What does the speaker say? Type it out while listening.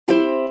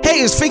Hey,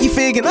 it's Ficky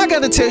Fig, and I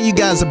gotta tell you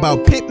guys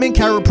about Pittman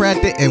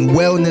Chiropractic and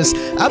Wellness.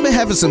 I've been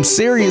having some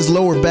serious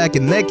lower back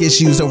and neck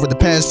issues over the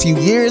past few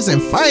years,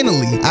 and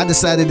finally, I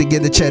decided to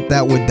get it checked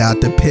out with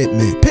Dr.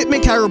 Pittman.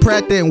 Pittman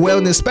Chiropractic and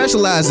Wellness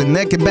specialize in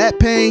neck and back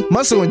pain,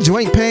 muscle and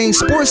joint pain,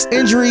 sports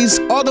injuries,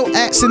 auto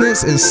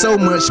accidents, and so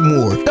much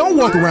more. Don't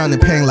walk around in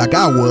pain like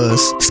I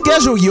was.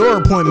 Schedule your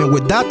appointment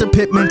with Dr.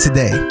 Pittman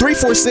today.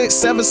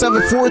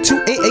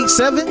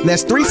 346-774-2887.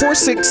 That's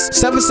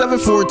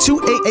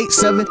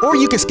 346-774-2887. Or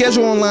you can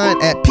schedule online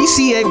at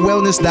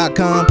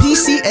pcawellness.com,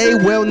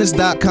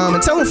 pcawellness.com,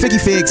 and tell them Ficky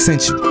Fig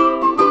sent you.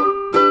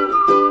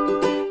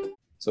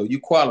 So you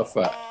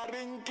qualify.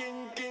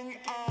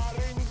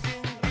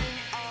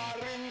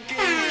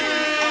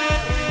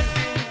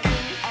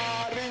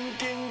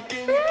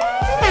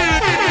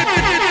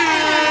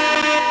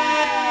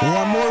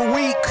 One more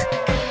week.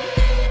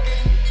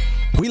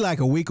 We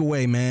like a week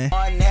away, man.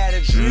 Martin had a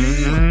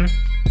dream.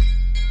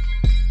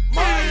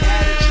 Martin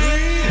had a dream.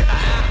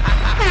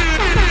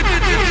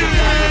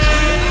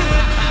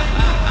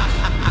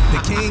 The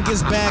king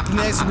is back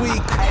next week.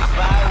 If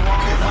I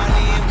want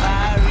money, if I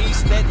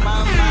respect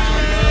my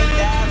mind, no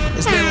doubt.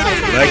 It's been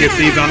like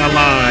Legacy's on the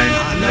line.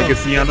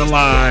 Legacy on the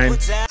line.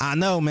 I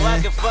know, I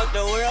man. can fuck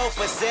the world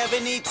for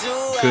 72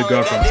 Could go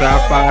hours. from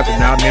top 5 to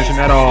not mention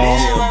at all.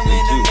 I'm in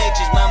the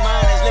matrix. My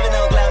mind is living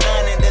on cloud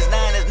nine, and this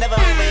nine is never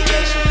on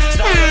vacation.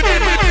 Start with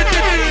that mind.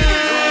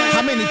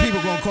 How many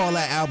people gonna call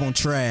that album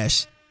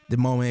trash the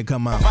moment it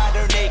come out?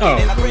 Oh, a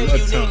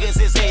ton.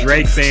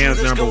 Drake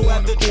fans number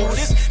 1, of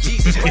course. J.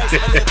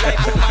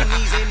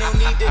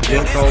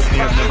 Cole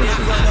fans number 2.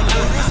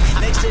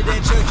 Next to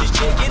that church is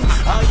chicken.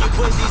 All you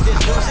pussies is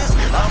losers.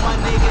 All my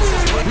niggas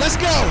is winners. Let's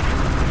go.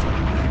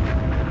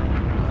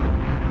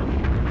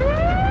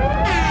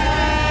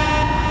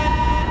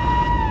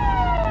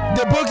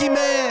 The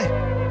Boogeyman,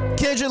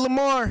 Kendrick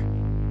Lamar,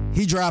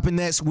 he dropping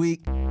next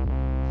week.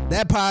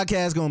 That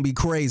podcast gonna be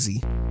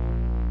crazy.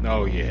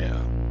 Oh, yeah.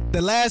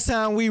 The last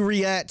time we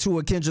react to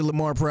a Kendrick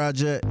Lamar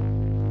project,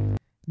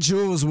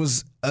 Jules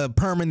was a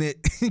permanent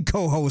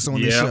co-host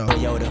on the show.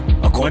 Yoda,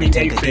 according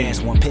to the dance,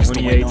 one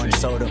pistol and orange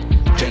soda.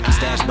 Drinking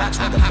stash box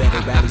when the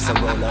federal rally so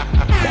roll up.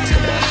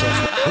 Basketball shorts.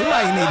 We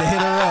might need to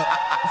hit her up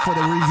for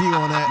the review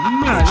on that. We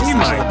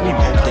might.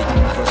 The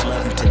universe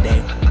love you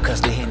today.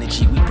 Cause the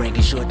energy we bring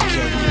is sure to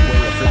carry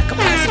away. If like a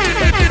positive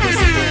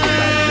activist,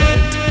 everybody wait.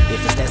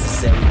 If it's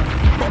necessary.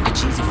 Bumping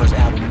cheesy first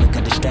album,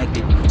 looking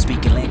distracted.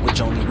 Speaking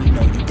language only, we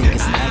know you think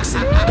it's an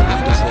accent. The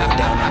windows roll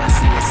down and I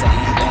see it's a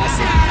hand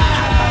passing.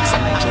 Hot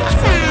boxing like George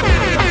Floyd.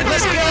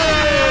 Let's go!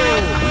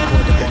 We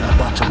pulled up on a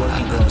bunch of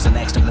working girls and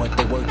asked them what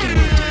they working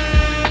with.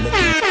 The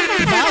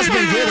vibe's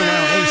been good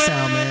around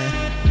H-Town,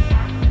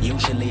 man.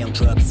 Usually I'm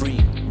drug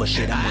free, but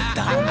shit, I'm with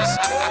the homies.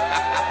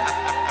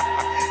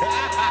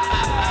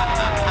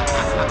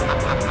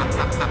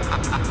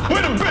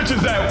 Where the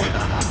bitches at?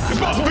 It's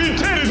supposed to be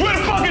titties. Where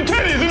the fucking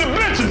titties and the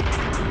bitches?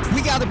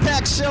 We got a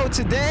packed show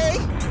today.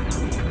 Me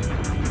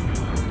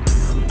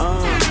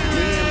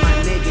and my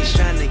niggas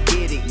tryna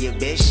get it, yeah,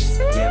 bitch.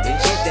 Yeah,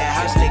 bitch. Hit that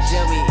house, they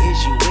tell me,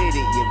 is you with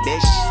it, yeah,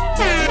 bitch.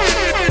 Yeah, bitch.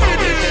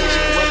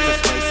 What's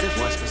persuasive?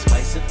 What's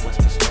persuasive? What's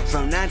persuasive?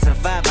 From 9 to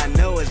 5, I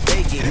know it's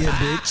vacant. Yeah,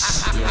 bitch.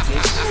 Yeah,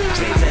 bitch.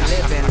 Dreams of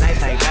living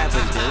life like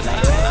rappers do.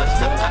 Like rappers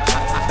do.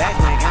 Back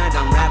when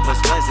condom rappers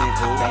wasn't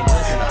cool. They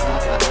wasn't cool.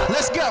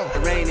 Let's go.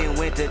 Rain and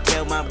winter,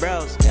 tell my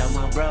bros. Tell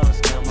my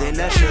bros. Then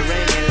Usher rain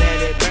and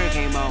let it burn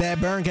came on. That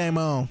burn came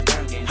on.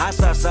 Hot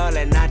sauce all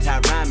that night, I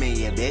rhyming,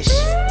 yeah, bitch.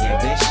 Yeah,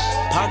 bitch.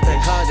 Park the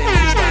car, then we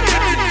start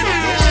rhyming,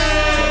 yeah, bitch.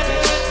 Yeah,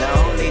 bitch. The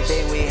only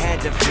thing we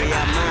had to free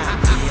our mind.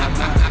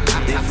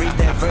 Then freeze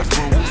that verse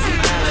when we see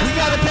dollars. We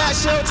got a packed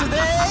show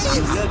today.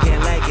 You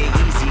looking like an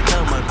easy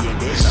come up, yeah,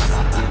 bitch.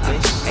 Yeah,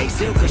 bitch. Hey,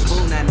 silver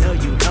spoon, I know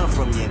you come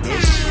from, yeah,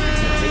 bitch.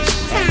 Yeah, bitch.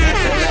 And that's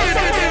the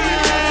lifestyle that we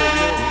never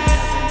knew.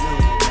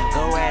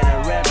 Go at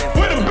a reverend.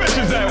 Where the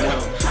bitches at?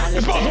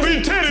 It's supposed to be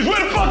titties.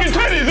 Where the fucking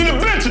titties and the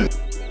bitches?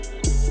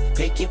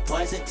 Pick your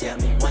poison, tell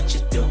me what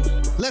you do.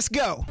 Let's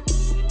go.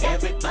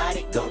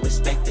 Everybody go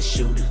respect the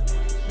shooter,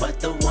 but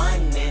the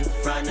one in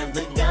front of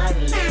the gun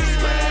lives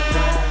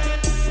forever.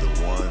 The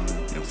one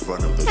in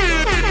front of the gun.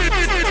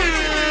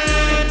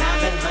 And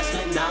I've been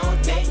hustling all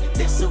day,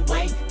 this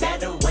away,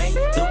 that away,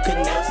 through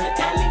canals and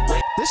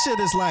alleyways. This shit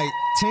is like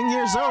 10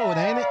 years old,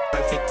 ain't it?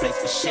 Perfect place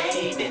for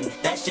shade, and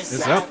that's just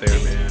It's how up there,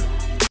 man.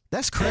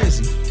 That's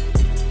crazy.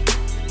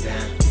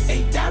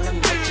 $8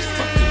 might just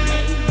fucking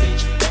made,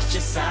 bitch. That's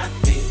just how I feel.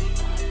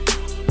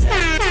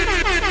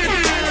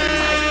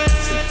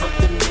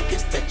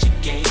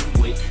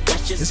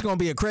 It's gonna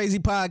be a crazy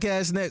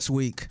podcast next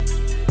week.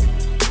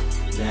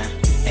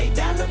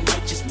 $8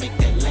 might just make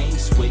that lane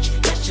switch.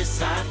 That's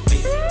just how I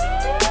feel.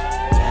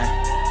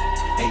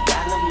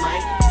 $8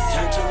 might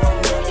turn to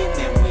 $1 million,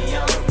 then we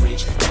all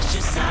rich. That's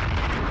just how.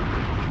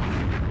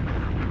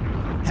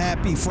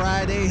 Happy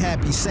Friday,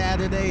 happy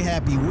Saturday,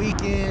 happy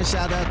weekend.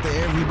 Shout out to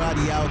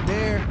everybody out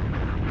there.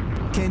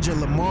 Kendrick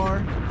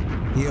Lamar,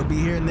 he'll be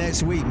here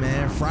next week,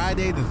 man.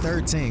 Friday the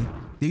 13th.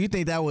 Do you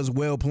think that was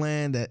well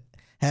planned that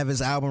have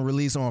his album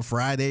released on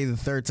Friday the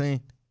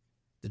 13th?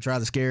 to try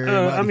to scare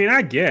everybody? I mean,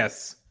 I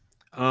guess.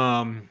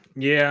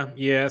 Yeah.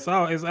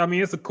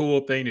 It's a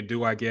cool thing to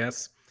do, I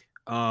guess.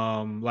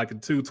 Like the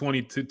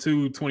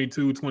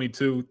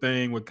 222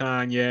 thing with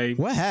Kanye.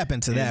 What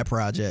happened to that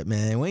project,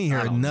 man? We ain't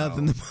heard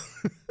nothing.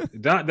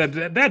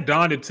 That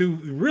Donda 2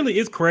 really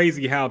is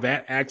crazy how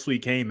that actually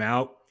came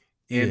out.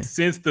 And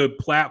since the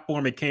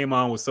platform it came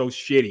on was so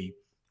shitty,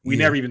 we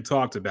never even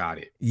talked about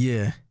it.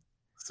 Yeah.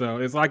 So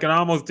it's like it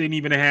almost didn't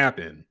even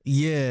happen.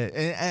 Yeah,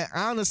 and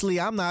honestly,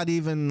 I'm not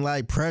even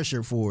like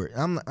pressured for it.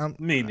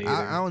 Me neither.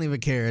 I don't even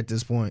care at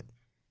this point.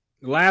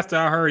 Last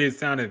I heard, it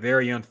sounded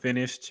very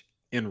unfinished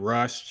and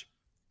rushed,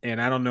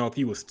 and I don't know if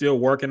he was still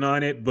working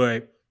on it,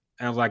 but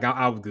I was like,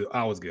 I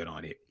was good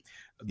on it.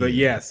 But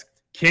yes,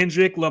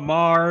 Kendrick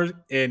Lamar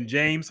and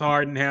James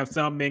Harden have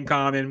something in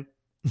common.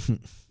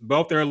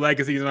 Both their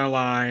legacies on the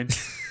line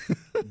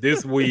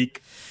this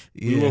week.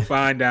 We will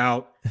find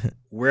out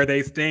where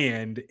they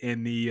stand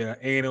in the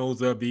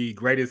annals of the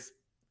greatest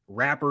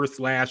rappers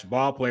 /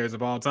 ball players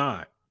of all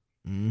time.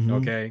 Mm-hmm.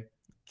 Okay.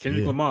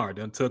 Kendrick Lamar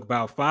done took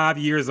about 5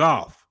 years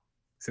off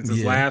since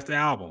his last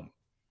album.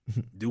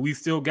 Do we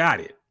still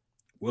got it?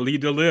 Will he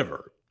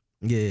deliver?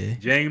 Yeah.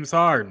 James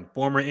Harden,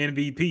 former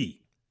MVP,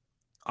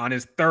 on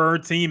his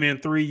third team in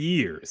 3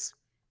 years.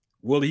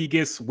 Will he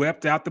get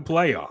swept out the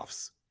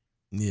playoffs?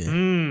 Yeah.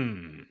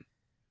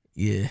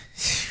 Yeah.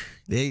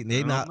 They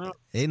not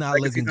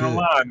looking good.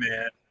 Lie,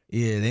 man.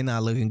 Yeah, they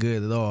not looking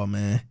good at all,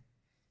 man.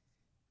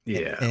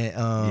 Yeah.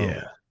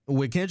 And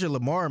with Kendrick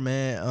Lamar,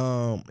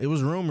 man, it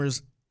was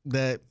rumors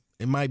that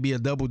it might be a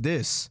double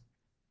diss.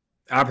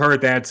 I've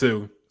heard that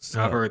too.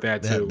 So I've heard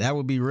that too. That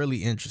would be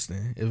really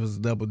interesting if it was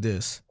a double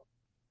diss.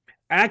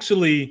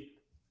 Actually,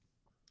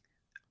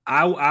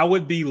 I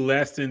would be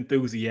less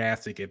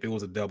enthusiastic if it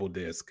was a double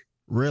disc.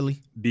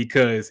 Really?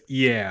 Because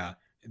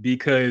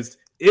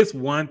it's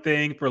one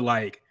thing for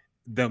like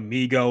the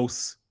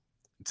Migos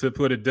to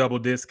put a double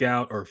disc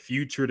out or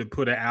Future to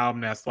put an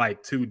album that's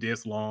like 2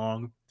 discs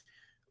long.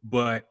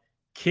 But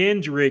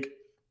Kendrick,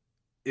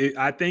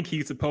 I think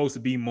he's supposed to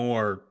be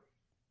more,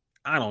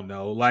 I don't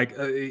know, like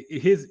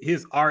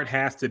his art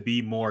has to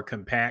be more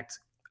compact,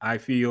 I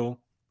feel.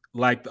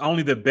 Like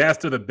only the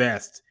best of the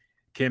best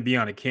can be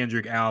on a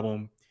Kendrick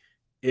album.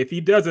 If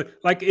he doesn't,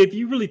 like if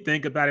you really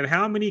think about it,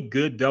 how many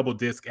good double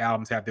disc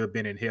albums have there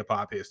been in hip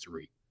hop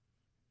history?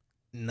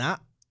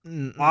 Not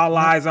All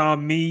Eyes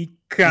on Me,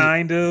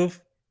 kind of.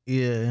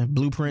 Yeah,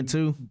 Blueprint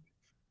 2.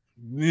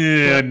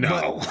 Yeah, but,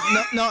 no.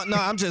 No.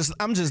 I'm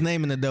just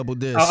naming the double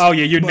disc. Oh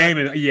yeah, you're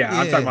naming. Yeah,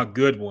 I'm talking about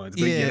good ones.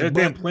 But yeah, there's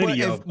been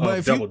plenty of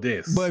double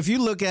discs. But if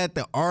you look at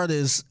the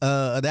artists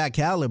of that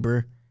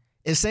caliber,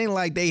 it seems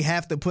like they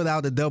have to put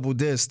out a double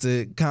disc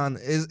to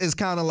it's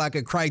kind of like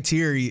a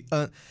criteria,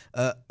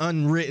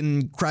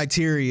 unwritten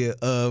criteria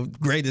of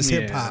greatest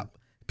hip hop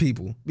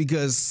people,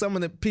 because some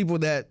of the people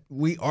that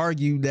we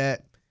argue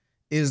that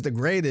is the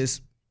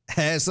greatest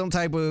has some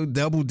type of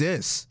double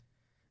disc.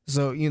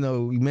 So, you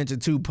know, you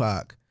mentioned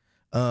Tupac.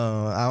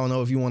 I don't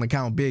know if you want to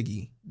count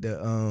Biggie,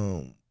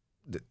 that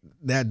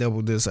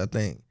double disc, I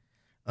think.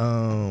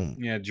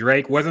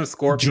 Drake wasn't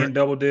Scorpion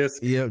double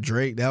disc. Yeah,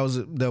 Drake, that was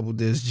a double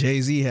disc.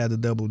 Jay-Z had a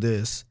double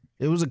disc.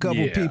 It was a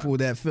couple people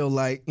that feel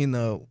like, you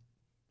know,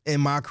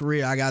 in my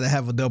career, I got to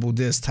have a double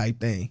disc type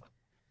thing.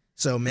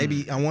 So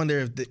maybe I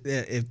wonder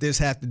if this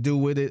has to do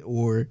with it,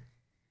 or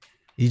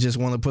he just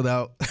want to put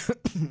out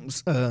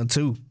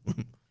 2.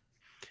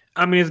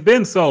 I mean, it's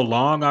been so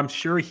long. I'm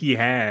sure he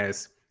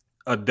has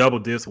a double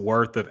disc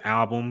worth of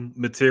album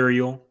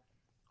material,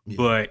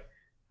 but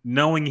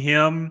knowing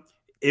him,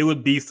 it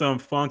would be some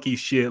funky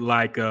shit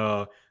like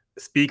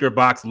Speaker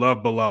Box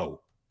Love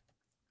Below,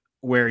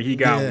 where he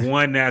got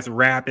one that's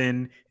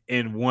rapping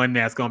and one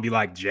that's gonna be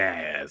like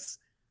jazz.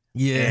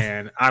 Yeah,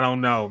 and I don't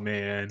know,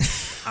 man.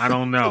 I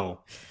don't know.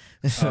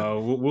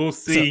 We'll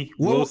see.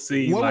 We'll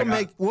see. What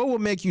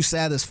would make you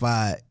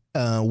satisfied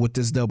with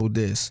this double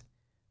disc?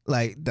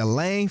 Like the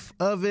length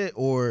of it,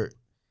 or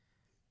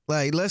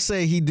like let's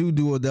say he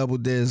do a double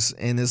disc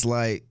and it's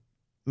like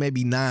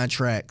maybe 9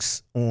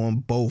 tracks on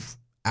both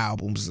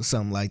albums or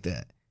something like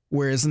that,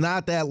 where it's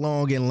not that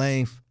long in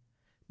length,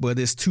 but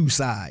it's 2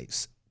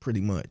 sides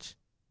pretty much.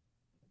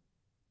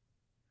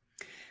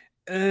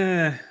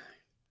 I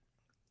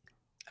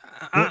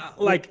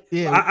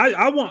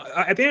want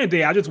at the end of the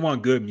day, I just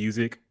want good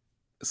music.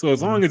 So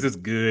as long as it's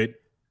good,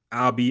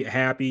 I'll be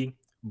happy.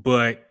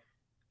 But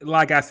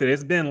like I said,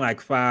 it's been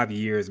like 5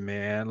 years,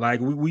 man.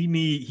 Like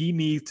he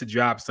needs to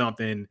drop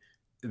something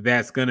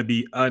that's gonna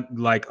be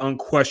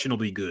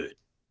unquestionably good.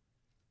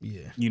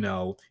 Yeah, you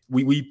know,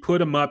 we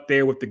put him up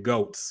there with the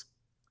GOATs.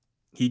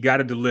 He got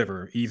to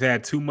deliver. He's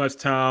had too much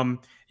time.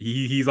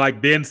 He's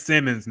like Ben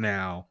Simmons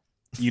now.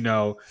 You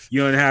know,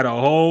 you done had a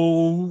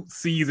whole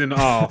season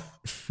off,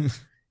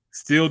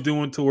 still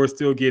doing tours,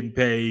 still getting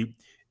paid.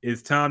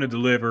 It's time to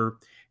deliver.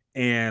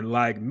 And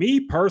like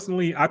me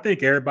personally, I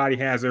think everybody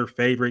has their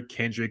favorite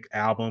Kendrick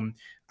album.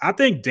 I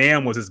think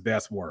Damn was his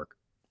best work,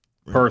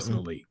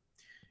 personally.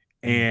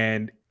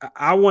 And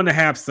I want to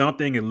have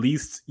something at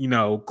least, you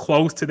know,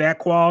 close to that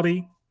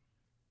quality.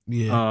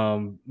 Yeah.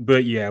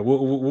 But yeah,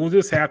 we'll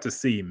just have to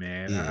see,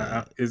 man.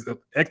 Yeah.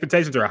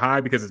 Expectations are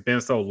high because it's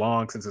been so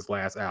long since his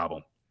last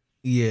album.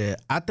 Yeah.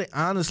 I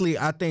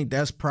think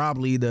that's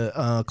probably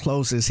the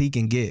closest he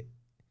can get.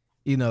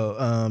 You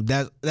know,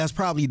 that's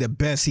probably the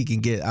best he can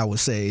get, I would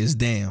say, is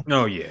Damn.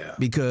 Oh yeah.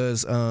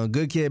 Because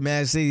Good Kid,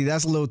 Mad City,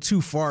 that's a little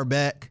too far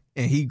back,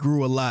 and he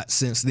grew a lot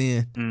since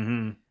then.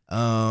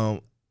 Mm-hmm.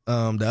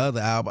 The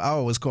other album, I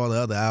always call the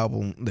other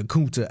album the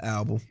Kunta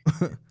album.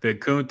 The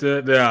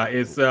Kunta,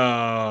 it's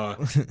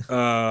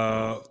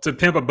To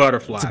Pimp a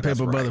Butterfly. To Pimp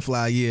a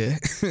Butterfly, yeah.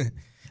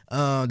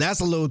 That's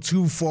a little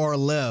too far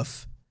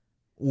left,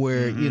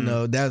 where you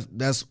know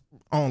that's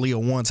only a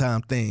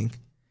one-time thing.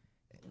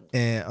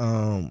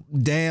 And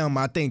Damn,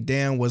 I think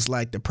Damn was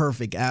like the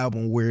perfect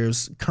album where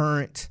it's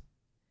current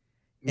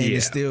and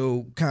it's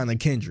still kind of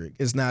Kendrick.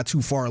 It's not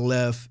too far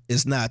left.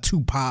 It's not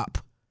too pop.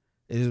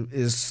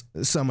 It's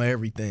some of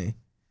everything.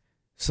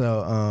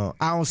 So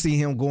I don't see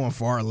him going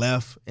far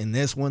left in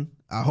this one.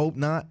 I hope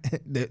not.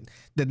 The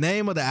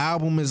name of the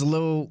album is a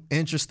little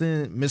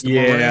interesting, Mr.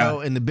 Morale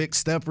and the Big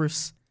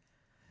Steppers.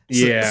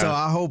 So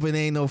I hope it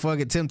ain't no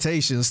fucking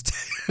Temptations.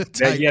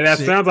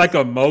 That sounds like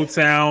a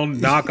Motown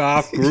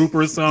knockoff group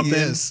or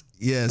something.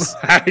 Yes.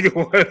 Like,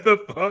 what the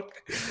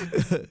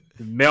fuck?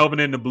 Melvin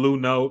and the Blue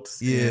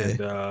Notes.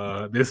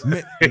 Yeah. And, this.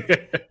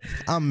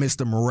 I'm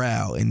Mr.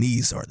 Morale, and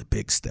these are the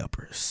Big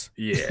Steppers.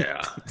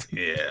 Yeah.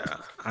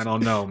 I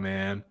don't know,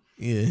 man.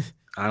 Yeah.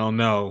 I don't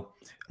know.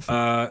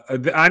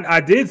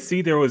 I did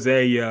see there was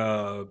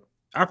a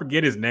I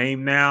forget his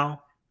name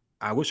now.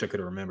 I wish I could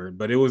have remembered,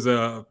 but it was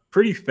a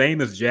pretty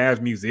famous jazz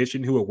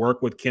musician who had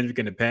worked with Kendrick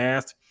in the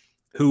past,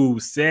 who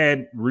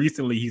said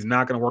recently he's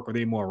not going to work with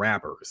any more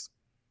rappers.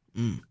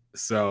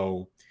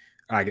 So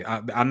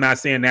I'm not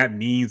saying that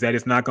means that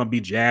it's not going to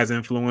be jazz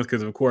influence,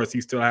 because of course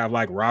you still have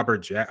like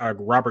Robert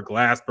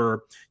Glasper,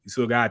 you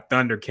still got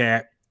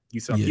Thundercat,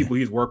 you saw people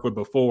he's worked with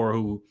before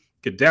who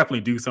could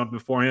definitely do something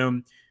for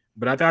him.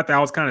 But I thought that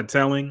was kind of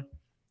telling,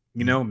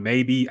 you know,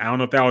 maybe, I don't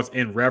know if that was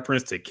in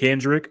reference to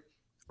Kendrick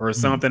or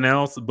something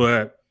else,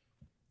 but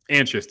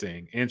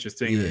interesting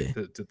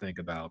to think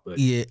about. But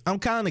yeah, I'm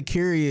kind of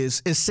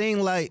curious. It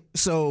seemed like,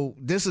 so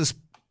this is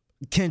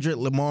Kendrick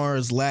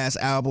Lamar's last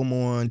album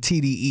on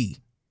TDE.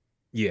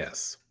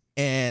 Yes.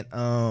 And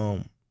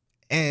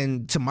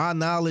to my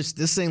knowledge,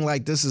 this seemed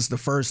like this is the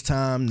first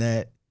time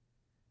that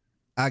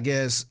I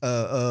guess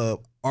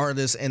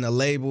artist and a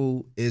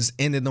label is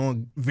ended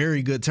on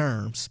very good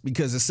terms,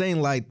 because it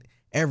seemed like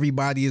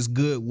everybody is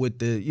good with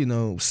the, you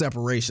know,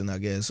 separation, I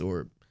guess,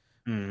 or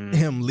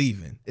him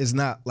leaving. It's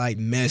not like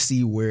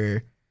messy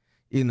where,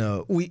 you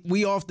know,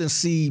 we often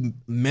see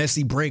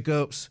messy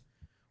breakups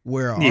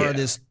where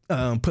artists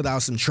put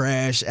out some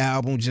trash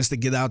album just to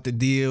get out the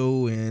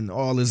deal and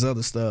all this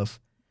other stuff.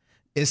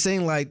 It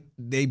seemed like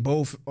they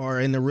both are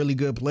in a really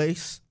good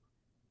place.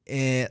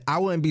 And I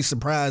wouldn't be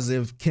surprised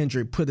if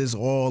Kendrick put his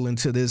all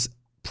into this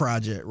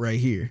project right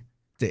here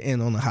to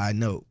end on a high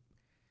note.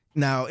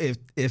 Now,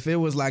 if it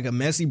was like a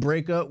messy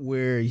breakup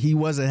where he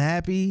wasn't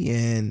happy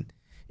and,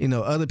 you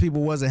know, other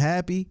people wasn't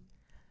happy,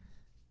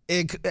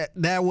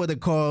 that would have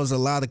caused a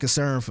lot of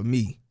concern for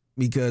me,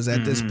 because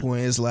at this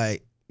point it's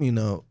like, you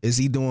know, is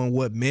he doing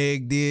what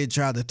Meg did,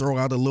 try to throw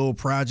out a little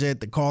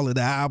project to call it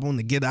an album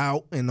to get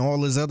out and all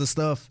this other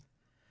stuff?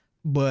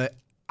 But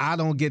I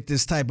don't get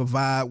this type of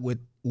vibe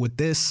with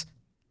this.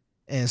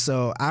 And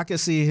so I can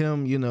see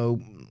him, you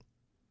know,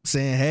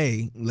 saying,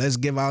 hey, let's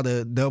give out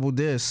a double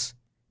disc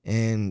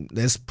and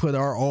let's put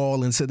our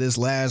all into this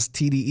last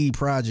TDE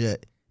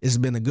project. It's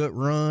been a good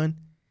run.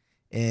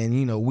 And,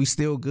 you know, we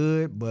still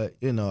good, but,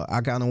 you know,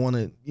 I kind of want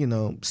to, you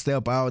know,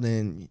 step out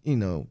and, you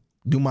know,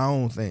 do my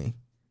own thing.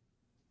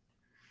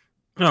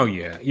 Oh,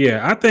 yeah.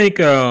 Yeah, I think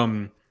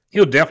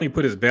he'll definitely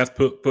put his best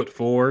foot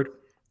forward,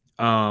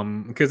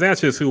 because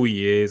that's just who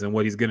he is and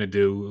what he's going to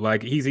do.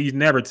 Like, he's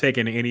never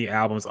taken any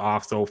albums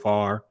off so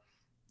far,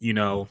 you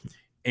know.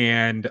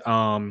 And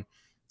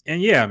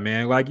yeah,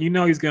 man, like, you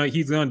know, he's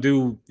gonna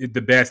do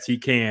the best he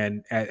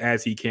can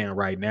as he can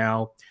right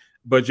now.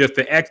 But just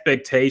the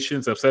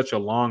expectations of such a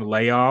long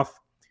layoff,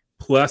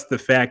 plus the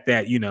fact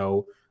that, you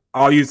know,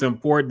 all these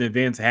important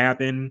events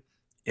happen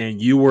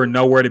and you were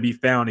nowhere to be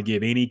found to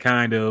give any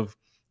kind of,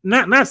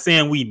 not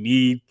saying we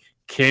need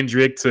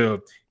Kendrick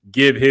to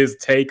give his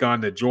take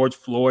on the George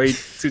Floyd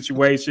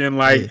situation.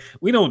 Like,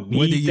 we don't need that.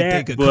 What do you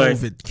think of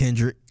COVID,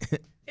 Kendrick?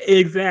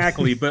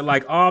 Exactly. But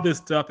like, all this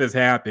stuff has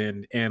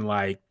happened, and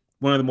like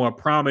one of the more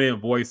prominent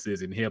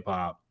voices in hip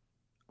hop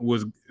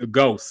was a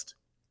Ghost,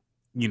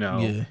 you know?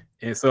 Yeah.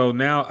 And so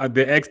now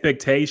the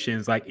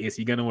expectations, like, is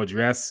he going to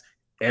address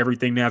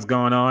everything that's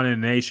going on in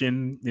the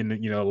nation?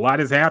 And, you know, a lot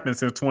has happened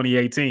since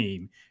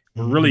 2018.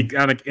 We're really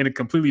kind of in a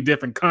completely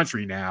different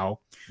country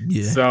now.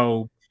 Yeah.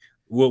 So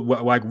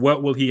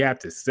what will he have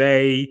to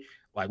say?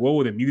 Like, what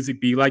will the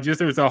music be? Like, just,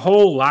 there's a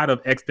whole lot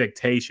of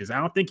expectations. I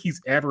don't think he's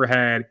ever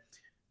had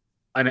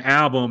an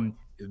album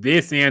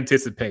this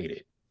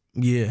anticipated.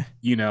 Yeah.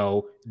 You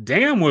know,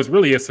 Damn was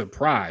really a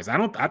surprise.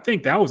 I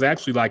think that was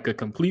actually like a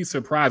complete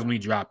surprise when he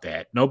dropped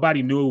that.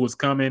 Nobody knew it was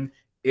coming.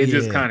 It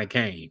just kind of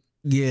came.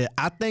 Yeah,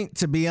 I think,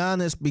 to be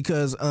honest,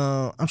 because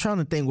I'm trying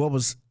to think what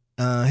was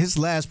his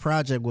last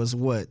project was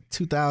what,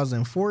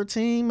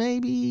 2014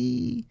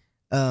 maybe,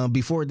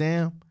 before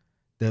Damn,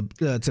 the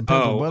To Pimp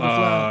a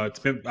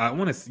Butterfly. I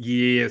want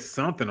to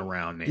something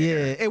around there.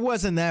 Yeah, it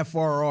wasn't that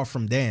far off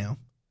from Damn.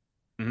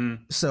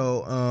 Mm-hmm.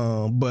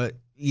 So, but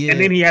yeah,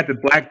 and then he had the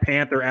Black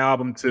Panther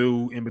album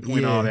too in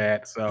between all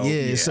that. So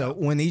yeah, so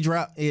when he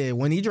dropped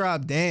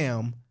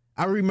Damn,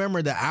 I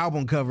remember the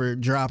album cover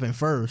dropping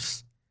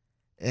first.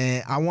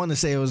 And I want to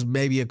say it was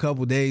maybe a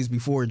couple days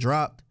before it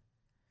dropped,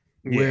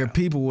 where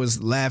people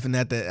was laughing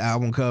at the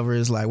album cover.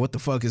 It's like, what the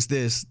fuck is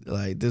this?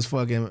 Like this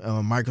fucking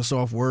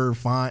Microsoft Word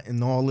font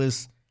and all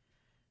this.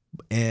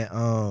 And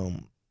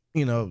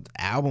the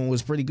album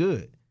was pretty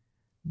good,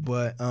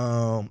 but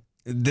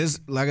this,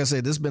 like I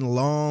said, this has been a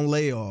long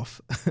layoff.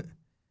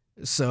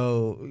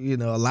 So a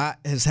lot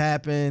has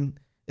happened.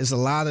 It's a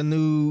lot of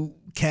new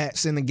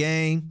cats in the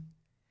game.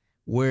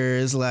 Where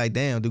it's like,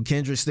 damn, do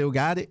Kendrick still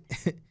got it?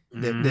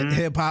 The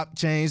hip hop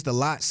changed a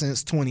lot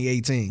since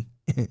 2018,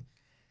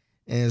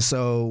 and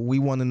so we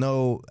want to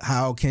know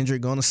how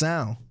Kendrick gonna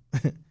sound.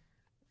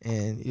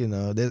 And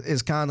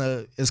it's kind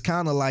of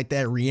like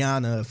that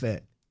Rihanna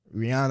effect.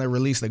 Rihanna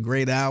released a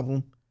great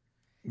album,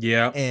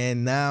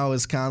 and now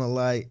it's kind of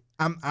like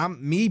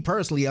me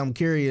personally, I'm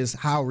curious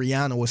how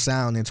Rihanna will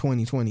sound in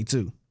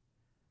 2022.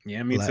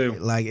 Yeah, me too.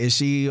 Like, is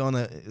she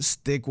gonna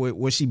stick with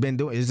what she been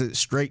doing? Is it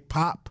straight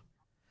pop?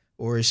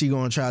 Or is she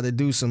going to try to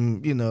do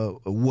some,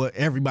 what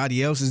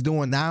everybody else is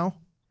doing now?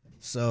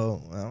 So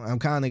I'm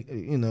kind of,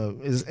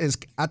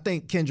 I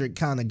think Kendrick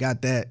kind of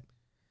got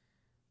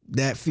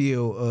that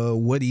feel of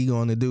what he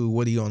going to do,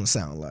 what he going to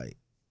sound like.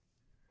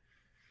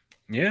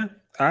 Yeah,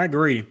 I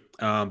agree.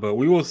 But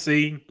we will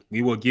see.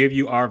 We will give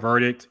you our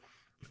verdict.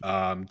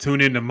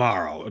 Tune in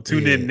tomorrow.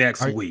 Tune in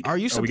next week. Are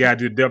you? We got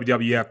to do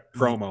WWF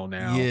promo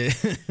now. Yeah.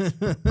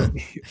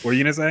 What are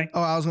you gonna say?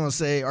 Oh, I was gonna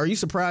say, are you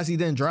surprised he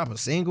didn't drop a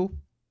single?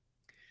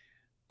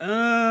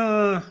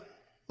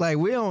 Like,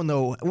 we don't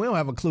know. We don't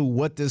have a clue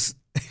what this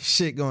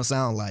shit gonna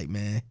sound like,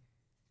 man.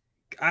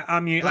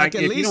 I mean, like,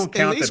 if you don't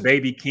count the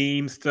Baby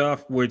Keem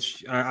stuff,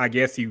 which I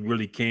guess you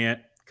really can't,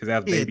 because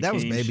that was Baby Keem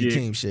was Baby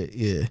Keem shit.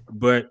 Yeah,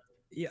 but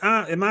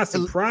am I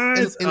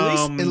surprised?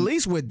 At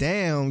least with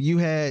Damn, you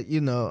had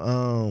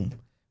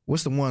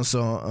what's the one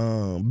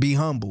song? Be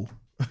Humble.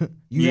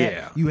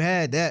 You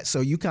had that, so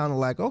you kind of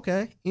like,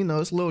 okay,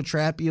 it's a little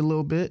trappy a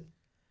little bit.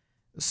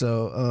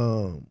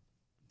 So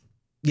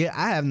yeah,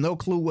 I have no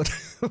clue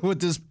what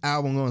this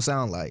album gonna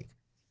sound like.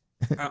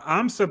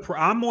 I'm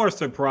more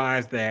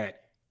surprised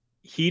that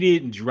he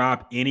didn't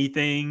drop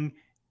anything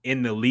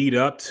in the lead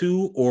up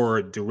to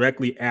or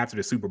directly after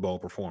the Super Bowl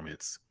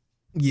performance.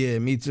 Yeah,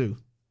 me too.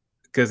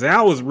 Because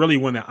that was really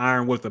when the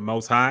iron was the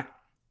most hot.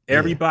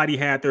 Everybody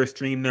had their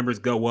stream numbers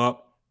go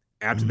up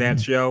after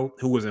that show,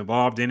 who was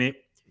involved in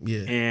it.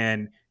 Yeah.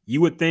 And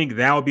you would think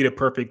that would be the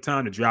perfect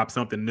time to drop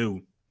something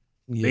new.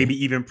 Yeah.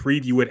 Maybe even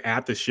preview it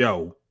at the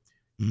show.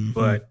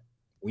 But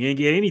we ain't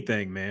get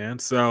anything, man.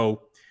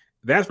 So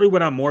that's really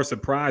what I'm more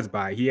surprised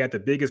by. He had the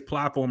biggest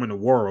platform in the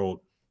world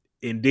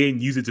and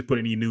didn't use it to put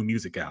any new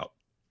music out.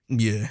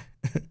 Yeah.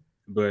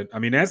 But I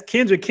mean, that's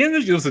Kendrick.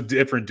 Kendrick's just a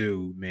different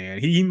dude, man.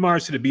 He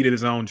marched to the beat of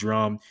his own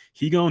drum.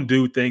 He gonna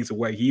do things the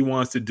way he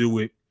wants to do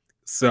it.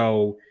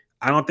 So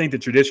I don't think the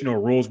traditional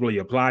rules really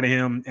apply to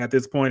him at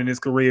this point in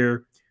his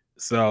career.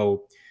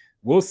 So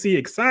we'll see.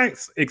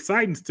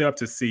 Exciting stuff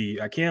to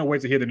see. I can't wait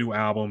to hear the new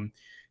album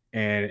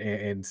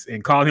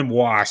and call him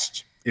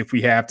washed if we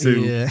have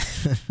to. Yeah.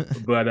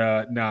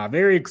 But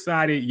very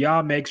excited.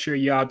 Y'all make sure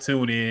y'all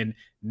tune in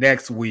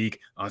next week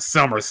on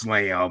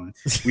SummerSlam.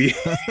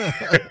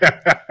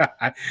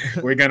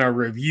 We're gonna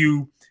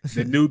review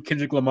the new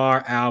Kendrick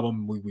Lamar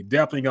album. We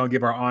definitely gonna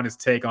give our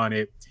honest take on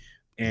it.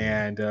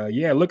 And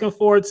looking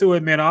forward to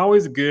it, man.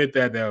 Always good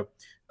that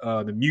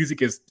the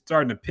music is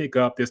starting to pick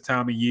up this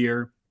time of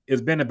year.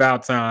 It's been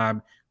about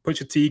time.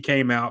 Pusha T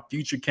came out,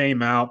 Future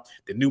came out,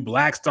 the new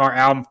Black Star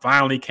album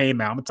finally came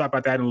out. I'm gonna talk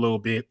about that in a little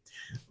bit,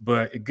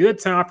 but a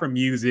good time for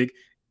music.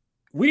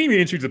 We didn't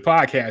even introduce the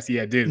podcast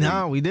yet, did we?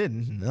 No, we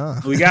didn't. No.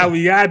 We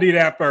gotta do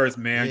that first,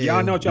 man. Yeah,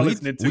 y'all know what y'all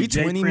listening to. We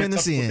 20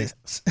 minutes in.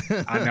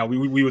 I know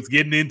we was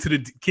getting into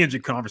the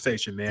Kendrick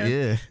conversation, man.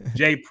 Yeah.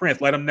 Jay Prince,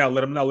 let him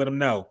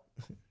know.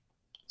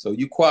 So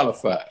you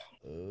qualified.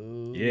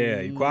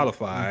 Yeah, you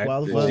qualified.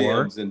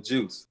 Gems and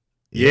juice.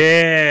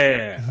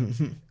 Yeah.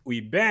 We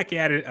back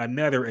at it.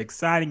 Another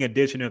exciting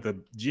edition of the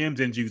Gems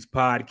and Juice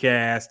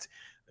podcast.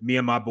 Me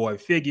and my boy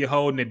Figgy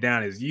holding it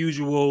down as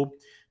usual.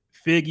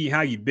 Figgy,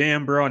 how you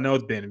been, bro? I know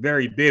it's been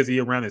very busy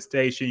around the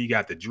station. You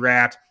got the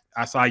draft.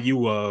 I saw you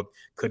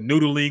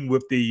canoodling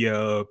with the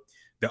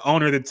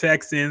owner of the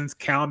Texans,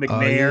 Cal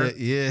McNair,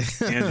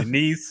 and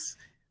Denise.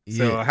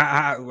 So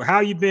how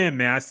you been,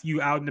 man? I see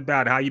you out and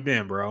about. How you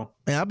been, bro?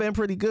 Man, I've been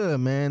pretty good,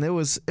 man. It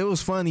was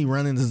funny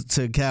running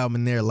to Cal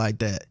McNair like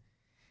that.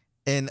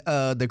 And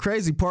the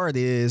crazy part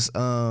is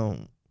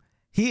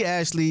he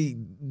actually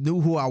knew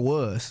who I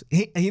was.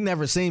 He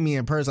never seen me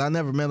in person. I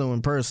never met him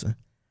in person.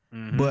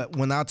 But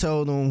when I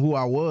told him who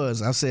I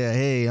was, I said,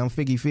 "Hey, I'm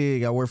Figgy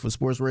Fig. I work for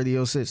Sports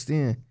Radio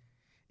 610."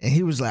 And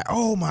he was like,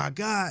 "Oh my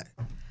God.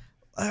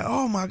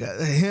 Oh my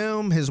God."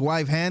 Him, his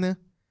wife Hannah,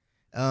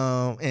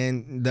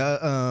 and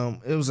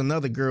it was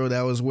another girl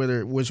that was with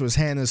her, which was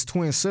Hannah's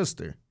twin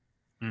sister.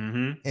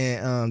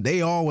 And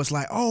they all was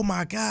like, "Oh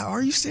my God,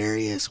 are you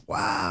serious?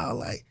 Wow!"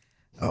 Like,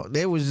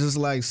 they was just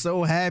like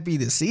so happy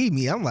to see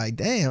me. I'm like,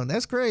 "Damn,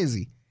 that's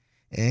crazy."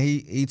 And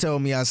he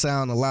told me I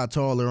sound a lot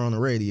taller on the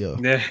radio.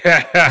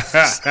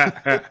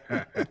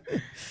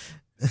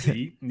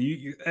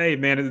 Hey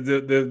man,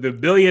 the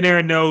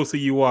billionaire knows who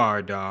you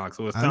are, dog.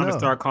 So it's time to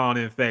start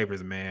calling in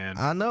favors, man.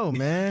 I know,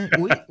 man.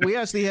 We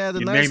actually had a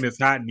Your nice name is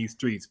hot in these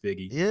streets,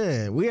 Figgy.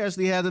 Yeah, we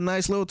actually had a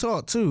nice little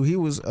talk too. He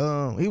was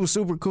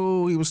super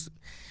cool.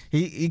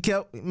 He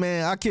kept,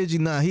 man, I kid you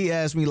not, he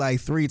asked me like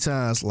 3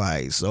 times,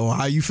 like, "So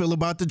how you feel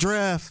about the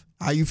draft?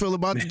 How you feel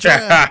about the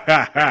draft?"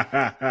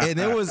 And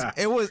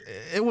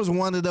it was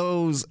one of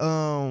those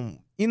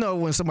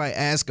when somebody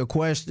asks a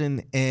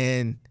question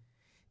and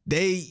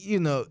they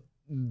know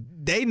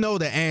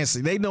the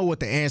answer. They know what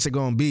the answer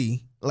gonna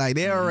be. Like,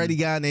 they already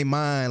got in their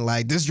mind,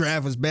 like, this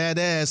draft was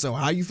badass, so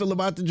how you feel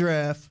about the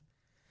draft?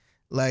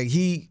 Like,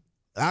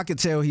 I could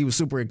tell he was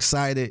super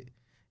excited.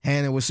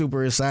 Hannah was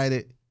super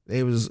excited.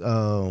 They was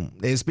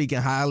speaking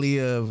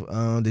highly of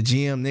the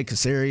GM, Nick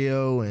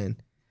Caserio, and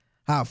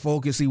how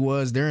focused he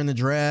was during the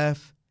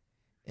draft.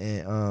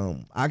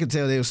 And I could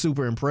tell they were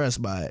super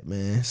impressed by it,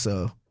 man.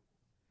 So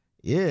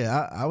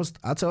yeah,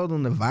 I told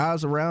them the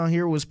vibes around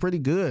here was pretty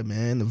good,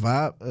 man. The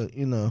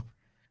vibe,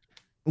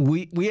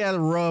 we had a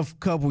rough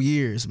couple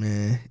years,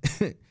 man.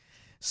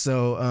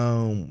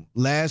 So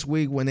last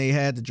week when they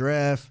had the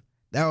draft,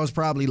 that was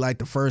probably like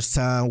the first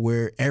time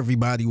where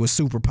everybody was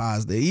super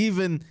positive.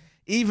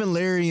 Even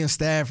Larry and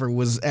Stafford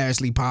was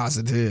actually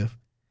positive.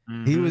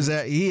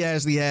 He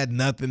actually had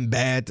nothing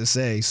bad to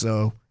say.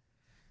 So,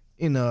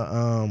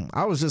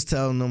 I was just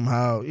telling them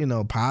how,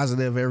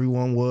 positive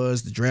everyone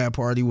was. The draft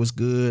party was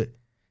good,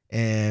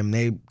 and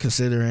they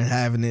considering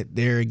having it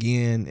there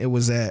again. It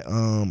was at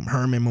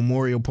Herman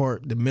Memorial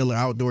Park, the Miller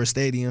Outdoor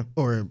Stadium,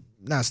 or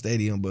not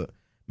stadium, but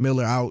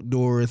Miller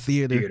Outdoor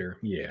Theater.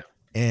 Yeah.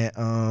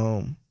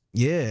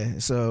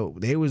 And so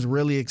they was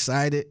really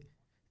excited.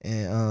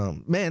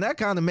 And man, that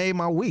kind of made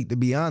my week, to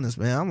be honest,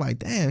 man. I'm like,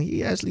 damn,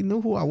 he actually knew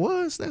who I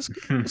was. That's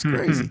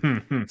crazy.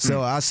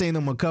 So I seen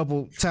him a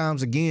couple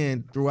times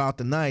again throughout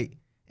the night,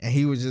 and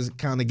he was just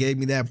kind of gave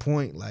me that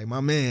point, like, my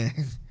man.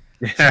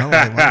 So I'm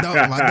like,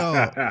 my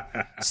dog.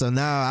 So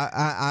now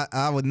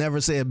I would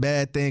never say a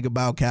bad thing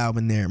about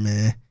Calvin there,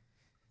 man.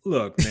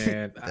 Look,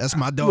 man, that's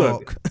my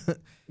dog.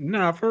 I'm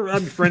a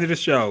friend of the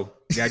show.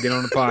 Gotta get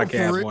on the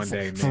podcast one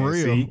day, man. For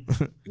real. See?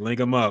 Link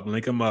him up.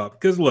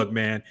 Because look,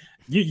 man,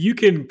 you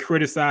can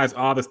criticize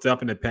all the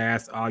stuff in the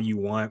past all you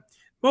want.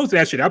 Most of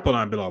that shit I put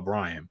on Bill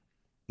O'Brien.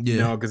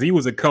 Yeah. Because he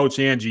was a coach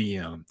and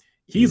GM.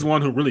 He's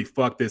one who really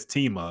fucked this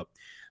team up.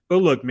 But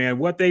look, man,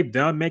 what they've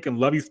done, making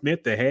Lovie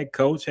Smith the head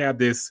coach, have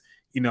this,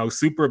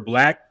 super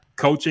black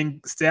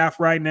coaching staff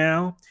right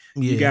now.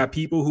 Yeah. You got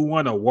people who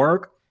want to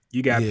work.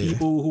 You got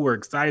people who are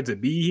excited to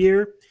be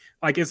here.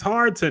 Like, it's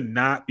hard to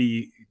not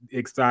be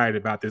excited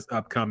about this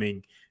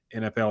upcoming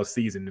NFL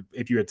season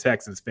if you're a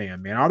Texans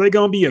fan, man. Are they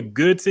going to be a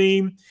good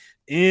team?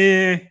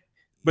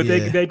 But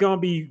they're going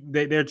to be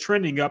they're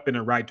trending up in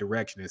the right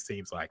direction, it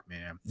seems like,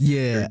 man.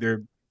 Yeah.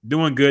 They're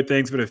doing good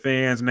things for the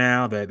fans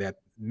now. That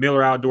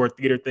Miller Outdoor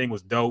Theater thing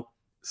was dope.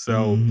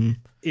 So,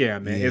 yeah,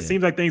 man, it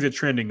seems like things are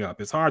trending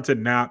up. It's hard to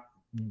not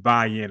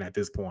buy in at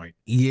this point.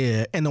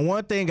 Yeah, and the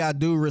one thing I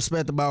do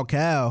respect about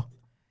Cal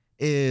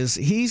is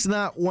he's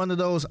not one of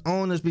those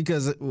owners,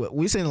 because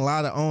we've seen a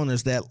lot of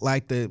owners that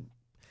like to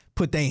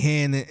put their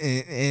hand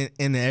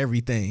into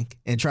everything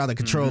and try to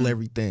control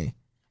everything.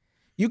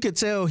 You could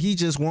tell he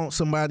just wants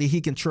somebody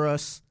he can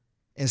trust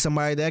and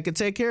somebody that can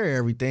take care of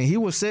everything. He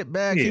will sit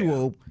back.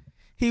 Yeah.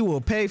 He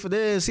will pay for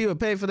this. He will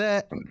pay for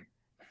that.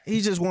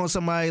 He just wants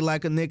somebody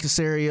like a Nick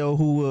Caserio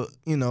who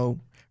will,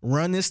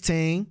 run this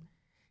team,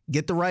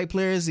 get the right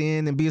players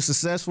in, and be a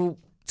successful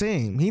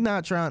team. He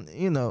not trying,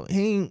 he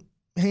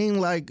ain't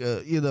like,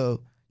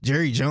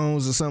 Jerry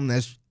Jones or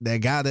something that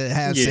gotta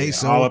have say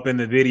so. All up in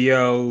the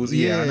videos.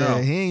 Yeah, I know.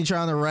 He ain't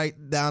trying to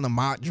write down a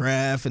mock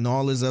draft and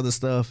all this other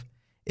stuff.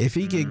 If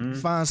he can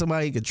find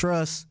somebody he can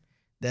trust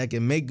that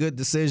can make good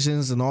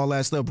decisions and all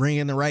that stuff, bring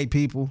in the right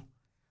people,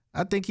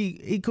 I think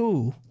he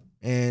cool.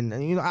 And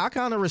I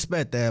kind of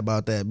respect that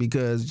about that,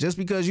 because just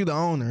because you're the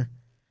owner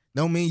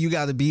don't mean you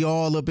got to be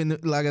all up in the,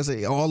 like I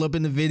said, all up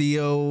in the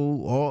video,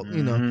 all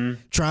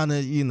trying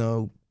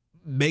to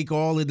make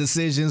all the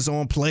decisions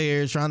on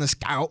players, trying to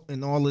scout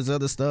and all this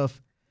other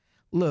stuff.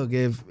 Look,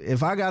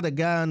 if I got a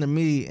guy under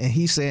me and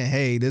he's saying,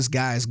 hey, this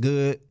guy's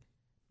good,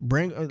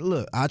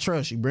 I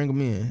trust you, bring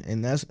him in.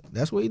 And that's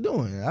what he's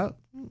doing.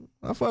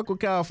 I fuck with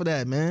Kyle for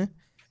that, man.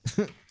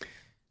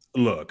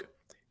 Look,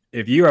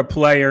 if you're a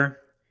player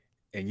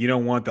and you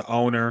don't want the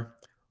owner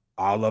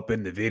all up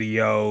in the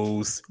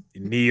videos,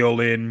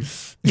 kneeling,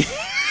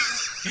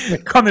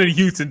 coming to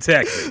Houston,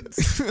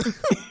 Texas.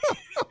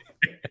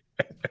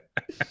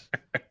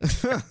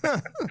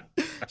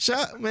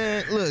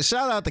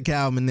 Shout out to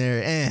Calvin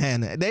there and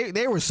Hannah.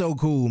 They were so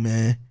cool,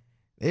 man.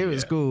 It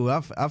was cool.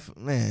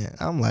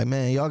 I'm like,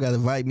 man, y'all got to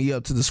invite me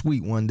up to the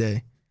suite one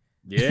day.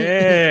 Yeah.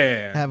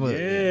 Get in have with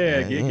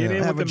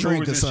a the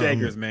drink movers or and something.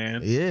 shakers,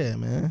 man. Yeah,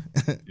 man.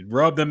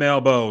 Rub them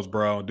elbows,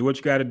 bro. Do what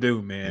you got to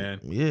do, man.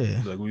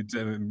 Yeah. Look,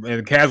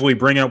 and casually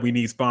bring up we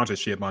need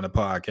sponsorship on the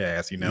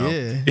podcast, you know?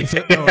 Yeah.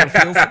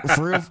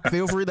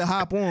 Feel free to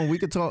hop on. We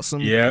could talk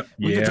some. Yeah.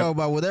 We can talk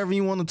about whatever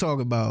you want to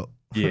talk about.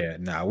 Yeah,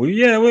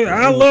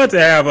 I'd love to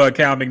have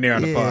Cal McNair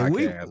on the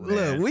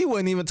podcast. We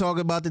wouldn't even talk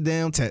about the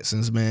damn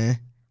Texans, man.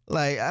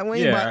 Like,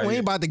 we ain't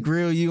about to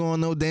grill you on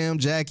no damn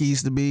Jack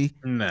Easterby.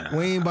 Nah,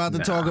 we ain't about to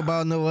talk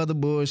about no other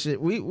bullshit.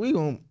 We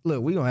gonna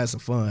have some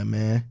fun,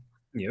 man.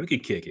 Yeah, we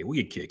could kick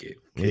it.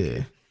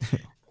 Yeah.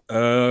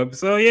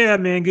 So yeah,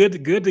 man,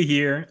 good to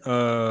hear.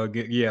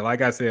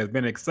 Like I said, it's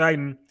been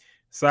exciting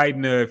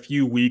a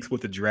few weeks with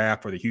the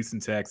draft for the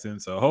Houston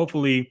Texans. So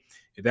hopefully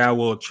that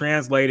will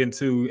translate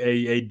into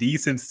a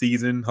decent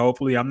season.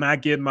 Hopefully, I'm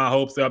not getting my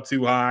hopes up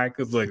too high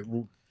because look,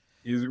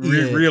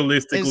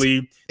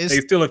 realistically,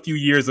 they're still a few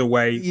years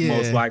away,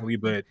 most likely.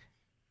 But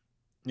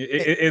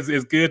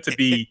it's good to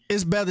be.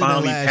 It's better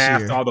finally than last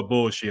past year. all the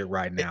bullshit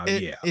right now.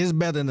 It's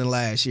better than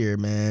last year,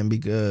 man,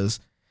 because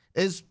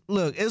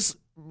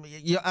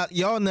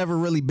y'all never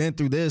really been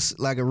through this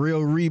like a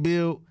real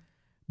rebuild,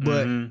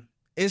 but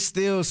it's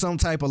still some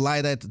type of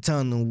light at the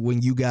tunnel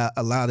when you got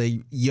a lot of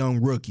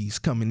young rookies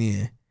coming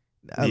in,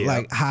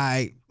 like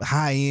high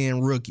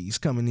end rookies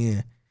coming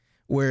in,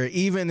 where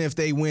even if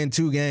they win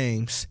 2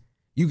 games,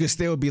 you can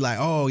still be like,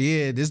 oh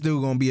yeah, this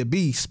dude gonna be a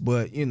beast,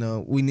 but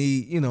we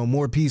need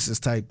more pieces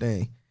type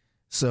thing.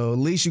 So at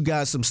least you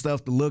got some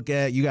stuff to look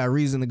at. You got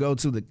reason to go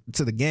to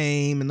the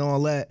game and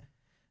all that.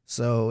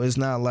 So it's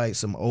not like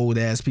some old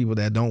ass people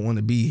that don't want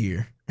to be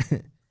here.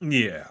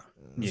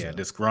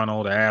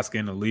 Disgruntled,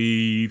 asking to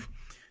leave,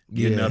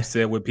 getting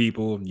upset with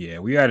people. Yeah,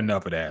 we had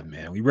enough of that,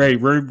 man. We ready.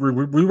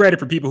 We're ready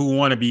for people who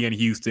want to be in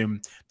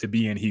Houston to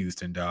be in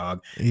Houston,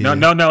 dog. Yeah.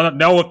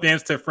 No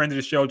offense to friend of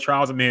the show,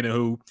 Charles Amanda,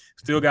 who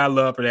still got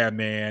love for that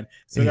man.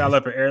 Still got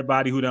love for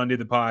everybody who done did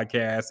the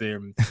podcast,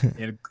 and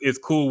it's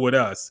cool with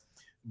us.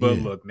 But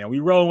look, man, we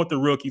rolling with the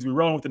rookies. We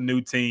rolling with the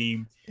new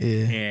team.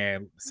 Yeah.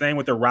 And same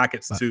with the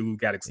Rockets too.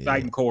 Got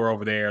exciting core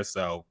over there.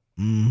 So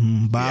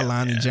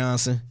Lonnie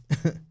Johnson.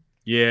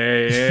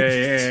 Yeah.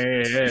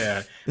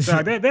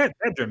 So that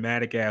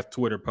dramatic ass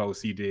Twitter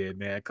post he did,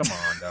 man. Come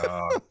on,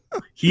 dog.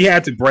 He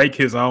had to break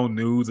his own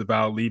news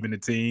about leaving the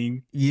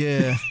team.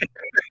 Yeah.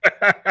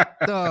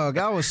 Dog,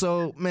 I was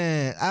so,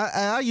 man,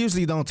 I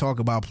usually don't talk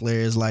about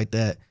players like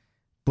that.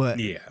 But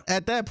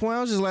at that point,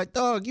 I was just like,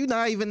 dog, you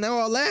not even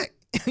all that.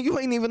 You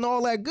ain't even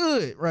all that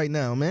good right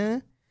now,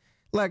 man.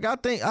 Like, I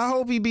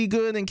hope he be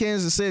good in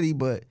Kansas City,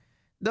 but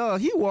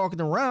dog, he walking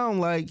around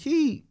like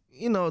he,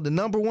 the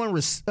number one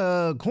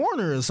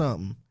corner or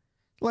something.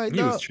 Like,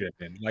 he was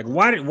tripping. Like,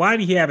 why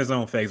did he have his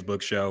own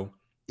Facebook show?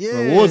 Yeah,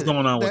 like, what's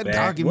going on with that?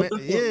 Document,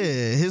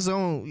 his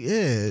own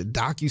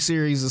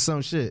docuseries or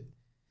some shit.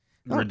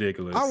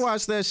 Ridiculous. I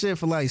watched that shit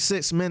for like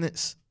 6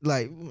 minutes.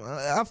 Like,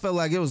 I felt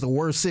like it was the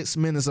worst 6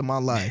 minutes of my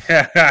life.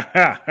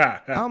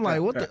 I'm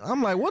like,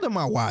 what am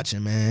I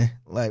watching, man?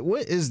 Like,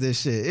 what is this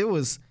shit? It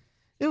was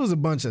a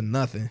bunch of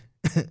nothing.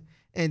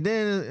 And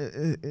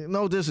then,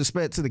 no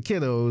disrespect to the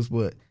kiddos,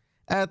 but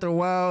after a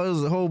while, it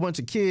was a whole bunch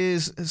of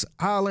kids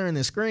hollering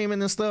and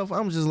screaming and stuff.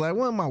 I'm just like,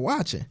 what am I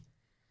watching?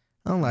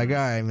 I'm like, all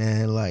right,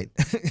 man. Like,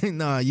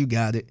 nah, you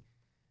got it.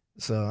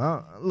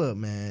 So look,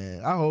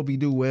 man, I hope he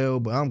do well,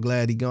 but I'm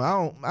glad he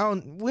going.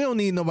 We don't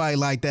need nobody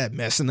like that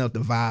messing up the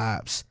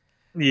vibes.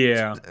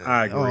 Yeah,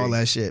 I agree. All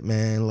that shit,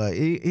 man. Like,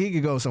 he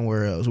could go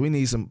somewhere else. We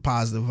need some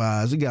positive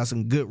vibes. We got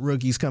some good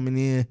rookies coming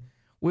in.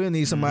 We'll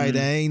need somebody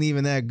that ain't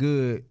even that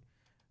good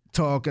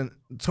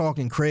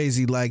talking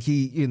crazy like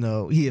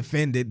he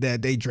offended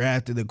that they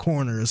drafted a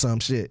corner or some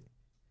shit.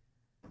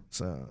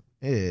 So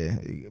yeah,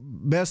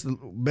 best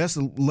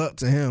of luck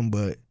to him,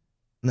 but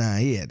nah,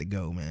 he had to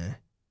go, man.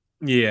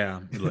 Yeah,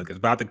 look, it's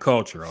about the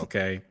culture,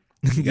 okay?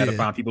 You got to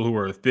find people who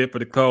are fit for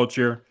the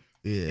culture.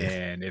 Yeah,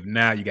 and if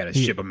not, you got to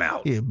ship them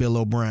out. Yeah, Bill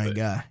O'Brien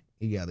guy.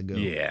 He got to go.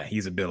 Yeah,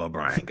 he's a Bill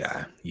O'Brien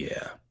guy.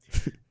 Yeah,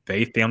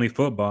 faith, family,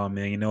 football,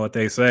 man. You know what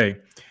they say.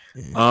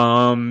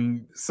 Yeah.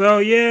 So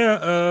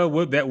yeah,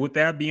 with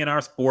that being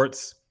our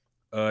sports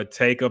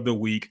take of the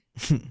week,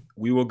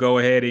 we will go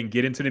ahead and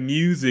get into the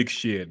music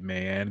shit,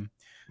 man.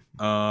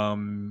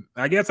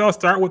 I guess I'll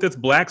start with this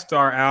Black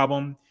Star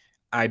album.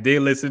 I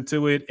did listen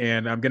to it,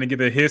 and I'm gonna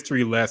give a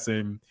history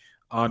lesson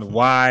on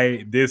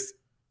why this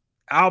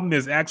album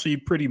is actually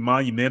pretty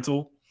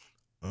monumental.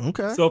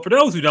 Okay. So for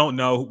those who don't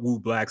know who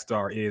Black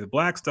Star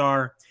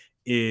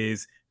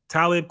is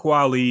Talib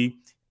Kweli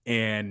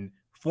and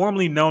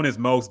formerly known as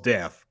Mos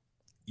Def,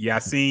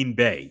 Yasin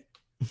Bey.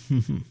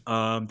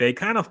 They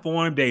kind of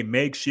formed a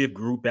makeshift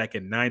group back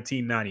in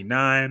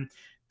 1999.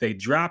 They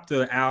dropped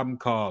an album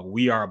called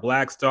We Are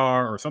Black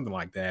Star or something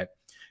like that.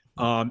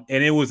 And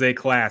it was a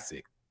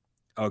classic.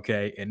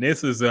 Okay. And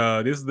this is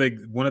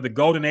one of the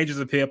golden ages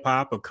of hip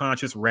hop, of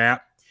conscious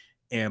rap.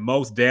 and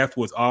Mos Def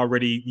was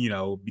already,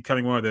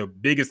 becoming one of the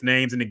biggest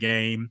names in the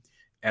game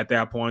at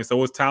that point. So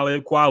was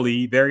Talib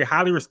Kweli, very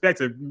highly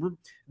respected.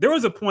 There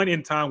was a point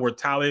in time where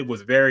Talib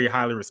was very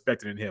highly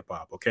respected in hip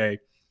hop. Okay,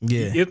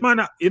 Yeah, it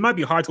might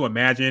be hard to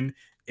imagine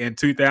in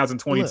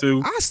 2022.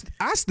 Look,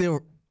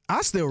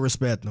 I still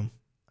respect him.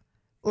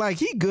 Like,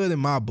 he good in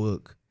my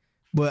book.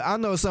 But I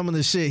know some of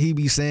the shit he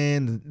be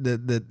saying,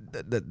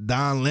 the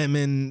Don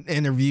Lemon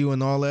interview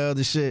and all that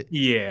other shit.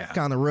 Yeah,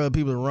 kind of rub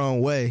people the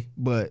wrong way.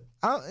 But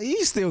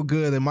he's still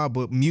good in my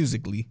book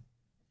musically.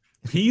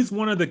 He's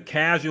one of the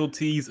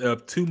casualties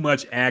of too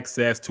much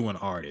access to an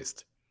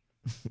artist.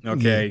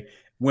 Okay,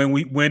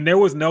 when there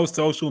was no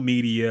social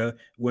media,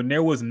 when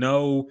there was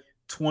no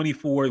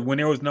when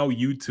there was no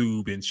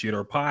YouTube and shit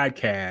or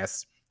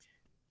podcasts,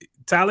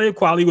 Talib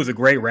Kweli was a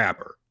great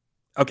rapper.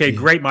 Okay,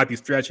 great might be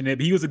stretching it,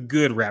 but he was a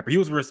good rapper. He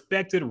was a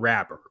respected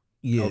rapper.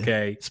 Yeah.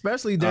 Okay.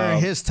 Especially during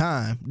his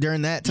time.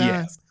 During that time.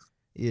 Yes.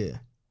 Yeah.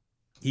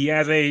 He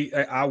has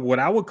what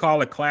I would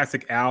call a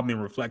classic album in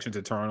Reflections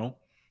Eternal,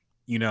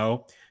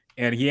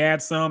 and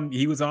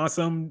he was on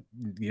some,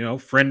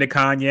 friend of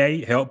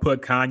Kanye, helped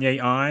put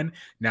Kanye on.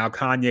 Now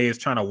Kanye is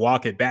trying to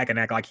walk it back and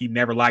act like he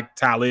never liked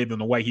Talib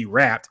and the way he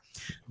rapped.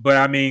 But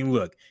I mean,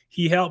 look,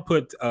 he helped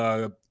put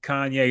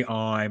Kanye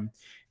on.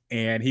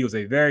 And he was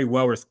a very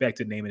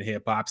well-respected name in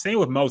hip-hop. Same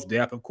with Mos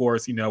Def, of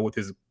course, with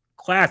his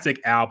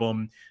classic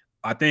album,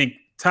 I think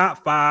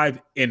top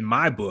 5 in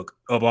my book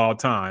of all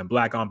time,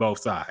 Black on Both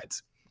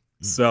Sides.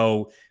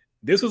 So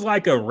this was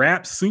like a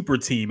rap super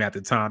team at the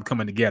time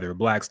coming together,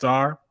 Black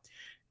Star.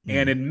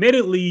 And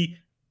admittedly,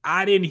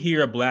 I didn't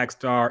hear Black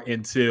Star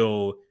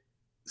until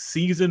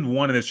season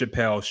 1 of the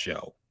Chappelle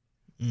Show.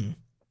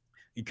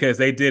 Because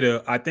I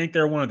think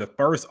they're one of the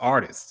first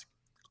artists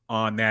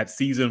on that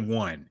season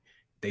 1.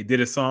 They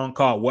did a song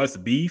called What's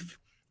Beef.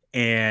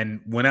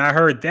 And when I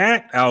heard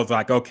that, I was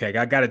like, okay,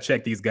 I got to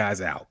check these guys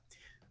out.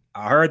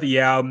 I heard the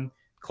album,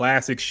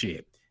 classic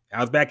shit. I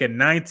was back in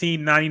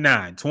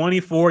 1999,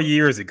 24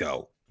 years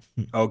ago.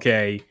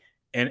 Okay.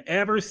 And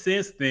ever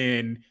since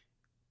then,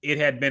 it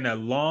had been a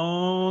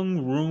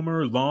long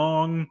rumor,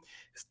 long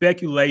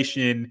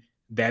speculation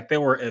that they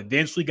were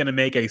eventually going to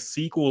make a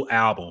sequel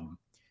album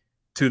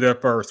to their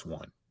first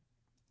one.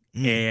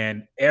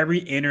 And every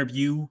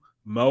interview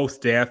Mos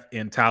Def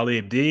and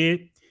Talib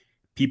did,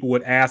 people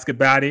would ask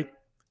about it.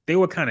 They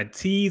would kind of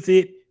tease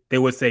it. They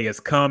would say it's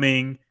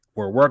coming.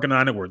 We're working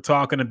on it. We're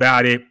talking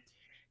about it.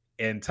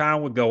 And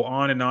time would go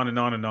on and on and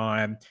on and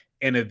on.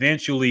 And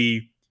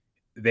eventually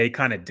they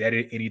kind of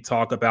deaded any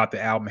talk about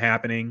the album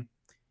happening.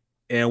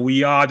 And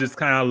we all just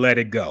kind of let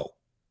it go.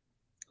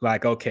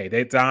 Like, okay,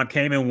 that time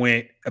came and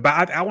went.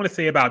 I want to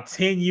say about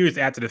 10 years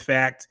after the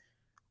fact,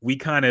 we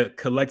kind of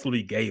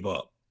collectively gave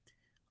up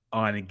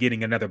on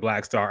getting another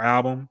Black Star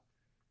album.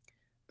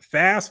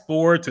 Fast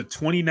forward to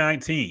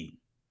 2019,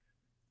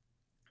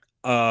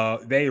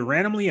 they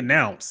randomly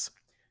announced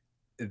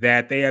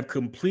that they have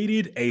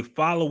completed a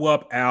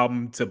follow-up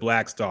album to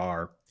Black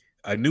Star,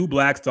 a new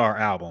Black Star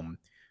album,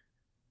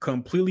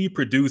 completely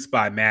produced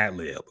by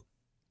Madlib.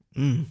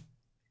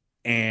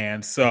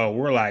 And so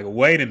we're like,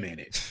 wait a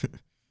minute.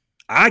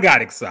 I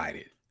got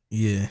excited.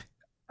 Yeah.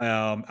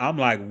 I'm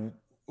like,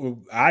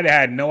 I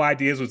had no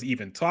idea this was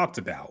even talked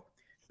about.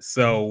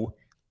 So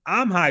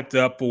I'm hyped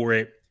up for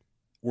it.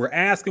 We're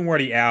asking where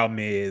the album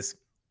is.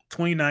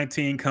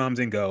 2019 comes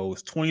and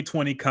goes.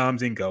 2020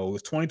 comes and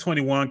goes.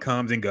 2021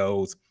 comes and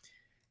goes.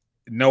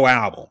 No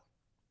album.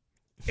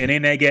 And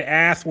then they get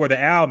asked where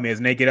the album is,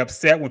 and they get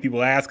upset when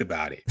people ask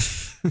about it.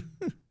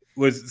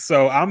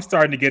 So I'm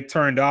starting to get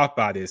turned off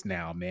by this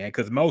now, man,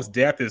 because Mos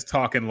Def is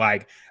talking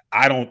like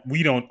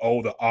we don't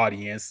owe the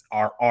audience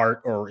our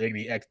art or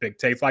any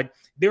expectations. Like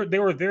they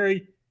were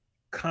very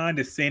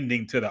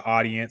condescending to the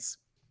audience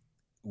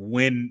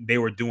when they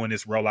were doing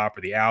this rollout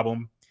for the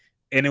album.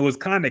 And it was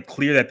kind of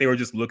clear that they were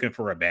just looking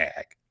for a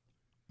bag.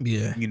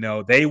 Yeah.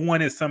 They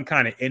wanted some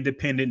kind of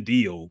independent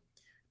deal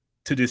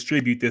to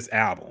distribute this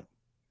album.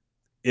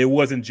 It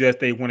wasn't just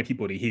they wanted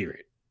people to hear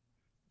it.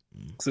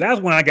 So that's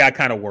when I got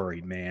kind of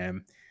worried,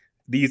 man.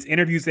 These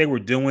interviews they were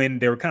doing,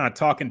 they were kind of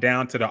talking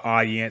down to the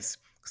audience,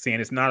 saying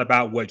it's not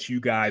about what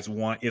you guys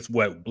want, it's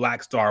what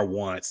Black Star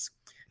wants.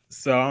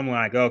 So I'm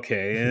like,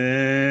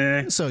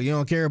 okay. So you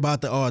don't care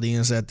about the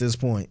audience at this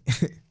point.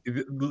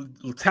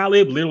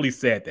 Talib literally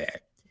said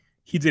that.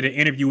 He did an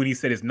interview and he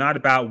said it's not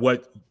about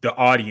what the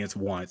audience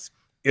wants.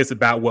 It's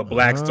about what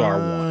Black Star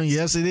wants.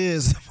 Yes, it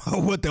is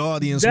what the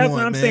audience That's wants.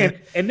 what I'm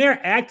saying. And they're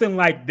acting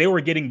like they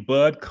were getting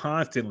bud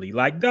constantly.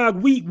 Like,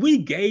 dog, we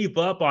gave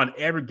up on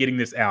ever getting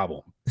this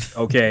album.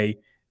 Okay.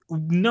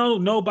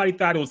 Nobody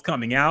thought it was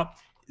coming out.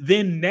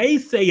 Then they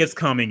say it's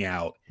coming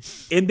out.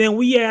 And then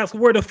we ask,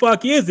 where the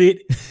fuck is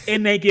it?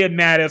 And they get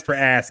mad at us for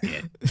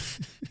asking.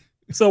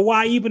 So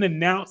why even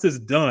announce it's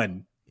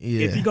done?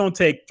 Yeah. If you're going to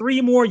take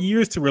 3 more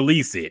years to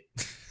release it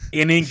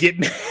and then get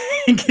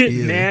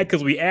mad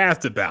because we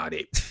asked about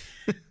it.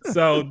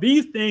 So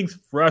these things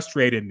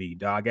frustrated me,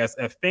 dog. As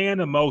a fan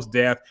of Mos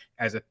Def,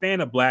 as a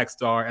fan of Black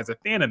Star, as a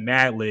fan of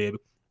Madlib,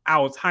 I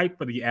was hyped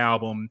for the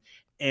album.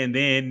 And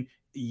then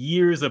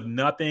years of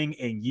nothing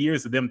and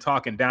years of them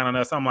talking down on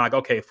us. I'm like,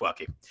 okay,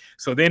 fuck it.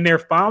 So then they're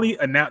finally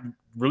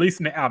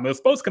releasing the album. It was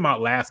supposed to come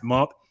out last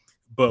month,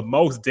 but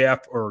Mos Def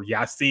or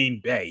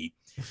Yasin Bey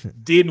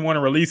didn't want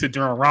to release it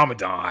during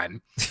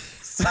Ramadan.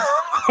 So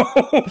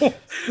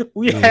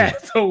we had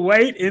to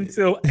wait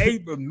until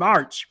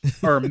March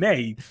or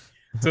May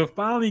to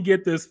finally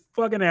get this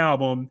fucking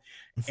album.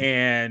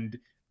 And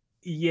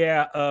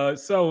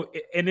so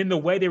then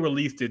the way they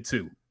released it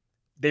too.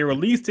 They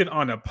released it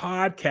on a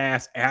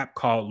podcast app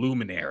called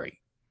Luminary.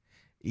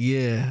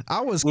 Yeah,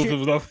 I was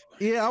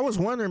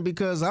wondering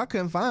because I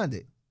couldn't find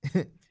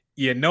it.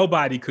 Yeah,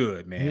 nobody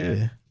could, man.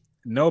 Yeah.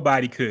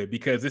 Nobody could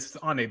because this is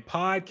on a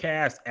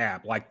podcast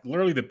app. Like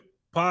literally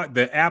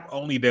the app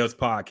only does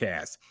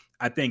podcasts.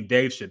 I think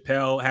Dave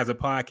Chappelle has a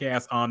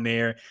podcast on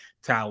there.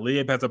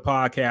 Talib has a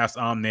podcast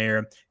on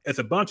there. It's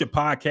a bunch of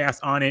podcasts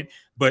on it,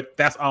 but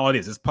that's all it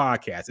is. It's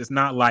podcasts. It's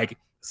not like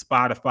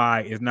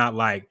Spotify. It's not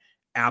like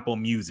Apple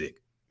Music.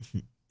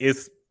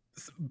 It's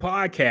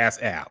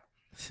podcast app.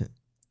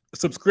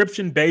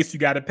 Subscription based, you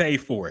got to pay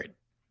for it.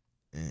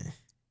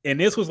 And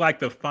this was like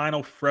the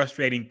final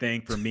frustrating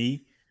thing for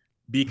me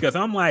because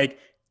I'm like,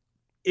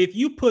 if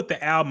you put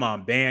the album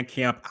on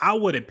Bandcamp, I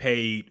would have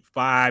paid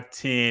 $5,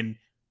 $10,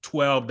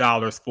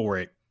 $12 for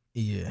it.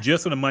 Yeah.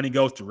 Just so the money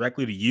goes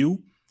directly to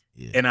you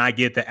and I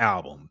get the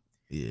album.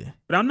 Yeah.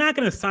 But I'm not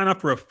going to sign up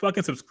for a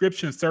fucking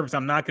subscription service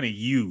I'm not going to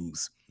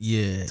use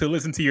to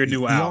listen to your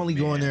new album. You're only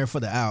going there for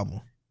the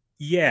album.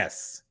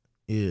 Yes.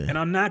 Yeah. And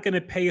I'm not going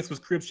to pay a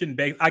subscription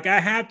based. Like I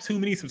have too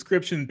many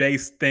subscription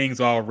based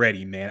things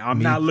already, man. I'm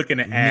not looking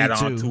to add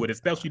on to it,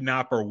 especially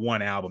not for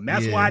one album.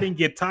 That's why I didn't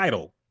get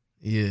Tidal.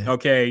 Yeah.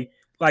 Okay.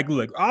 Like,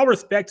 look, all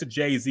respect to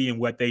Jay-Z and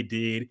what they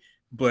did,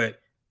 but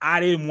I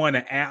didn't want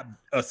to add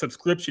a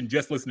subscription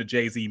just to listen to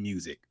Jay-Z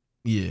music.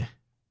 Yeah.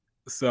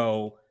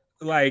 So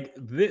like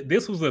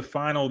this was the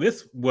final,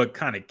 this what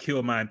kind of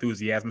killed my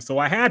enthusiasm. So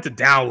I had to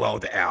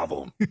download the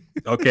album.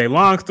 Okay,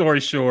 long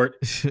story short,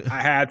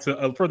 I had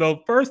to, for the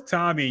first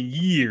time in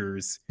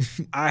years,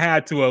 I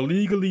had to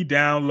illegally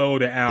download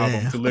the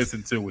album to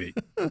listen to it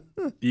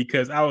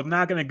because I was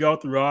not going to go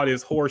through all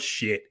this horse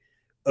shit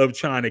of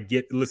trying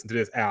to listen to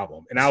this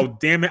album. And I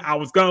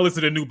was going to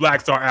listen to the new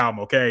Black Star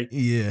album, okay?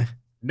 Yeah.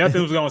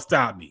 Nothing was going to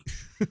stop me.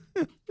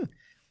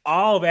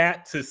 All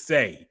that to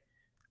say,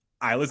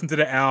 I listened to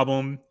the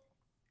album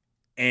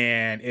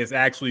and it's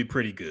actually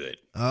pretty good.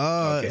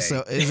 Oh, okay.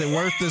 So is it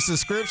worth the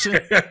subscription?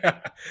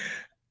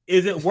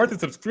 Is it worth the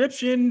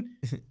subscription?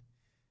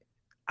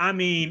 I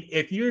mean,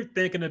 if you're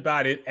thinking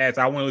about it as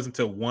I want to listen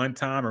to one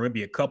time or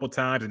maybe a couple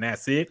times and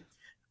that's it,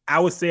 I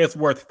would say it's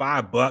worth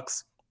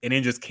 $5 and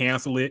then just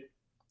cancel it.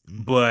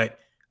 But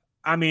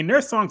I mean,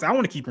 there's songs I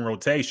want to keep in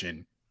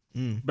rotation,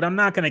 but I'm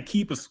not going to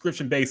keep a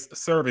subscription-based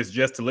service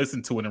just to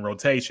listen to it in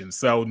rotation.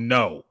 So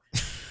no,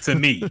 to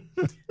me.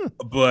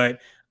 But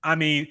I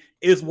mean,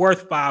 it's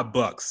worth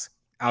 $5.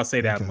 I'll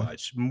say that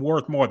much.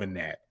 Worth more than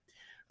that.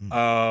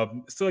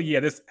 So yeah,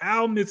 this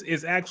album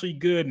is actually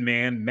good,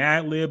 man.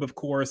 Madlib, of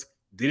course,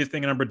 did his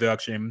thing in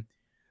production.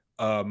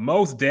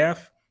 Mos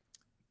Def,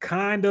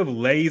 kind of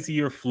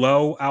lazier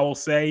flow, I will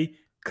say.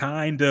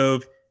 Kind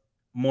of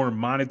more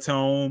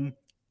monotone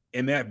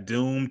MF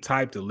Doom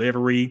type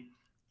delivery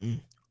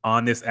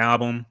on this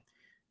album,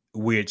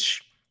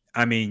 which,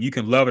 I mean, you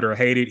can love it or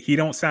hate it. He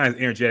don't sound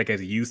as energetic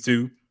as he used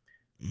to,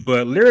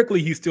 but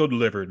lyrically, he still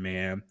delivered,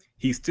 man.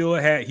 He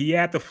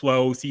had the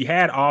flows. He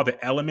had all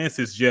the elements.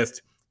 It's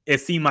just, it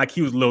seemed like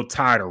he was a little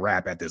tired of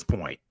rap at this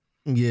point.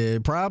 Yeah,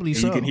 probably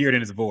so. You can hear it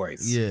in his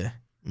voice. Yeah.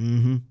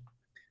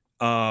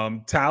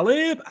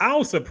 Talib, I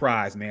was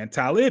surprised, man.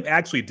 Talib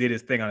actually did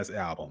his thing on his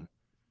album.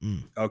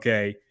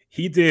 Okay.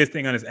 He did his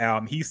thing on his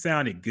album. He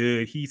sounded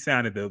good. He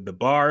sounded, the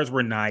bars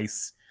were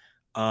nice.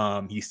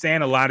 He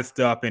sang a lot of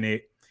stuff in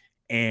it.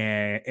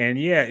 And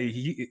yeah,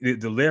 the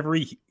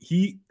delivery,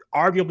 he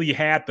arguably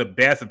had the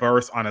best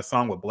verse on a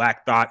song with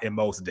Black Thought and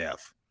Mos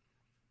Def.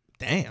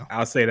 Damn.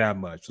 I'll say that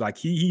much. Like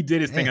he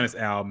did his thing on his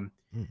album.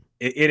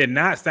 It did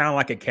not sound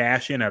like a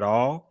cash in at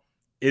all.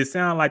 It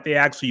sounded like they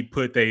actually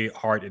put their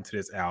heart into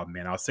this album,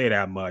 man. I'll say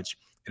that much.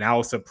 And I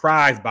was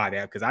surprised by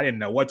that because I didn't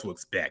know what to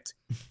expect.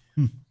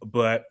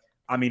 But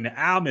I mean, the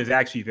album is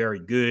actually very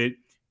good.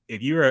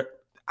 If you're,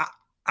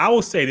 I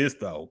will say this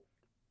though,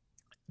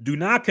 do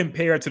not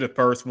compare it to the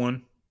first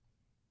one.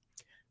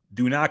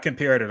 Do not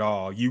compare it at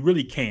all. You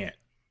really can't.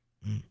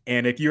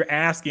 And if you're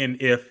asking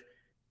if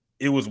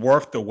it was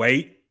worth the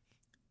wait,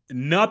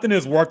 nothing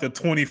is worth a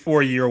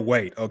 24-year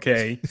wait,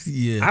 okay?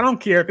 Yeah. I don't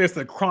care if it's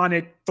a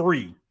Chronic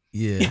 3.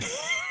 Yeah.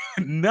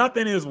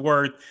 Nothing is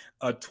worth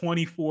a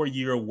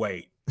 24-year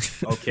wait,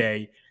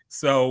 okay?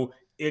 So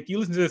if you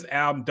listen to this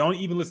album, don't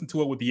even listen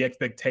to it with the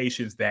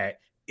expectations that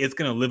it's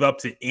going to live up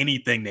to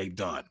anything they've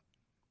done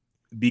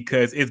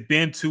because it's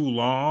been too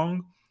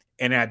long.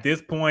 And at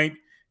this point,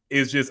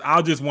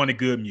 I'll just want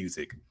good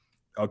music.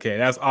 Okay,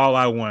 that's all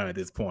I want at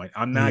this point.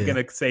 I'm not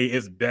going to say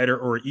it's better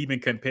or even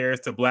compares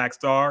to Black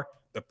Star,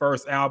 the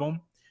first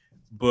album.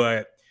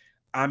 But,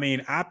 I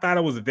mean, I thought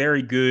it was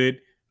very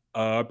good.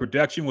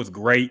 Production was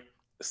great.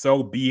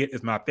 So Be It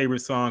is my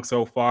favorite song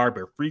so far,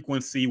 but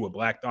Frequency with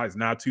Black Thought is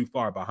not too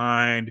far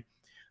behind.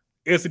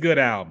 It's a good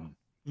album.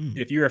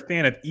 If you're a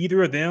fan of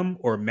either of them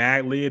or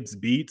Madlib's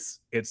beats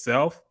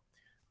itself,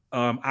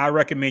 I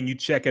recommend you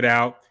check it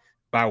out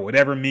by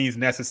whatever means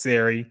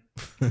necessary.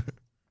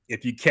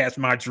 If you catch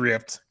my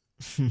drift.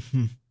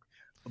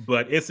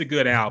 But it's a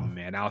good album,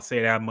 man. I'll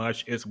say that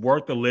much. It's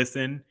worth a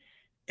listen.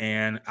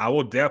 And I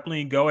will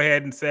definitely go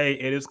ahead and say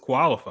it is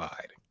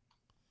qualified.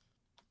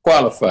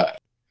 Qualified.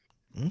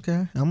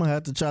 Okay, I'm gonna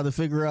have to try to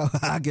figure out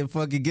how I can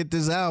fucking get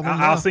this album.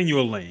 I'll send you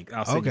a link.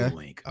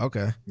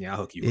 Okay. Yeah, I'll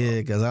hook you up.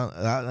 Yeah, because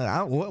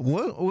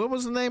what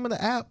was the name of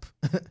the app?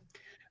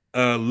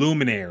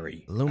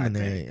 Luminary.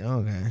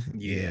 Okay.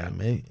 Yeah.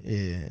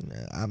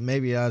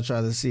 Maybe I'll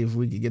try to see if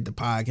we could get the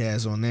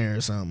podcast on there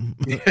or something.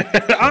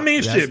 I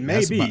mean,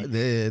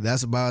 maybe.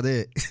 That's about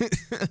it.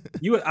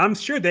 I'm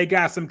sure they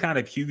got some kind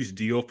of huge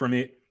deal from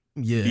it.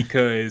 Yeah.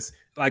 Because,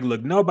 like,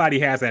 look, nobody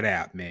has that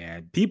app,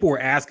 man. People were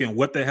asking,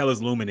 what the hell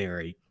is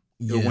Luminary?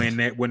 When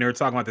they were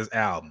talking about this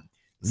album.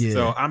 Yeah.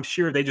 So I'm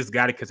sure they just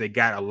got it because they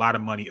got a lot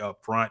of money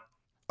up front.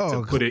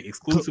 To put it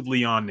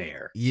exclusively on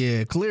there.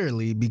 Yeah,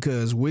 clearly,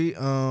 because we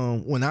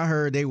when I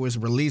heard they was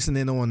releasing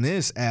it on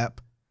this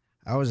app,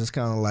 I was just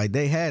kind of like,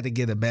 they had to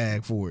get a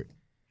bag for it,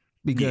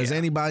 because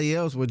anybody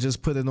else would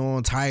just put it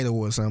on Tidal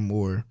or something,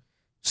 or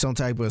some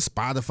type of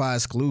Spotify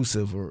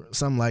exclusive or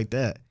something like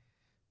that.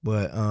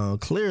 But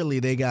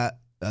clearly they got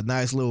a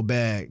nice little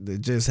bag to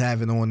just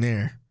have it on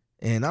there,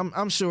 and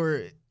I'm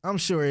sure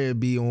it'll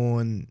be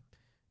on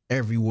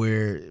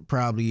everywhere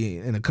probably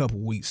in a couple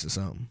weeks or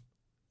something.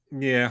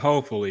 Yeah,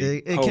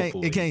 hopefully.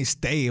 It can't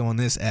stay on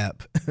this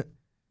app.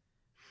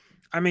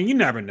 I mean, you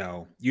never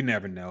know.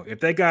 If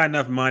they got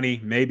enough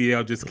money, maybe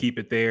they'll just keep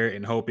it there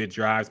and hope it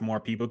drives more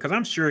people. Because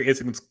I'm sure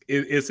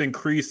it's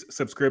increased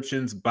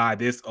subscriptions by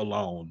this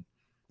alone.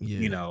 Yeah.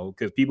 You know,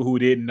 because people who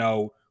didn't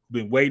know,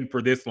 been waiting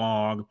for this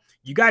long,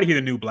 you got to hear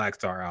the new Black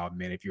Star album,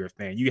 man. If you're a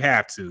fan, you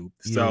have to.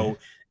 Yeah. So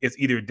it's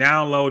either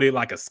download it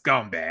like a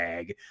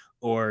scumbag,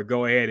 or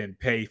go ahead and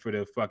pay for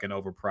the fucking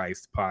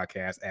overpriced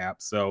podcast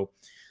app. So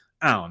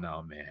I don't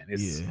know, man.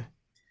 It's a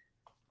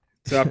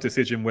tough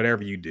decision,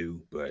 whatever you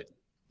do, but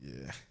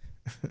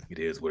it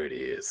is what it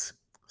is.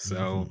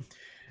 So,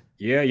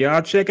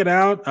 y'all check it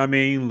out. I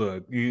mean,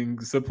 look, you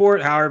can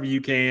support however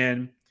you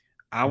can.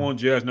 I won't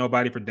judge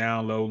nobody for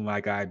downloading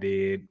like I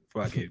did.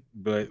 Fuck it.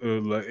 But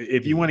look,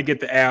 if you want to get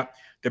the app,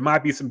 there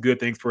might be some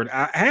good things for it.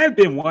 I have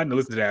been wanting to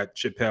listen to that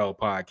Chappelle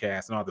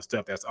podcast and all the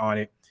stuff that's on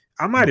it.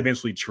 I might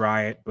eventually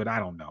try it, but I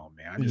don't know,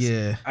 man.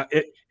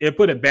 It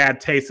put a bad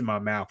taste in my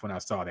mouth when I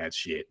saw that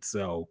shit.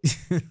 So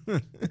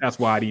that's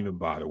why I didn't even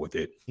bother with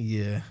it.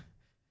 Yeah.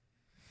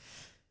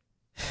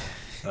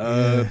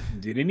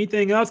 Did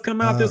anything else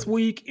come out this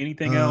week?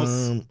 Anything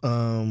else?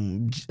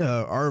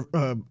 Our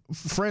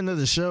friend of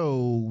the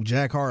show,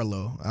 Jack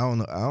Harlow. I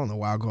don't know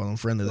why I call him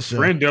friend of the show.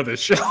 Friend of the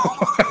show.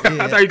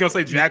 I thought you were gonna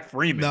say Jack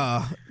Freeman.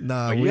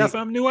 Nah. You got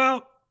something new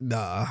out?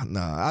 Nah.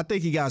 I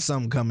think he got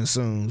something coming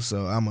soon.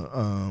 So I'm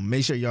gonna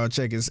make sure y'all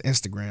check his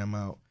Instagram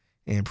out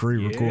and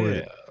pre-record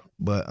it.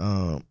 But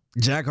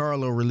Jack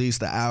Harlow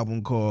released an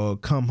album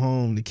called "Come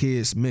Home, the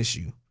Kids Miss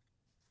You."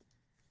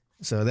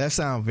 So that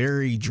sounds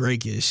very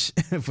Drake-ish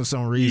for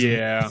some reason.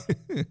 Yeah.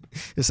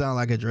 It sounds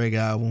like a Drake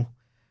album.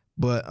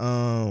 But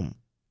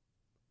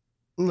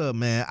look,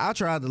 man, I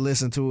tried to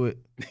listen to it.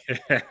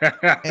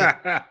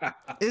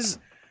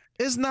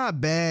 It's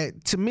not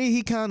bad. To me,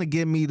 he kind of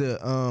give me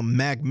the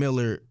Mac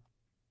Miller,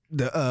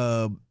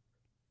 the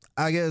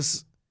I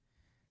guess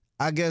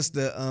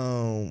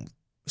the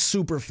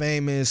super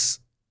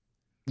famous,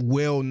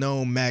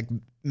 well-known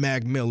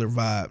Mac Miller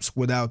vibes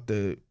without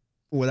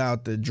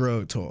the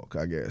drug talk,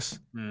 I guess,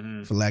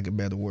 for lack of a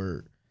better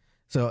word.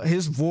 So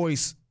his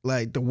voice,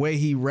 like the way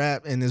he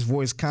rap, and his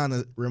voice kind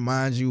of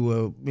reminds you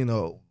of,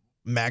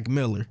 Mac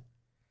Miller.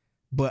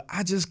 But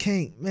I just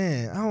can't,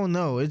 man, I don't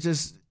know.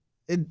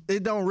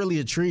 It don't really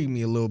intrigue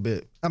me a little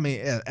bit. I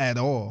mean, at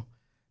all.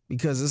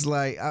 Because it's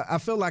like, I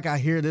feel like I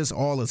hear this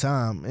all the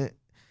time.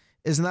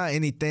 It's not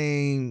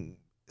anything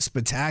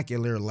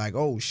spectacular, like,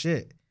 oh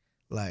shit.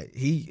 Like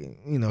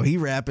he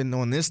rapping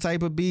on this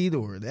type of beat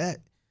or that.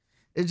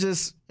 It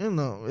just,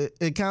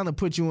 it kind of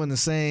puts you in the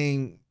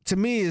same, to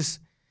me, it's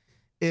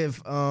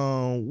if,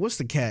 what's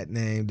the cat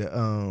name?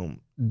 The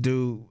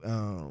dude,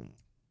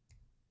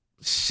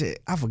 shit,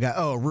 I forgot.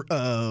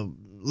 Oh,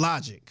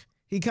 Logic.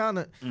 He kind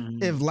of,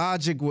 if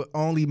Logic would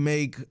only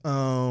make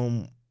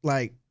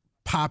like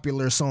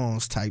popular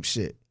songs type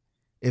shit,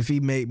 if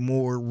he made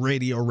more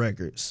radio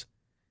records,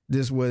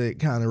 this is what it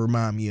kind of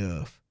remind me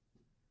of.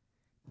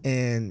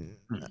 And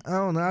I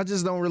don't know, I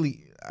just don't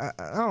really, I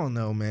don't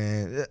know,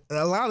 man.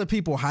 A lot of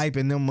people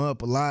hyping them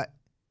up a lot.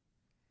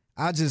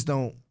 I just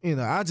don't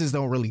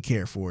really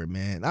care for it,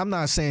 man. I'm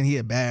not saying he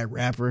a bad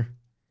rapper.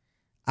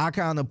 I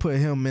kind of put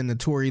him in the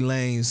Tory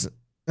Lanez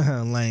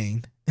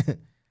lane.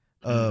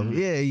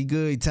 Yeah, he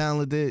good, he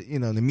talented.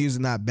 The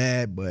music not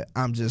bad, but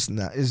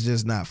it's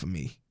just not for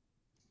me.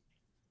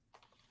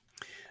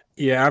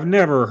 Yeah, I've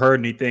never heard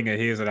anything of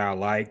his that I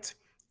liked.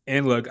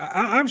 And look,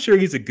 I'm sure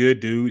he's a good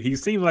dude. He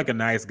seems like a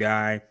nice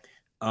guy.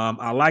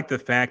 I like the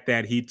fact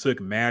that he took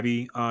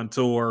Mabby on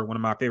tour, one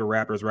of my favorite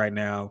rappers right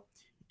now.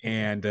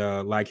 And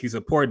like he's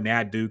supporting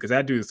that dude because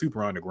that dude is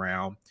super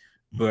underground.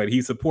 But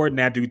he's supporting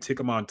that dude, took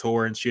him on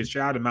tour and shit,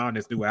 shout him out in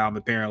his new album,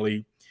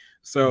 apparently.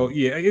 So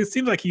yeah, it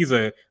seems like he's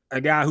a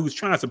guy who's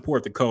trying to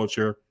support the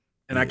culture.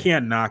 And I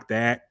can't knock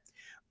that.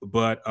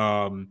 But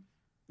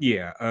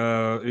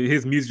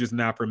his music is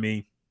not for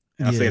me.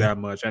 And I'll say that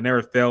much. I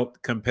never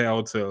felt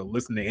compelled to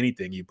listen to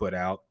anything you put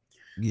out.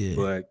 Yeah.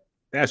 But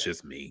that's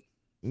just me.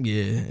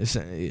 Yeah,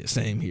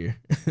 same here.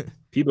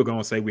 People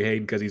gonna say we hate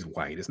him because he's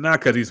white. It's not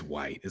because he's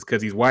white. It's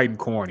because he's white and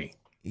corny.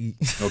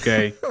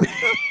 Okay.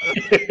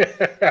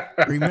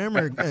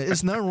 Remember,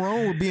 it's nothing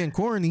wrong with being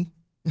corny.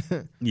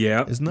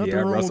 Yeah. It's nothing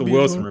wrong Russell with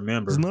Wilson,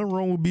 remember. There's nothing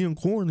wrong with being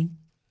corny.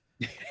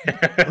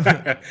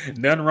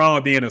 Nothing wrong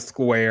with being a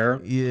square.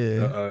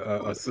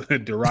 Yeah. A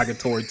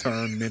derogatory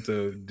term meant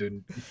to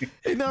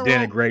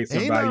denigrate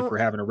somebody for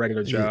having a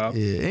regular job.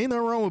 Yeah. Ain't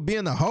nothing wrong with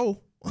being a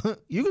hoe.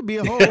 You could be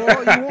a hoe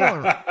all you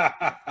want.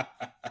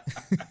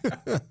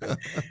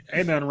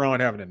 Ain't nothing wrong with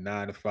having a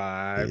 9 to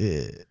 5.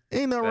 Yeah.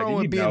 Ain't nothing wrong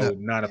with being a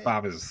 9 to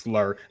 5 is a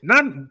slur.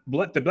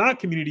 The black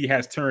community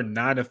has turned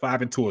 9 to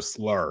 5 into a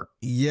slur.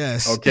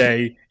 Yes.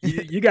 Okay.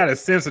 you got to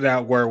censor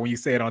that word when you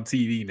say it on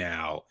TV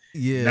now.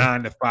 Yeah.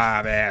 9 to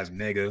 5 ass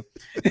nigga.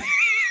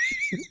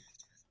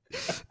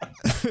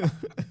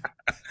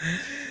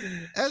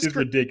 That's it's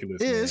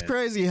ridiculous. Yeah, man. It's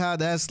crazy how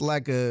that's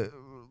like a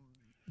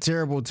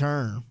terrible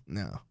term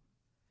now.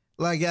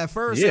 Like at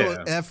first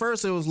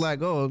it was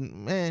like, oh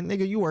man,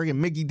 nigga, you work at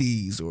Mickey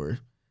D's, or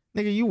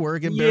nigga, you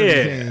work at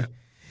Burger King.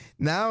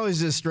 Now it's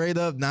just straight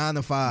up 9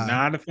 to 5.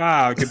 9 to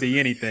 5 could be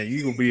anything.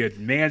 You could be a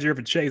manager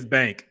for Chase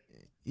Bank.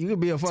 You could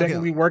be a fucking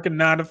technically working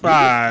 9 to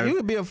 5. You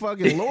could be a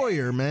fucking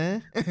lawyer,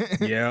 man.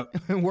 Yep.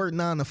 And work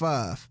 9 to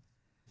 5.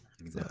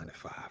 9 to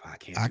 5.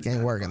 I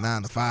can't work a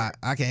 9 to 5.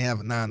 I can't have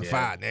a 9 to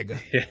 5, nigga.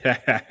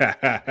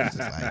 It's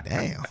just like,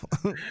 damn.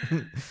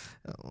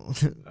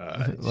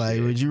 Like,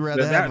 would you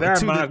rather have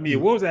that reminds me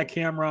of, what was that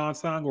Cameron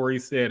song where he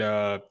said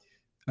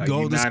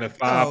go 9 to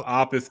 5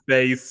 office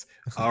space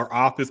or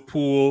office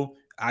pool.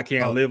 I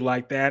can't live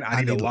like that. I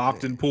need a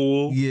Lofton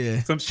pool.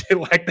 Yeah. Some shit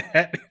like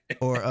that.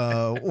 Or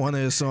one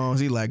of his songs,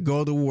 he like,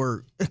 go to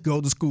work, go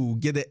to school,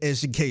 get an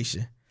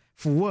education.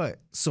 For what?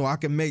 So I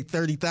can make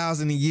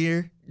 $30,000 a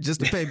year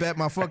just to pay back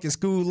my fucking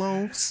school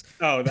loans?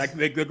 Oh, like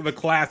the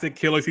classic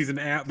Killer Season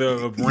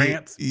of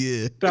rants.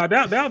 Yeah.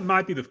 That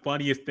might be the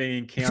funniest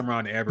thing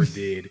Cameron ever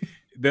did.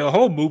 The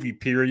whole movie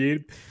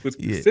period, but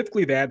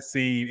specifically that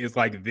scene is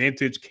like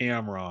vintage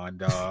Cameron,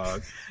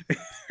 dog.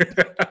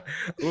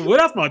 What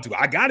else am I do?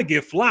 I gotta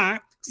get fly.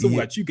 So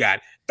what? You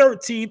got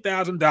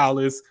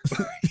 $13,000.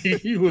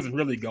 He was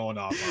really going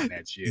off on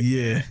that shit.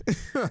 Yeah.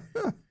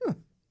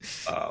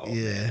 Oh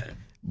yeah. Man.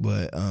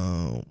 But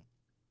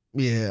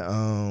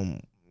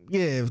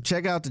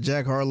check out the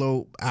Jack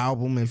Harlow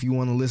album if you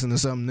want to listen to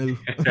something new.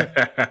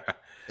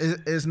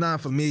 It's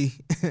not for me,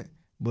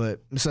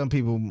 but some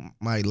people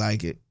might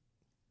like it.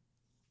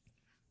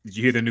 Did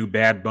you hear the new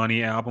Bad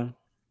Bunny album?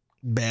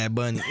 Bad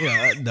Bunny,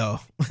 yeah, no.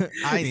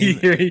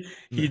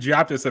 He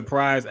dropped a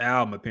surprise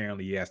album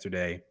apparently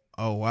yesterday.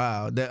 Oh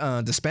wow,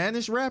 the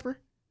Spanish rapper.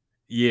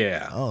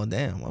 Yeah. Oh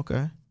damn.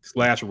 Okay.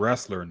 /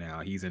 wrestler now.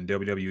 He's in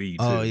WWE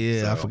too. Oh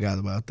yeah, so, I forgot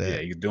about that.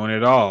 Yeah, he's doing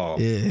it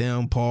all. Yeah,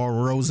 him, Paul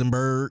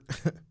Rosenberg.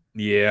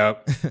 Yeah.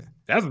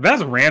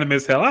 That's random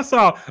as hell. I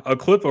saw a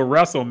clip of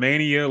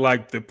WrestleMania,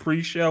 like the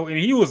pre-show, and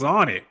he was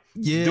on it.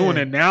 Yeah. Doing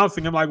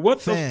announcing. I'm like, what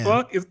the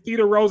fuck is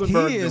Peter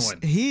Rosenberg doing?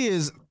 He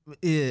is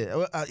he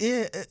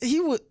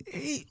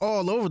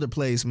all over the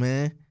place,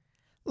 man.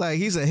 Like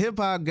he's a hip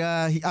hop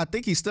guy. I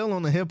think he's still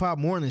on the Hip Hop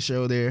Morning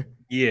Show there.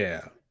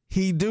 Yeah.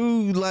 He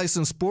do like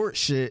some sports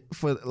shit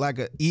for like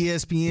a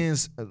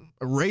ESPN's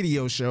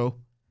radio show.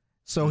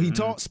 So he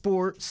talks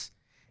sports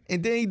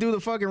and then he do the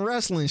fucking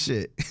wrestling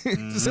shit.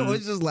 So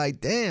it's just like,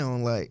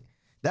 damn, like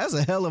that's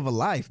a hell of a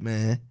life,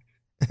 man.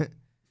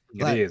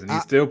 It is. And he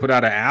still put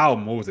out an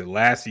album. What was it,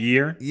 last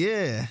year?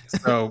 Yeah.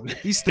 So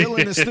he's still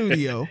in the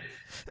studio.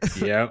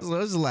 Yeah. So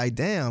it's like,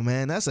 damn,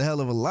 man, that's a hell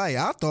of a life.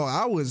 I thought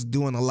I was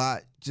doing a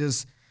lot,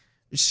 just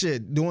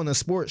doing a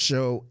sports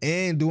show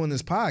and doing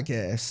this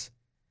podcast.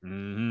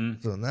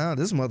 Mm-hmm. So now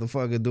this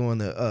motherfucker doing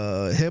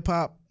the Hip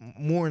Hop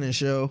Morning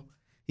Show.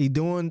 He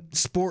doing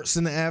sports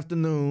in the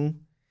afternoon,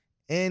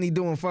 and he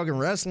doing fucking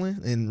wrestling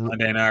and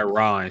Monday Night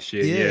Raw and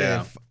shit.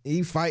 Yeah.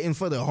 He fighting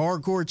for the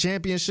Hardcore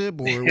Championship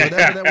or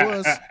whatever that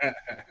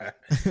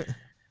was.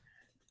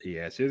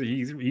 Yeah,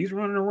 he's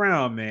running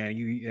around, man.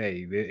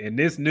 And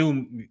this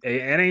new,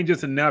 it ain't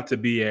just enough to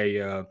be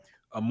a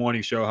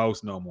morning show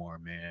host no more,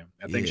 man.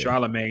 I think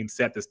Charlemagne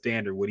set the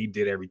standard when he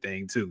did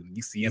everything too.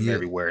 You see him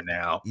everywhere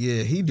now.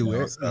 Yeah, he do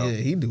it. Yeah,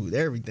 he do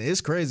everything.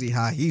 It's crazy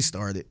how he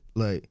started.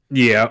 Like,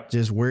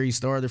 just where he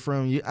started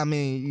from. I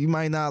mean, you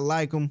might not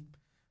like him,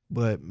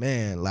 but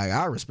man, like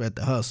I respect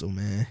the hustle,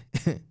 man.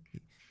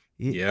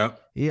 He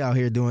out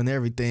here doing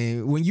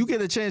everything. When you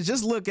get a chance,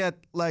 just look at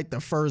like the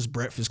first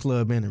Breakfast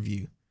Club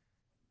interview.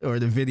 or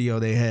the video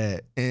they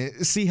had,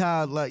 and see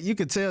how like you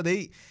could tell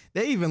they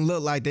even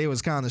looked like they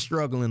was kind of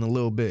struggling a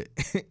little bit.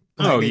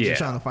 Like they just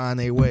trying to find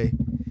their way.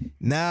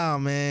 Now,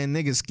 man,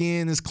 niggas'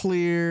 skin is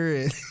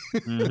clear.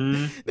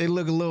 And they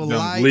look a little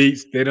light.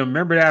 Bleached. They don't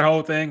remember that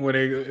whole thing where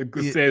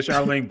they said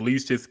Charlamagne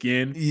bleached his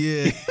skin.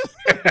 Yeah.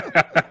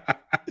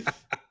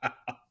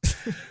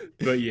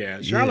 But yeah,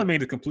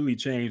 Charlamagne has completely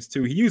changed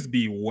too. He used to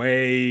be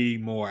way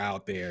more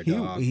out there,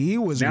 dog. He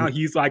was now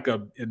he's like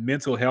a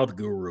mental health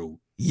guru.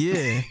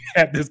 Yeah.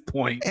 At this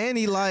point. And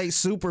he like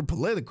super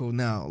political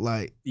now.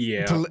 Like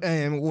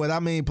and what I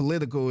mean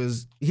political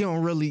is he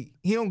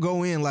don't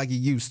go in like he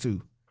used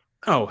to.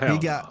 Oh hell.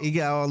 He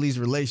got all these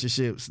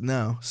relationships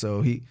now.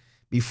 So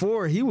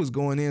before he was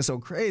going in so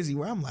crazy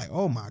where I'm like,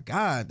 oh my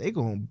God, they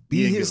gonna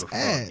beat his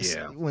ass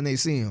when they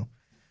see him.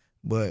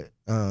 But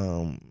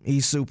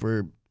he's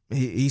super.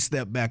 He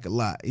stepped back a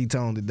lot. He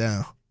toned it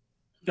down.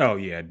 Oh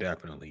yeah,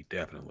 definitely.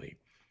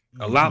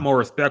 A lot more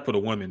respect for the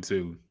women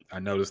too. I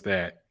noticed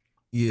that.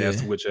 Yeah, that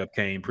switch up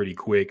came pretty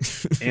quick.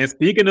 And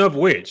speaking of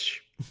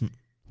which,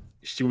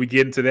 should we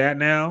get into that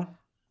now?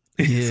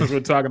 Yeah. Since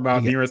we're talking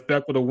about being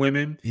respectful to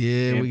women.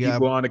 Yeah, and we got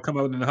people on to come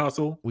out and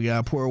hustle. We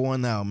gotta pour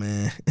one out,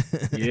 man.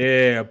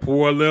 Yeah,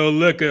 pour a little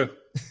liquor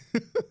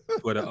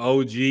for the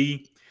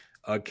OG,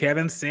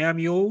 Kevin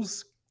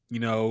Samuels. You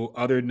know,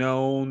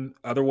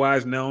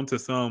 otherwise known to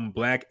some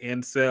black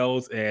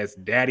incels as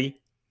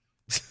Daddy,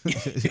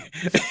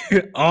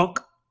 Unc.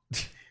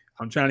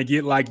 I'm trying to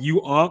get like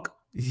you, Unc.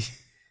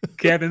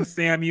 Kevin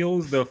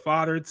Samuels, the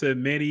father to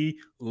many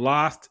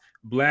lost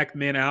black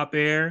men out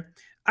there.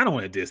 I don't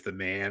want to diss the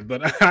man,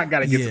 but I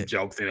gotta get some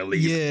jokes in at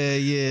least.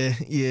 Yeah.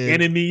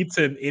 Enemy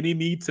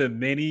to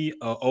many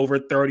over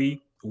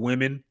 30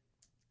 women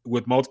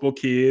with multiple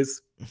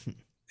kids.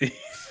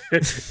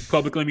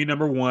 Public enemy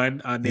number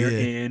one on their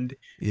end,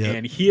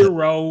 and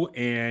hero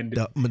and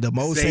the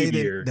most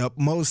savior. The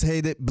most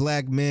hated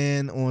black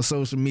man on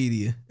social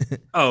media.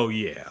 Oh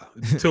yeah,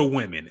 to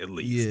women at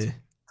least.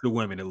 To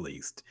women at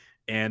least,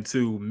 and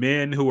to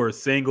men who are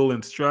single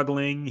and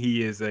struggling,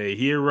 he is a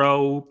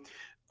hero.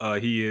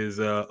 He is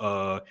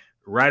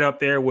right up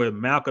there with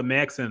Malcolm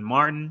X and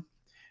Martin,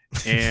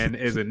 and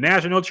is a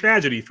national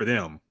tragedy for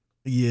them.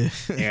 Yeah,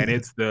 and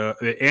it's the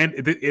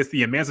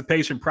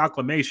Emancipation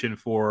Proclamation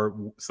for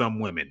some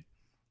women.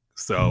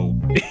 So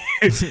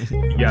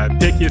you gotta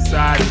pick your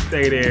side and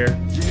stay there.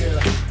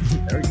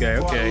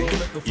 Okay.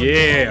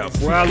 Yeah,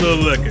 pour a little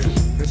liquor.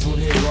 This one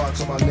here rocks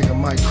on my nigga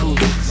Mike Cruz.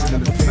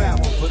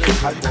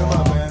 How you come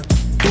up, man?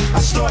 I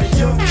started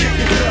young,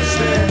 kicking dust,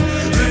 man.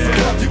 Living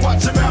up, you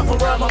watch your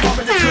mouth around my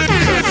mama, you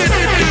couldn't cuss.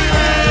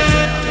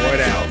 What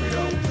out?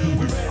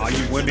 All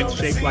you women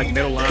shaped like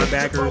middle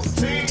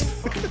linebackers.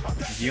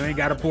 You ain't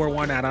got to pour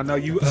one out. I know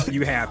you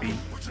happy.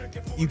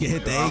 You can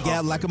hit the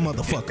A-gap like a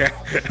motherfucker.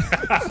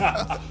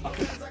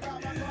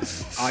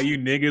 All you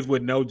niggas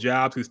with no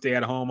jobs who stay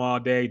at home all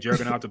day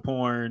jerking off to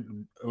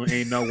porn, who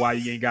ain't know why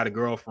you ain't got a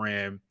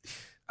girlfriend.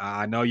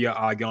 I know you're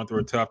all going through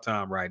a tough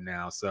time right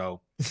now.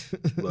 So,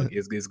 look,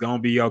 it's going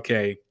to be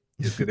okay.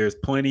 There's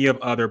plenty of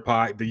other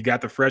you got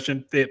the Fresh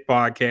and Fit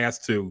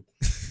podcast too.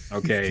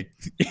 Okay.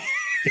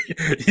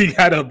 You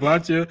got a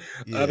bunch of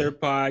other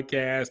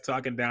podcasts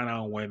talking down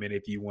on women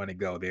if you want to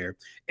go there.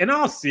 In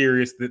all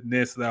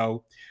seriousness,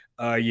 though,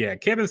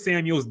 Kevin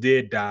Samuels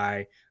did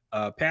die,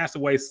 passed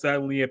away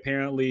suddenly.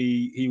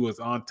 Apparently, he was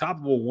on top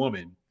of a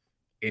woman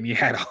and he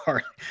had a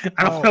heart.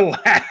 I don't know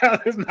why.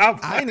 It's not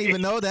funny. I didn't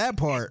even know that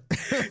part.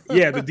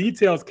 Yeah, the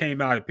details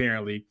came out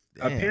apparently.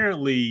 Damn.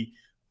 Apparently,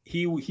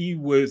 he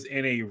was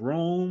in a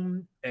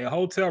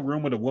hotel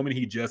room with a woman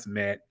he just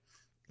met.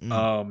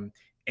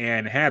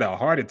 And had a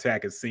heart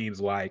attack, it seems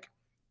like,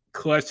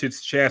 clutched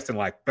his chest and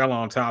like fell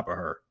on top of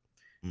her.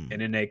 And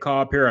then they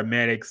called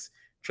paramedics,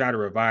 tried to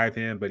revive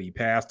him, but he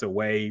passed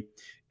away.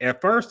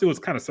 At first, it was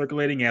kind of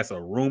circulating as a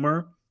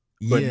rumor,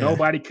 but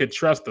nobody could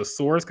trust the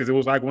source because it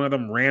was like one of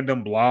them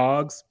random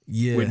blogs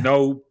with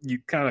no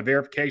kind of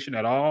verification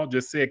at all.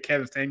 Just said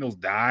Kevin Samuels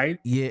died.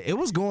 Yeah, it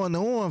was going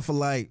on for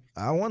like,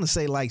 I want to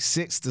say like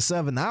 6 to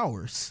 7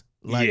 hours,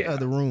 the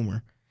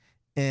rumor.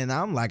 And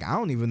I'm like, I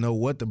don't even know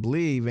what to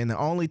believe. And the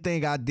only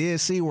thing I did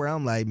see where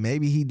I'm like,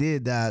 maybe he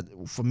did die,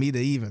 for me to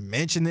even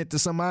mention it to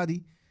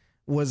somebody,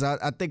 was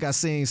I think I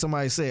seen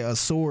somebody say a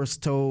source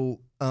told,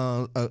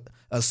 a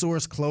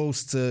source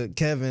close to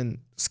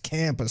Kevin's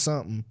camp or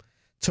something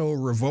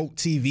told Revolt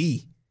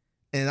TV.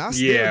 And I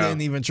still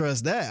didn't even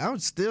trust that. I'm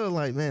still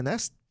like, man,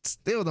 that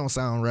still don't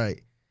sound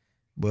right.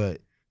 But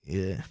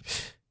yeah.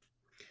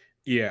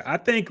 Yeah, I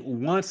think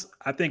one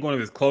of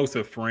his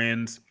closer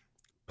friends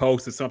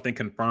posted something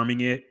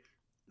confirming it.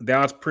 That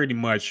was pretty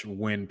much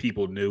when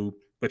people knew,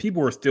 but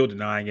people were still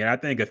denying it. I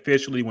think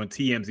officially when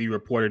TMZ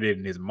reported it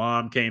and his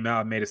mom came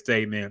out and made a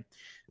statement,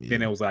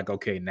 then it was like,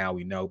 okay, now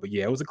we know. But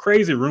yeah, it was a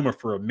crazy rumor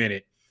for a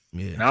minute.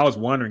 Yeah. And I was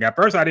wondering, at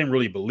first I didn't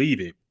really believe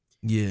it.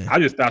 Yeah. I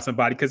just thought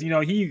somebody, because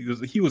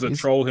he was a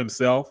troll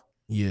himself.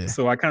 Yeah.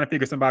 So I kind of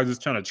figured somebody was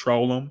just trying to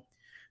troll him.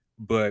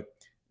 But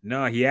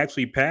no, he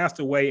actually passed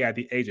away at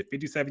the age of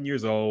 57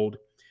 years old.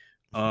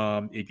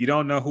 If you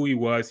don't know who he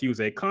was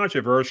a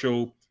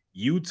controversial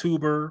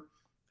YouTuber.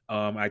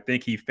 I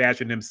think he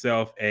fashioned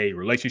himself a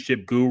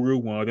relationship guru,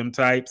 one of them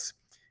types,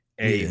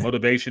 a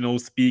motivational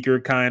speaker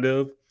kind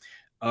of.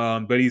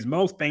 But he's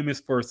most famous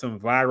for some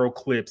viral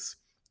clips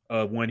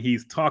of when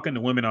he's talking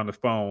to women on the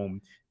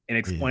phone and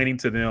explaining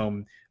to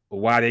them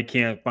why they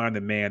can't find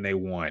the man they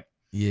want.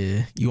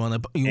 Yeah, you wanna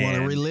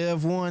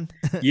relive one?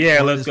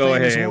 Yeah, let's go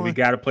ahead. One? We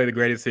got to play the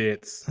greatest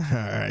hits. All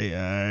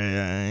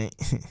right.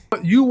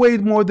 You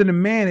weighed more than a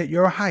man at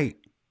your height.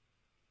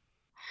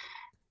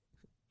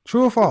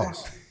 True or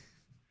false?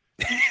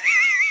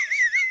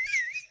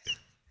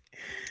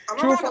 I'm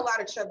around a lot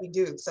of chubby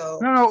dudes, so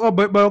no.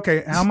 But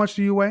okay. How much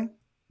do you weigh?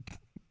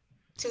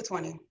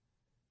 220.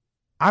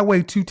 I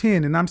weigh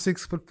 210 and I'm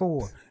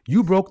 6'4".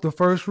 You broke the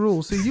first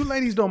rule. See, you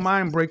ladies don't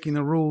mind breaking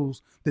the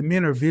rules. The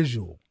men are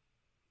visual.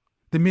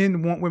 The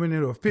men want women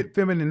that are fit,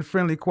 feminine,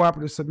 friendly,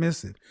 cooperative,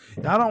 submissive.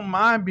 Y'all don't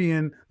mind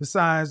being the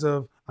size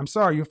of, I'm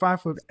sorry, you're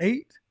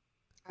 5'8"?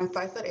 I'm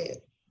 5'8".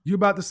 You're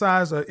about the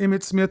size of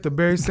Emmitt Smith or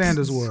Barry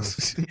Sanders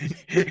was.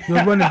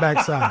 You're running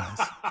back size.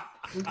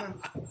 Okay.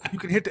 You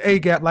can hit the A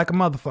gap like a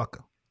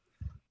motherfucker.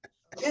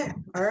 Yeah,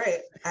 all right.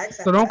 I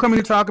accept So don't that. come in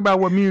and talk about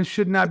what men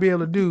should not be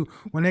able to do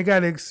when they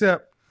got to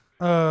accept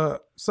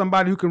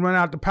somebody who can run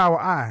out the power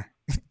I.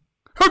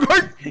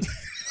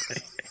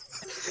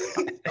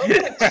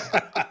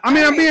 I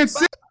mean, I'm being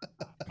sick.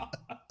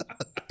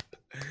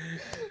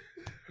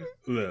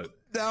 Look,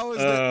 that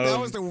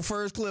was the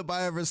first clip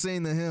I ever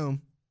seen of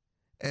him,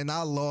 and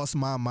I lost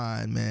my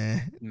mind,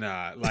 man.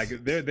 Nah, like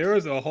there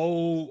was a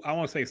whole, I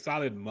want to say,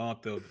 solid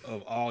month of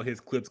all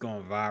his clips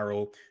going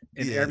viral,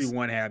 and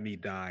everyone had me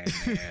dying,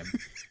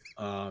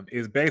 man.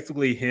 It's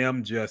basically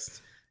him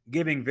just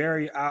giving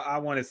I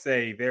want to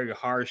say, very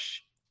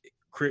harsh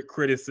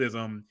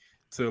criticism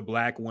to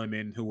Black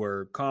women who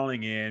were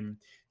calling in.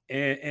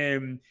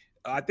 And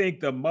I think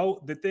the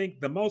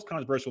most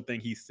controversial thing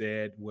he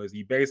said was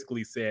he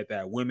basically said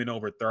that women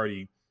over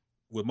 30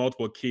 with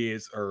multiple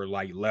kids are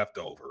like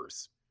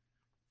leftovers.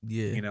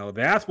 Yeah, you know,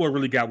 that's what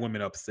really got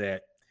women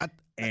upset.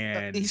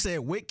 And he said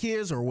with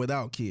kids or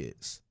without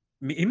kids.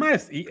 It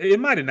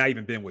might have not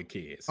even been with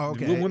kids.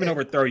 Okay, women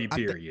over 30.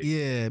 Period.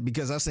 Yeah,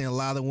 because I've seen a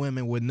lot of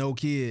women with no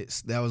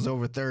kids that was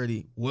over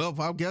 30. Well,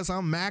 I guess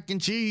I'm mac and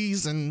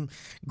cheese and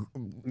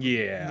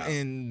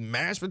and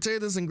mashed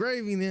potatoes and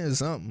gravy or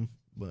something.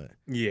 But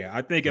yeah,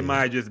 I think it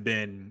might have just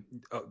been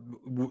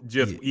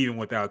even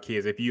without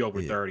kids. If you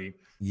over 30,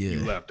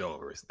 you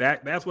leftovers.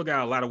 That's what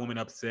got a lot of women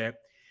upset.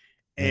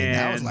 And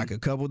that was like a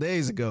couple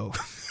days ago.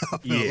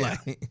 Yeah.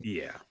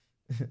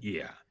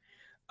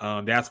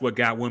 That's what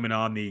got women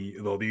on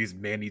these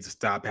men need to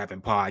stop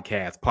having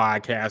podcasts.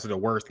 Podcasts are the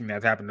worst thing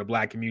that's happened to the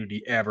Black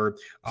community ever.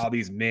 All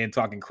these men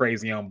talking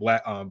crazy on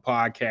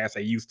podcasts.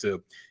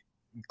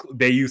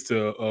 They used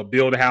to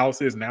build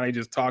houses. Now they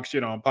just talk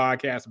shit on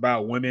podcasts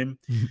about women.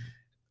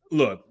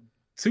 Look,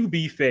 to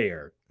be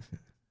fair,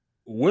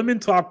 women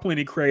talk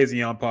plenty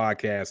crazy on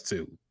podcasts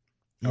too.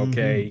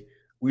 Okay. Mm-hmm.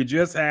 We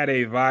just had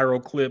a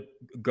viral clip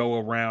go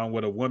around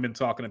with a woman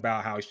talking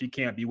about how she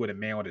can't be with a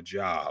man with a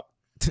job.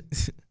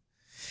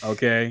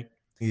 Okay.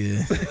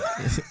 Yeah.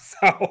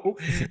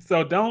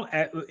 so don't.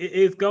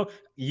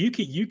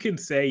 You can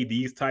say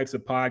these types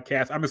of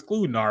podcasts. I'm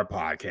excluding our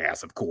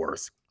podcasts, of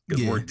course,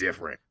 because we're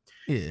different.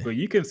 Yeah. But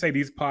you can say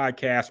these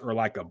podcasts are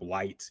like a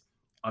blight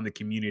on the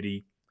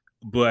community.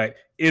 But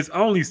it's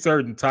only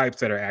certain types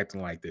that are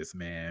acting like this,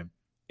 man.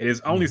 It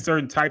is only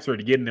certain types that are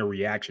getting their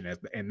reaction,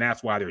 and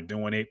that's why they're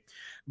doing it.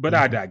 But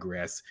I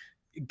digress.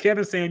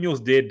 Kevin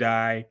Samuels did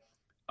die.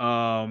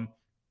 And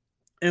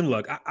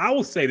look, I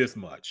will say this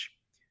much.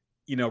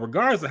 You know,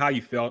 regardless of how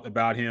you felt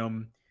about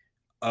him,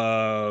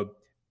 I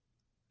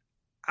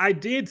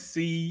did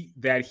see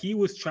that he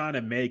was trying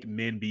to make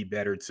men be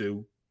better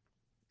too.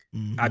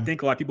 Mm-hmm. I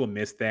think a lot of people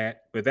missed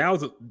that, but that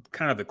was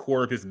kind of the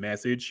core of his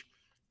message,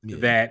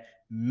 that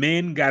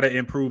men got to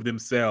improve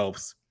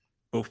themselves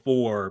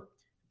before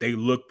they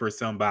look for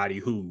somebody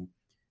who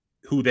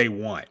they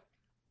want,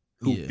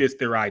 who fits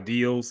their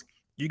ideals.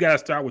 You got to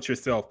start with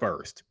yourself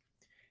first.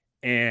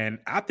 And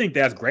I think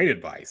that's great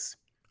advice.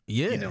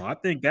 Yeah. You know, I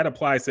think that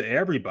applies to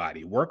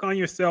everybody. Work on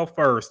yourself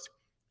first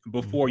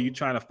before you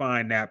trying to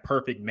find that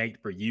perfect mate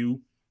for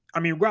you. I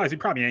mean, regardless, you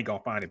probably ain't going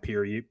to find it,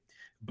 period.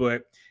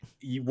 But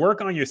you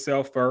work on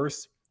yourself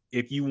first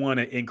if you want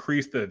to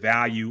increase the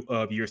value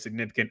of your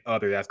significant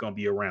other that's going to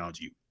be around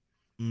you.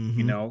 Mm-hmm.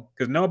 You know,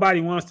 because nobody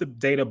wants to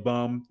date a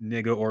bum,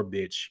 nigga, or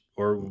bitch,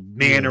 or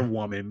man or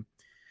woman.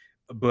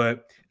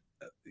 But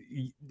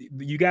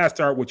you got to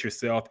start with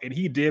yourself. And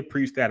he did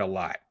preach that a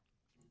lot.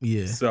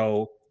 Yeah.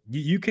 So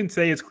you can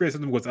say his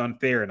criticism was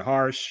unfair and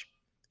harsh.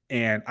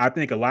 And I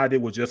think a lot of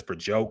it was just for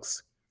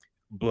jokes.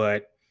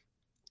 But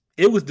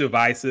it was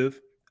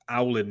divisive,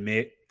 I will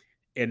admit.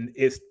 And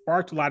it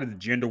sparked a lot of the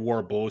gender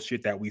war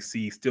bullshit that we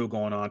see still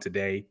going on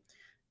today.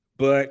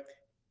 But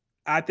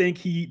I think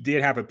he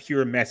did have a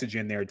pure message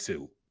in there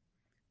too.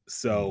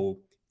 So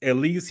at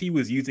least he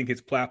was using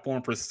his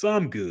platform for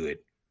some good.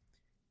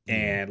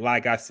 And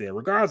like I said,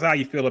 regardless of how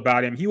you feel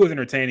about him, he was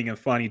entertaining and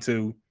funny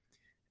too.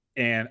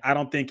 And I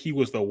don't think he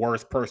was the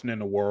worst person in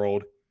the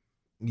world.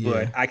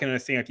 But I can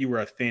understand if you were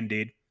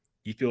offended,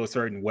 you feel a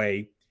certain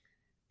way.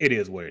 It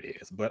is what it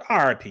is. But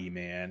RIP,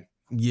 man.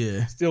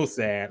 Yeah. Still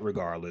sad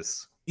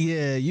regardless.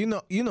 Yeah, you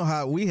know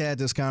how we had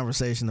this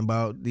conversation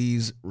about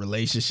these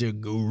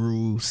relationship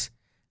gurus,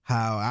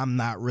 how I'm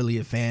not really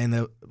a fan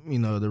of,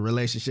 the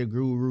relationship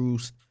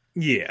gurus.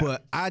 Yeah.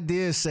 But I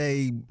did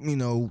say,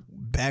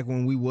 back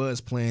when we was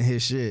playing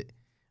his shit,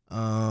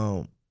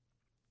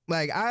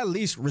 like I at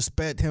least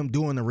respect him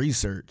doing the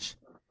research.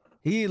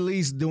 He at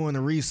least doing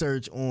the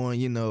research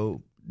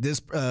on,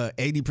 this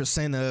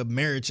 80% of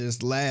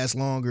marriages last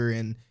longer,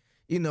 and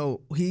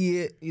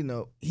he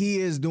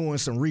is doing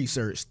some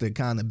research to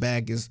kind of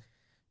back his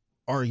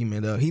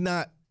argument up. He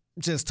not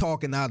just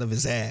talking out of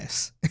his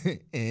ass.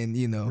 And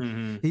he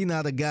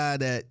not a guy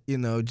that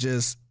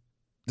just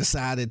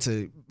decided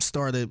to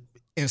start an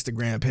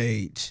Instagram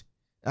page.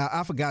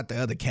 I forgot the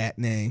other cat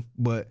name,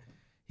 but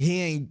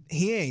he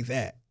ain't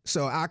that.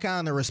 So I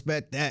kind of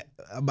respect that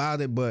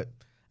about it, but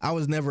I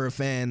was never a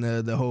fan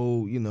of the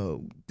whole,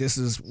 this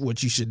is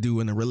what you should do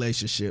in a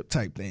relationship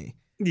type thing.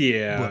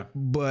 Yeah.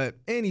 But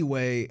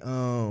anyway,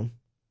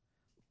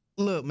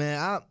 look,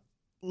 man,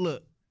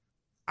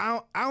 I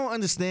don't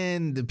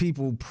understand the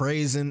people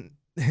praising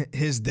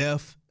his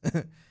death,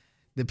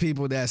 the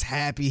people that's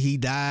happy he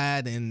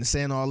died and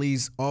saying all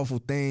these awful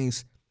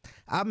things.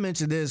 I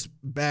mentioned this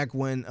back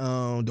when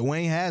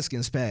Dwayne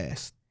Haskins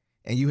passed,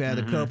 and you had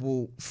a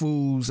couple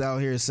fools out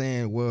here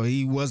saying, well,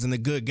 he wasn't a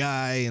good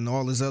guy and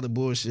all this other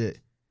bullshit.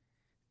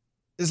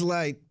 It's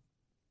like,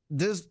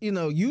 this,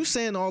 you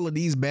saying all of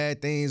these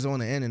bad things on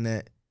the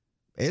internet,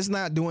 it's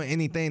not doing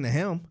anything to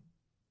him.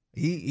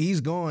 He's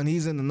gone.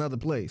 He's in another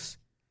place.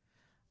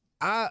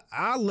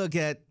 I look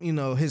at,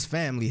 his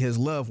family, his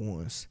loved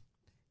ones.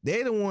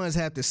 They the ones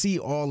have to see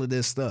all of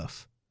this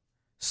stuff.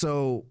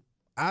 So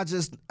I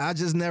just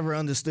never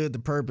understood the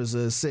purpose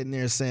of sitting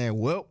there saying,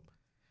 well,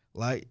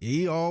 like,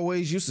 he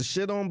always used to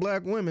shit on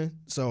black women,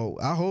 so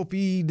I hope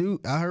he do.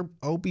 I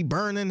hope he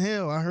burn in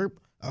hell. I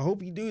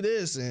hope he do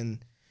this,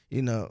 and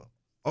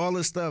all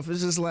this stuff.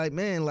 It's just like,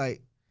 man,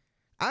 like,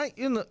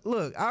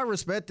 look, I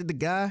respected the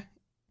guy,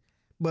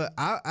 but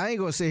I ain't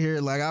gonna sit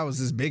here like I was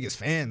his biggest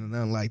fan or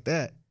nothing like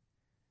that.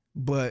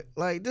 But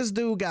like, this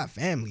dude got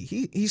family.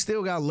 He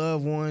still got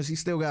loved ones. He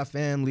still got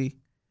family.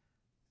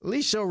 At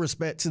least show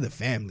respect to the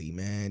family,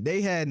 man.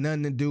 They had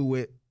nothing to do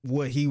with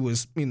what he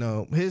was,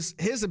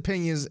 his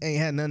opinions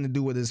ain't had nothing to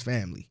do with his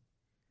family.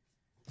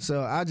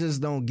 So I just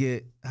don't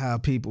get how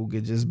people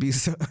could just be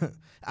so,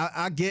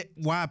 I get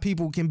why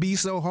people can be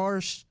so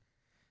harsh,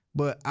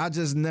 but I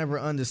just never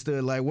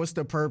understood, like, what's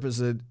the purpose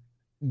of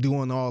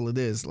doing all of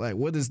this? Like,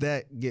 what is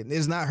that getting?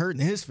 It's not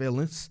hurting his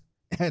feelings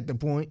at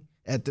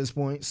this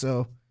point.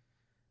 So,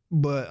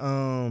 but,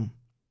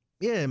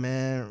 yeah,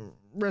 man,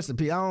 rest in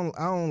peace. I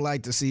don't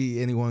like to see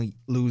anyone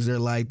lose their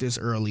life this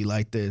early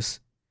like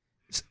this.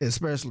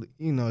 Especially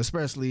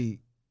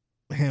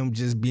him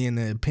just being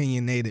an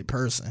opinionated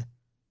person.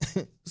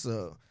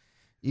 So,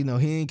 he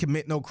ain't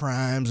commit no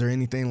crimes or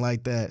anything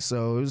like that.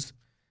 So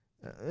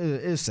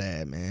it's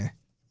sad, man.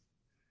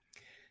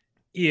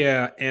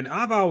 Yeah, and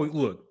I've always,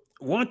 look,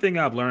 one thing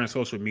I've learned on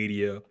social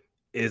media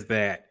is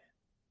that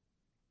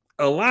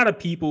a lot of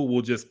people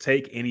will just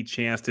take any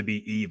chance to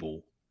be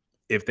evil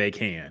if they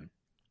can.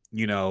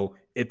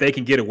 If they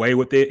can get away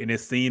with it and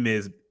it's seen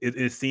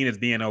as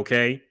being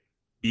okay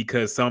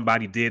because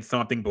somebody did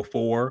something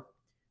before,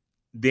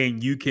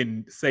 then you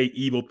can say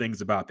evil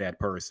things about that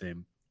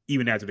person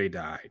even after they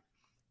died.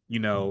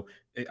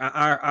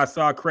 I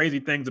saw crazy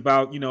things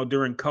about,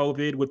 during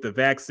COVID with the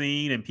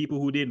vaccine and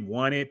people who didn't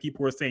want it.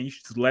 People were saying you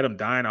should just let them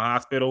die in a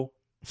hospital.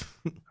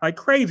 Like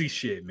crazy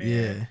shit, man.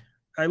 Yeah.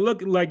 I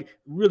look like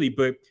really,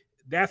 but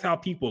that's how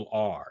people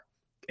are.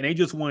 And they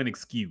just want an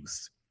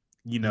excuse.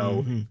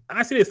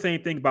 I say the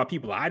same thing about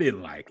people I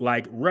didn't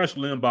like Rush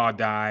Limbaugh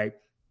died.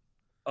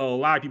 A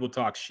lot of people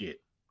talk shit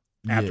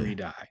after he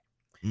died.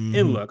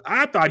 And look,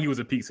 I thought he was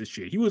a piece of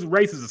shit. He was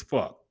racist as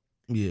fuck.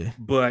 Yeah.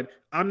 But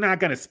I'm not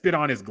gonna spit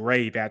on his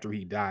grave after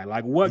he died.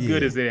 Like, what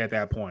good is it at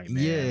that point,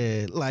 man?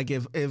 Yeah. Like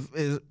if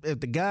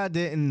the guy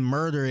didn't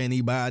murder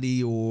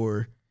anybody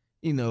or,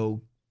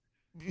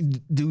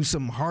 do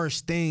some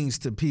harsh things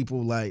to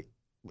people, like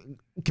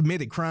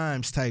committed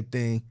crimes type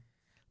thing,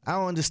 I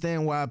don't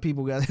understand why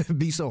people gotta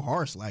be so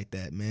harsh like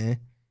that, man.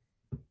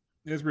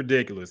 It's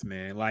ridiculous,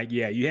 man. Like,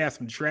 yeah, you have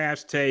some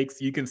trash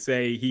takes. You can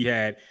say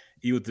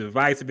he was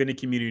divisive in the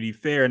community,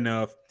 fair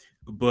enough.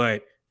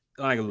 But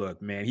like,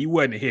 look, man, he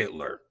wasn't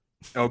Hitler.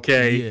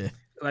 Okay. Yeah.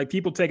 Like,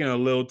 people taking it a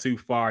little too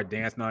far,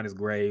 dancing on his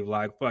grave.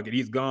 Like, fuck it,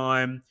 he's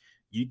gone.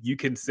 You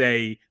can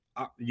say,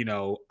 I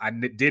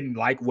didn't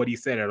like what he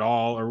said at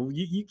all, or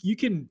you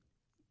can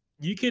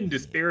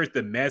disparage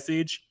the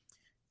message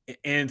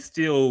and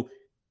still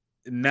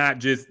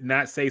not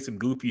say some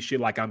goofy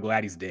shit like I'm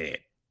glad he's dead.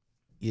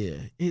 Yeah.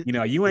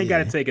 You ain't got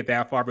to take it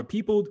that far, but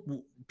people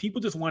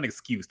just want an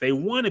excuse. They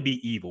want to be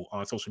evil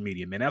on social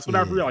media, man. That's what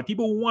I've realized.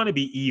 People want to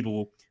be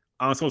evil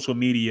on social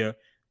media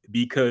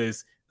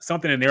because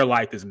something in their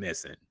life is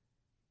missing.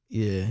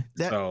 Yeah.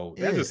 So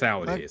that's just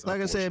how it is.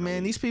 Like I said,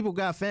 man, these people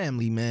got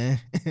family, man.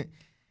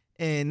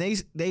 and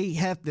they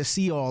have to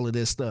see all of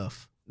this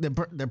stuff.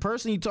 The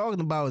person you're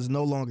talking about is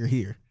no longer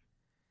here.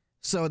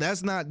 So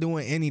that's not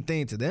doing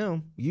anything to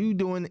them. You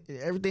doing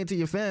everything to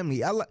your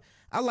family.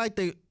 I like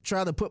to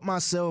try to put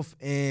myself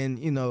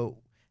in,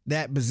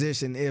 that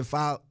position. If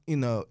I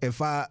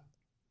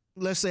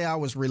let's say I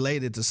was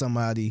related to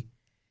somebody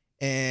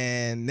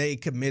and they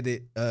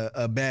committed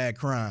a bad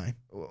crime.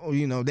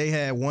 They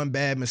had one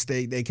bad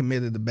mistake, they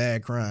committed a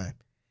bad crime.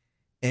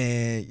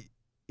 And,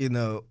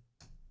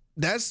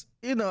 that's,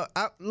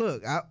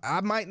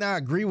 I might not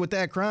agree with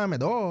that crime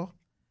at all,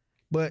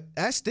 but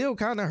that still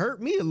kind of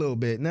hurt me a little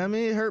bit. And I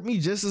mean, it hurt me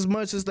just as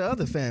much as the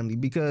other family,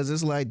 because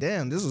it's like,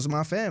 damn, this was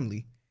my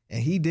family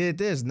and he did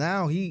this.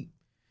 Now he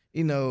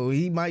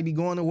might be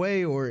going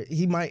away, or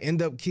he might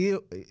end up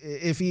killed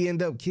if he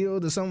end up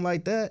killed or something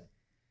like that.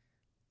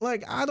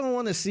 Like, I don't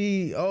want to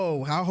see,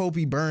 I hope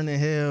he burned in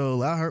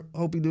hell. I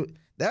hope he do.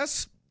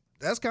 That's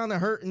kind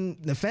of hurting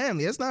the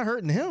family. It's not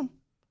hurting him.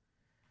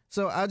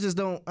 So I just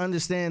don't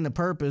understand the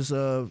purpose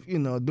of,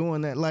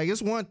 doing that. Like,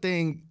 it's one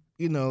thing,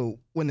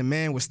 when the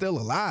man was still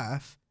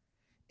alive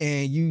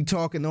and you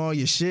talking all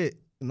your shit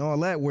and all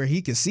that where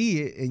he could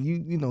see it and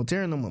you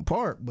tearing them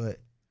apart. But,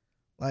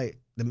 like,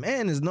 the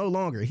man is no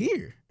longer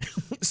here.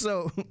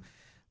 So,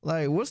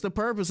 like, what's the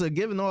purpose of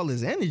giving all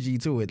this energy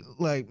to it?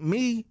 Like,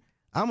 me,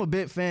 I'm a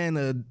big fan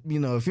of,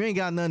 if you ain't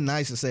got nothing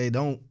nice to say,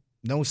 don't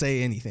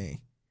say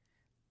anything.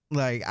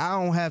 Like, I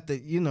don't have to,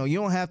 you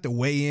don't have to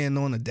weigh in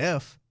on the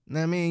death. You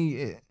know what I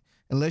mean?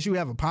 Unless you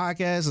have a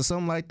podcast or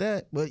something like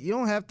that. But you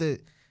don't have to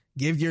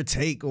give your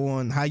take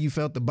on how you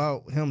felt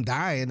about him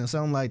dying or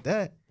something like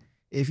that.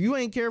 If you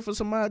ain't care for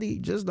somebody,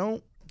 just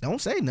don't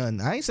say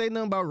nothing. I ain't say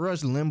nothing about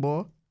Rush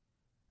Limbaugh.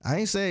 I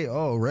ain't say,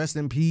 rest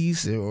in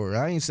peace, or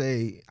I ain't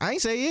say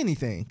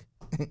anything.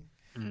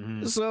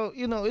 Mm-hmm. So,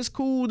 it's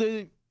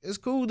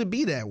cool to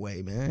be that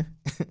way, man.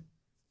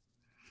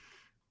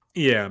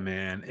 Yeah,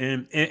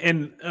 man.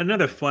 And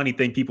another funny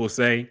thing people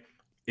say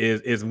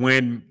is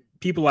when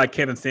people like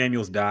Kevin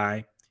Samuels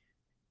die,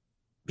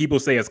 people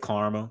say it's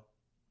karma.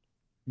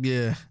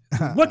 Yeah.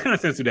 What kind of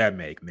sense do that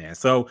make, man?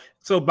 So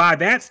by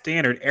that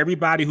standard,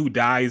 everybody who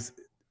dies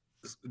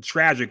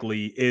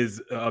tragically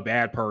is a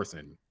bad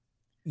person.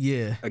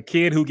 Yeah. A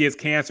kid who gets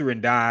cancer and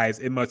dies,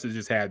 it must have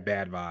just had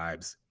bad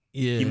vibes.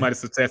 Yeah. He might have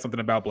said something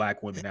about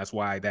black women. That's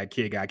why that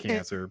kid got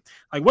cancer.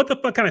 Like, what the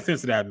fuck kind of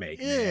sense did that make,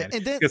 man?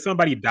 Because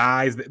somebody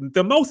dies.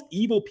 The most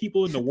evil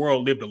people in the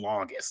world live the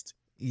longest.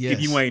 Yes.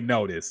 If you ain't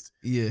noticed.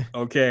 Yeah.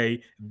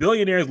 Okay.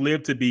 Billionaires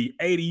live to be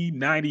 80,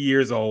 90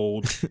 years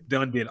old,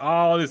 done did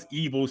all this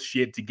evil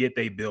shit to get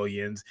their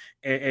billions.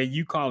 And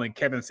you calling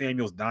Kevin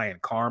Samuels dying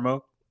karma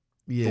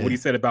for what he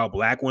said about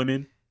black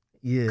women?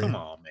 Yeah. Come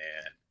on,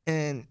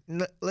 man.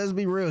 And let's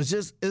be real.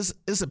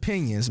 It's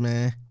opinions,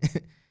 man.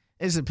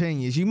 It's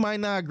opinions. You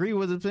might not agree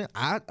with it.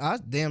 I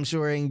damn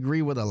sure ain't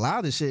agree with a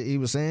lot of shit he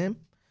was saying,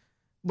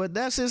 but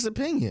that's his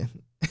opinion.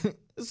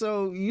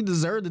 So you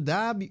deserve to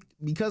die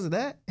because of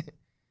that?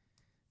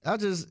 I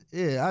just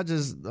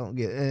don't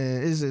get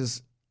it. It's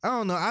just, I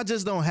don't know. I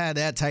just don't have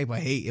that type of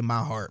hate in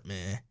my heart,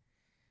 man.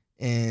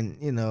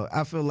 And,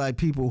 I feel like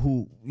people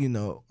who,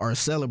 are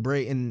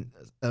celebrating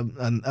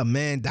a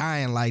man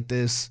dying like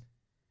this,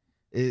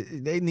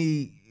 they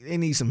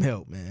need some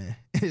help, man.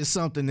 It's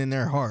something in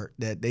their heart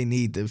that they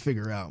need to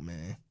figure out,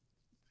 man.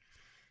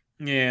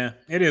 Yeah,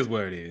 it is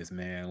what it is,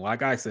 man.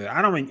 Like I said,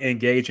 I don't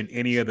engage in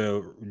any of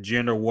the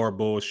gender war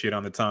bullshit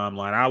on the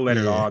timeline. I'll let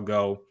it all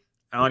go.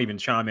 I don't even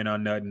chime in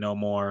on nothing no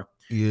more.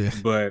 Yeah.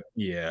 But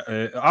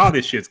yeah, all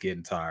this shit's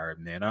getting tired,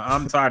 man.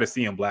 I'm tired of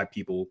seeing black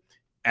people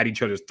at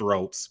each other's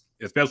throats,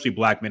 especially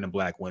black men and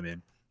black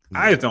women.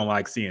 Yeah. I just don't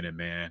like seeing it,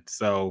 man.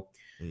 So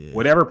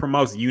whatever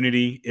promotes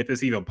unity, if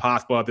it's even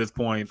possible at this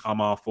point,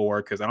 I'm all for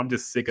it, because I'm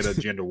just sick of the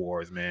gender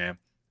wars, man.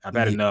 I've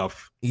had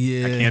enough.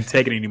 Yeah. I can't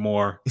take it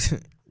anymore.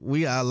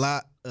 We got a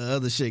lot of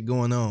other shit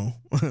going on.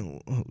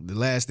 The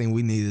last thing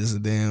we need is a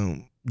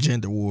damn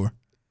gender war.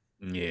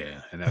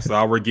 Yeah, and that's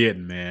all we're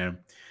getting, man.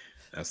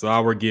 That's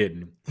all we're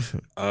getting.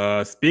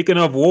 Speaking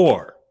of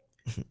war,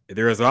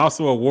 there is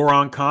also a war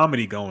on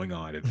comedy going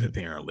on,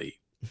 apparently.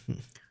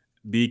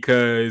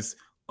 Because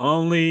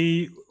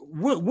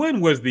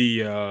when was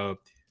the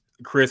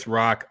Chris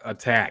Rock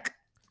attack?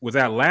 Was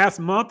that last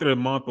month or the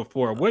month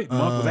before? What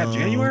month was that?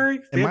 January?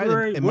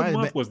 February? What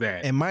month was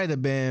that? It might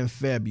have been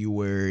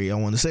February. I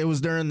want to say it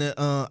was during the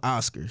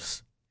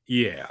Oscars.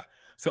 Yeah.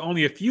 So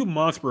only a few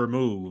months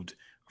removed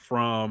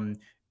from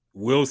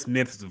Will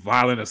Smith's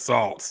violent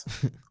assaults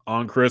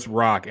on Chris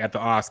Rock at the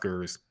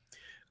Oscars.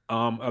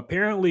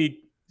 Apparently,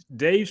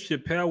 Dave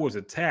Chappelle was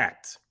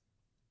attacked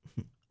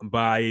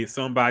by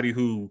somebody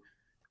who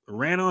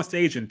ran on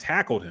stage and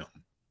tackled him.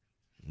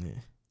 Yeah.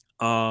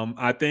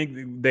 I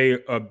think they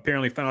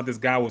apparently found this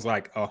guy was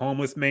like a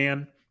homeless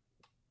man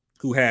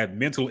who had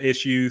mental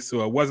issues.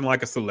 So it wasn't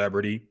like a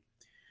celebrity.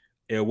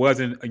 It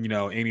wasn't,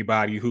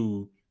 anybody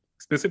who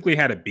specifically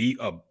had a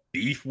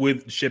beef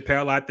with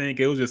Chappelle. I think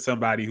it was just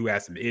somebody who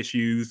had some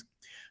issues.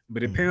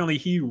 But apparently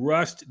he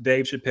rushed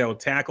Dave Chappelle,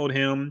 tackled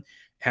him,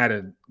 had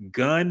a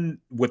gun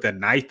with a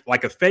knife,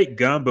 like a fake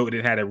gun, but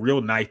it had a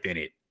real knife in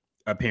it.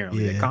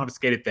 Apparently, they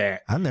confiscated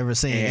that. I've never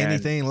seen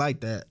anything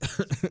like that.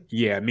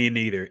 Yeah, me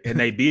neither. And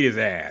they beat his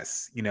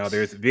ass. You know,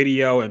 there's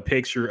video and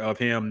picture of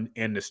him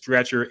in the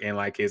stretcher, and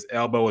like his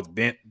elbow is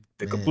bent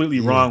the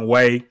completely wrong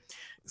way.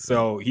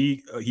 So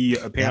he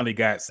apparently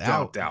got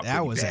stomped out.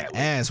 That was an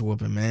ass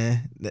whooping,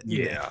 man.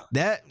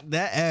 That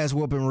ass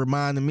whooping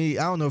reminded me.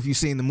 I don't know if you've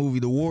seen the movie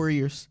The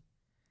Warriors.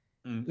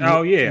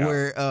 Oh yeah,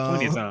 where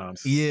plenty of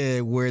times.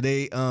 Yeah, where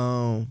they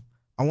I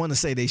want to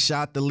say they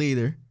shot the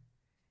leader.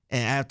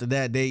 And after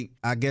that,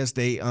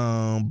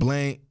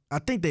 I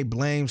think they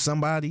blamed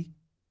somebody.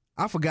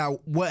 I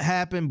forgot what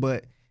happened,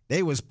 but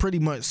they was pretty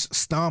much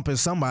stomping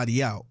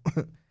somebody out.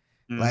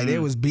 Like they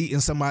was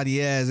beating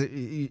somebody ass.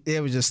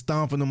 It was just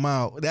stomping them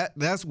out.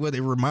 That's what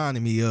it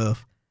reminded me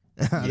of.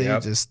 They were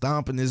just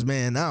stomping this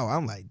man out.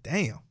 I'm like,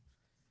 damn.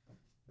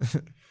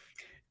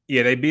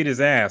 Yeah, they beat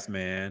his ass,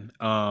 man.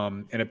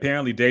 And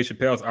apparently Dave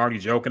Chappelle's already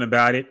joking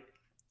about it.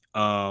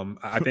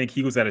 I think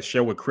he was at a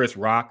show with Chris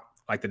Rock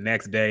like the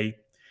next day.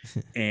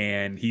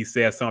 And he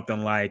said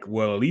something like,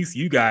 well, at least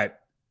you got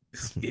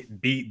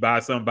beat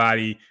by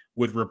somebody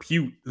with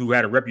repute who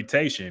had a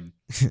reputation.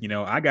 You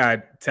know, I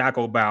got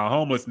tackled by a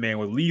homeless man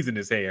with leaves in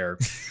his hair.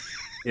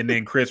 And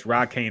then Chris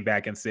Rock came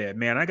back and said,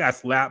 man, I got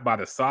slapped by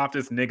the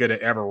softest nigga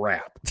to ever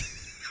rap.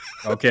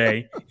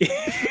 Okay.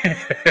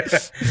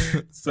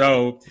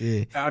 So,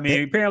 I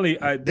mean, apparently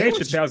Dave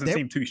Chappelle doesn't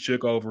seem too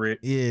shook over it.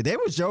 Yeah, they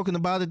was joking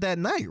about it that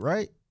night,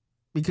 right?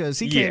 Because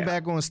he came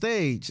back on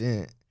stage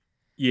and...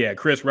 Yeah,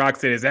 Chris Rock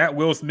said, is that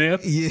Will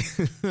Smith? Yeah.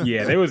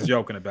 Yeah, they was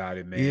joking about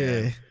it,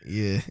 man.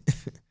 Yeah.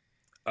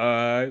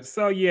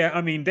 So, yeah, I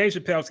mean, Dave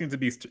Chappelle seems to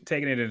be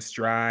taking it in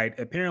stride.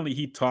 Apparently,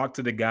 he talked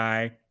to the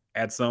guy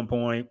at some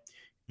point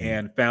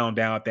and found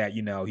out that,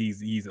 you know,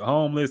 he's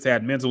homeless,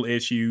 had mental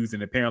issues,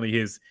 and apparently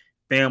his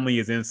family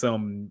is in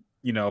some,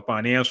 you know,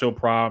 financial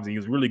problems. And he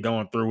was really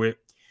going through it.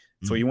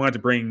 So he wanted to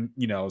bring,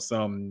 you know,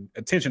 some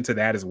attention to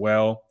that as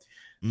well.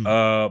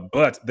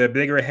 But the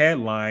bigger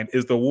headline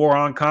is the war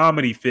on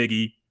comedy,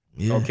 Figgy.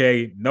 Yeah.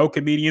 Okay, no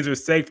comedians are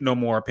safe no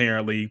more,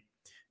 apparently.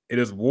 It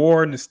is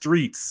war in the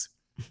streets.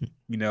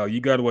 You know,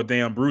 you go to a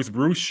damn Bruce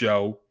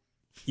show,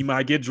 you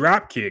might get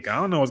drop kicked. I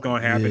don't know what's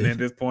going to happen at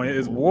this point.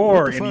 It's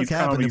war in these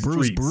comedy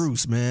streets.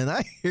 Bruce, man?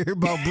 I hear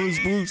about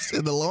Bruce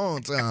in a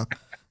long time.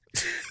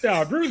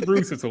 No,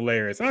 Bruce is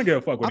hilarious. I don't give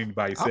a fuck what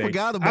anybody say. I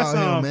forgot about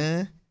him,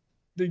 man.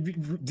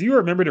 Do you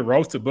remember the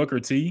roast of Booker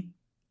T?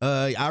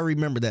 I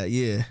remember that.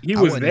 Yeah, he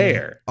was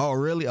there. Oh,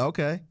 really?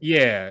 Okay.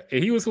 Yeah,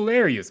 he was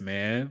hilarious,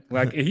 man.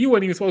 Like he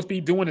wasn't even supposed to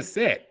be doing a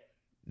set.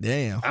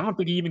 Damn. I don't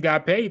think he even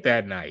got paid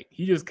that night.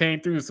 He just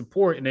came through to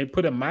support, and they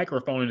put a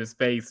microphone in his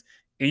face,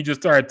 and he just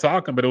started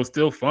talking, but it was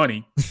still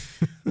funny.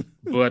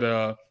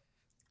 But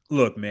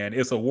look, man,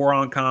 it's a war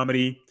on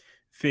comedy.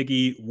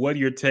 Figgy, what are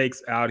your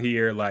takes out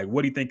here? Like,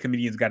 what do you think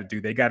comedians got to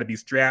do? They got to be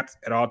strapped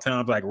at all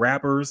times like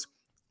rappers.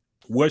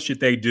 What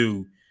should they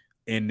do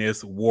in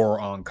this war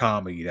on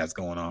comedy that's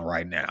going on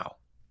right now?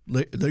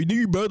 They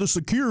need better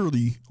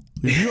security.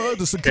 If you had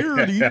the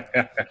security,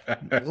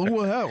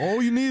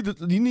 all you need,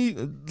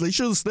 they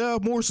should have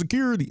staffed more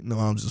security. No,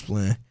 I'm just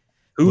playing.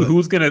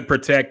 Who's going to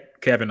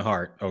protect Kevin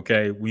Hart?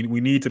 Okay, we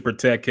need to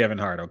protect Kevin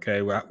Hart.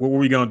 Okay, what were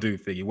we going to do,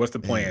 Figgy? What's the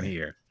plan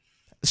here?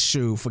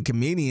 Shoot, for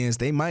comedians,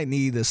 they might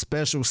need a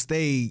special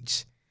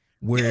stage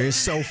where it's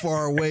so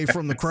far away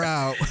from the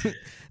crowd,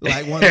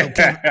 like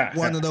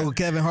one of those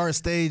Kevin Hart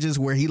stages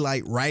where he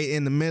like right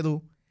in the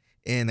middle,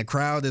 and the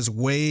crowd is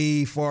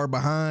way far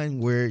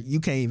behind, where you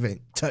can't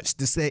even touch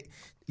the stage.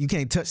 You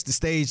can't touch the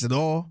stage at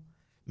all.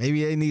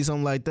 Maybe they need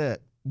something like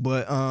that.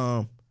 But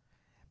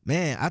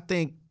man, I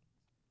think,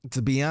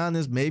 to be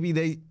honest, maybe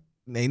they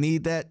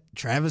need that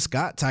Travis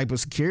Scott type of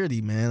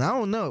security, man. I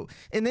don't know.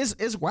 And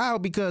it's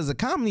wild because a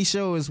comedy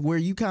show is where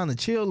you kind of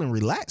chill and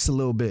relax a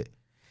little bit.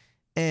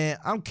 And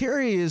I'm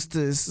curious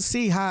to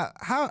see how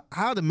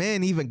the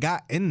man even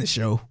got in the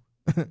show.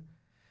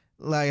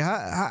 Like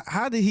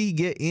how did he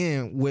get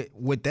in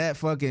with that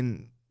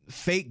fucking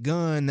fake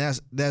gun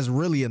that's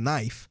really a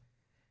knife?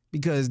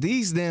 Because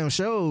these damn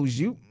shows,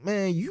 you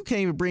can't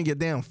even bring your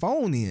damn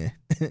phone in.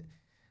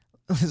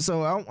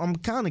 So I'm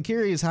kind of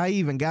curious how he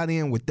even got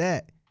in with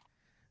that.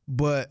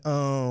 But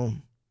I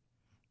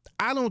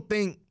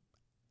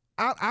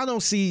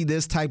don't see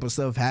this type of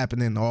stuff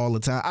happening all the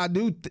time.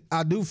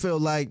 I do feel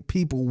like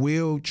people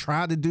will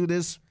try to do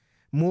this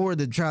more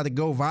to try to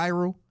go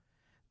viral.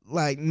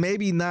 Like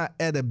maybe not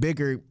at a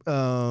bigger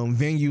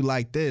venue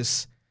like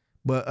this,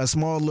 but a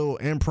small little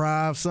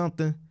improv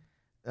something.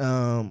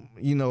 A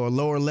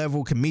lower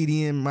level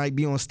comedian might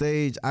be on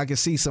stage. I can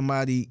see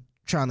somebody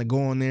trying to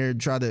go on there and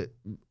try to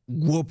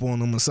whoop on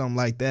them or something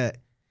like that.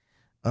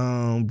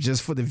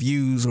 Just for the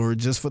views or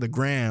just for the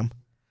gram.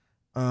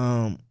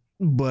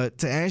 But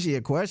to answer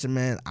your question,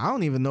 man, I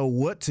don't even know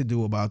what to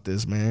do about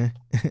this, man.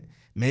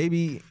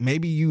 maybe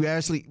you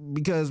actually,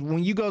 because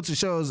when you go to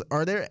shows,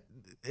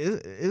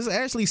 is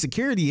actually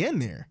security in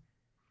there?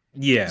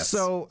 Yes.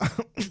 So,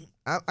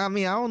 I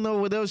mean, I don't know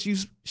what else you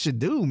should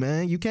do,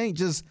 man. You can't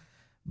just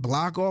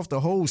block off the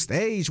whole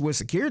stage with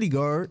security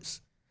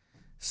guards.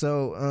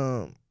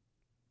 So,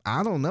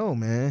 I don't know,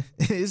 man.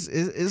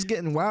 It's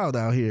getting wild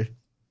out here.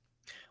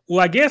 Well,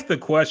 I guess the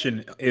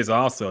question is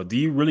also, do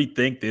you really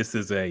think this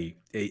is a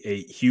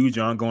huge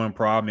ongoing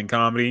problem in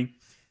comedy?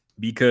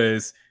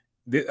 Because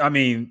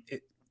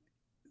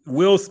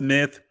Will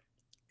Smith,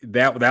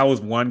 that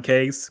was one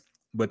case,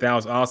 but that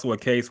was also a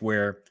case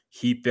where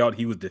he felt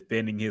he was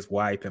defending his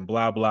wife and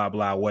blah, blah,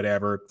 blah,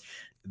 whatever.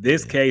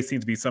 This case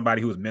seems to be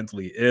somebody who was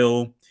mentally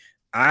ill.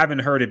 I haven't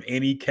heard of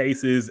any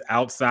cases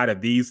outside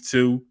of these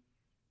two.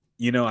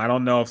 You know, I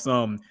don't know if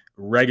some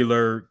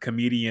regular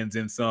comedians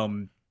in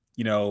some,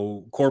 you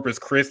know, Corpus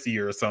Christi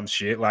or some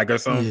shit, like, or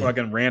some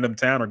fucking random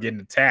town are getting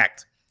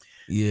attacked.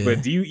 Yeah.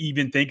 But do you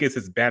even think it's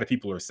as bad as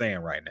people are saying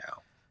right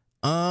now?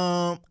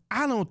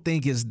 I don't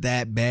think it's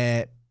that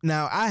bad.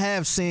 Now, I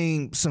have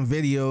seen some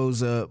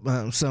videos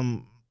of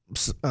some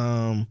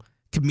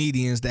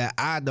comedians that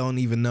I don't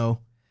even know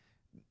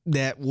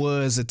that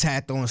was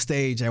attacked on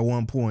stage at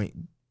one point.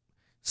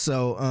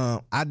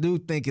 So I do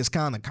think it's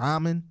kind of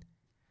common,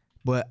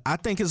 but I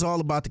think it's all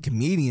about the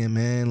comedian,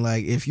 man.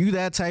 Like, if you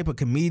that type of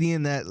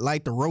comedian that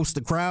like to roast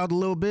the crowd a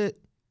little bit,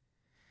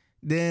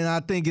 then I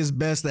think it's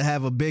best to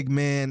have a big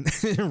man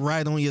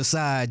right on your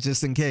side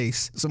just in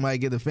case somebody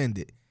get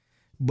offended.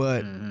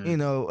 But, you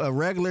know, a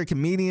regular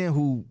comedian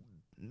who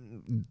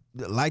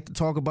like to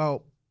talk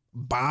about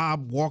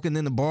Bob walking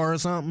in the bar or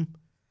something,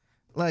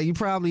 like, you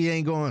probably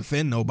ain't going to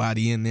offend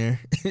nobody in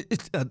there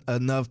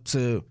enough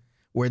to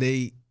where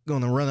they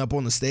going to run up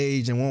on the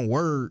stage and want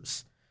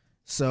words.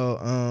 So,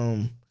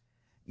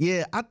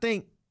 I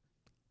think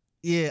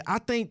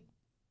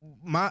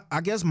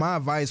I guess my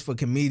advice for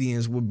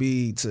comedians would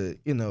be to,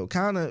 you know,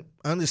 kind of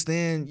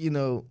understand, you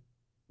know,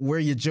 where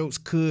your jokes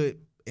could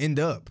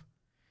end up.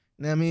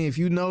 I mean, if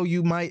you know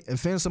you might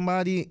offend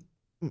somebody,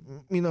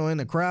 you know, in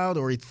the crowd,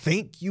 or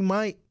think you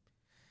might,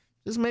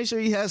 just make sure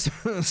you have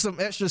some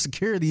extra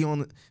security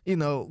on, you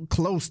know,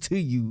 close to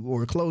you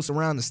or close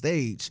around the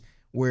stage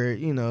where,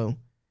 you know,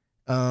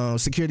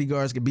 security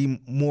guards could be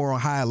more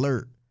on high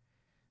alert.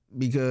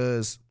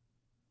 Because,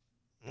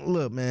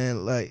 look,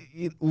 man, like,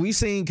 we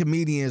seen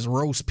comedians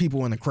roast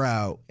people in the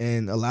crowd,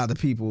 and a lot of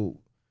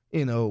people,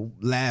 you know,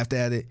 laughed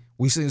at it.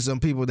 We seen some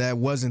people that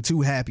wasn't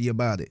too happy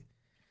about it.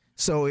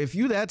 So if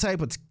you that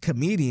type of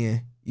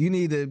comedian, you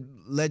need to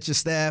let your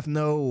staff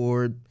know,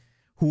 or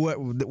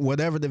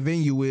whatever the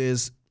venue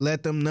is,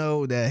 let them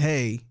know that,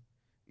 hey,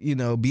 you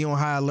know, be on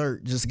high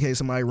alert just in case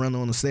somebody run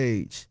on the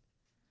stage.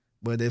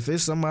 But if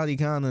it's somebody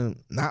kind of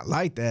not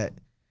like that,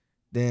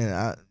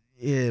 then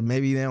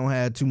maybe they don't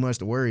have too much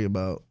to worry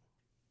about.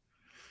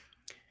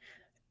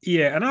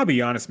 Yeah, and I'll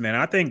be honest, man.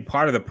 I think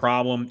part of the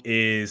problem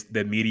is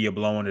the media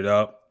blowing it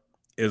up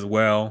as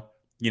well.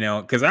 You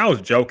know, because I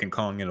was joking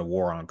calling it a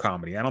war on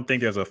comedy. I don't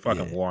think there's a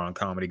fucking war on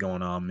comedy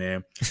going on,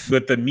 man.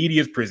 But the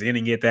media's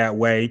presenting it that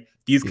way.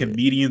 These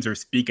comedians are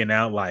speaking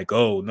out like,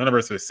 oh, none of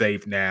us are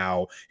safe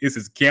now. This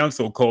is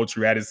cancel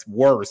culture at its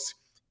worst.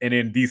 And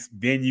then these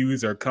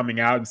venues are coming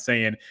out and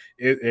saying,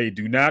 hey,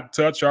 do not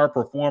touch our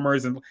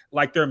performers. And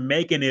like, they're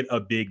making it a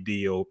big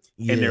deal.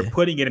 And they're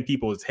putting it in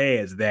people's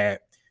heads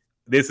that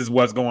this is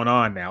what's going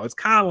on now. It's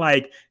kind of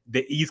like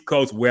the East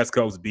Coast, West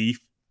Coast beef.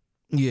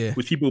 Yeah,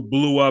 which people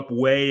blew up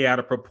way out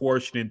of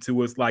proportion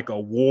into it's like a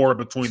war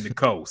between the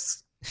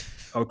coasts.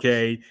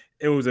 Okay,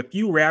 it was a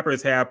few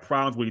rappers had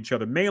problems with each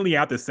other, mainly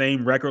out the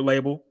same record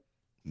label.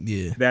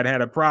 Yeah, that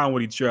had a problem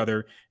with each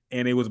other,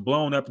 and it was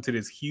blown up into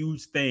this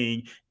huge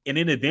thing. And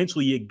then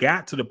eventually, it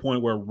got to the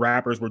point where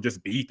rappers were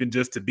just beefing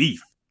just to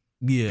beef.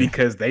 Yeah,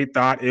 because they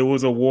thought it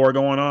was a war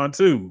going on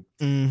too,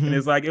 and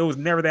it's like it was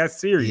never that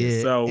serious.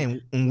 Yeah. So,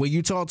 and when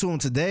you talk to them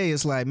today,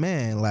 it's like,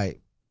 man, like,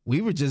 we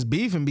were just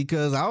beefing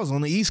because I was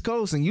on the East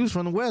Coast and you was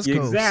from the West Coast.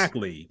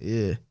 Exactly.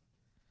 Yeah.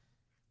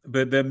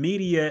 But the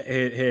media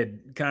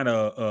had kind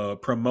of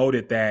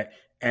promoted that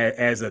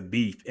as a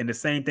beef. And the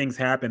same things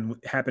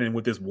happening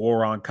with this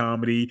war on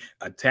comedy,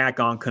 attack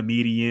on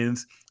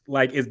comedians.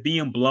 Like, it's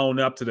being blown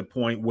up to the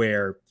point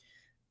where,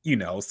 you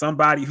know,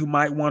 somebody who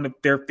might want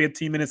their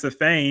 15 minutes of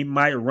fame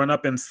might run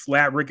up and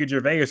slap Ricky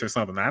Gervais or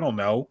something. I don't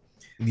know.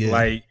 Yeah.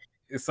 Like,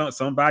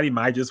 somebody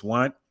might just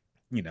want,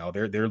 you know,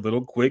 their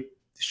little quick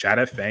shot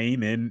at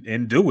fame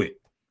and do it.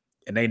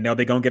 And they know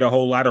they're going to get a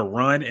whole lot of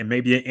run and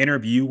maybe an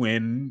interview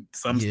and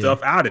some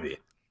stuff out of it.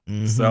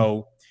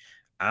 So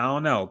I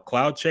don't know.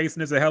 Cloud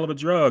chasing is a hell of a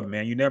drug,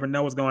 man. You never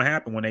know what's going to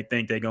happen when they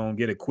think they're going to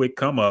get a quick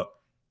come up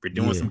for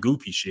doing some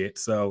goofy shit.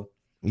 So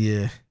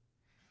yeah,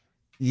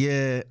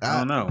 I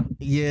don't know.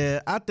 Yeah,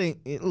 I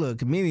think look,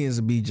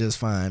 comedians will be just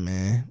fine,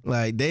 man.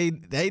 Like, they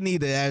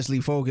need to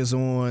actually focus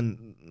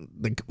on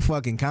the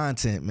fucking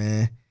content,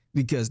 man.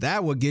 Because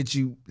that would get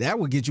you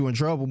in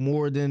trouble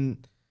more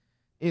than,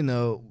 you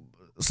know,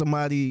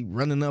 somebody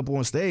running up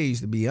on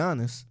stage, to be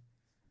honest.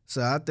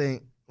 So I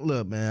think,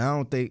 look, man, I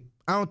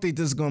don't think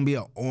this is gonna be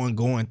an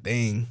ongoing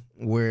thing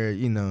where,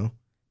 you know,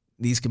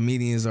 these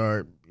comedians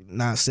are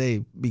not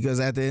safe. Because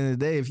at the end of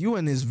the day, if you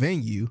in this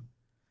venue,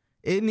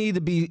 it need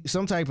to be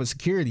some type of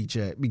security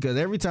check. Because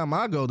every time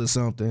I go to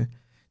something,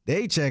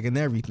 they checking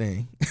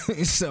everything.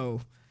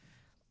 So,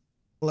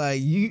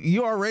 like,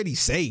 you already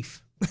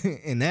safe.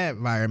 in that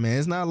environment.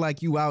 It's not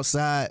like you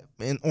outside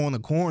and on the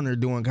corner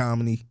doing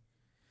comedy.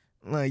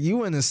 Like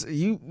you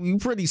you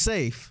pretty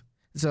safe.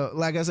 So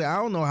like I said, I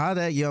don't know how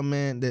that young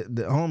man,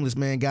 the homeless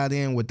man, got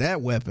in with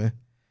that weapon.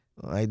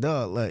 Like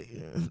dog, like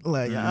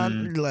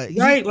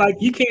right, like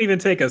you can't even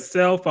take a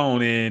cell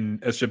phone in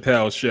a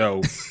Chappelle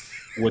show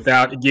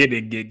without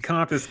get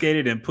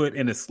confiscated and put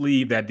in a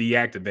sleeve that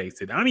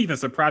deactivates it. I'm even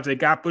surprised it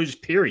got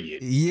pushed.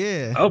 Period.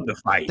 Yeah, of the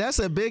fight. That's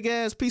a big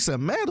ass piece of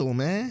metal,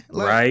 man.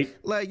 Like, right?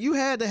 Like you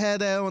had to have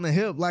that on the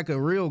hip like a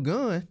real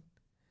gun.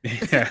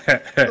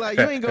 Like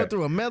you ain't go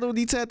through a metal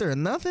detector or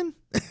nothing.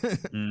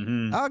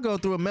 I'll go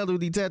through a metal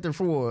detector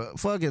for a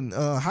fucking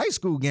high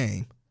school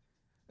game.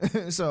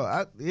 So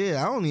I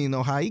don't even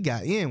know how he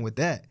got in with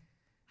that.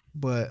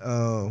 But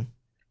I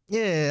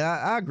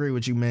agree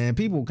with you, man.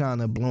 People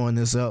kind of blowing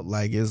this up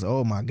like it's,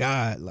 oh my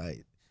God,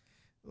 like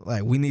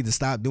we need to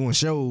stop doing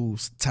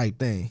shows type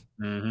thing.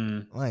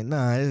 Like,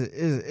 nah,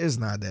 it's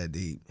not that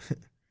deep.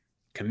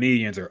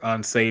 Comedians are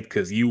unsafe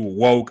because you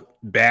woke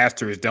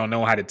bastards don't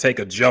know how to take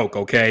a joke,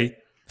 okay?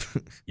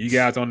 You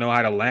guys don't know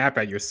how to laugh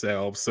at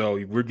yourselves, so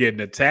we're getting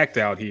attacked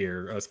out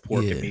here, us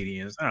poor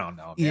comedians. I don't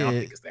know, man. I don't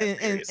think it's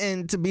that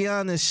and to be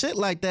honest, shit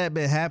like that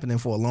been happening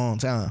for a long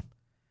time.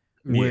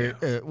 Where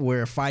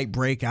a fight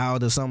break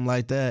out or something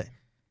like that.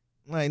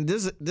 Like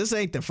this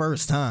ain't the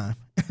first time.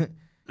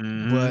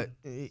 But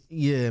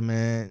yeah,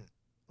 man.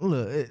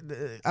 Look,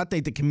 I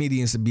think the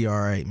comedians would be all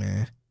right,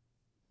 man.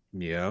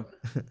 Yeah.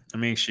 I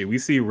mean, shit, we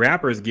see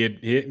rappers get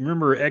hit.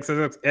 Remember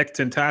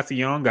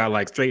XXXTentacion got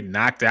like straight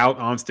knocked out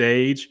on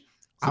stage?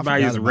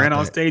 Somebody just ran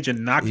on stage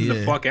and knocked him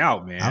the fuck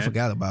out, man. I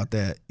forgot about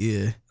that.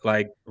 Yeah.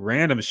 Like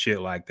random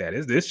shit like that.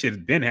 This shit's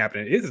been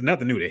happening. This is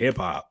nothing new to hip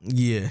hop.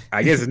 Yeah.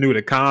 I guess it's new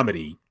to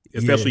comedy,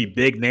 especially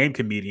big name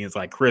comedians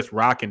like Chris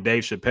Rock and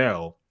Dave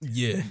Chappelle.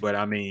 Yeah. But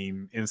I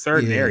mean, in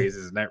certain areas,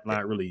 it's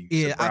not really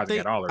surprising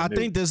at all. I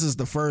think this is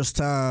the first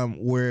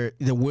time where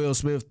the Will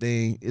Smith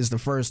thing is the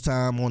first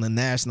time on a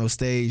national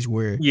stage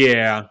where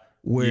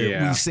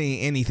we've seen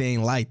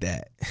anything like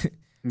that.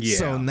 Yeah.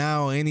 So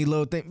now any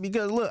little thing,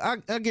 because look, I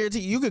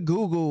guarantee you could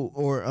Google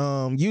or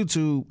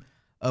YouTube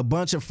a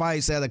bunch of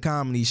fights at a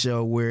comedy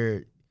show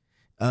where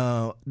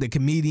the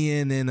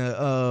comedian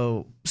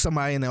and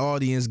somebody in the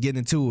audience get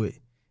into it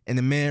and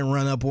the man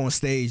run up on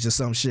stage or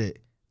some shit.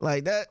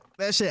 Like that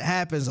shit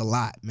happens a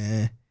lot,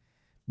 man.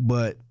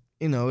 But,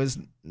 you know, it's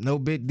no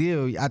big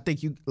deal. I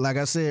think you, like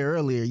I said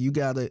earlier, you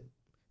gotta,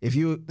 if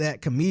you're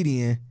that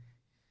comedian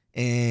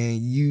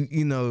and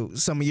you know,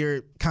 some of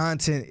your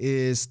content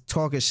is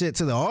talking shit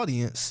to the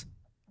audience,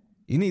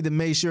 you need to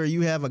make sure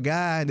you have a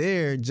guy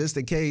there just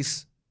in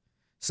case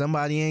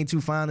somebody ain't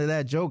too fond of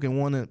that joke and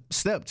want to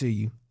step to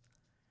you.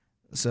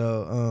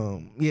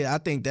 So, I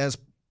think that's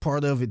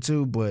part of it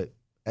too. But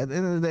at the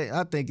end of the day,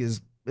 I think it's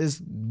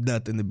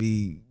nothing to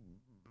be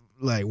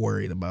like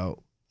worried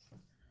about.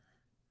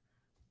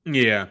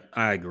 Yeah,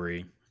 I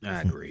agree.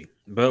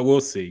 But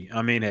we'll see.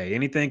 I mean, hey,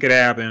 anything could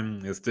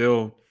happen. It's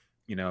still,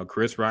 you know,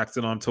 Chris Rock's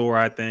still on tour,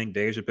 I think.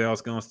 Dave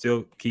Chappelle's going to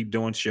still keep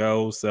doing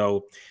shows.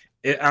 So,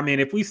 I mean,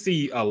 if we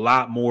see a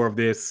lot more of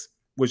this,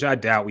 which I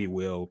doubt we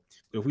will,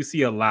 but if we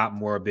see a lot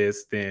more of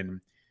this,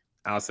 then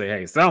I'll say,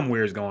 hey, something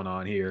weird's going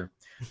on here.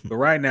 But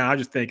right now, I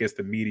just think it's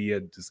the media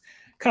just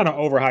kind of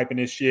overhyping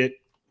this shit.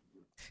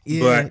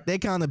 Yeah, but they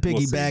kind of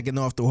piggybacking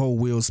off the whole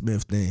Will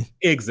Smith thing.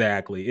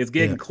 Exactly. It's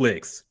getting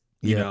clicks,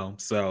 you know,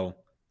 so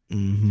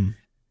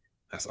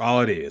that's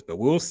all it is. But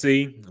we'll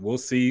see. We'll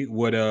see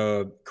what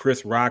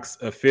Chris Rock's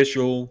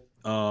official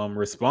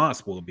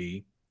response will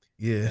be.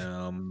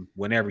 Yeah.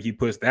 Whenever he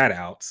puts that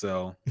out.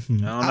 So I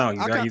don't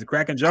know. He's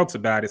cracking jokes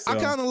about it. So. I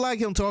kind of like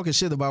him talking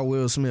shit about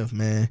Will Smith,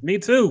 man. Me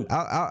too.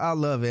 I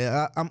love it.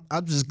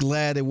 I'm just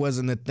glad it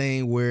wasn't a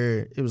thing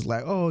where it was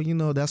like, oh, you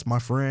know, that's my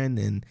friend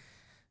and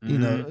you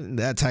know,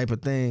 that type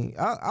of thing.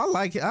 I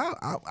like it.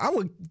 I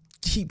would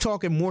keep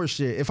talking more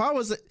shit. If I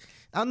was,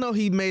 I know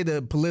he made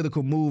a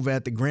political move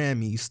at the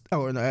Grammys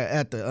or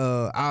at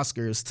the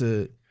Oscars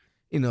to,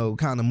 you know,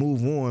 kind of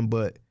move on.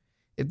 But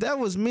if that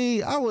was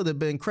me, I would have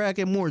been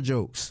cracking more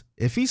jokes.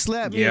 If he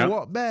slapped me and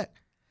walked back,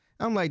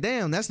 I'm like,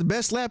 damn, that's the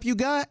best slap you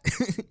got?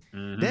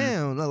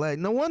 Damn, like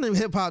no wonder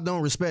hip hop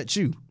don't respect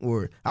you.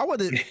 Or I would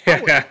have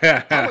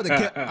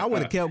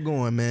kept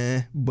going,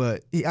 man.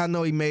 But I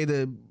know he made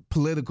a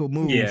political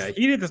move. Yeah,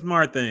 he did the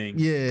smart thing.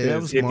 Yeah,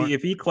 that was smart.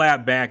 If he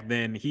clapped back,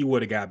 then he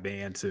would have got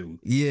banned too.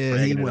 Yeah,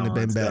 he wouldn't have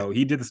been back. So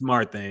he did the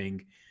smart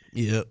thing.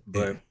 Yep.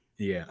 But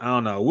yeah, I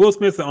don't know. Will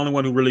Smith's the only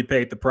one who really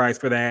paid the price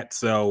for that.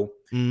 So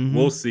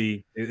we'll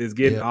see. It's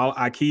getting all.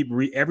 I keep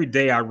every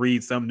day I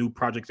read some new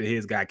project of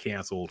his got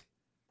canceled.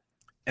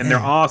 And they're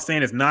all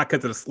saying it's not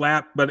because of the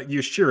slap, but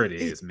you're sure it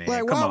is, man.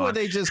 Like, Come why on. would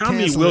they just How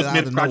many cancel Will it out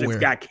Smith of projects nowhere?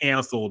 got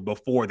canceled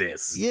before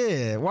this?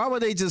 Yeah, why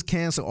would they just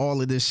cancel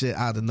all of this shit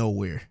out of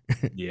nowhere?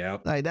 Yeah,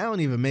 like that don't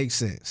even make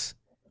sense.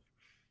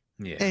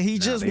 Yeah, and he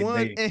just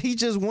won. And he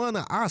just won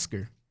an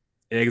Oscar.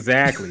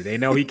 Exactly. They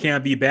know he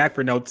can't be back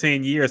for no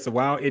 10 years.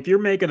 So if you're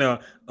making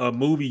a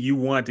movie you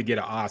want to get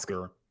an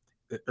Oscar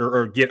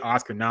or get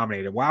Oscar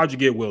nominated, why would you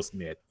get Will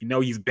Smith? You know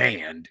he's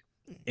banned.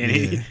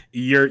 and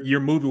your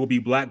movie will be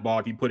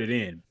blackballed if you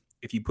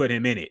put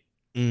him in it.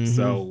 Mhm.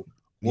 So,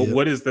 Yep.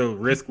 what is the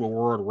risk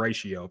reward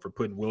ratio for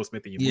putting Will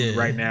Smith in your movie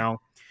right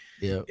now?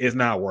 Yeah. It's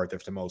not worth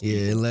it to most people.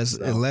 Yeah, unless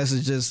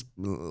it's just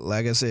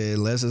like I said,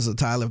 unless it's a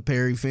Tyler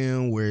Perry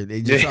film where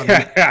they just trying to,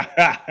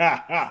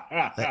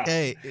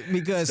 hey,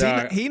 because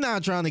he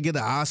not trying to get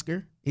an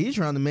Oscar, he's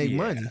trying to make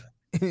money.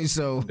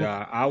 So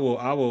I will.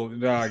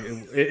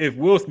 If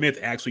Will Smith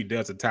actually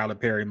does a Tyler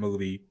Perry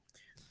movie,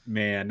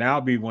 man,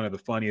 that'll be one of the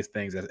funniest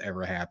things that's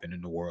ever happened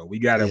in the world. We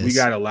gotta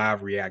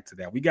live react to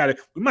that. We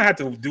might have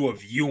to do a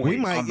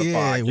viewing on the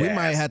podcast. We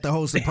might have to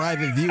host a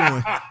private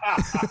viewing.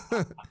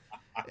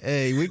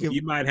 Hey,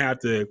 you might have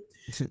to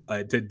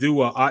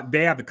do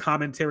they have the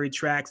commentary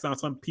tracks on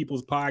some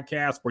people's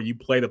podcasts where you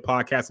play the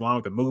podcast along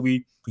with the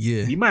movie.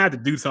 Yeah, you might have to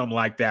do something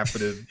like that for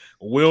the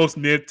Will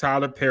Smith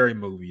Tyler Perry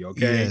movie.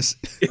 Okay, yes.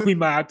 We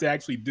might have to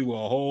actually do a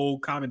whole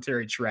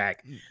commentary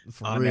track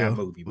on that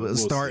movie. But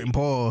start and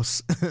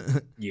pause.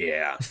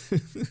 Yeah,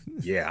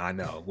 I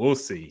know. We'll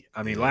see.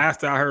 I mean,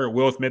 last I heard,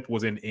 Will Smith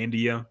was in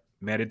India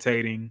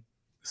meditating.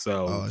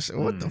 So,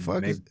 what the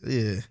fuck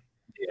is?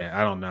 Yeah,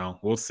 I don't know.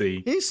 We'll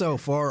see. He's so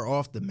far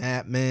off the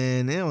map,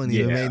 man. It don't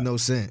even make no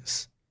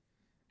sense.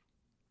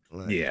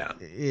 Like,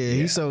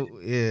 he's so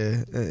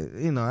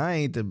I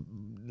ain't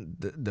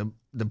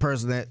the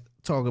person that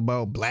talk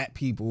about black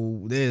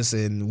people this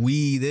and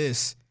we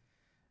this,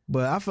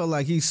 but I feel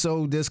like he's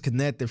so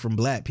disconnected from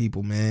black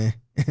people, man.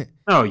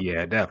 Oh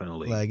yeah,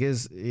 definitely. Like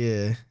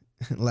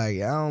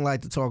like I don't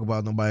like to talk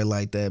about nobody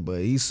like that,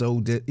 but he's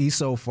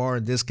so far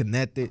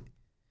disconnected.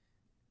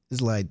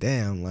 It's like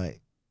damn,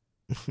 like.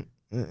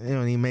 It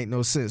don't even make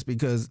no sense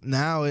because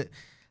now I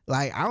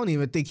don't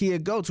even think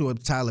he'd go to a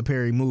Tyler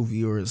Perry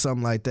movie or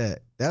something like that.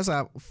 That's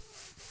how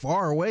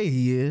far away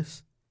he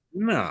is.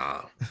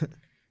 Nah,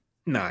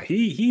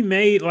 he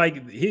made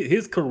like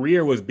his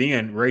career was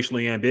being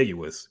racially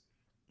ambiguous.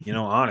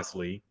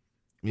 Honestly,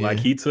 like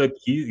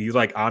he's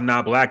like, I'm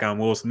not black, I'm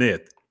Will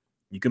Smith.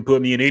 You can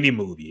put me in any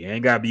movie. It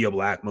ain't gotta be a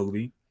black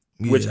movie,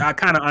 which I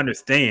kind of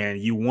understand.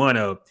 You want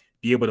to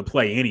be able to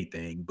play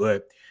anything,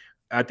 but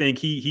I think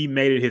he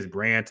made it his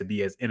brand to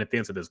be as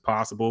inoffensive as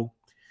possible.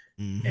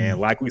 Mm-hmm. And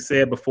like we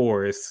said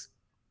before, it's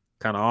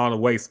kind of all the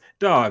waste.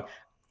 Dog,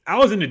 I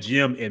was in the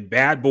gym and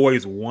Bad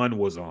Boys 1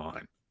 was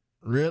on.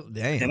 Really?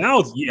 Damn. And I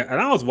was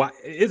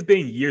it's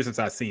been years since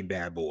I've seen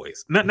Bad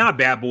Boys. Not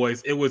Bad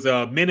Boys. It was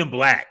Men in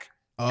Black.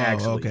 Oh,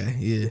 actually. Okay.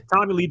 Yeah.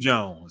 Tommy Lee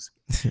Jones.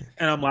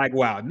 And I'm like,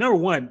 wow, number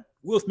one,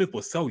 Will Smith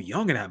was so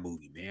young in that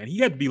movie, man. He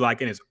had to be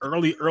like in his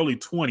early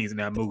 20s in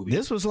that movie.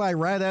 This was like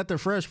right after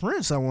Fresh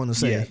Prince, I want to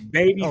say. Yeah,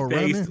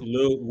 baby-faced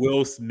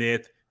Will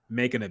Smith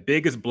making the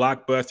biggest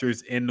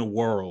blockbusters in the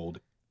world.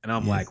 And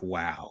I'm like,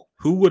 wow,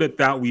 who would have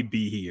thought we'd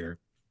be here?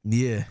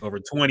 Yeah. Over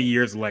 20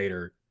 years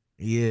later.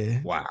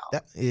 Yeah. Wow.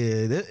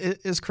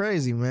 It's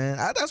crazy, man.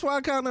 That's why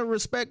I kind of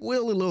respect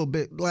Will a little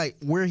bit. Like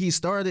where he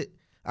started,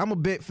 I'm a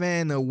big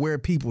fan of where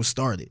people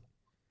started.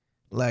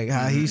 Like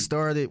how he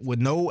started with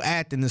no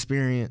acting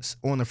experience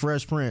on the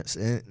Fresh Prince,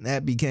 and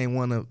that became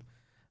one of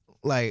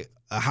like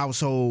a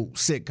household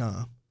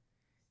sitcom.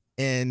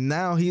 And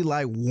now he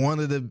like one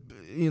of the,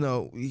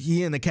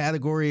 he in the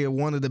category of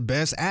one of the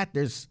best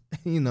actors,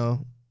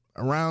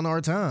 around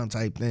our time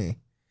type thing.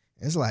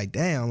 It's like,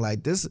 damn,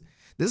 like this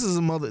is a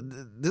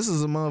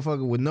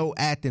motherfucker with no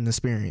acting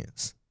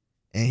experience,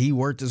 and he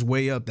worked his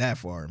way up that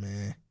far,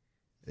 man.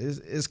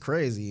 It's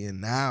crazy, and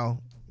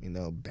now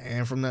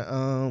banned from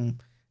the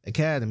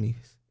Academy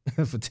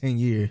for 10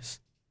 years.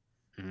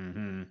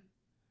 Mm-hmm.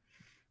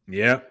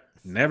 Yep.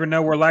 Never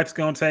know where life's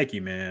gonna take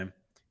you, man.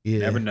 Yeah.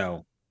 Never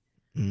know.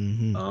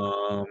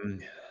 Mm-hmm.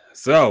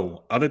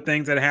 So other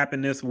things that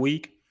happened this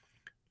week.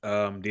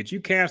 Did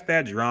you catch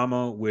that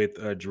drama with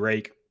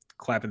Drake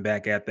clapping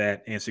back at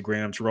that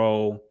Instagram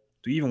troll?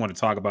 Do you even want to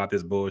talk about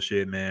this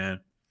bullshit, man?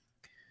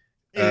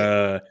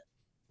 Did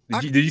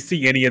you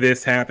see any of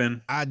this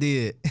happen? I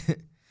did.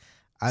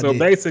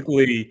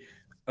 Basically,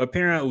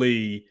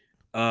 apparently,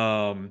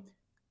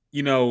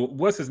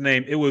 what's his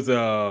name? It was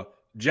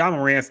Ja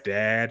Morant's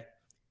dad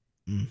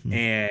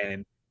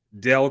and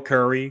Del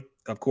Curry,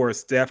 of course,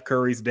 Steph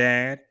Curry's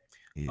dad,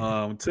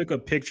 took a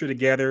picture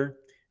together.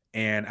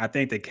 And I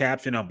think the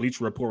caption on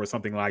Bleacher Report was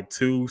something like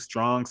 2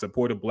 strong,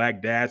 supportive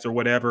black dads or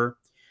whatever.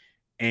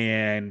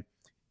 And,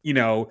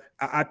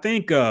 I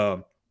think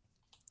Ja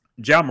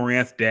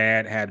Morant's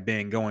dad had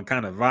been going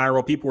kind of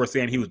viral. People were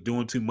saying he was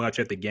doing too much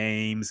at the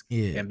games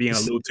and being a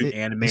little too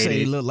animated. Say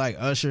he looked like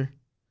Usher.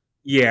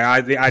 Yeah,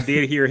 I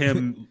did hear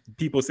him.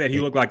 People said he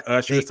looked like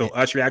Usher. So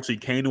Usher actually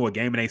came to a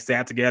game and they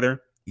sat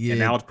together. Yeah,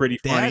 and that was pretty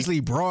funny. They actually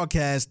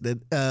broadcast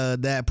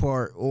that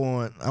part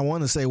on, I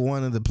want to say it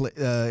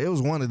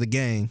was one of the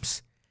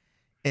games,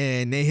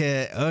 and they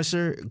had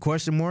Usher ? On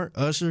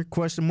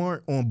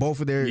both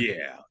of their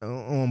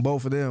on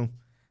both of them.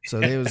 So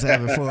they was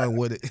having fun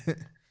with it,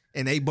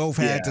 and they both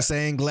had the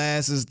same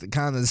glasses,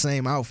 kind of the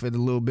same outfit a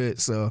little bit.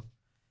 So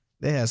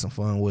they had some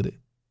fun with it.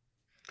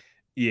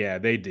 Yeah,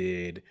 they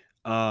did.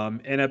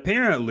 And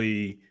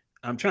apparently,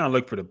 I'm trying to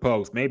look for the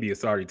post. Maybe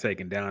it's already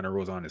taken down or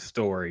was on his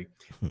story.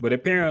 But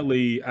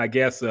apparently, I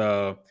guess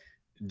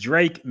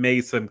Drake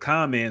made some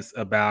comments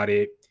about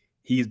it.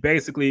 He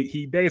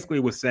basically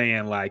was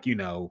saying, like, you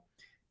know,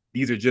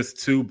 these are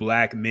just two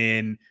black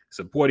men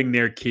supporting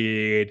their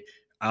kid.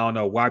 I don't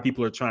know why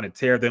people are trying to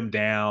tear them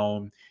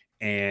down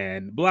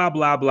and blah,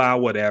 blah, blah,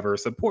 whatever.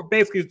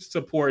 Basically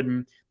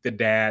supporting the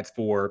dads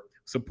for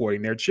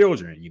supporting their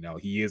children. You know,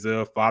 he is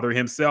a father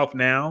himself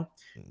now.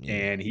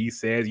 And he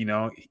says, you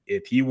know,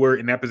 if he were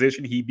in that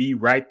position, he'd be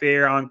right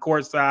there on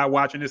courtside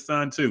watching his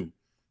son too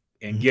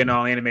and getting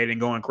all animated and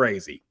going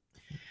crazy.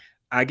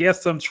 I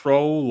guess some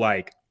troll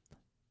like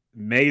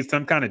made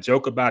some kind of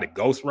joke about a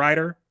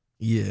ghostwriter.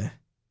 Yeah.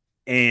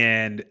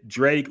 And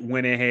Drake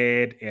went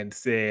ahead and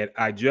said,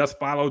 I just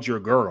followed your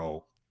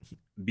girl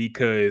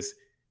because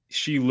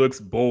she looks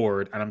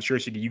bored and I'm sure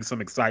she could use some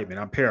excitement.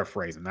 I'm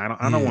paraphrasing. I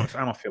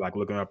don't feel like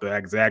looking up the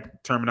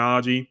exact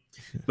terminology,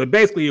 but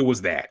basically it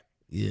was that.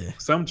 Yeah.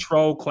 Some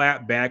troll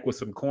clapped back with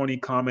some corny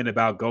comment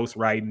about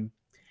ghostwriting.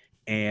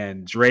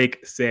 And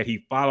Drake said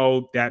he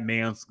followed that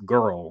man's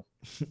girl,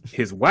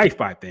 his wife,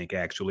 I think,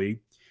 actually,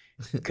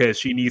 because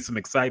she needs some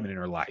excitement in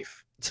her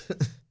life.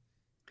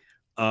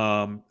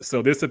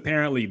 So this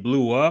apparently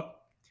blew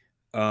up.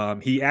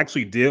 He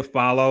actually did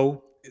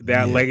follow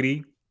that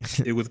lady.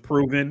 It was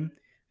proven.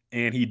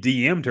 And he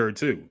DM'd her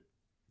too.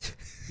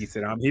 He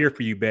said, I'm here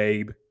for you,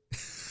 babe.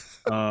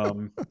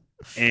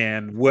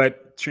 And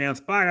what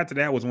transpired after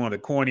that was one of the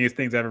corniest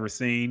things I've ever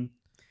seen.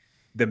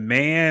 The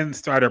man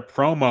started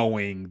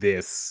promoting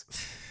this.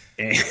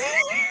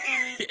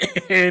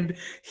 And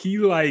he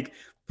like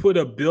put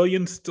a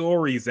billion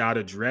stories out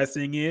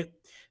addressing it.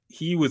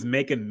 He was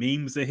making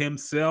memes of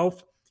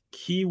himself.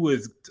 It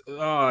was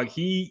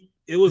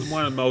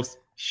one of the most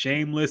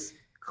shameless,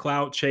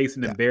 clout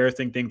chasing,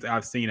 embarrassing things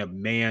I've seen a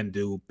man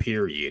do,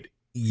 period.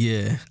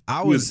 Yeah,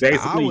 I was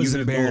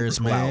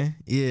embarrassed, man.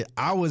 Yeah,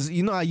 I was.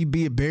 You know how you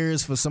be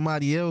embarrassed for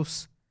somebody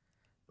else?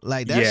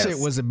 Like that shit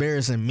was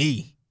embarrassing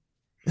me.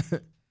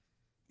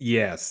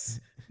 Yes.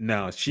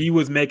 No, she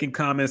was making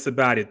comments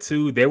about it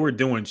too. They were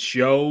doing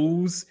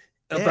shows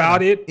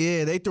about it.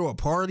 Yeah, they threw a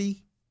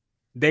party.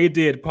 They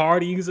did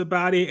parties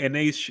about it, and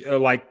they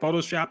like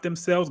photoshopped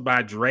themselves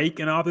by Drake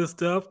and all this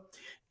stuff.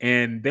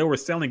 And they were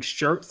selling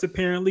shirts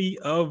apparently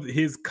of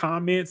his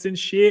comments and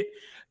shit.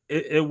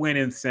 It went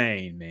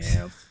insane,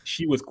 man.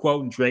 She was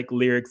quoting Drake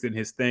lyrics in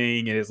his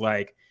thing, and it's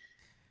like,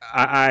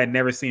 I had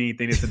never seen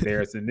anything this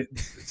embarrassing.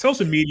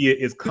 Social media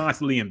is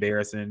constantly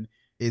embarrassing.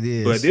 It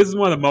is. But this is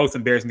one of the most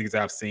embarrassing things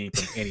I've seen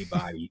from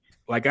anybody.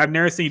 Like, I've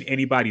never seen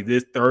anybody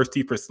this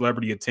thirsty for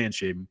celebrity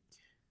attention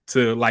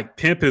to, like,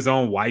 pimp his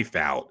own wife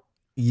out.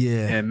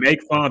 Yeah. And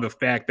make fun of the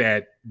fact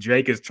that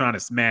Drake is trying to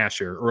smash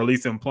her, or at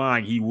least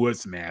implying he would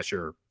smash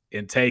her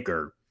and take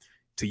her,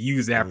 to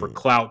use that for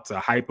clout to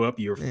hype up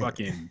your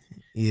fucking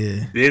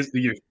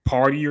your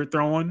party you're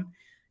throwing.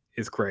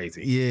 Is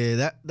crazy.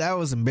 Yeah, that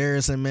was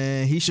embarrassing,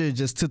 man. He should have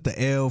just took the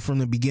L from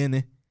the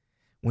beginning.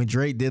 When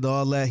Drake did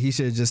all that, he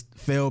should have just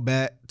fell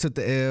back, took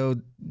the L,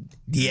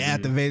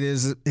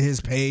 deactivated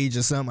his page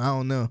or something. I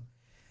don't know.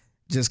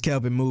 Just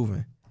kept it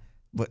moving.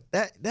 But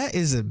that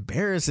is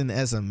embarrassing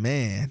as a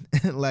man.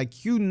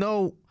 Like, you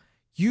know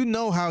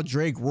how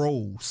Drake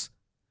rolls.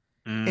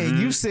 And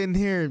you sitting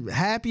here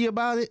happy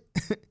about it?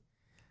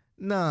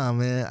 Nah,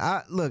 man.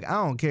 I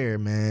don't care,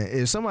 man.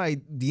 If somebody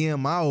DM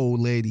my old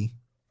lady,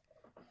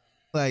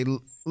 like,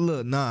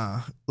 look,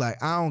 nah.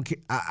 Like,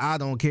 I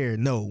don't care.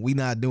 No, we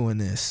not doing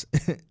this.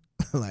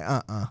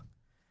 Like,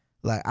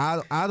 Like,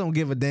 I don't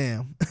give a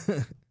damn.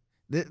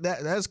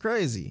 That's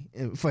crazy.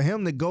 And for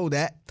him to go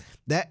that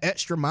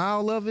extra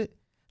mile of it,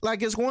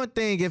 like, it's one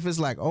thing if it's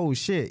like, oh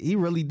shit, he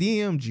really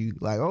DM'd you.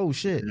 Like, oh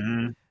shit.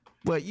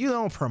 But you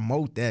don't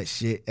promote that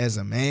shit as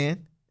a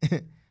man.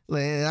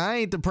 Like, I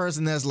ain't the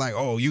person that's like,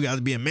 oh, you got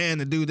to be a man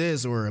to do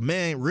this, or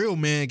a real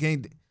man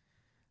can't.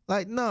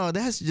 Like, no,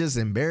 that's just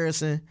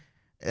embarrassing.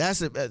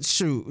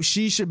 Shoot.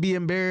 She should be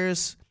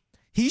embarrassed.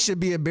 He should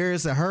be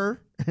embarrassed at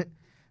her.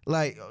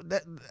 Like,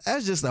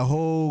 that's just a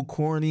whole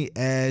corny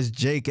ass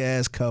Jake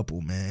ass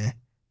couple, man.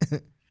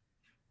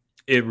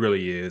 It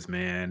really is,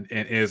 man.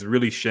 And it's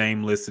really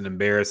shameless and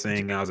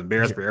embarrassing. I was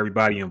embarrassed for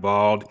everybody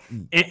involved.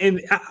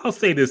 And I'll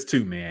say this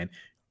too, man.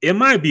 It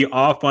might be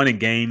all fun and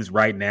games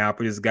right now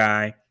for this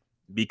guy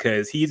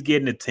because he's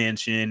getting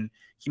attention.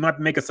 He might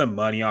be making some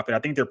money off it. I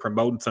think they're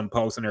promoting some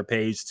posts on their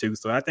page too.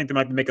 So I think they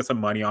might be making some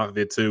money off of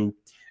it too.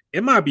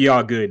 It might be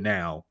all good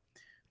now.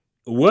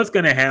 What's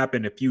going to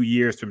happen a few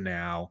years from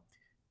now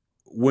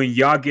when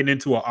y'all get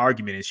into an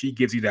argument and she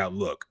gives you that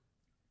look?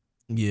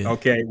 Yeah.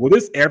 Okay. Will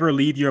this ever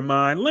leave your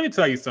mind? Let me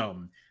tell you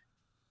something.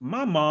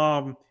 My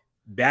mom,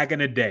 back in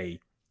the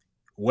day,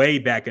 way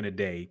back in the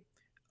day,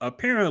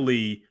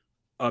 apparently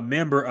a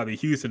member of the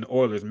Houston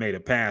Oilers made a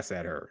pass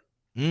at her.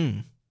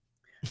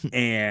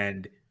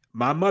 And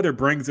my mother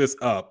brings this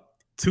up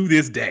to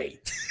this day.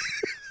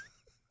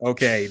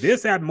 Okay.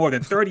 This happened more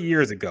than 30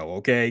 years ago.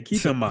 Okay.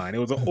 Keep in mind, it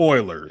was the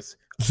Oilers.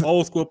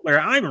 Old school player.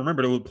 I don't even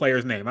remember the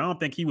player's name. I don't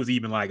think he was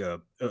even like a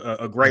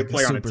great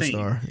player on the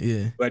team.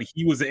 Yeah. But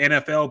he was an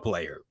NFL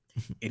player.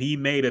 and he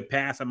made a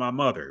pass at my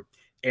mother.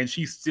 And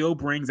she still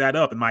brings that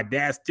up, and my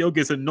dad still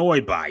gets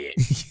annoyed by it.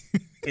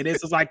 And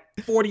this is like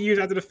 40 years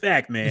after the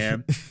fact,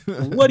 man.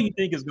 What do you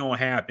think is going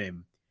to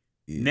happen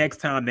next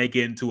time they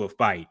get into a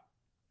fight?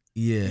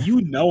 Yeah.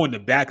 You know, in the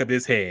back of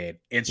his head,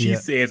 and she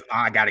says,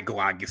 I got to go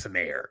out and get some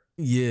air.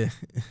 Yeah.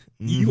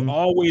 You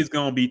always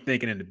going to be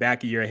thinking in the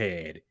back of your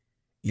head.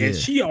 Yeah. And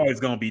she always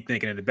going to be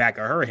thinking in the back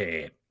of her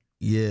head.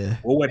 Yeah.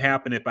 What would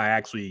happen if I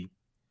actually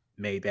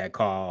made that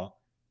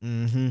call,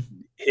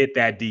 hit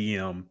that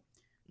DM?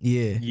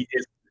 Yeah.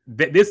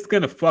 This is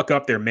going to fuck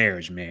up their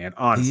marriage, man,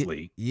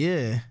 honestly.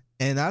 Yeah.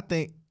 And I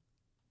think,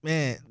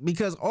 man,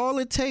 because all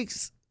it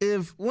takes,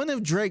 if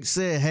Drake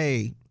said,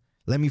 hey,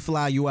 let me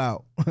fly you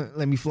out.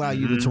 Let me fly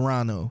you to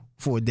Toronto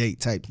for a date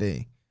type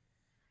thing.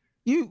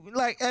 You,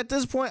 like, at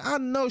this point, I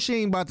know she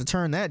ain't about to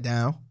turn that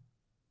down.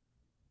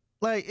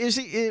 Like, is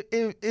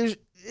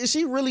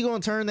she really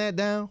going to turn that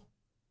down?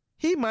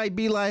 He might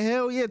be like,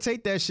 hell yeah,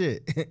 take that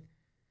shit.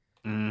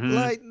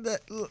 Like,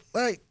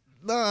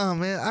 nah,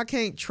 man, I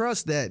can't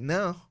trust that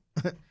now.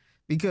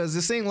 Because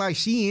it seemed like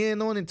she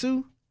in on it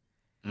too.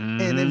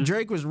 And if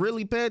Drake was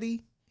really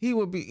petty, he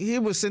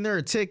would send her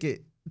a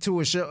ticket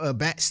to a show, a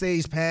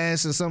backstage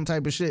pass or some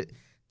type of shit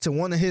to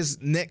one of his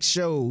next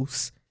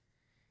shows.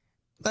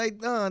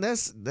 Like, no,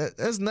 that's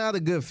not a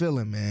good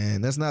feeling,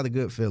 man. That's not a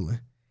good feeling.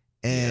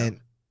 And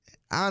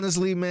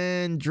honestly,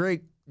 man,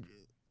 Drake,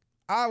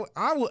 I'm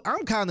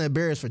kind of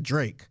embarrassed for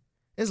Drake.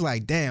 It's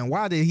like, damn,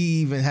 why did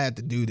he even have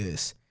to do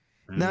this?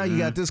 Now you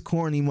got this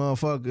corny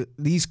motherfucker,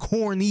 these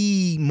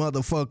corny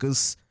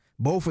motherfuckers,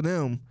 both of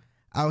them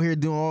out here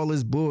doing all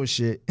this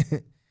bullshit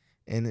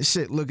and this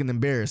shit looking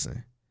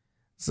embarrassing.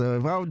 So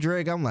if I was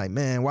Drake, I'm like,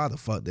 man, why the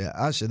fuck that?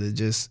 I should have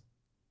just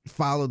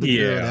followed the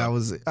girl that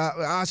was.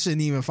 I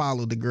shouldn't even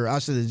follow the girl. I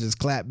should have just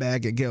clapped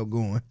back and kept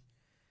going.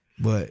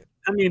 But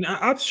I mean,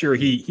 I'm sure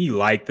he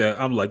liked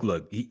that. I'm like,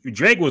 look,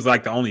 Drake was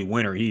like the only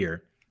winner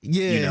here.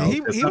 Yeah, you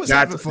know, he was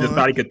having fun.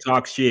 Somebody could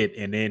talk shit,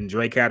 and then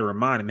Drake had to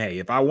remind him, hey,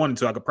 if I wanted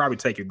to, I could probably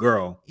take your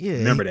girl. Yeah,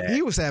 remember that.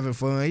 He was having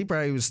fun. He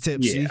probably was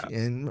tipsy,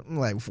 and I'm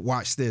like,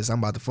 watch this. I'm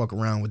about to fuck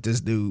around with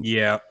this dude.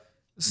 Yeah.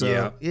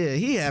 So yeah,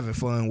 he having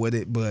fun with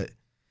it, but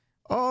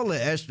all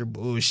the extra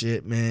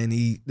bullshit, man,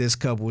 this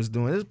couple was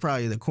doing, this is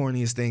probably the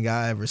corniest thing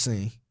I ever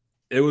seen.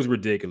 It was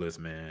ridiculous,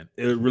 man.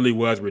 It really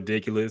was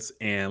ridiculous.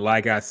 And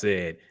like I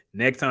said,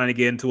 next time they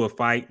get into a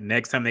fight,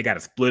 next time they got to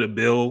split a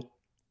bill,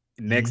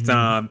 next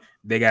time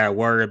they got to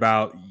worry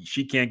about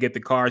she can't get the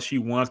car she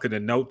wants because the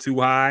note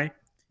too high.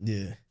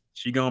 Yeah.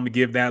 She going to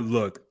give that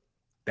look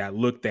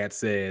that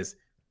says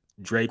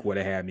Drake would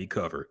have had me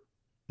covered.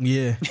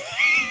 Yeah.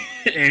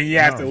 And he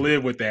has to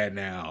live with that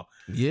now.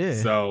 Yeah.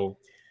 So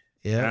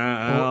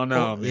yeah, I don't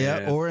know, man.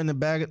 Yeah, or in the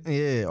back,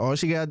 all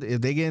she got,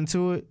 if they get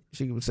into it,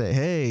 she could say,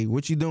 hey,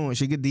 what you doing?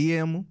 She could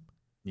DM him.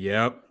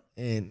 Yep.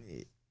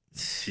 And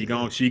she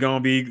gonna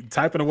be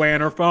typing away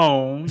on her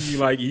phone. You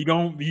like, he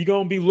gonna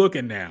be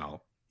looking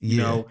now. You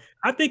know,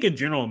 I think in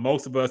general,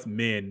 most of us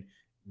men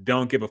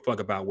don't give a fuck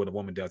about what a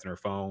woman does on her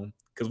phone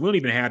because we don't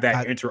even have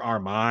that enter our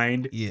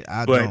mind.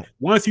 Yeah, but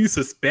once you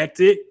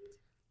suspect it,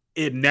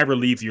 it never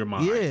leaves your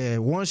mind. Yeah,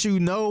 once you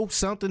know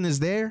something is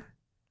there,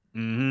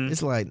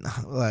 it's like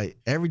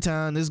every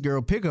time this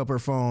girl pick up her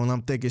phone,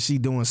 I'm thinking she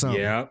doing something.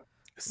 Yeah.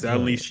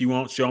 Suddenly she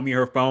won't show me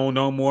her phone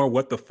no more.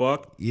 What the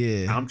fuck?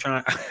 Yeah.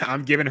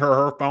 I'm giving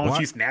her phone.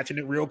 She's snatching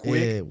it real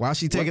quick. Yeah. While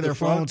she taking her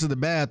phone to the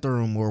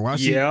bathroom or while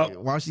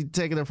she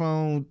taking her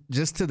phone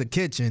just to the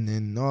kitchen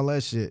and all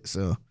that shit.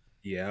 So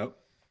yeah.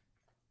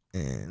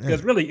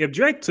 Because really, if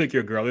Drake took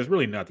your girl, there's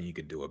really nothing you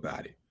can do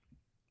about it.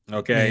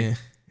 Okay.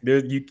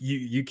 Yeah.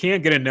 You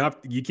can't get enough.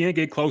 You can't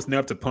get close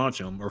enough to punch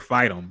him or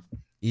fight him.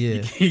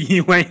 Yeah,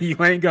 you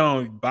ain't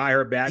gonna buy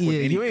her back. Yeah,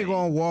 you ain't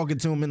gonna walk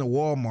into him in a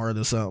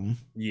Walmart or something.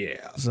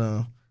 Yeah,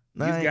 so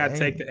you gotta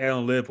take the L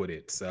and live with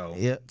it. So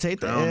yeah, take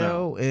the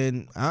L.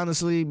 And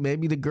honestly,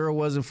 maybe the girl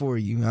wasn't for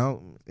you.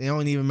 It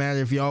don't even matter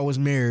if y'all was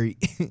married.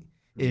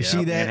 If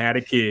she that and had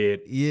a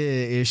kid,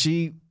 if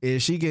she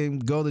can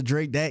go to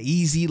Drake that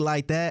easy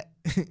like that,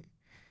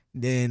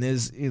 then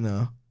it's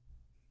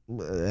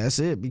that's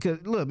it. Because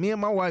look, me and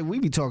my wife, we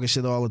be talking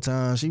shit all the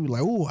time. She be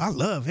like, "Ooh, I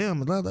love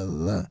him." Blah, blah,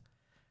 blah.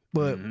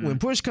 But when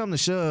push come to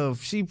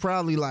shove, she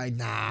probably like,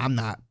 nah, I'm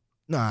not.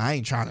 No,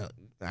 I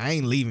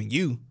ain't leaving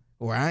you.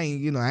 Or I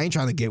ain't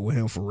trying to get with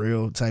him for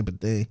real type of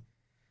thing.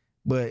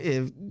 But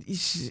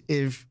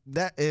if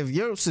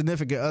your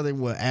significant other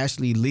will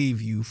actually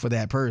leave you for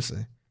that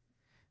person,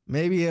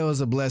 maybe it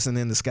was a blessing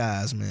in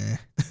disguise, man.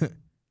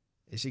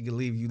 If she could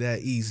leave you that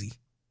easy.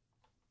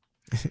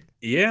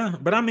 Yeah,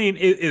 but I mean,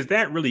 is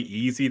that really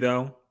easy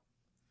though?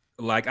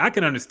 Like, I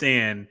can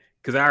understand,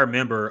 because I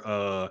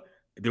remember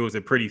there was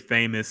a pretty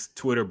famous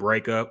Twitter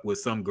breakup with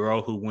some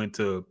girl who went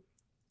to,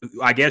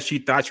 I guess she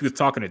thought she was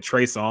talking to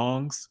Trey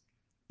Songz,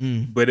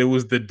 but it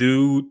was the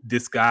dude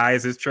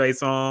disguised as Trey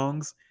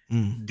Songz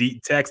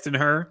texting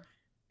her,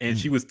 and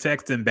she was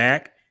texting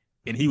back,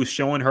 and he was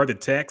showing her the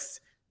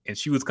text, and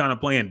she was kind of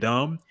playing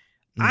dumb.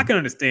 I can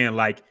understand,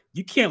 like,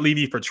 you can't leave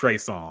me for Trey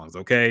Songz,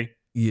 okay?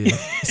 Yeah.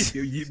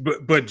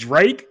 but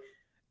Drake,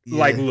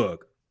 like,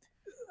 look,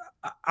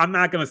 I'm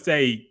not gonna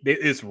say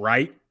it's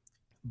right,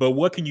 but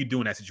what can you do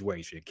in that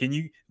situation?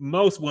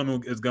 Most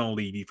women is gonna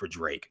leave you for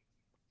Drake.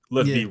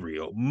 Let's be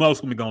real.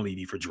 Most women gonna leave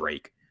you for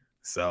Drake.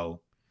 So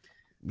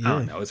I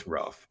don't know. It's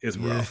rough. It's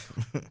rough.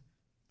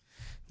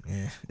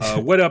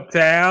 What up,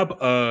 Tab?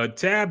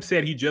 Tab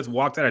said he just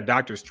walked out of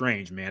Doctor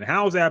Strange, man.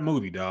 How's that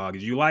movie, dog?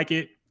 Did you like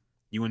it?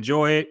 You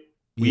enjoy it?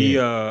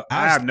 I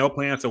have no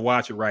plans to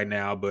watch it right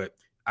now, but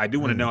I do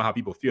want to know how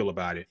people feel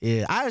about it.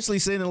 Yeah, I actually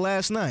seen it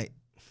last night.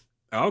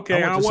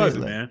 Okay, how was it,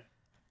 man?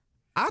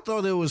 I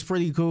thought it was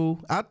pretty cool.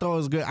 I thought it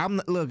was good. I'm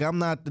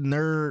not the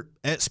nerd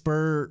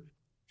expert,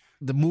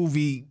 the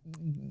movie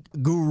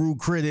guru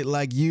critic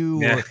like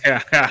you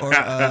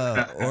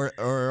or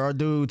our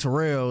dude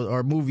Terrell,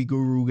 our movie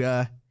guru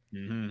guy.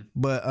 Mm-hmm.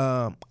 But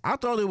I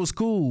thought it was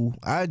cool.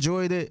 I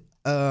enjoyed it.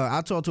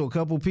 I talked to a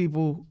couple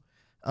people.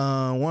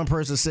 One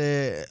person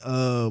said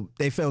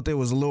they felt it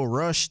was a little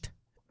rushed,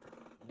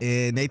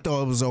 and they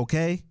thought it was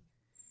okay,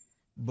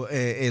 but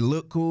it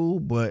looked cool,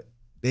 but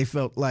they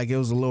felt like it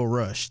was a little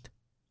rushed.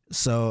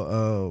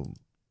 So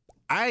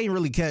I ain't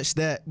really catch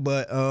that,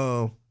 but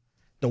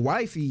the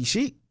wifey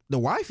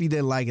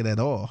didn't like it at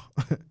all.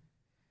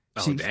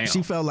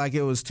 She felt like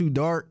it was too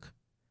dark.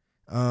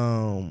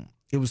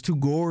 It was too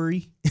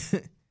gory.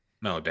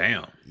 No,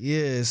 damn.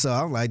 Yeah, so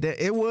I'm like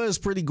that. It was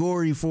pretty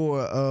gory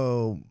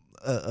for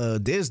a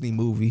Disney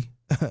movie,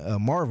 a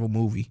Marvel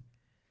movie,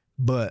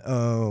 but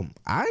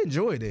I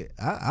enjoyed it.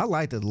 I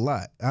liked it a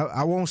lot.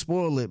 I won't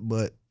spoil it,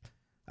 but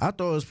I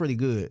thought it was pretty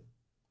good.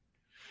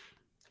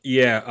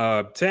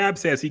 Yeah, Tab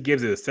says he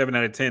gives it a 7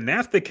 out of 10.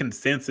 That's the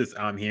consensus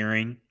I'm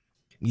hearing.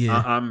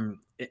 Yeah.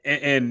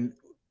 And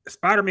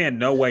Spider-Man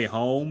No Way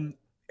Home,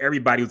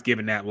 everybody was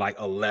giving that like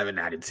 11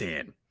 out of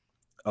 10.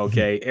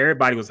 Okay,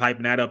 everybody was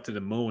hyping that up to the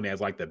moon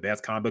as like the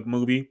best comic book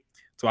movie.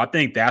 So I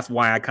think that's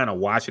why I kind of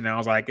watched it and I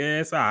was like,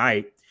 it's all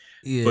right.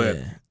 Yeah. But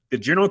the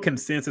general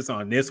consensus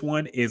on this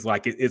one is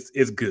like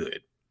it's good.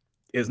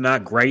 It's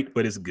not great,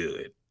 but it's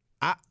good.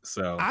 I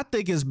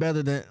think it's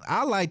better than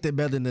I liked it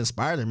better than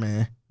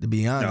Spider-Man, to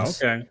be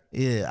honest. Okay.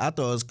 Yeah, I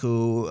thought it was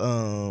cool.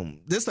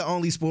 This is the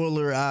only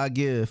spoiler I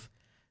give.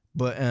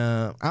 But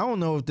I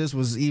don't know if this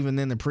was even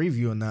in the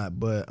preview or not,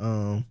 but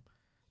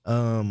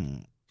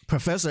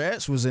Professor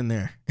X was in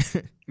there.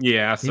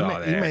 Yeah, I saw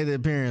that. He made an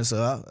appearance,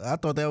 so I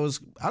thought that was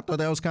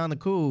kind of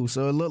cool.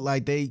 So it looked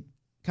like they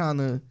kind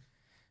of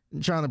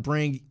trying to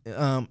bring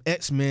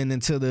X-Men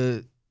into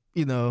the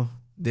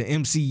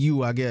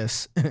MCU, I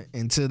guess,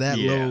 into that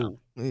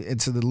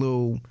into the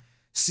little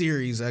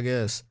series, I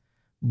guess.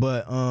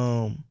 But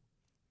I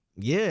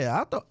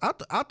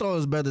thought it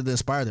was better than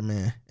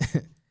Spider-Man.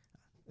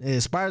 Yeah,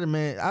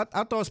 Spider-Man.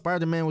 I thought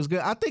Spider-Man was good.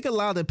 I think a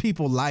lot of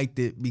people liked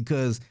it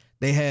because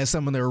they had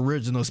some of the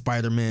original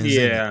Spider-Mans.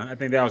 Yeah, I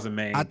think that was the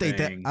main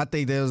thing. I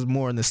think that was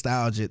more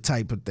nostalgic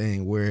type of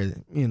thing where,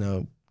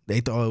 they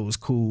thought it was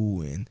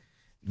cool and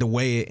the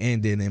way it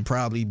ended, and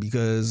probably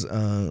because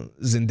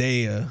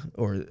Zendaya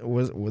or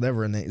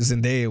whatever her name,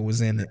 Zendaya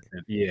was in it.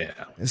 Yeah.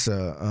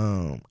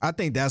 So I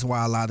think that's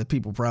why a lot of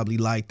people probably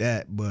like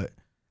that. But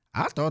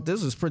I thought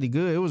this was pretty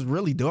good. It was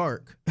really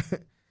dark.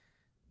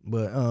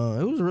 But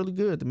it was really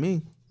good to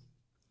me.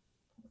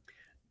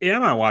 Yeah, I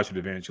might watch it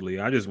eventually.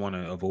 I just want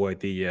to avoid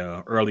the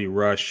early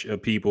rush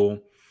of people.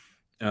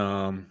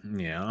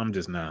 I'm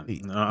just not.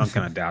 I'm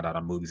kind of doubt out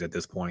on movies at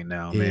this point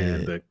now,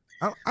 man. But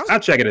I'll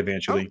check it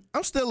eventually.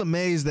 I'm still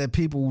amazed that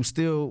people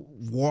still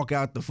walk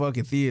out the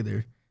fucking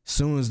theater as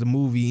soon as the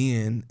movie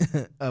ends.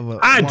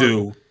 I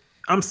do.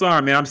 I'm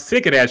sorry, man. I'm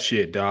sick of that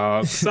shit,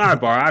 dog.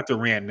 Sidebar, I have to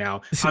rant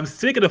now. I'm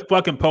sick of the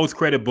fucking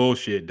post-credit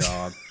bullshit,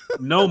 dog.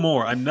 No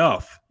more.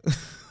 Enough.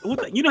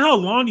 You know how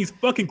long these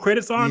fucking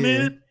credits are,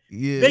 man?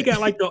 Yeah. They got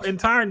like the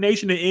entire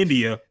nation of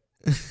India.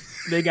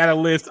 They got a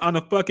list on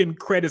the fucking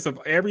credits of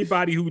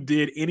everybody who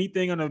did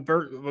anything on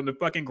the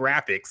fucking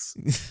graphics,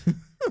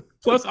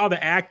 plus all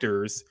the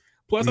actors,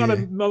 plus all the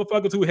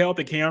motherfuckers who held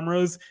the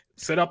cameras,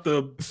 set up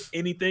who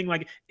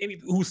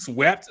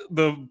swept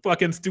the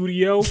fucking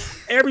studio.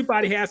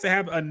 Everybody has to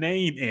have a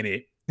name in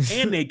it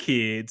and their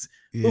kids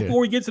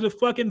before we get to the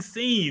fucking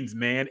scenes,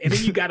 man. And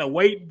then you gotta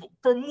wait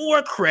for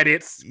more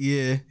credits.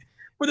 Yeah.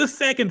 For the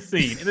second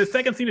scene. And the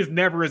second scene is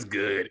never as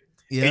good.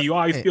 Yep. And you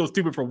always feel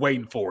stupid for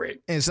waiting for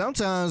it. And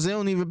sometimes there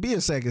don't even be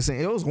a second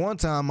scene. It was one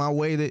time I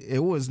waited, it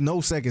was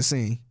no second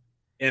scene.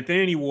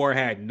 Infinity War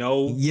had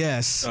no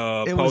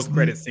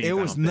post-credit scene. It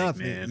was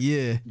nothing. Man.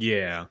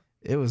 Yeah.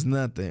 It was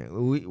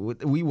nothing.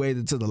 We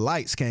waited till the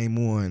lights came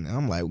on.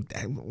 I'm like,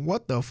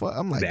 what the fuck?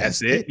 I'm like,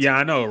 that's it. Yeah,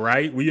 I know,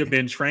 right? We have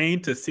been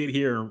trained to sit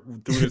here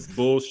through this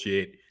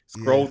bullshit,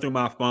 scroll through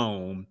my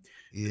phone.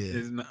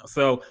 Yeah.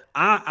 So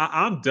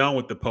I'm done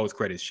with the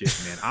post-credit shit,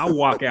 man. I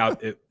walk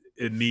out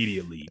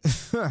immediately.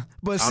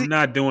 I'm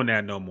not doing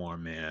that no more,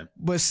 man.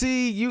 But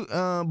see,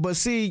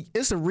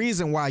 it's a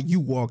reason why you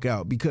walk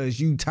out, because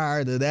you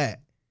tired of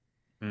that.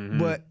 Mm-hmm.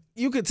 But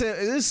you could tell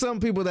there's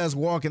some people that's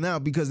walking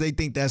out because they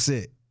think that's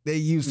it. They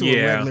used to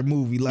a regular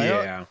movie.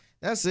 Like,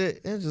 that's it.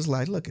 It's just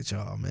like, look at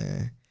y'all,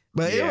 man.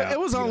 But it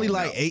was only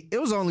like 8.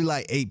 It was only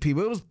like 8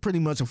 people. It was pretty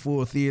much a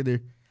full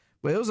theater.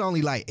 But it was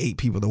only like 8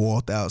 people that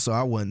walked out, so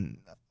I wasn't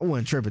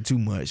tripping too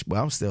much. But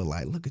I'm still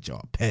like, look at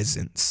y'all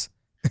peasants.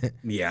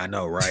 Yeah, I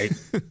know, right?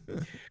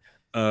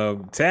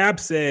 Tab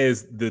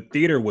says the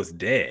theater was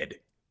dead.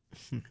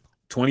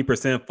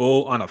 20%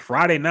 full on a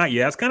Friday night.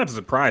 Yeah, that's kind of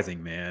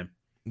surprising, man.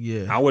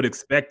 Yeah. I would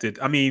expect it.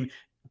 I mean,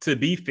 to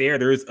be fair,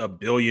 there's a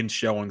billion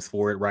showings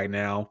for it right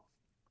now.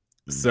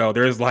 So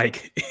there's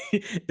like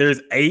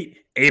there's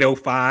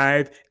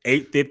 8:05,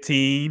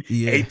 8:15,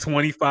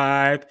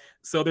 8:25.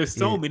 So there's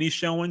so many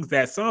showings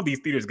that some of these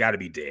theaters got to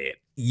be dead.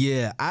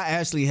 Yeah, I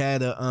actually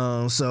had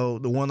a so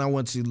the one I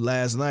went to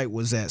last night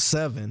was at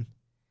 7,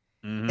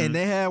 and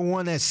they had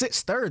one at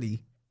 6:30.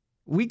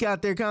 We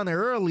got there kind of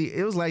early.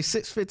 It was like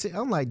 6:15.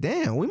 I'm like,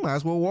 damn, we might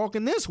as well walk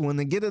in this one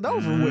and get it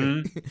over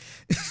with.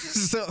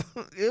 So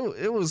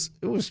it was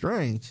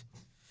strange.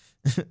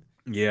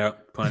 Yeah,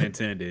 pun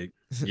intended.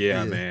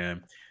 Yeah,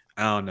 man.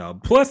 I don't know.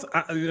 Plus,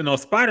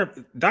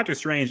 Doctor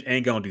Strange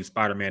ain't gonna do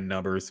Spider-Man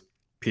numbers,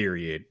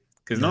 period.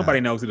 Because nobody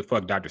knows who the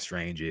fuck Doctor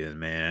Strange is,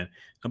 man.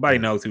 Nobody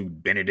knows who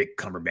Benedict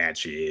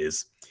Cumberbatch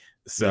is.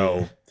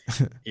 So,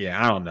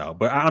 yeah, I don't know.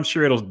 But I'm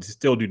sure it'll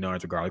still do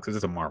numbers regardless because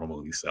it's a Marvel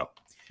movie. So,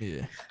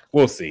 yeah,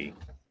 we'll see.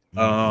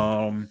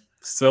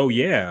 So,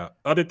 yeah,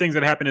 other things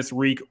that happened this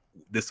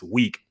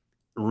week,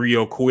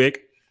 real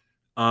quick.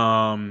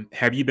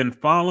 Have you been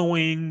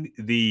following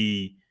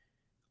the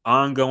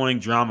ongoing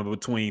drama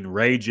between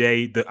Ray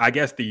J, the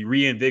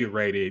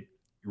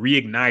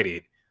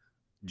reignited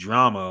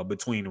drama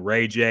between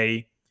Ray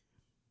J,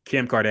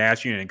 Kim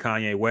Kardashian, and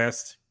Kanye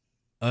West?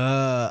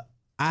 I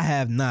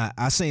have not.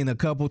 I seen a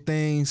couple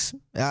things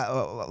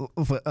out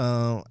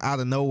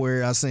of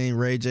nowhere. I seen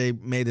Ray J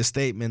made a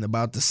statement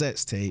about the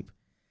sex tape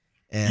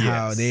and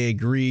how they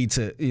agreed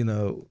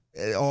to,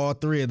 all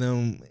 3 of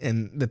them,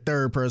 and the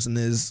third person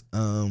is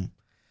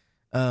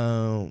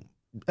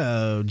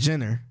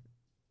Jenner,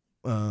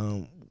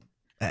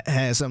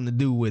 had something to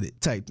do with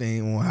it, type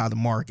thing, on how to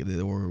market it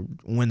or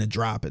when to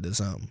drop it or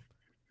something.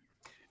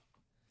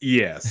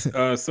 Yes.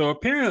 So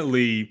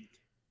apparently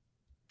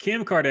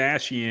Kim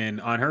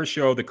Kardashian on her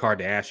show, The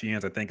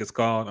Kardashians, I think it's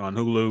called, on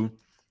Hulu,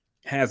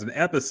 has an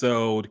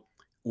episode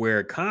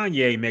where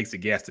Kanye makes a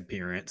guest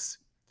appearance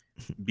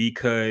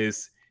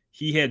because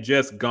he had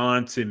just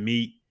gone to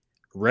meet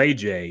Ray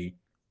J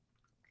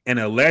and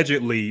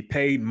allegedly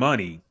paid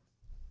money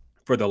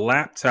for the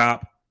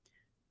laptop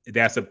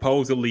that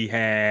supposedly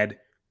had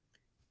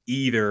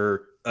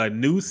either a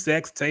new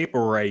sex tape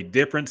or a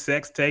different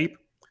sex tape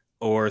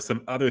or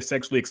some other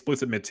sexually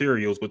explicit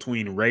materials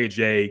between Ray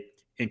J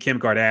and Kim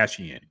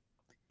Kardashian.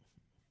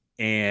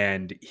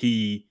 And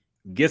he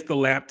gets the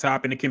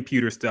laptop and the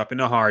computer stuff and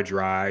the hard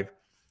drive.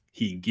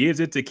 He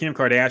gives it to Kim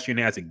Kardashian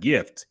as a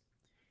gift.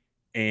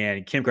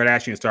 And Kim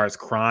Kardashian starts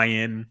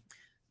crying.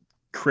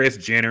 Kris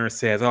Jenner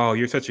says, "Oh,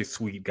 you're such a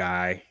sweet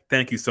guy.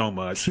 Thank you so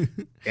much."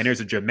 And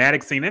there's a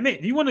dramatic scene. I mean,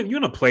 you want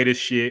to play this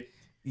shit?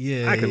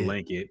 Yeah, I can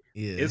link it.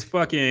 Yeah, it's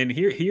fucking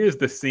here. Here's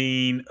the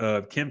scene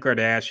of Kim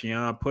Kardashian.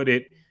 I'll put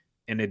it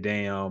in the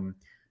damn.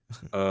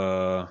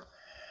 I'll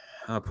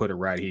put it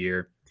right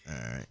here. All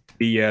right.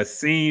 The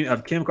scene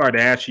of Kim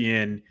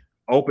Kardashian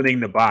opening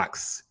the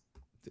box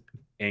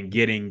and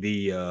getting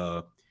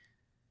the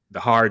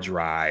hard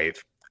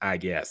drive, I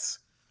guess.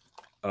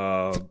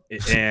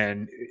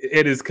 And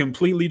it is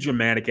completely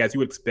dramatic, as you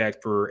would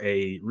expect for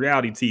a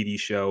reality TV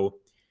show.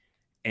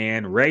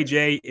 And Ray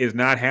J is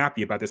not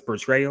happy about this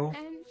portrayal.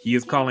 He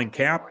is calling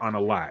Cap on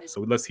a lie.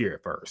 So let's hear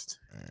it first.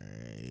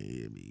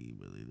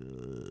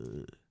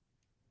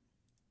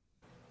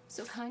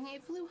 So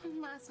Kanye flew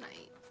home last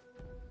night.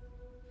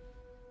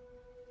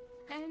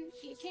 And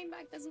he came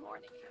back this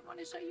morning. I want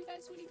to show you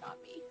guys what he got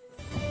me.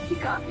 He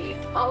got me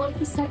all of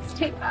the sex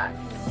tape back.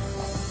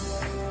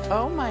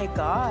 Oh my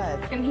God.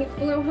 And he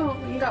flew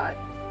home and got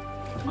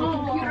the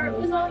computer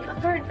was on the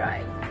hard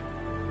drive.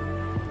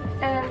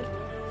 And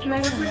I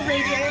went with Ray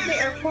J at the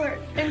airport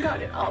and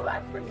got it all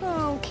back for me.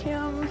 Oh,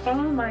 Kim. Oh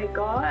my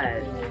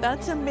God.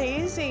 That's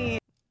amazing.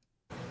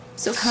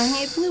 So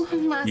Kanye flew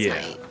home last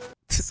night.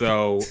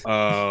 So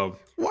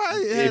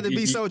why it had to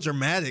be so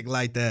dramatic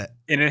like that?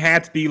 And it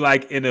had to be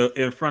like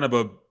in front of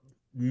a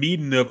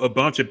meeting of a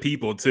bunch of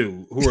people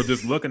too, who are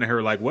just looking at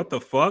her like, what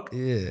the fuck?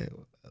 Yeah.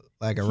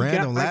 Like a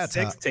random laptop.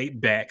 Sex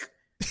tape back.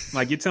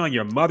 Like, you're telling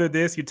your mother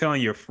this, you're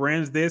telling your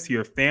friends this,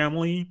 your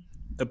family,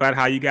 about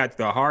how you got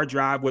the hard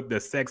drive with the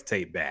sex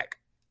tape back.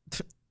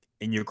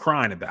 And you're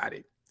crying about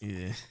it.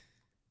 Yeah.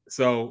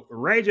 So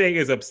Ray J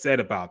is upset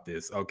about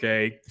this,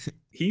 okay?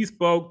 He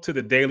spoke to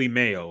the Daily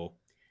Mail,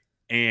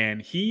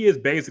 and he is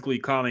basically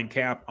calling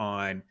Cap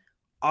on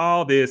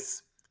all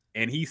this,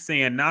 and he's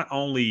saying not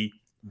only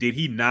did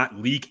he not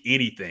leak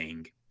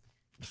anything,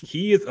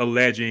 he is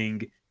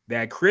alleging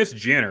that Kris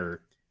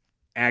Jenner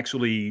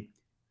actually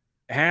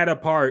had a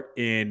part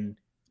in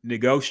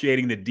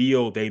negotiating the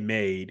deal they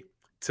made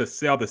to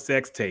sell the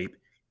sex tape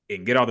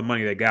and get all the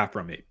money they got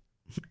from it.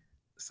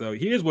 So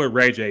here's what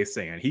Ray J is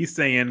saying. He's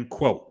saying,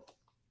 quote,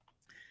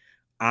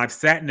 "I've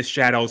sat in the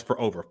shadows for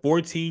over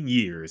 14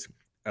 years.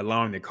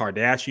 allowing the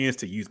Kardashians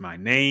to use my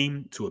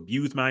name, to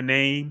abuse my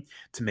name,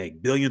 to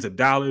make billions of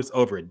dollars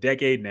over a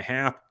decade and a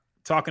half,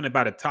 talking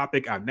about a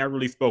topic I've never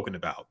really spoken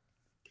about.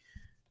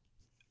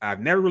 I've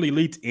never really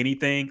leaked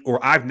anything,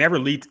 or I've never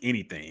leaked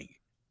anything.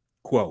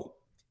 Quote,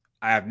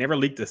 I have never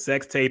leaked a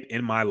sex tape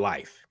in my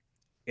life.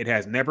 It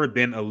has never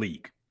been a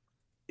leak.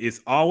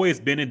 It's always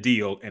been a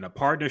deal and a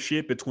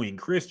partnership between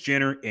Kris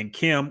Jenner and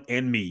Kim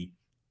and me,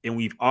 and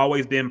we've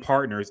always been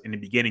partners in the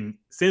beginning,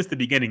 since the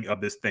beginning of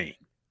this thing.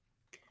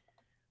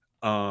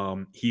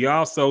 He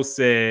also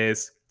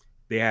says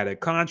they had a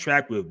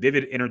contract with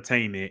Vivid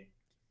Entertainment,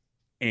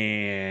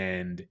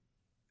 and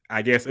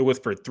I guess it was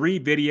for 3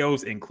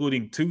 videos,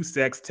 including 2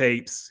 sex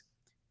tapes,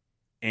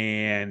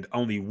 and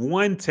only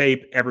 1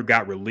 tape ever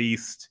got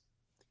released.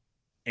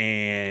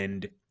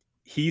 And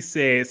he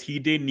says he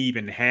didn't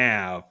even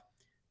have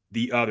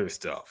the other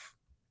stuff.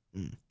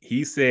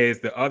 He says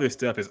the other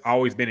stuff has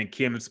always been in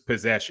Kim's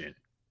possession.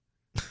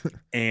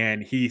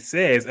 And he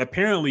says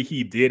apparently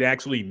he did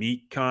actually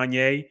meet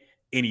Kanye,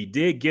 and he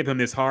did give him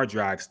this hard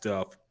drive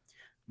stuff,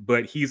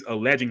 but he's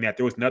alleging that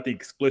there was nothing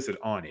explicit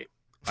on it.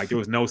 Like there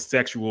was no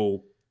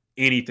sexual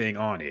anything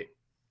on it,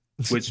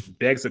 which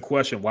begs the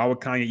question, why would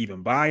Kanye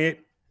even buy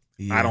it?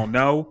 Yeah. I don't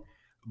know.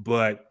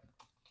 But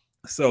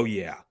so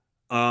yeah.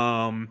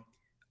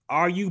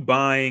 Are you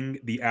buying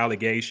the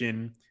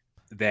allegation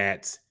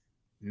that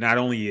not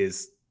only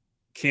is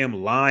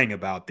Kim lying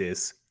about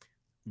this,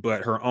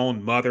 but her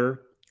own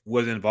mother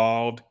was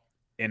involved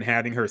in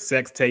having her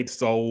sex tape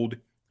sold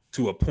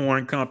to a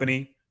porn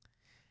company?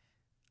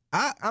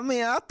 I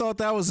mean, I thought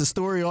that was the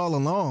story all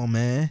along,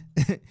 man.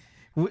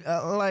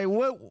 Like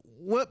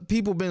what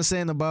people been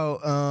saying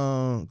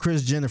about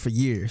Kris Jenner for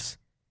years.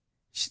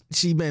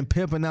 She been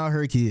pimping out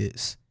her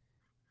kids.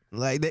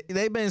 Like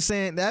they've been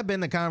saying that been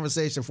the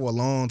conversation for a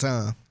long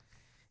time.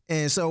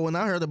 And so when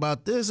I heard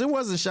about this, it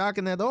wasn't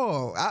shocking at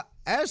all. I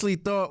actually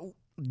thought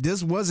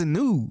this wasn't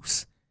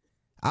news.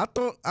 I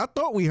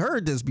thought we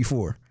heard this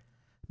before.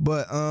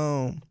 But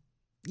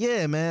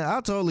yeah, man,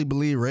 I totally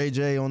believe Ray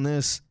J on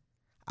this.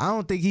 I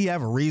don't think he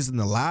have a reason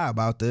to lie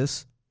about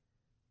this.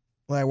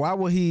 Like, why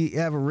would he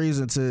have a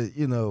reason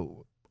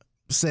to,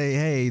 say,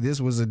 hey, this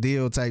was a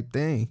deal type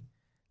thing?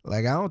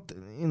 Like, I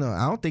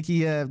don't think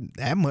he had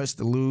that much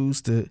to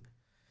lose to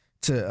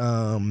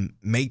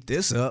make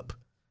this up.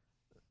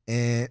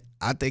 And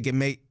I think it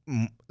make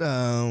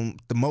the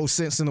most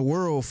sense in the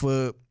world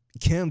for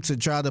Kim to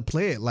try to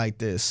play it like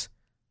this.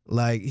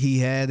 Like he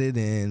had it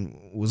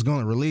and was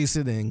going to release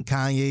it, and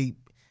Kanye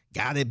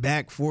got it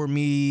back for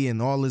me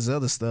and all this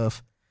other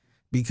stuff,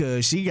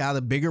 because she got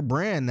a bigger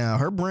brand now.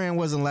 Her brand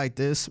wasn't like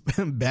this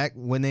back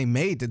when they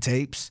made the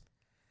tapes.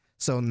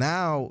 So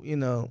now,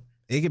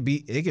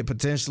 it could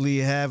potentially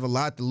have a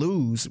lot to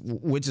lose,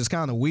 which is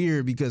kind of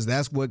weird because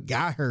that's what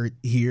got her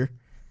here.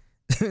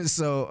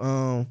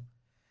 So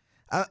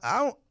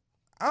I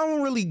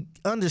don't really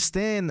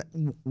understand.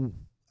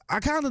 I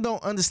kind of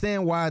don't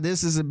understand why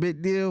this is a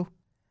big deal.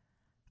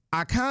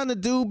 I kind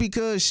of do,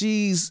 because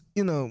she's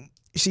in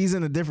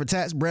a different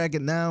tax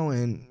bracket now,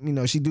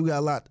 and she do got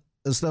a lot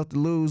of stuff to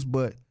lose.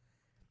 But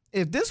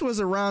if this was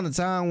around the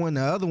time when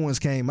the other ones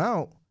came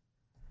out,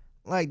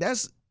 like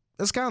that's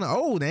kind of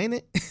old, ain't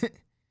it? You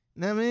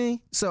know what I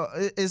mean? So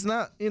it's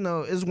not,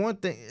 it's one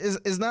thing.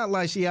 It's not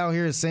like she out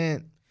here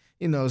saying,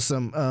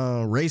 some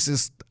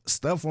racist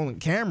stuff on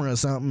camera or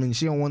something, and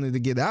she don't want it to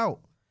get out.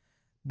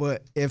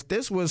 But if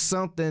this was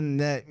something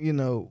that,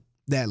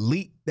 that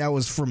leak that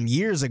was from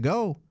years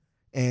ago,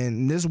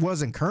 and this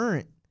wasn't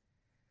current,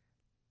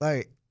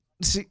 like,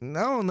 I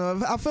don't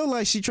know. I feel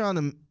like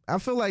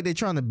they're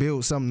trying to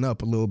build something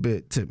up a little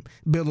bit, to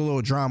build a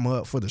little drama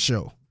up for the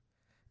show.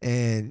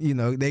 And,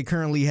 they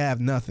currently have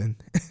nothing.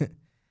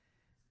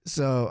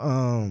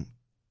 So,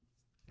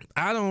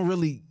 I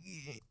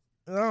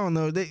don't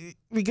know.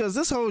 Because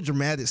this whole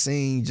dramatic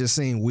scene just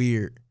seemed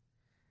weird.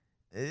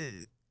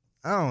 I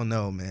don't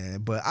know, man.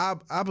 But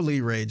I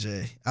believe Ray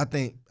J. I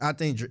think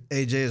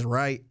AJ is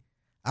right.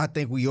 I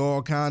think we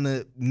all kind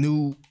of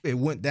knew it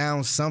went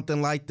down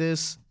something like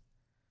this,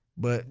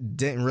 but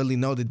didn't really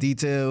know the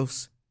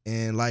details.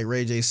 And like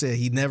Ray J said,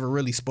 he never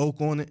really spoke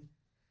on it.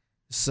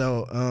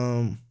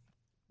 So,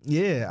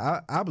 yeah,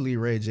 I believe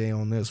Ray J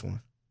on this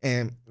one.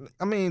 And,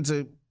 I mean,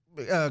 to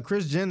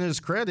Kris Jenner's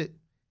credit,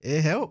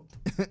 it helped.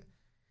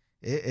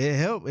 It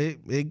helped.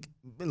 It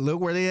look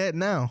where they at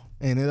now.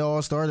 And it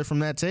all started from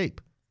that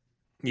tape.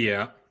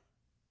 Yeah.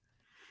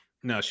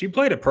 No, she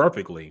played it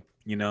perfectly.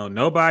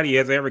 Nobody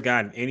has ever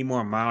gotten any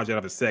more mileage out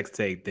of a sex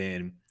tape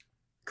than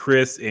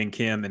Kris and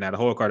Kim and that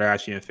whole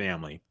Kardashian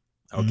family.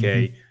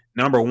 Okay. Mm-hmm.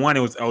 Number one, it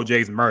was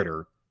OJ's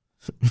murder.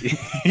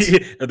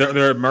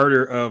 the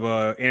murder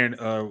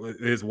of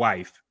his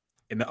wife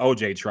in the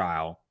OJ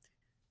trial.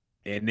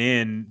 And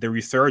then the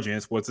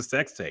resurgence was the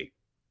sex tape.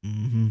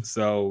 Mm-hmm.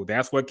 So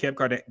that's what kept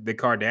the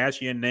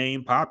Kardashian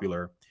name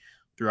popular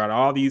throughout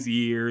all these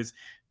years.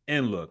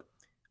 And look,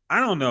 I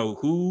don't know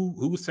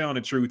who's telling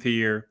the truth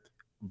here,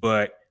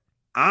 but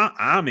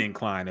I'm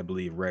inclined to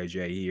believe Ray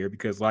J here,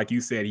 because like you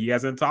said, he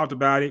hasn't talked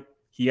about it.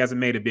 He hasn't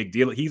made a big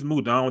deal. He's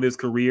moved on with his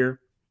career.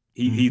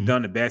 He's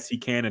done the best he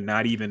can and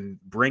not even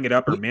bring it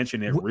up or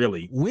mention it.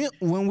 Really,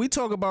 when we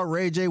talk about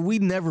Ray J, we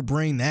never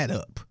bring that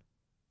up.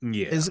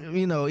 Yeah, it's,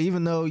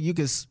 even though you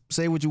can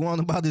say what you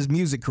want about his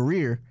music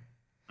career,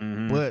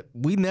 but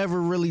we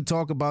never really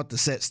talk about the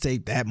sex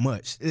tape that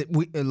much.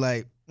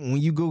 Like when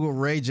you Google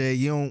Ray J,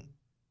 you don't.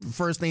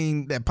 First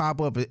thing that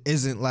pop up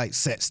isn't like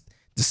the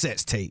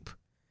sex tape.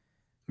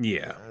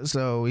 Yeah.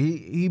 So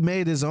he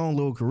made his own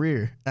little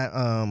career.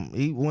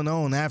 He went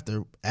on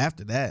after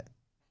that.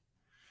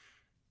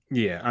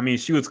 Yeah, I mean,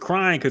 she was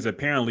crying because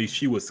apparently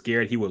she was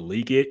scared he would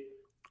leak it.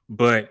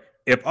 But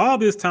if all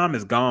this time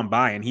has gone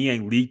by and he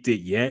ain't leaked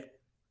it yet,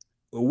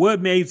 what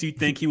makes you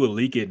think he would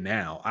leak it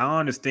now? I don't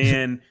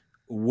understand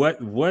what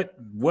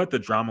the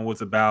drama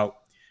was about.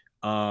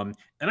 And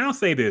I'll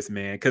say this,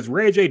 man, because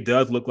Ray J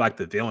does look like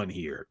the villain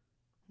here,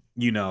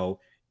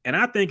 and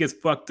I think it's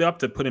fucked up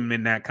to put him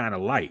in that kind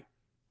of light,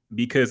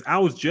 because I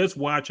was just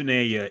watching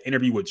a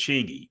interview with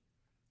Chingy.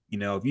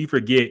 If you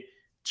forget,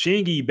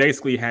 Chingy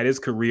basically had his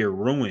career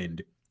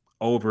ruined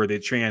over the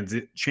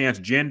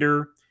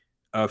transgender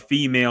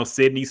female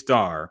Sydney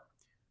Starr,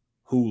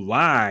 who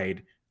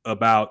lied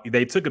about,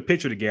 they took a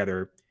picture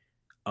together,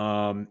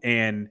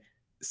 and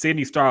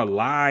Sydney Starr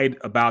lied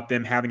about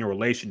them having a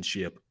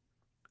relationship.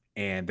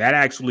 And that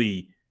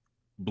actually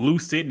blew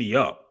Sydney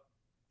up.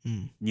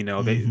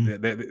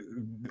 They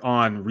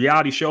on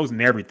reality shows and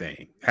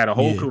everything, had a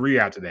whole career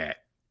after that.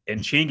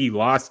 And Chingy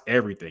lost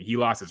everything. He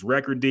lost his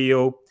record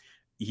deal.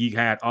 He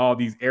had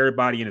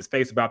everybody in his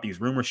face about these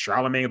rumors.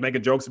 Charlamagne was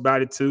making jokes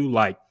about it too.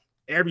 Like,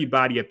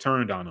 everybody had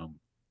turned on him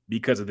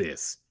because of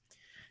this.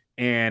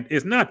 And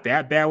it's not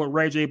that bad with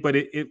Ray J, but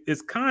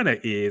it's kind of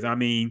is. I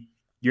mean,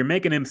 you're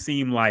making him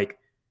seem like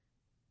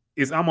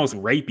it's almost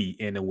rapey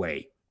in a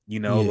way.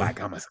 Like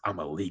I'm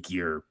a leak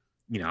your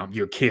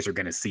kids are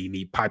gonna see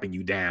me piping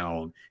you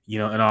down,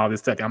 and all this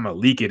stuff. I'm gonna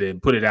leak it and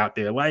put it out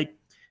there. Like,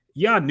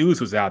 y'all news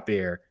was out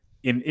there,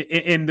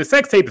 and the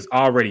sex tape is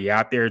already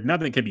out there.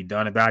 Nothing can be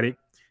done about it.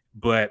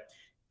 But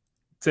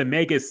to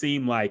make it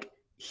seem like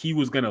he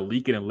was gonna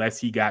leak it unless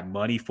he got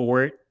money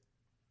for it,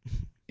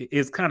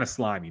 it's kind of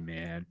slimy,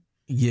 man.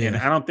 Yeah, and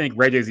I don't think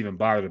Ray J's even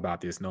bothered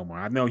about this no more.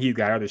 I know he's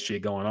got other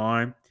shit going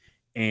on,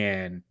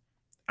 and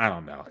I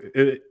don't know.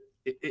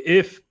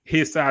 If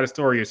his side of the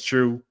story is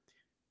true,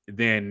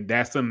 then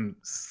that's some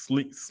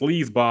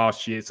sleazeball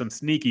shit, some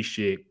sneaky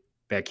shit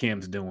that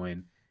Kim's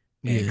doing.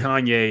 And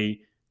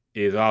Kanye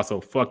is also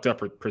fucked up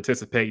for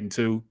participating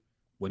too,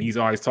 when he's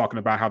always talking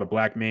about how the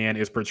black man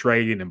is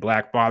portrayed and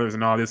black fathers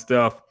and all this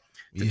stuff.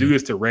 To do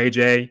this to Ray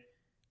J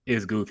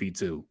is goofy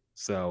too.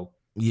 So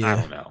I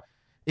don't know.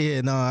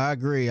 Yeah, no, I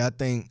agree. I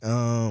think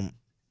I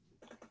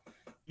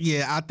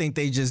think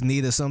they just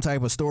needed some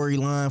type of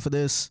storyline for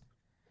this,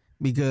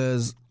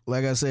 because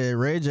like I said,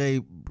 Ray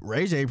J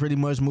pretty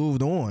much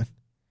moved on.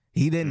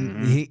 He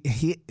didn't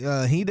he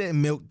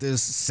didn't milk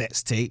this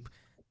sex tape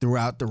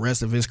throughout the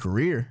rest of his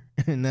career.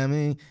 And I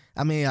mean,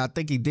 I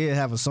think he did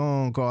have a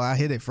song called "I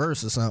Hit It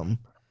First" or something.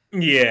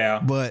 Yeah,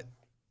 but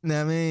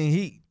I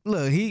mean,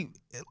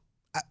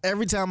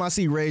 every time I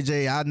see Ray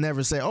J, I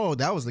never say, "Oh,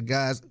 that was the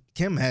guys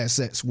Kim had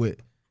sex with."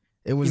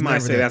 It was. You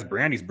might say that's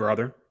Brandy's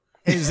brother.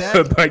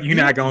 Exactly. But you're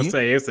not gonna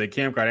say it's a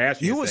Kim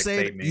Kardashian. You would sex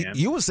say tape, man.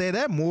 You would say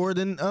that more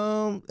than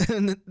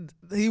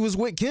he was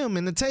with Kim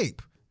in the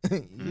tape.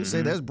 You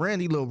say that's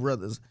Brandy little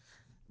brothers,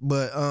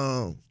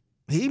 but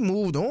he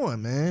moved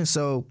on, man.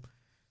 So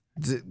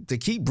to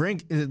keep bring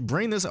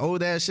this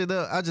old ass shit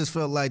up, I just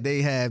felt like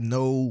they have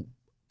no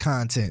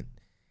content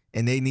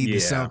and they needed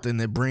something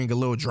to bring a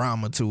little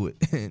drama to it.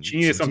 She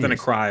needed something to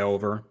cry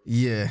over.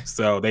 Yeah.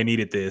 So they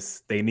needed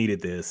this.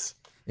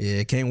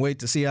 Yeah, can't wait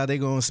to see how they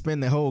gonna spin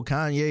the whole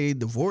Kanye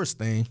divorce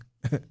thing.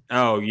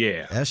 Oh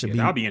yeah, that should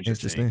that'll be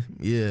interesting.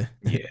 Yeah,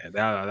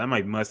 that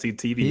might must see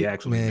TV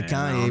actually. Man,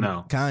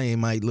 Kanye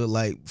might look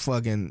like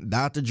fucking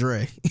Dr.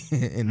 Dre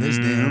in this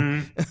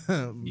damn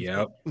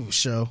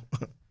show.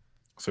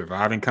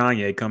 Surviving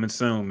Kanye coming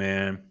soon,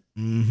 man.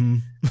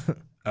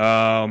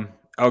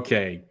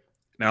 Okay.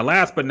 Now,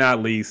 last but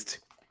not least,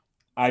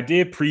 I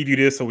did preview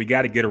this, so we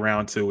got to get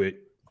around to it.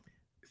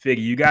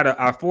 Figgy,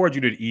 I forward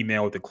you the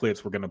email with the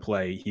clips we're gonna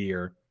play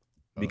here,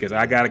 because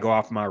I got to go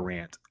off my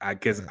rant.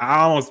 Because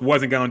I almost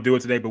wasn't gonna do it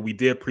today, but we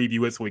did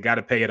preview it, so we got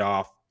to pay it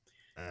off,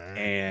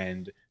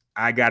 and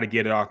I got to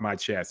get it off my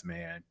chest,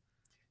 man,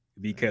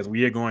 because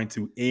we are going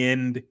to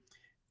end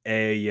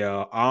a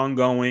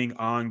ongoing.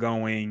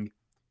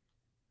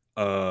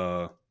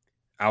 I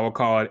will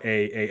call it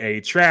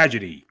a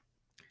tragedy,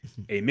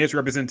 a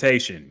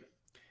misrepresentation,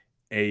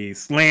 a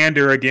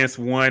slander against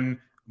one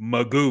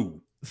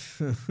Magoo.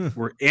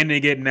 We're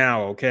ending it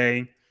now,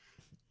 okay?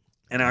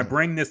 And I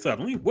bring this up.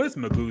 What's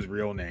Magoo's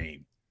real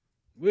name?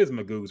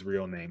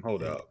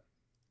 Hold up.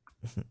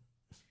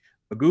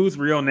 Magoo's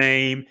real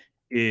name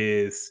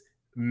is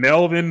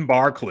Melvin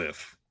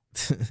Barcliff.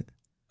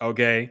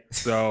 Okay,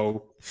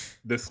 so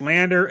the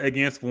slander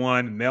against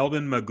one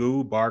Melvin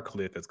Magoo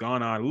Barcliff has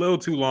gone on a little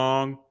too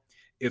long.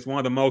 It's one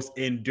of the most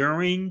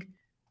enduring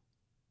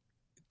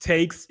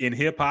takes in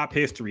hip hop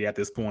history at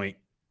this point.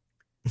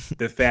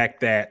 The fact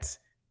that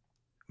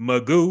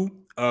Magoo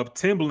of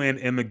Timbaland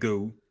and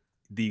Magoo,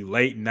 the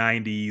late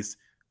 90s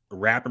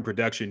rap and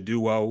production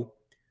duo,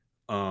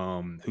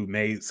 who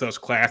made such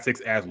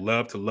classics as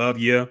Love to Love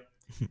Ya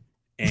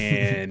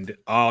and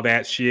all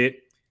that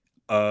shit.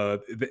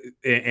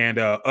 And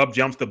Up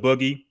Jumps the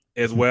Boogie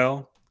as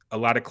well. A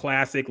lot of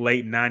classic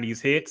late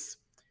 90s hits.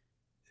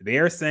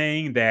 They're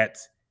saying that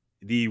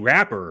the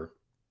rapper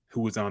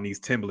who was on these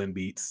Timbaland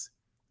beats,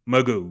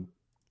 Magoo,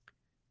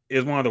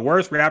 is one of the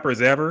worst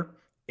rappers ever,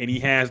 and he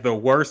has the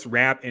worst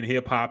rap in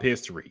hip-hop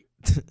history.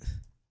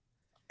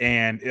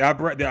 And I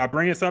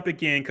bring this up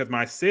again because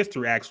my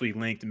sister actually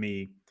linked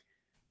me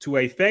to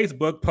a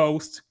Facebook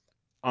post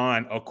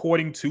on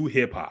According to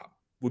Hip Hop.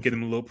 We'll give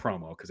them a little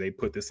promo because they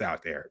put this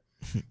out there.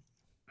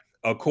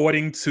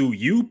 According to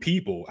you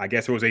people, I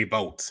guess it was a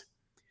vote.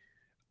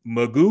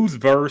 Magoo's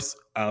verse,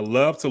 "I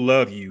Love to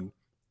Love You,"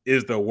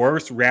 is the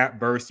worst rap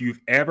verse you've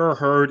ever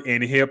heard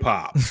in hip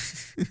hop.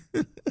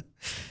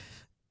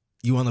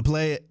 You want to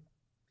play it?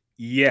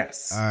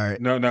 Yes. All right.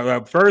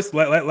 No. First,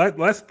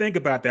 let's think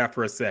about that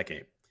for a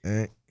second.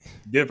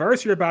 The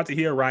verse you're about to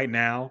hear right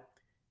now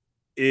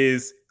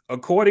is,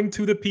 according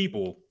to the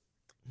people,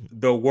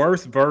 the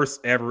worst verse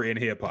ever in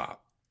hip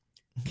hop.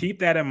 Keep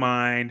that in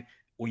mind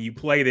when you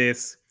play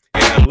this.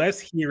 And let's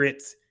hear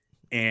it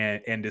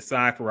and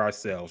decide for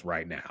ourselves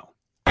right now.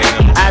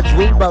 I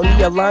dream about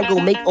Nia Longo,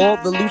 make all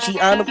the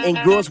Luciano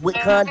and girls with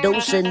condo,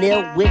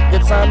 Chanel with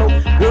Gaetano.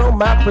 Girl,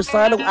 my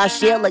persona, I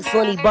share like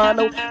Sonny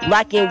Bono.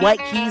 Black and white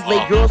keys,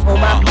 lay girls on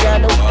my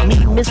piano.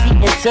 Meet Missy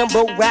and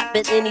Timbo, rap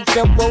at any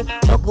tempo.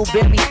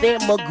 Huckleberry fan,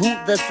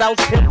 Magoo, the South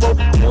Pimple.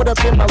 Put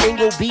up in my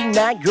lingo,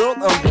 B9, girl,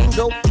 I'm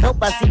bingo.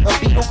 Help, I see a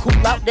beetle,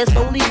 cool out, that's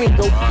only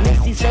Ringo.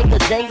 Missy sang a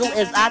jangle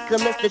as I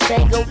commence the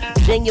tango.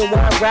 Genuine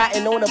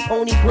riding on a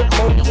pony, put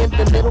money in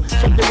the middle.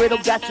 Check the riddle,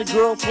 got your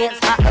girl pants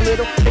hot a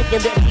little. Thinking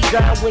that she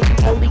dry when you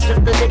only just a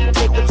nickel.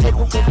 Take a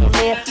tickle, cause your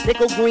man,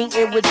 pickle green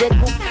and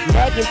ridiculous.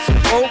 Nagging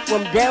 2-0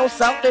 from down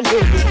south and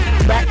history.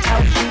 Black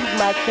house shoes,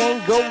 my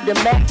Kango to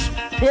match.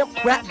 Pimp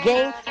crap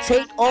game,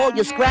 take all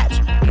your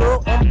scratch.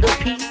 Girl, I'm the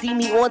P, see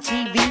me on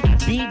TV.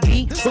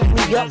 BB, hook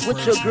me up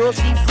with your girl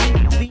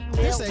CC.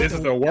 This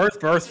is the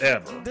worst verse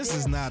ever. This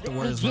is not the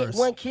worst Get verse.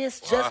 one kiss,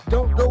 just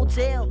don't go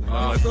tell.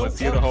 Let's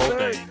hear the whole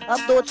thing. I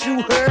thought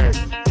you heard.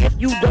 If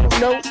you don't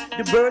know,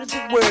 the bird is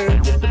the word.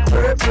 It's the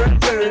bird, bird,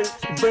 bird.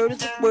 The bird is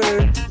the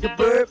word. The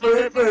bird,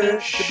 bird,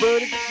 bird. The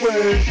bird is the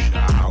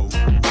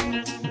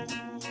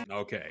word.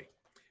 Okay.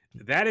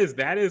 That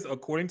is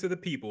according to the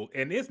people.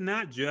 And it's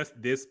not just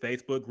this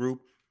Facebook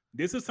group.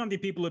 This is something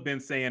people have been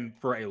saying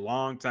for a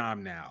long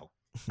time now.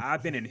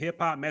 I've been in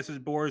hip-hop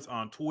message boards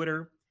on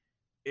Twitter.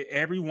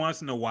 Every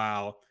once in a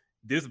while,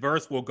 this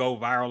verse will go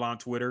viral on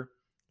Twitter,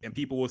 and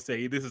people will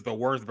say, this is the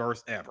worst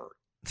verse ever.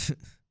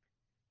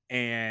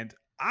 And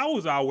I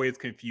was always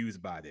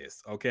confused by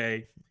this,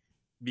 okay?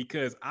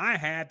 Because I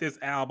had this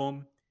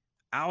album.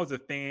 I was a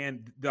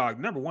fan. Dog,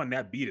 number one,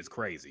 that beat is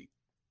crazy.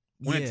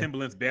 One of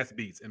Timbaland's best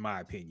beats, in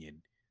my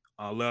opinion.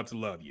 Love to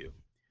Love You.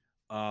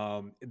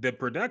 The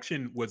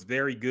production was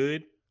very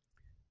good.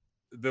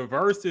 The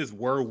verses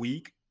were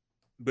weak,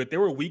 but they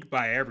were weak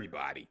by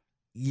everybody.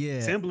 Yeah.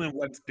 Timbaland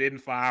wasn't spitting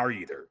fire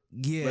either.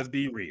 Yeah. Let's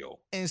be real.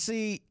 And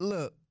see,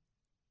 look,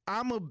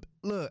 I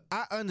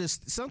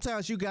understand.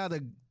 Sometimes you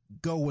gotta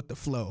go with the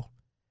flow.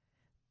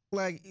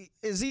 Like,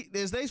 is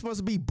they supposed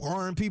to be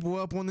barring people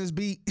up on this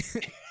beat?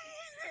 You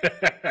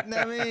know what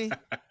I mean?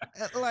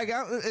 Like,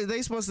 are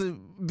they supposed to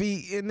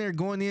be in there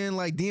going in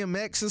like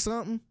DMX or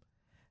something?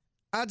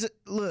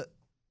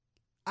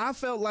 I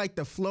felt like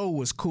the flow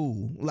was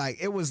cool. Like,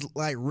 it was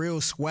like real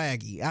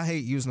swaggy. I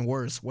hate using the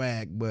word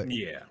swag, but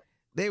yeah,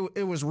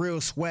 it was real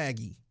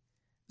swaggy.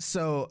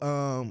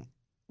 So,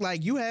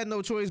 like, you had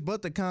no choice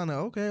but to kind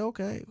of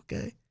okay.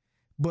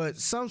 But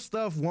some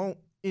stuff won't,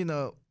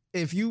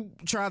 if you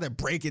try to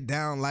break it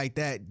down like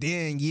that,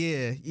 then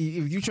yeah,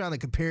 if you trying to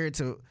compare it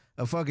to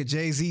a fucking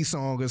Jay-Z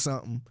song or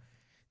something,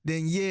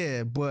 then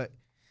yeah. But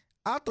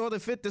I thought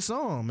it fit the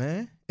song,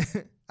 man.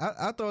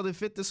 I thought it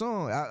fit the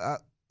song.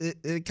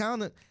 It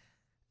kind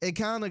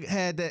of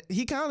had that.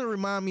 He kind of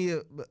remind me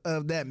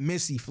of that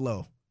Missy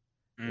flow,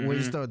 where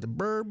you start the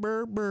bird,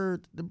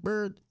 the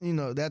bird,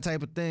 that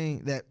type of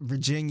thing, that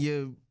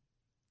Virginia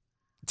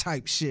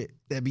type shit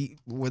that be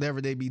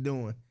whatever they be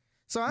doing.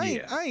 So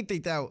I ain't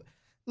think that.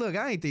 Look,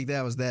 I ain't think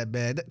that was that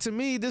bad. To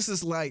me, this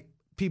is like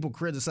people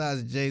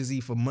criticizing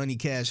Jay-Z for Money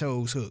Cash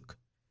Hoes hook.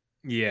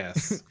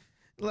 Yes.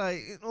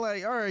 Like, all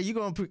right, you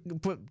gonna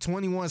put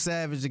 21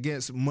 Savage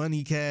against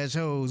Money Cash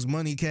Hoes,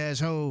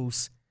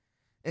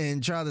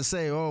 and try to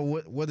say,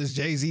 oh, what is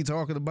Jay-Z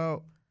talking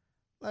about?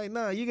 Like,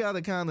 no, you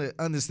gotta kind of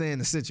understand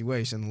the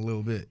situation a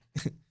little bit.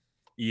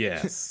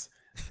 Yes.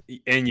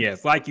 And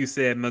yes, like you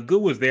said,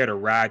 Magoo was there to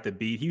ride the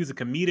beat. He was a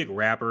comedic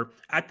rapper.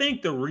 I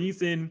think the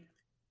reason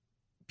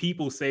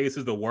people say this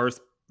is the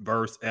worst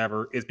verse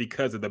ever is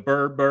because of the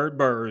birds,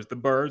 the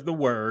bird's the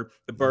word,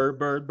 the bird,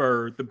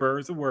 the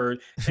bird's the word.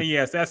 And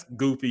yes, that's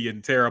goofy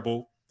and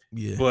terrible.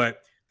 Yeah.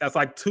 But that's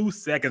like 2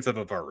 seconds of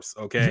a verse,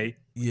 okay?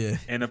 Yeah.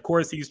 And of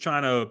course, he's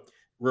trying to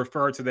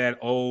refer to that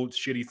old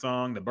shitty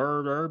song, the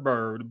bird,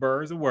 the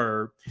bird's a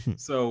word.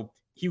 So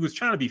he was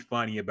trying to be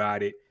funny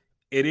about it.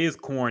 It is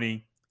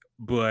corny,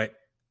 but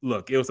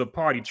look, it was a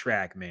party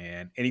track,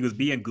 man. And he was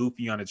being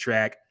goofy on the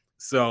track.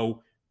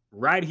 So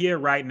right here,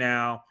 right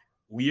now,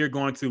 we are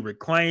going to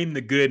reclaim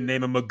the good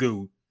name of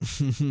Magoo.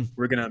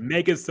 We're going to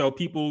make it so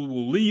people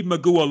will leave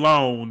Magoo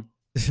alone.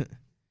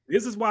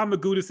 This is why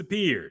Magoo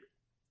disappeared.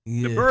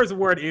 Yeah. The bird's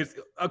word is,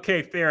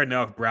 okay, fair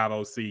enough,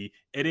 Bravo C.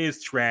 It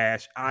is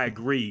trash. I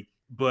agree.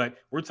 But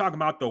we're talking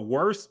about the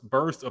worst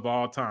verse of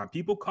all time.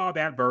 People call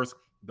that verse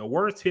the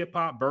worst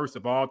hip-hop verse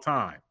of all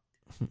time.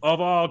 Of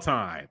all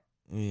time.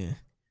 Yeah.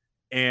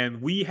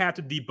 And we have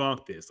to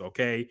debunk this,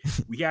 okay?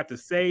 We have to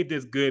save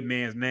this good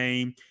man's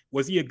name.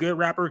 Was he a good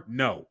rapper?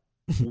 No.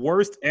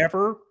 Worst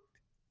ever?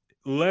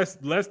 Let's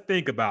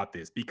think about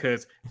this,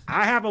 because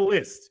I have a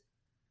list.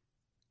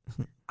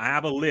 I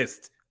have a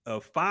list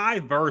of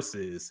 5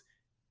 verses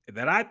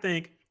that I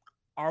think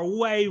are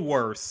way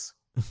worse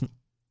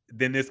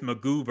than this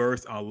Magoo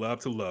verse on Love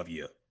to Love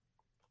You.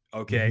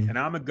 Okay. And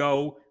I'm going to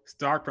go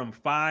start from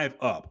 5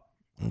 up.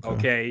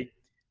 Okay.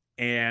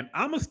 And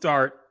I'm going to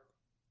start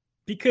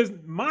because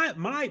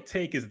my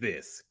take is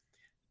this.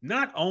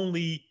 Not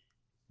only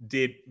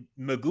did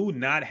Magoo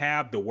not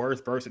have the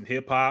worst verse in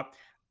hip hop,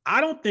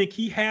 I don't think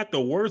he had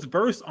the worst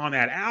verse on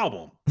that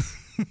album.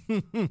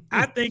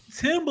 I think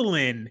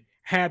Timbaland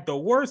had the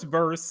worst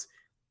verse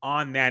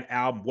on that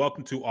album,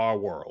 Welcome to Our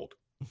World.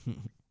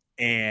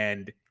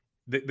 And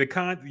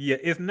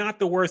it's not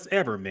the worst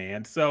ever,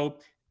 man. So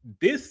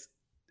this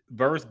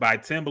verse by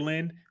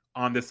Timbaland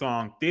on the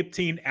song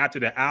 15 After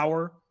the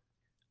Hour,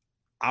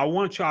 I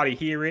want y'all to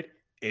hear it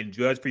and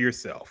judge for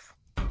yourself.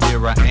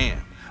 Here I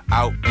am,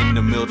 out in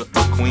the middle of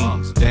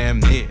Queens,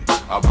 damn near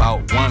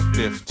about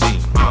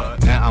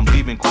 1:15. Now I'm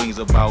leaving Queens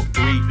about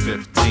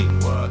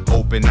 3:15.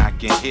 Hoping I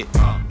can hit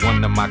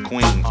one of my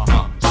queens.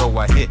 So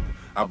I hit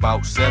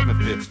about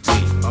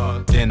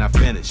 7:15. Then I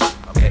finish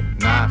at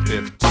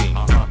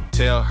 9:15.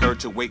 Tell her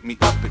to wake me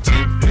up at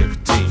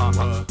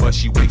 10:15. But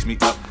she wakes me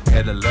up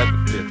at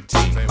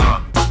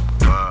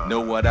 11:15.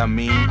 Know what I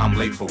mean? I'm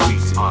late for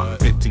weeks.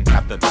 15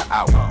 after the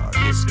hour.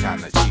 It's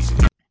kind of cheesy.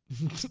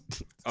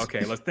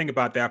 Okay, let's think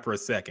about that for a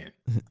second.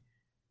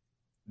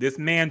 This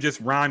man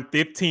just rhymed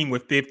 15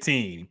 with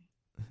 15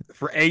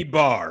 for 8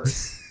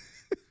 bars.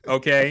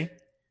 Okay?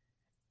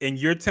 And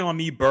you're telling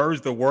me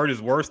Birds the word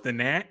is worse than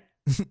that?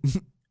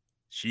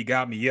 She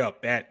got me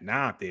up at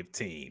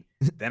 9:15.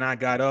 Then I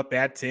got up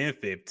at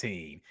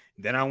 10:15.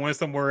 Then I went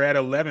somewhere at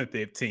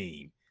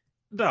 11:15.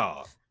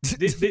 Dog.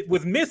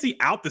 Was Missy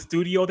out the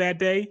studio that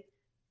day?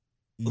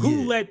 Yeah.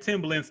 Who let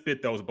Timbaland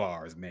spit those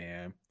bars,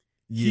 man?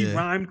 Yeah. He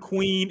rhymed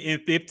Queen in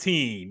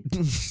 15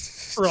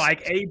 for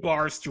like 8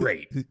 bars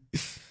straight.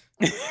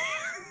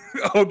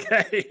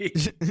 Okay.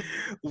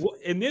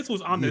 And this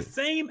was on the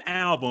same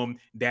album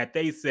that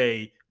they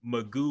say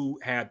Magoo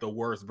had the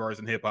worst verse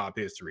in hip hop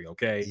history.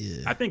 Okay.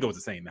 Yeah. I think it was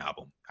the same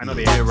album. I know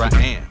they Here I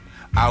am,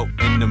 out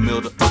in the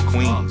middle of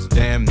Queens,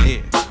 damn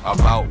near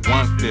about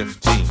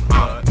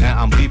 1:15.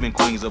 Now I'm leaving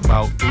Queens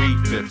about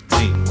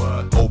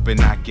 3:15. Hoping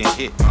I can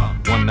hit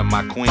one of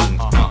my queens.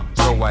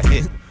 So I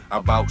hit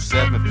about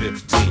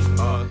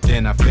 7:15.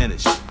 Then I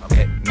finish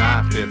at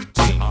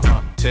 9:15.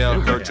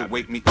 Tell her to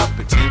wake me up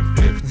at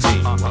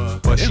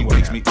 10:15. But she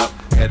wakes me up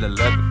at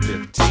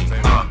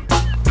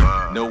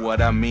 11:15. Know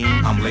what I mean?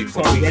 I'm late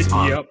for weeks. Wake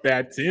me up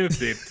at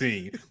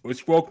 10:15,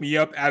 which woke me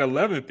up at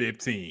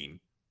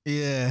 11:15.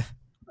 Yeah.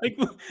 Like,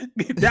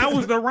 that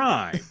was the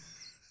rhyme.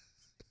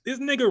 This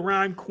nigga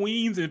rhymed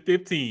Queens in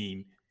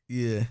 15.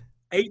 Yeah.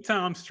 8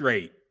 times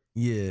straight.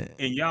 Yeah.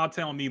 And y'all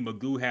telling me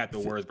Magoo had the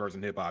worst verse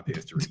in hip hop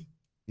history.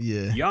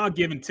 Yeah. Y'all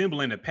giving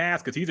Timbaland a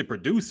pass because he's a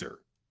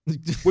producer,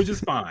 which is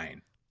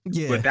fine.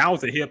 Yeah. But that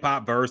was a hip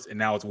hop verse, and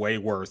that was way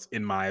worse,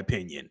 in my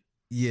opinion.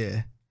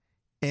 Yeah.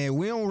 And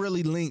we don't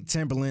really link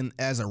Timbaland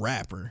as a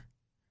rapper.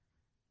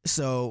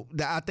 So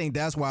I think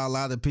that's why a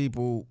lot of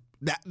people,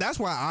 that's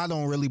why I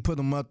don't really put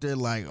him up there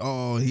like,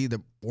 oh, he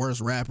the worst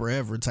rapper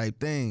ever type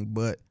thing.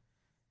 But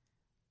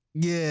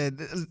yeah,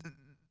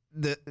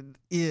 the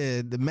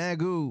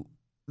Magoo,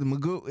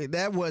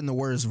 that wasn't the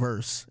worst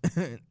verse.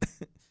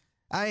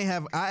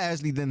 I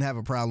actually didn't have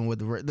a problem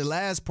with the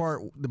last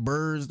part, the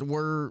birds, the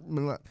word.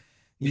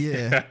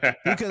 Yeah,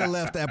 he could have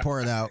left that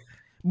part out.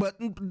 But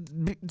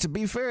to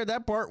be fair,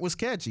 that part was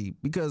catchy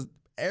because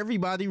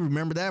everybody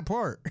remembered that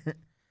part.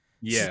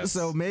 Yeah.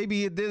 So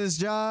maybe it did its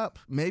job.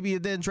 Maybe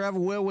it didn't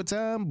travel well with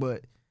time,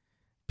 but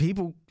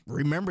people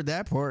remembered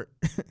that part.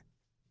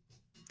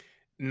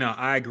 No,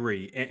 I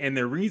agree. And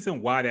the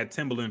reason why that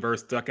Timbaland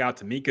verse stuck out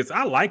to me, because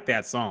I like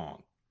that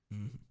song.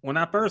 Mm-hmm. When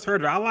I first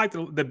heard it, I liked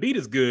the beat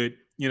is good.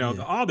 You know,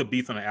 all the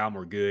beats on the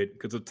album are good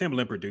because of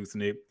Timbaland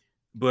producing it.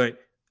 But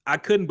I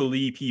couldn't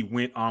believe he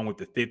went on with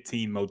the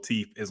 15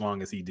 motif as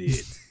long as he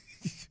did.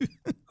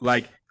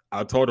 Like,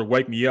 I told her,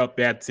 wake me up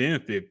at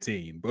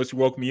 10:15, but she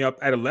woke me up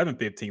at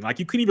 11:15. Like,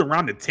 you couldn't even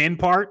rhyme the 10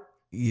 part.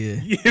 Yeah.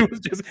 It was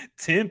just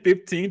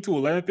 10:15 to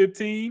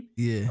 11:15.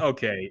 Yeah.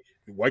 Okay.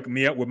 Wake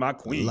me up with my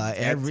queen Like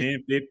at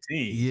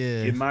 10:15.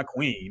 Yeah. Get my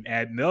queen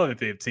at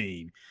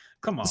 11:15.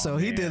 Come on. So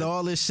he did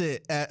all this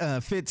shit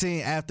at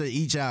 15 after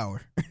each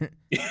hour.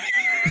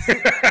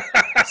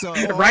 So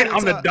right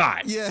on the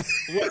dot. Yeah.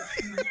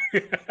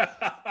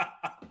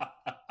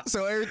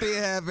 So everything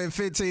happened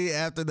 15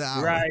 after the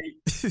hour. Right.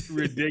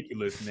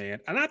 Ridiculous, man.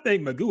 And I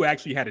think Magoo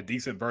actually had a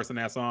decent verse in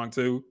that song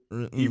too.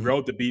 He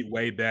wrote the beat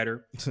way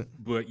better.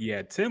 But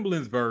yeah,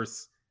 Timbaland's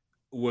verse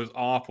was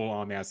awful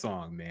on that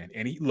song, man.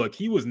 And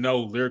he was no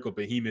lyrical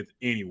behemoth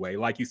anyway.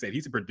 Like you said,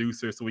 he's a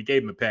producer, so we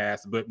gave him a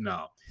pass. But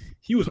no,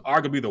 he was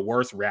arguably the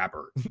worst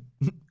rapper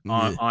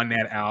on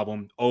that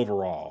album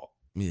overall.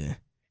 Yeah.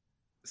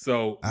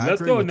 So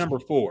let's go to number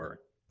 4.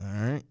 All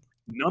right.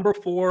 Number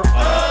 4.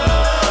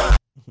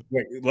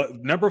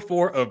 Number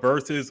 4 of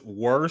verses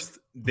worse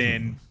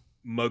than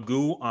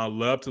Magoo on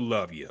Love to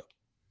Love You.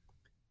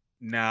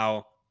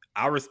 Now,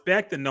 I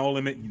respect the No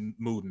Limit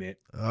movement.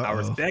 I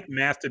respect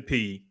Master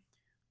P,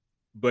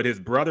 but his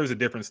brother's a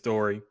different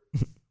story.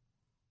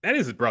 That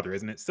is his brother,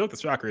 isn't it? Silk the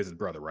Shocker is his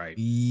brother, right?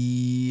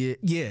 Yeah.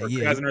 Or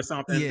cousin or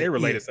something. They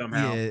related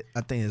somehow. Yeah,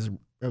 I think it's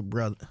a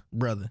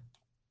brother.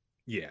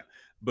 Yeah,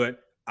 but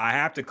I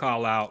have to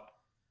call out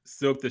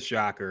Silk the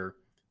Shocker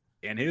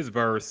and his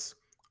verse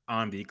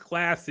on the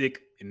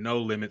classic No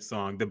Limit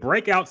song, the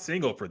breakout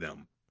single for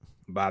them,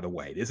 by the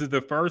way. This is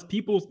the first,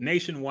 people's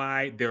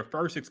nationwide, their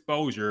first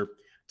exposure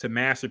to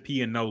Master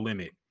P and No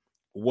Limit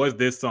was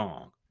this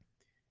song.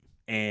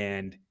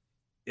 And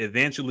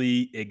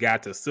eventually it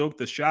got to Silk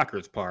the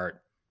Shocker's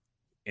part,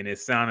 and it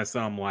sounded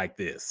something like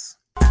this.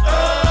 He gon'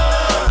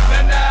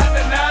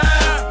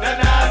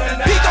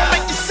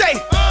 make you say,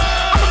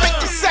 I'ma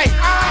make you say,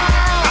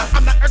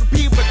 I'm not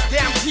RP, but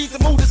damn cheese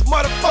to move this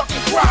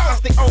motherfucking crowd. I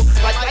stay on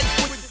like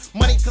switches,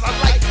 money cause I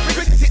like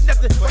bitches, hit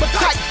nothing but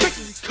tight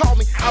bitches. Call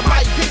me, I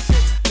might hit you.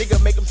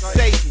 Nigga make them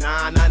say,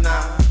 nah.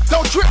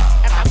 Don't trip,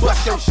 and I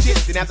bust your shit.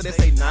 Then after they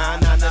say, nah.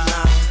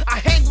 I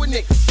hang with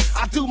niggas,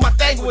 I do my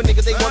thing with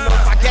niggas. They wanna know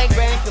if I gang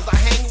bang, cause I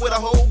hang with a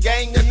whole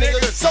gang of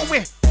niggas. So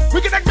when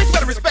we get that bitch,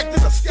 better respect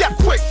this a step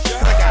quick.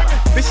 Cause I got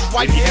bitches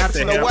white hands,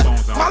 you know what?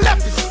 My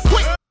left is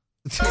quick.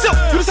 So,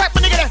 you the type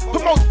of nigga that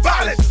promotes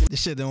violence.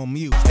 This shit on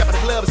mute. Step in the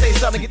club and say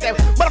something, get that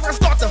motherfucker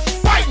start to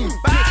fighting.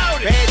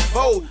 Bad,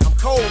 bold, I'm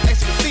cold,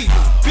 extra see.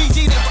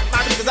 BG, they fuck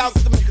my niggas out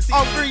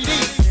on 3D.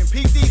 And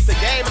PC's the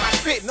game, I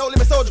spit, No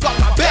Limit soldier got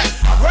my back.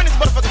 I run this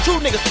motherfucker true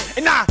niggas,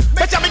 and nah,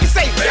 bet y'all make it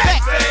say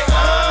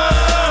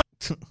that.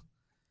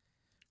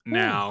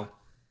 Now,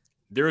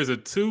 there is a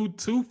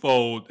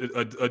twofold,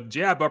 a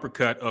jab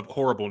uppercut of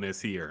horribleness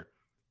here.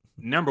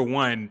 Number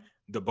one,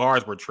 the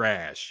bars were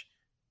trash.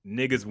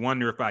 Niggas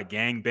wonder if I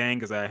gang bang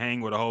because I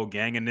hang with a whole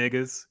gang of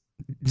niggas.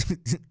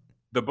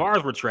 The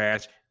bars were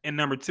trash. And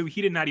number two,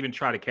 he did not even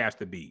try to catch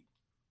the beat.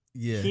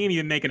 Yeah. He didn't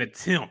even make an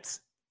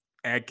attempt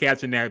at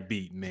catching that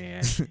beat,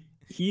 man.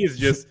 He is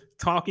just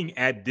talking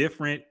at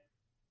different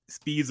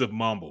speeds of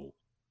mumble.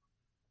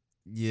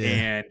 Yeah.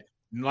 And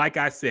like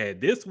I said,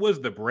 this was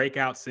the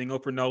breakout single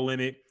for No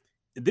Limit.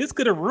 This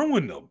could have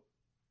ruined them.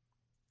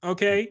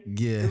 Okay?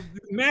 Yeah.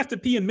 Master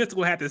P and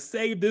Mystical had to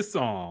save this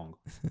song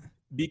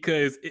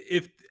because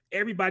if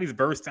everybody's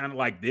verse sounded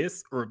like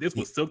this, or if this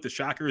was Silk the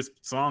Shocker's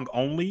song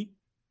only,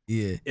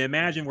 yeah,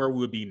 imagine where we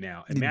would be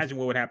now. Imagine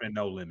what would happen in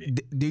No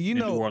Limit. Do you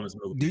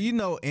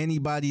know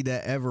anybody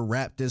that ever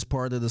rapped this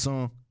part of the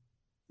song?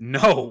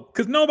 No,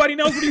 because nobody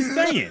knows what he's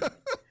saying.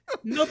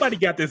 Nobody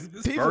got this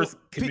verse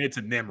committed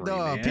to memory,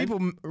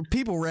 man.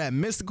 People rap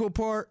Mystical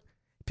part.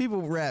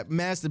 People rap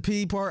Master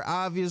P part,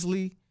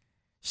 obviously.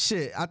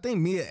 Shit, I think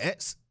Mia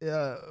X.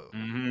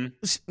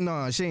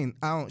 No, she ain't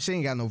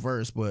got no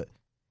verse, but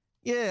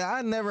yeah,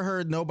 I never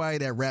heard nobody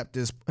that rapped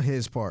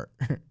his part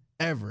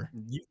ever.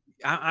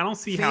 I don't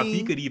see how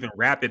he could even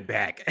rap it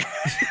back.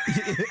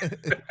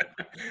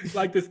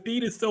 Like the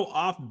speed is so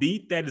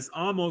offbeat that it's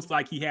almost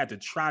like he had to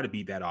try to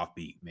beat that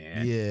offbeat,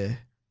 man.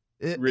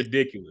 Yeah,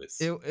 ridiculous.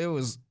 It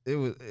was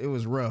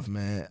rough,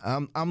 man.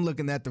 I'm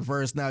looking at the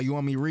verse now. You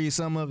want me to read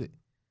some of it?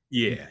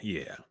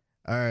 Yeah.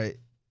 All right,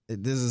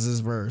 this is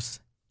his verse.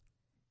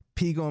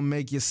 P gonna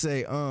make you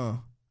say,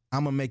 I'm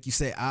gonna make you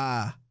say,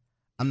 I'm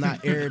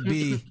not Eric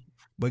B,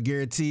 but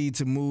guaranteed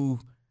to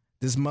move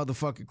this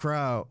motherfucking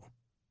crowd.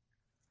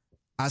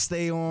 I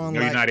stay on. No,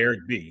 like, you're not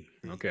Eric B.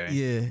 Okay.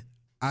 Yeah,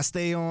 I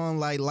stay on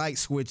like light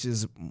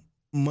switches,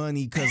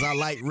 money, cause I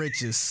like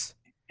riches.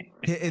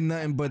 Hitting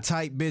nothing but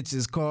tight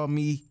bitches. Call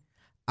me,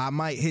 I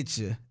might hit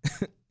you.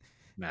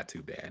 Not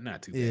too bad.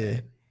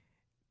 Bad.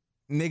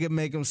 Nigga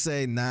make him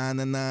say,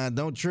 nah,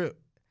 don't trip.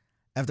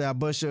 After I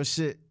bust your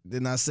shit,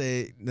 then I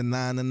say the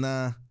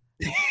nah.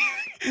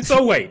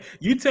 So wait,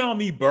 you tell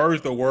me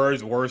Bird's the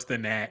words worse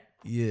than that?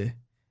 Yeah.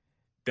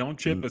 Don't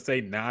trip and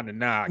say nah.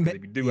 Because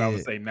if you do, I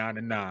would say nah.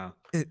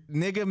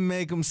 Nigga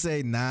make him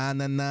say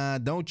nah.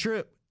 Don't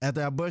trip.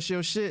 After I bust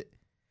your shit,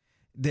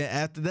 then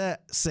after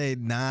that, say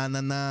nah.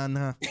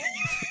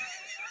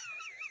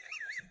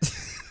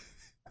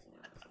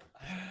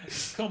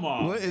 Come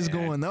on. What is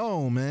going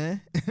on,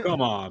 man?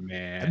 Come on,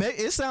 man.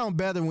 It sounds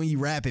better when you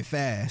rap it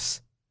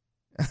fast.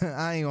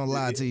 I ain't gonna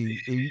lie to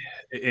you.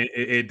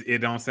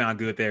 It don't sound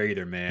good there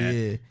either,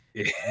 man.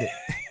 Yeah.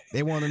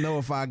 They want to know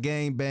if I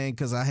gang bang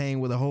because I hang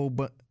with a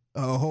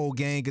whole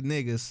gang of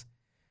niggas.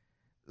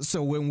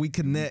 So when we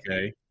connect,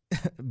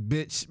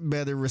 bitch,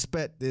 better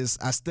respect this.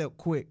 I step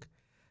quick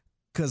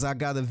because I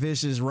got a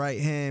vicious right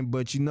hand,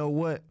 but you know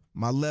what?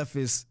 My left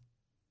is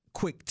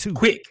quick too.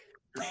 Quick.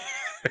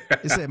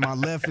 It said my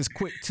left is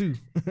quick too.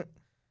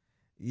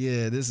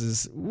 Yeah, this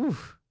is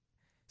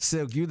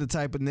Silk. You the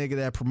type of nigga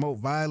that promote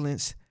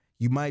violence.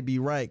 You might be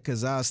right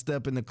because I'll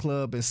step in the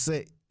club and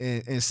say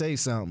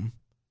something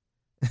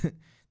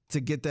to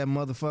get that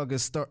motherfucker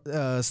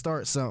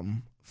start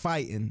something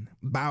fighting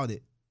about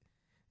it.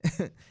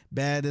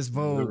 Bad as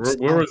Vogue.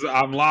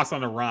 I'm lost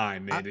on the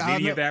rhyme, man. Did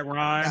any of that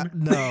rhyme?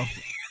 No.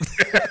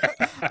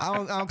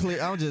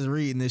 I'm just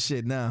reading this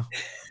shit now.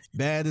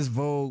 Bad as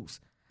Vogues.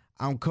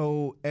 I'm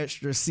cold,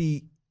 extra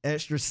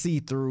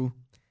see-through.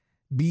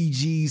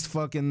 BG's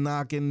fucking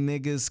knocking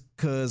niggas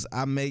cause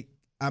I make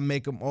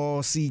them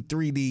all see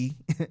 3D.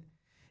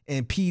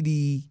 And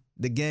PD,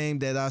 the game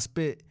that I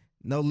spit,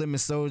 No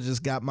Limit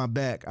Soldiers got my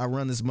back. I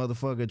run this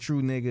motherfucker,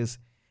 true niggas,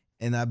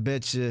 and I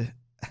bet you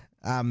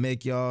I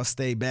make y'all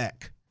stay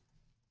back.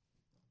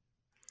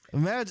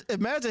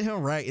 Imagine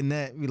him writing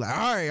that. Be like,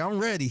 all right, I'm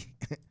ready.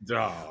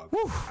 Dog.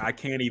 I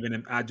can't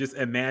even. I just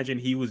imagine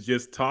he was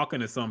just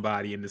talking to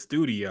somebody in the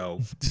studio,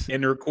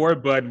 and the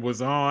record button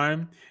was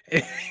on,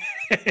 and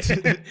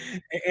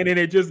then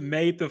it just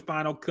made the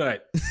final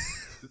cut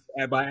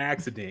by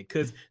accident.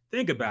 Because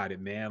think about it,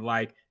 man.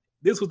 Like,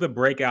 this was the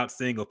breakout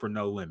single for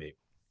No Limit.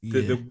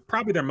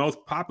 Probably their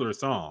most popular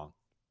song,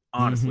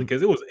 honestly,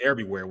 because it was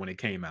everywhere when it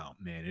came out,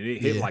 man. And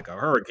it hit like a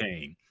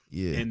hurricane.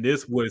 Yeah. And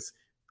this was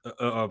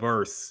a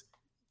verse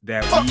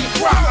that we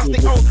somehow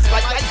get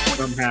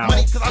about.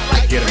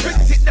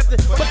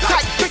 But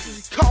tight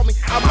bitches call me,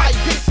 I might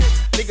hit you.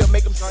 Nigga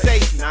make them say,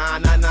 nah.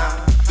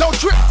 Don't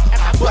trip.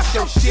 I bust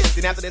your shit,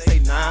 then after they say,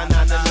 nah.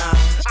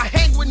 I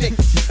hang with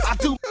niggas. I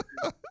do.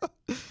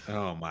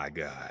 Oh my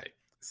God.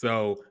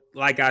 So,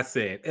 like I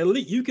said, at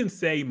least you can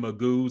say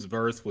Magoo's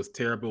verse was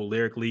terrible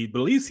lyrically, but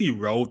at least he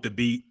wrote the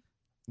beat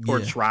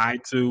or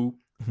tried to.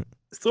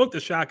 Silk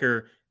the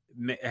Shocker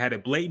had a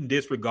blatant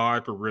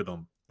disregard for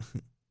rhythm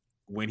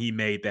when he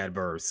made that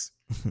verse,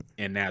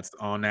 and that's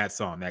on that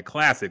song, that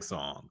classic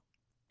song,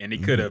 and he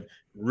could have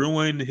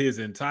ruined his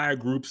entire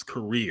group's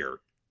career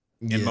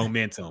and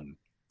momentum.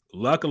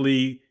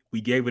 Luckily, we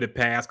gave it a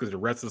pass because the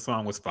rest of the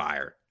song was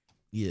fire.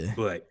 Yeah,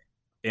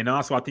 and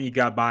also I think he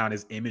got by on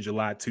his image a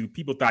lot too.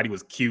 People thought he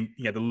was cute.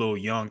 He had the little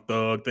young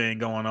thug thing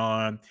going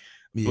on,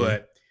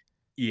 but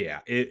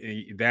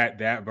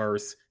that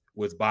verse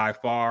was by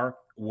far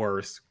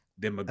worse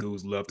than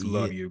Magoo's Love to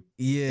Love You,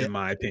 in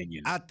my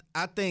opinion.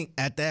 I think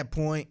at that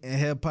point in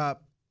hip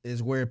hop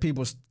is where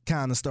people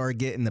kind of start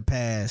getting the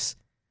pass.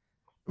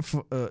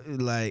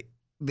 Like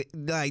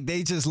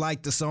they just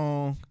like the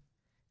song,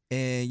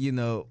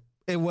 and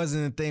it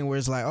wasn't a thing where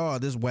it's like, oh,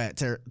 this whack,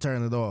 turn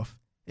it off.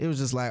 It was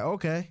just like,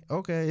 okay,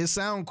 it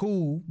sound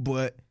cool,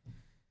 but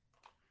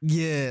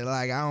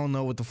like I don't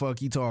know what the fuck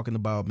he talking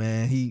about,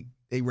 man.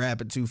 They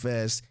rapping too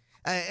fast.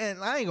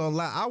 And I ain't gonna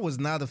lie, I was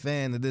not a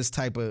fan of this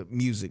type of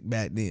music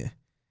back then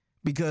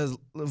because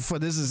for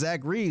this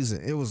exact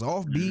reason, it was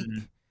offbeat.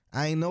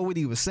 I ain't know what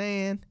he was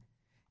saying,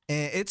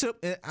 and it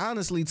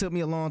honestly took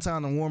me a long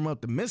time to warm up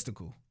to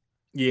Mystical.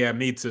 Yeah,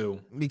 me too.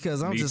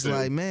 Because I'm just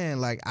like,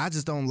 man, like I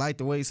just don't like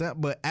the way it sounds.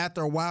 But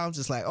after a while, I'm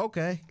just like,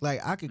 okay,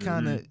 like I could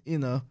kind of,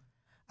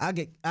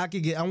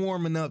 I'm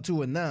warming up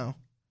to it now.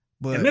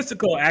 But and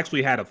Mystical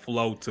actually had a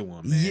flow to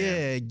him,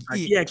 man.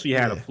 He actually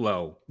had a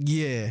flow.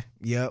 Yeah,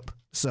 yep.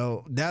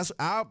 So that's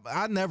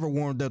I never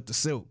warmed up to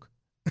Silk.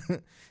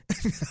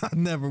 I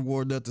never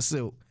warmed up to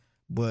Silk.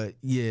 But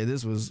yeah,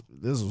 this was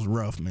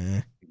rough,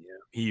 man. Yeah.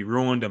 He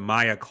ruined a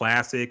Maya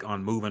classic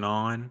on Moving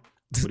On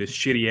with his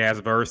shitty ass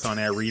verse on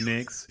that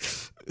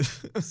remix.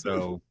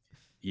 So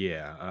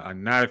yeah,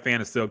 I'm not a fan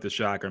of Silk the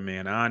Shocker,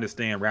 man. I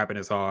understand rapping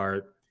is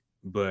hard,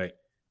 but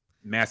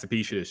Master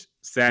P should have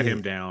sat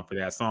him down for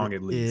that song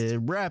at least.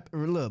 Yeah,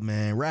 look,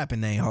 man,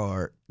 rapping ain't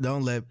hard.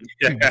 Don't let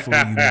people fool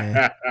you,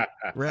 man.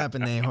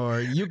 Rapping ain't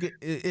hard.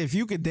 If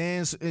you could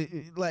dance,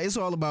 like it's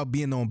all about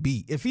being on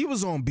beat. If he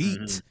was on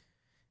beats,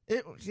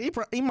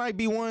 he might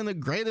be one of the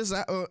greatest.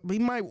 He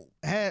might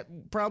have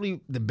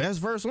probably the best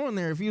verse on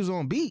there if he was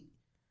on beat.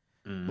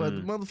 But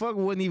the motherfucker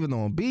wasn't even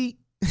on beat.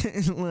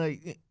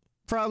 Like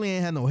probably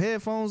ain't had no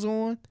headphones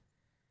on.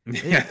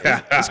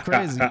 It's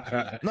crazy.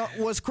 No,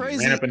 what's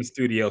crazy? Ran up in the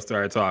studio,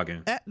 started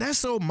talking. That's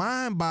so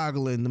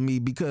mind-boggling to me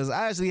because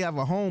I actually have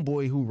a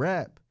homeboy who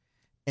rap,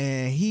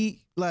 and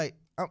he like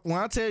when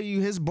I tell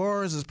you his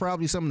bars is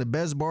probably some of the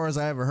best bars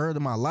I ever heard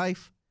in my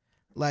life.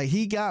 Like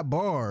he got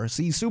bars,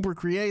 he's super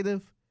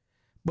creative,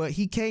 but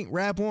he can't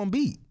rap on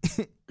beat.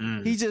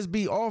 He just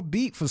be off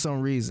beat for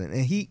some reason,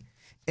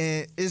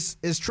 and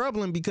it's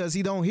troubling because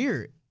he don't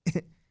hear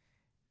it.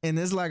 And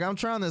it's like I'm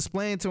trying to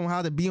explain to him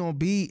how to be on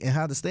beat and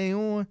how to stay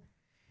on.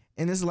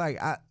 And it's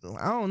like I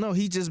don't know.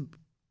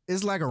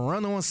 It's like a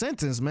run-on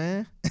sentence,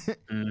 man.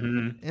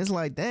 It's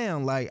like,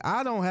 damn, like I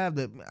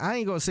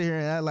ain't gonna sit here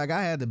and act like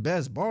I had the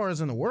best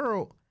bars in the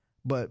world,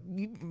 but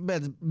you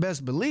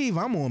best believe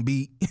I'm on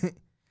beat.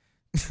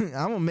 I'm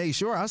gonna make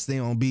sure I stay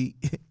on beat.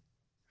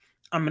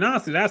 I mean,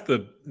 honestly, that's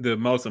the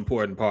most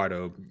important part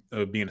of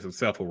being a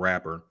successful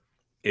rapper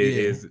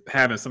is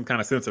having some kind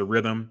of sense of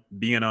rhythm,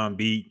 being on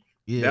beat.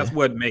 Yeah. That's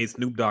what made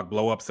Snoop Dogg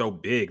blow up so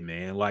big,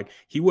 man. Like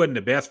he wasn't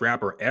the best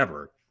rapper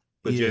ever,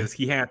 but just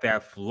he had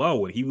that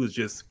flow and he was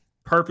just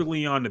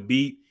perfectly on the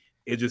beat.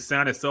 It just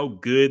sounded so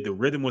good. The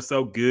rhythm was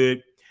so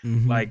good.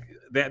 Like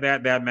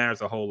that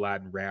matters a whole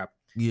lot in rap.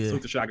 Yeah.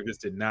 Silkk the Shocker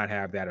just did not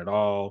have that at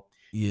all.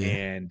 Yeah.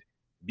 And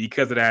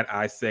because of that,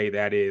 I say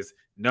that is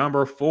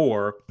number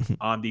 4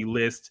 on the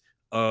list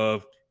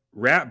of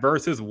rap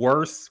verses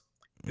worse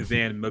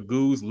than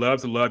Magoo's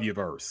Love to Love You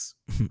verse.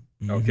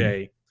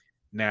 Okay.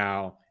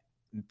 Now,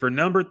 for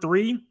number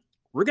 3,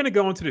 we're going to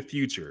go into the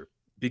future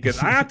because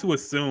I have to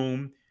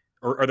assume,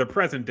 or the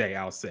present day,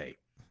 I'll say,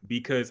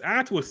 because I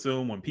have to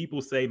assume when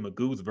people say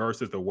Magoo's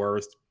verse is the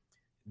worst,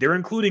 they're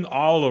including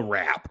all of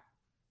rap,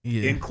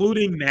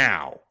 including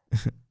now,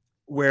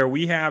 where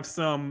we have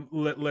some,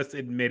 let's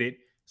admit it,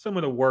 some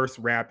of the worst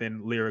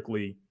rapping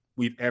lyrically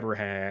we've ever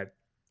had,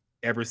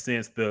 ever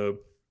since the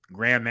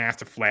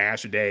Grandmaster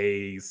Flash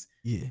days.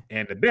 Yeah.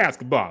 And the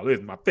basketball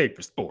is my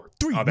favorite sport.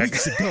 3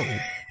 weeks ago,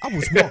 I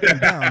was walking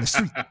down the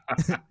street.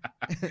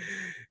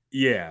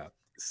 Yeah.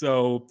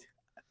 So,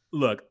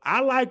 look,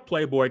 I like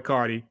Playboi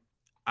Carti.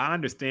 I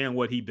understand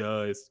what he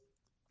does,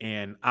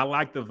 and I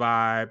like the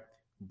vibe,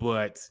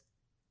 but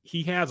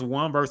he has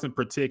one verse in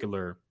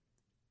particular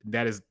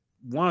that is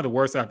one of the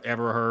worst I've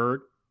ever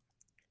heard.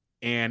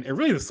 And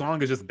really, the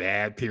song is just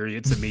bad,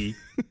 period, to me.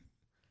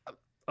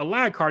 A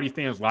lot of Carti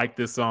fans like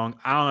this song.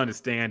 I don't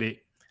understand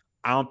it.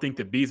 I don't think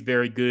the beat's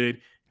very good.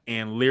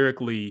 And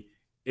lyrically,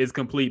 it's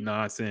complete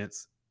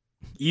nonsense.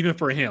 Even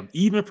for him,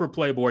 even for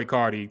Playboi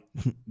Carti,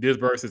 this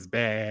verse is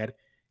bad.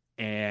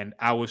 And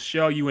I will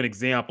show you an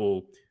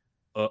example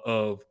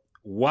of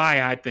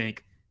why I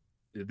think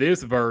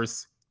this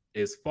verse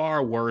is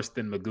far worse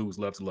than Magoo's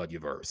Love to Love You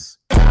verse.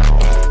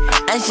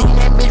 I seen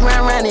that bitch run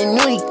around in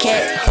New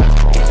Cat.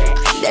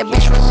 That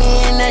bitch with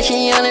me and now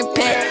she on the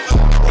pet.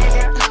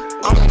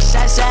 On the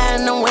side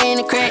side, no way in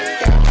the crack.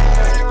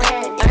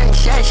 On the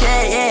shot,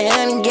 yeah,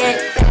 on the get.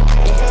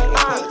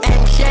 On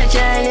the shot,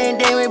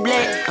 and then we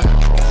black.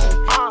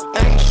 On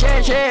the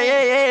shot,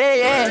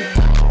 yeah.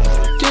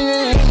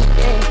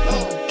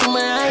 To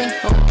my eye.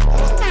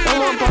 One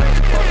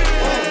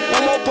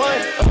more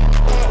point.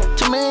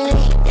 To my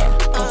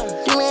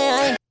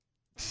eye.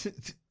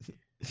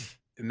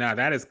 Now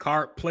that is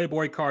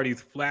Playboi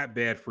Carti's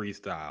flatbed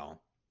freestyle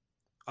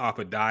off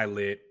of Die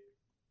Lit.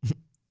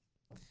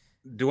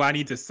 Do I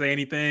need to say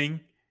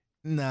anything?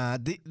 Nah,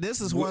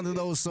 this is one of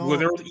those songs. Were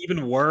there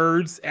even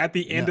words at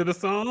the end of the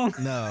song?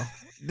 No.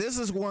 This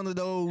is one of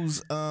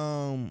those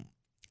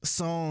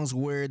songs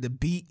where the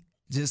beat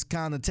just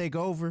kind of take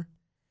over,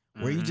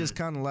 where you just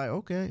kind of like,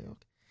 okay.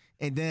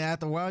 And then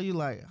after a while, you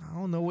like, I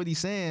don't know what he's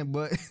saying,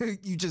 but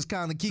you just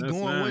kind of keep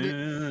going with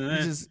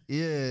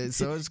it.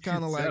 So it's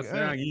kind of like,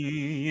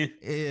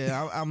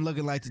 I'm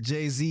looking like the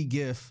Jay-Z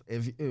gif.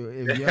 If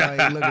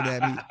y'all ain't looking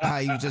at me, how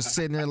you just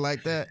sitting there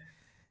like that.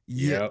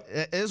 Yeah,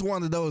 it's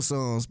one of those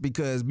songs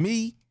because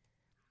me,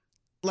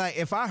 like,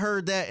 if I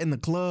heard that in the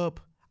club,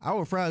 I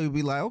would probably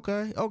be like,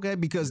 okay,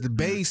 because the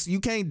bass, you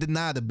can't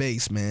deny the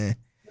bass, man.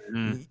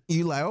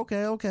 You like,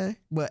 okay.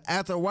 But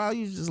after a while,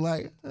 you just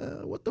like,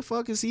 what the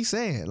fuck is he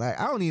saying? Like,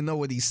 I don't even know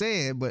what he's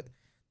saying, but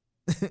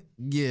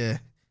yeah.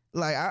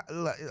 Like,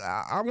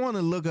 I want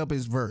to look up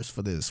his verse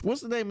for this. What's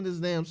the name of this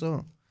damn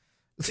song?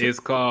 It's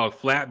called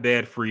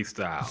Flatbed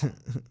Freestyle.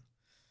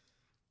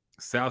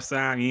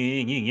 Southside,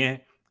 yeah.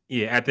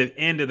 Yeah, at the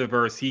end of the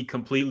verse, he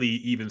completely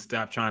even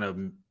stopped trying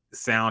to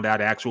sound out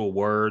actual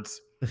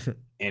words.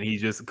 And he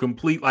just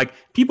like,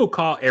 people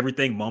call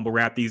everything mumble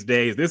rap these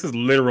days. This is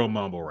literal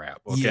mumble rap,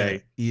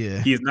 okay?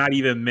 Yeah. He's not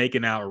even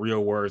making out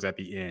real words at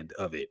the end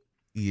of it.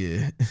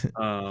 Yeah.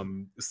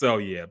 So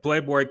yeah,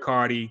 Playboi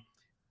Carti,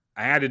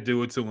 I had to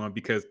do it to him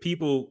because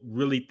people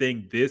really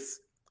think this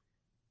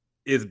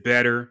is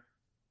better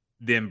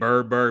than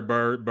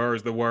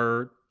Bird's the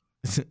word.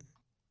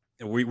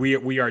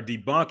 We are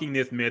debunking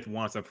this myth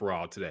once and for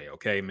all today,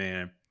 okay,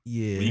 man?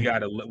 Yeah.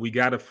 We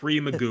gotta free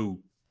Magoo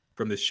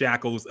from the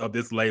shackles of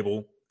this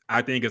label.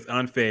 I think it's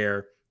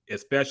unfair,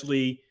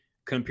 especially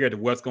compared to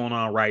what's going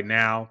on right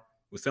now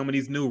with some of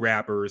these new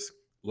rappers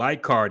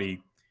like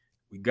Carti.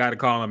 We got to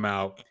call them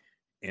out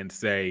and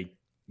say,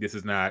 this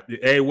is not,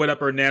 hey, what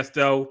up,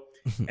 Ernesto?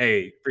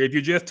 Hey, if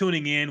you're just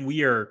tuning in,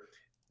 we are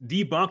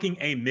debunking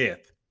a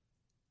myth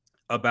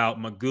about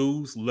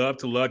Magoo's Love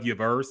to Love You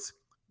verse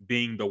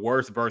being the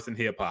worst verse in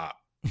hip hop.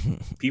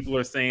 People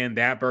are saying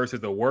that verse is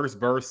the worst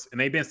verse,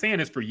 and they've been saying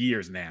this for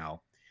years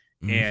now.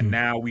 And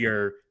now we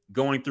are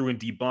going through and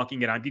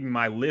debunking it. I'm giving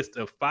my list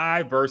of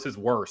 5 verses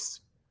worse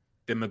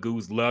than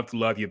Magoo's Love to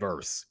Love You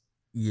verse.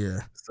 Yeah.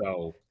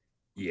 So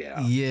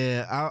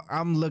Yeah,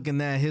 I'm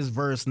looking at his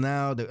verse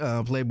now,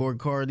 the Playboy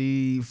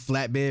Cardi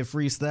flatbed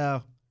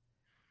freestyle,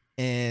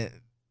 and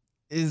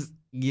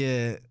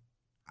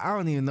I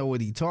don't even know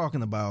what he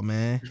talking about,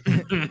 man.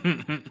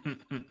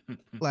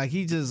 Like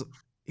he just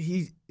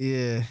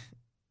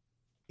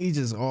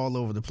all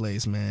over the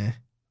place, man.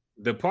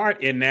 The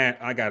part in that,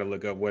 I gotta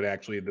look up what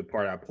actually the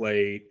part I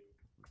played.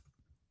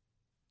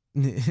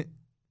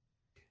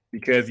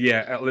 Because he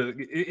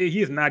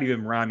is not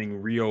even rhyming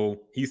real.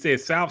 He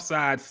said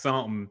Southside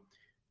something.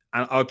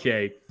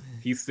 Okay,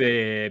 he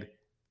said,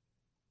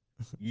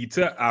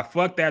 I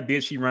fucked that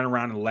bitch. She run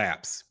around in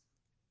laps.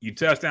 You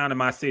touch down in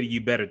my city,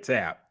 you better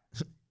tap.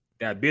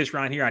 That bitch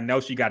right here, I know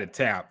she got a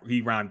tap.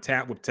 He rhymed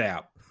tap with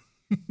tap.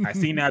 I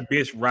seen that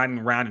bitch riding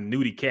around a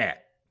nudie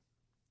cat.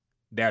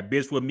 That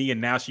bitch with me, and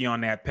now she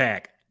on that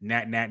pack.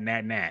 Nat.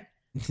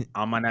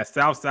 I'm on that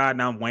south side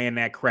and I'm weighing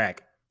that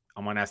crack.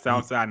 I'm on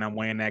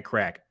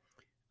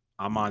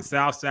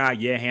south side,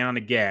 yeah, hand on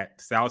the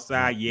gat. South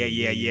side,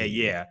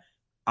 yeah.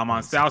 I'm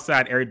on south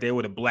side every day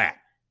with a black.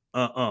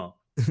 I'm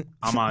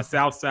on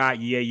south side,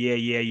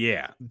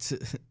 yeah.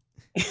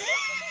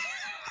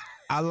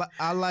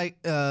 I like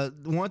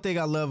one thing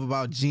I love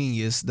about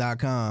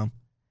Genius.com.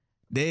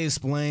 They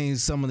explain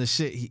some of the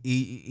shit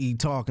he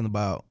talking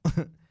about.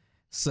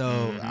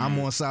 So I'm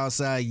on south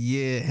side,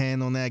 yeah,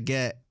 hand on that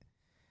gat.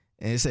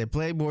 And it said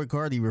Playboy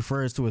Cardi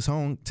refers to his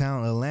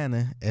hometown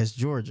Atlanta as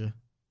Georgia.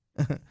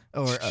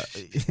 Or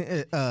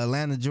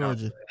Atlanta,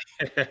 Georgia.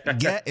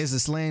 Gat is a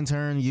slang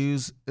term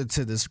used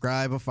to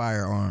describe a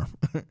firearm.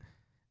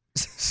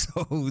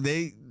 So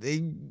they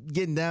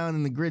getting down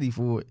in the gritty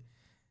for it.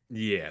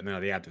 Yeah, no,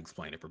 they have to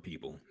explain it for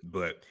people.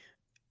 But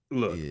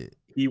look,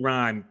 he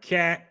rhymed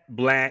cat,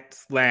 black,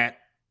 slat.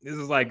 This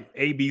is like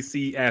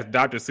ABC as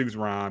Dr. Seuss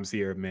rhymes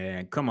here,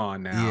 man. Come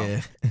on now.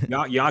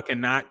 Yeah. y'all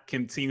cannot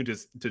continue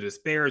to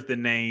disparage the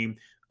name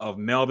of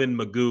Melvin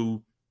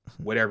Magoo,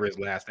 whatever his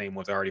last name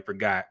was, I already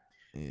forgot.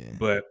 Yeah.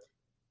 But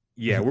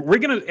yeah, we're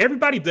gonna,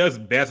 everybody does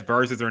best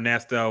verses,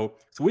 Ernesto.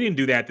 So we didn't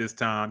do that this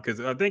time because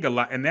I think a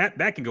lot, and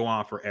that can go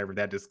on forever,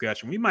 that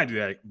discussion. We might do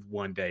that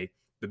one day.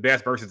 The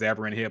best verses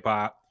ever in hip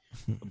hop.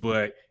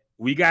 But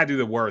we got to do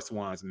the worst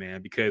ones,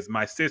 man, because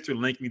my sister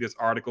linked me this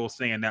article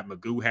saying that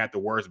Magoo had the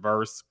worst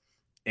verse,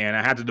 and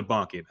I had to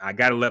debunk it. I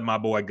got to let my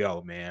boy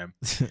go, man.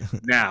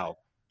 Now,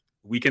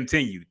 we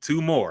continue.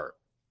 Two more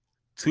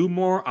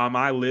on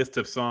my list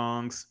of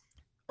songs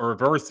or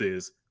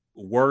verses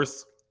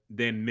worse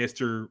than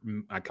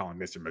I call him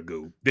Mr.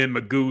 Magoo, than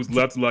Magoo's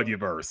Love to Love You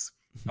verse.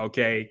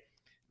 Okay?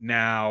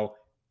 Now,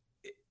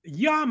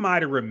 y'all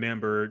might have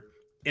remembered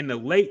in the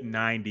late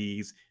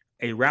 90s,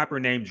 a rapper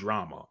named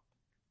Drama.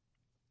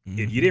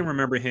 If you didn't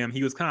remember him,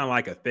 he was kind of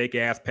like a fake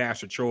ass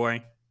Pastor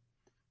Troy.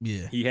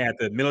 Yeah. He had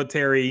the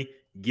military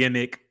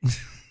gimmick.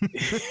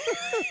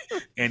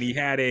 And he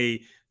had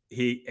a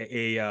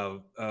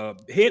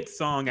hit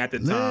song at the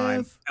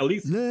time. At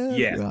least, right.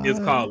 It's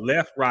called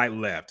Left, Right,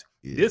 Left.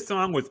 Yeah. This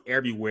song was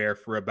everywhere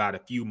for about a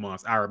few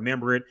months. I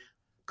remember it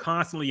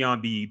constantly on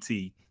BET.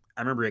 I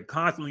remember it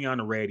constantly on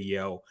the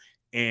radio.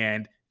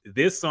 And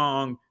this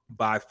song,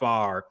 by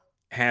far,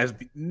 has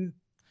been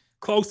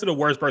close to the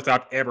worst verse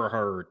I've ever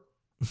heard,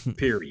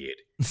 period.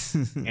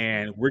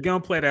 And we're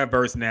going to play that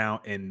verse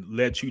now and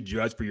let you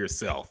judge for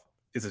yourself.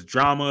 This is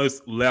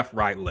Drama's Left,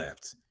 Right,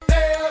 Left.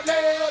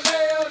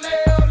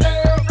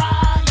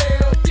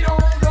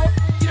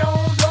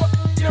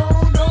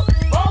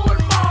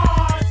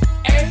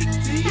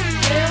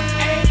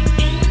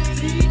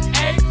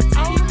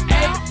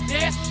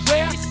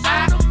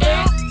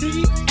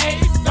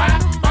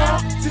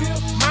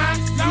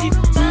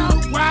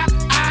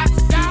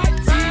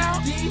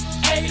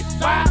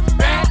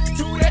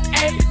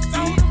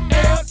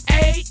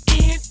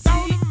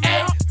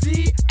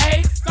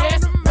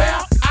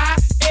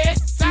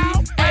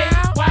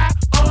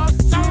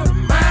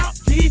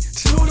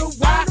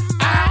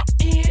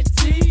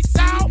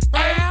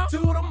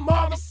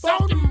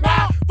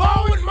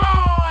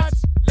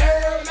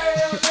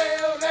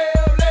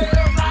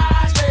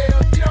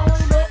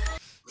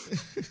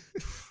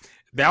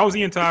 That was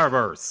the entire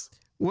verse.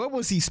 What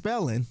was he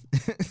spelling?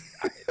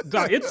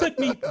 Dog, it took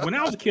me, when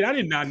I was a kid, I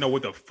did not know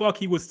what the fuck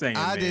he was saying.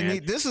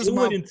 This is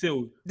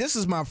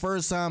my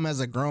first time as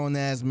a grown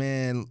ass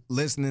man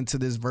listening to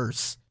this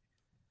verse.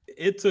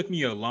 It took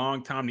me a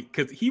long time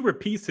because he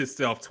repeats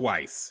himself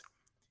twice.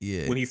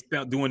 Yeah. When he's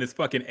doing this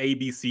fucking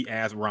ABC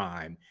ass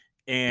rhyme.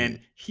 And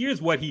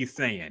here's what he's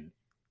saying.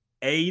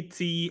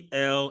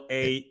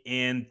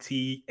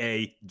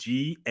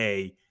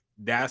 ATLANTAGA.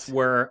 That's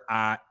where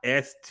I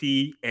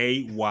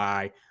STAY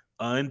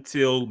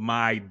until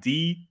my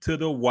D to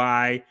the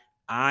Y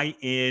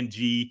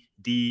INGDAY.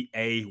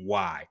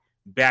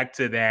 Back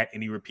to that,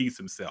 and he repeats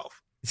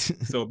himself.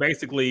 So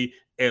basically,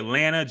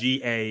 Atlanta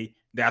GA,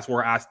 that's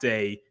where I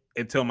stay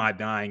until my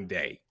dying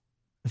day.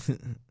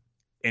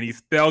 And he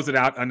spells it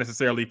out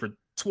unnecessarily for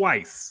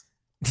twice.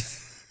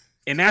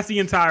 And that's the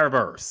entire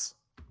verse.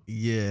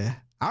 Yeah.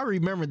 I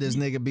remember this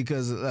nigga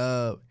because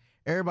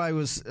everybody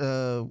was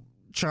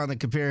trying to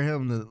compare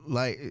him to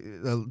like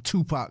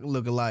Tupac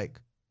look-alike.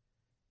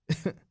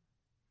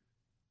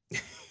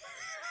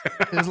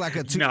 It's like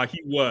a No,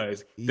 he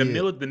was the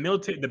Yeah.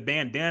 military, the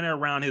bandana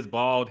around his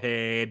bald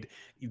head,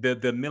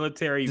 the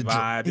military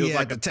vibe. It was yeah,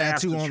 like the a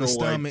tattoo on the Pastor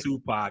Troy, stomach.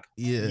 Tupac.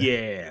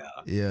 Yeah.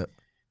 Yeah.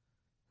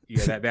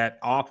 That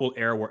awful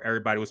era where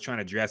everybody was trying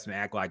to dress and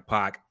act like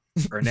Pac.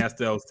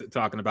 Ernesto's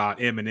talking about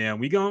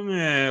Eminem.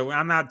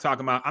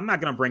 I'm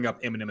not gonna bring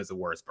up Eminem as the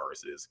worst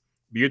verses.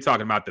 But you're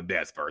talking about the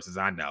best verses.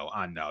 I know.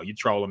 You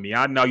trolling me.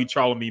 I know you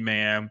trolling me,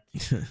 man.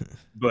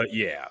 But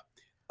yeah.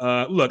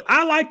 Look,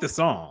 I like the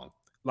song.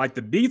 Like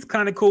the beat's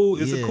kind of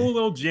cool. It's a cool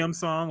little gym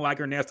song, like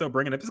Ernesto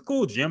bringing up. It's a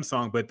cool gym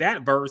song, but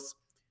that verse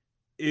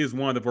is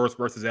one of the worst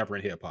verses ever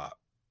in hip hop.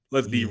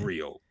 Let's be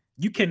real.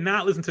 You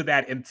cannot listen to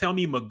that and tell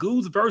me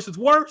Magoo's verse is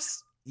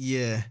worse.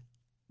 Yeah.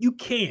 You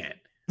can't.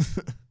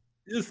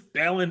 Just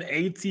spelling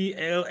ATLANTA.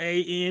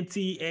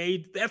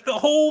 That's the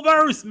whole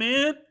verse,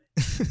 man.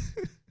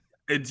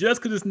 And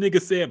just because this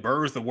nigga said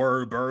bird's the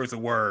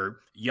word,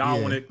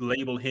 y'all want to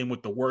label him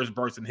with the worst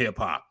verse in hip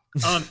hop.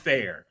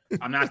 Unfair.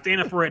 I'm not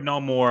standing for it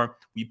no more.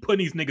 We putting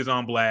these niggas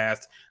on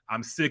blast.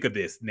 I'm sick of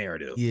this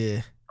narrative.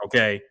 Yeah.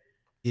 Okay.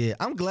 Yeah.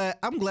 I'm glad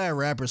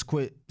rappers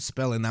quit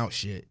spelling out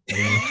shit.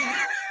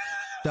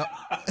 The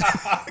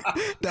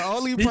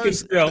only person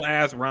spell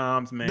ass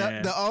rhymes,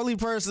 man. The only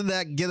person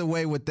that can get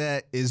away with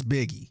that is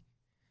Biggie.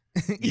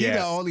 He's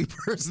the only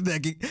person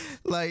that can,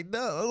 like,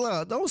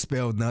 no, don't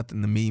spell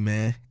nothing to me,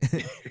 man.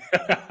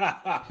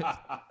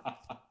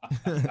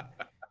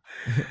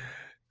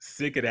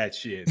 Sick of that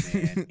shit,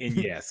 man. And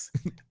yes,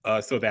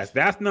 so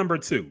that's number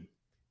 2.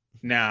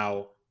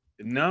 Now,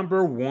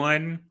 number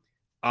 1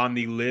 on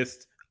the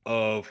list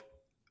of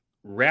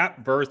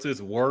rap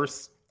verses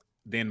worse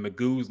than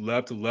Magoo's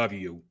 "Love to Love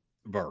You"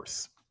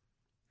 verse.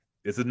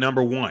 This is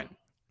number 1.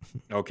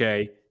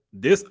 Okay,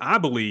 this I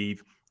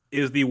believe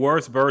is the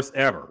worst verse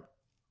ever.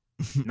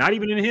 Not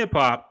even in hip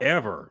hop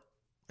ever.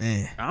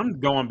 Man. I'm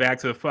going back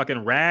to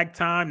fucking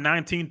ragtime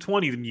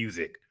 1920s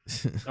music.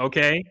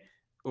 Okay,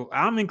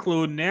 I'm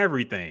including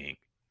everything.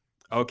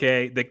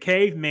 Okay, the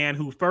caveman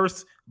who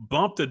first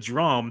bumped a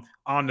drum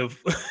on the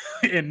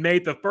and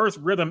made the first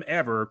rhythm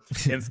ever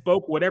and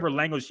spoke whatever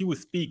language he was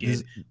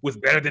speaking was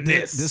better than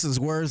this. This is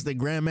worse than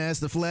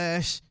Grandmaster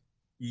Flash.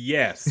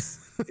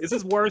 Yes, this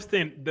is worse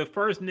than the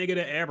first nigga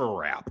to ever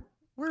rap.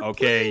 We're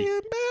playing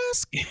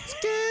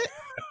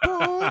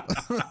basketball.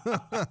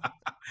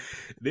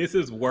 This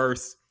is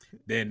worse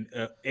than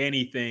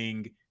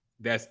anything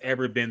that's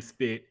ever been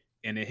spit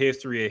in the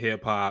history of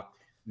hip hop.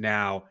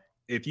 Now,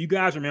 if you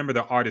guys remember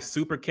the artist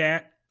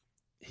Supercat,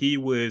 he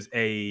was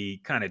a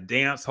kind of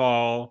dance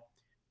hall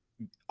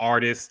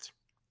artist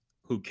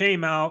who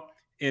came out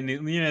in the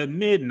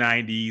mid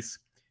 90s,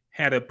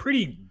 had a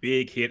pretty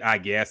big hit, I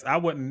guess. I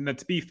wouldn't,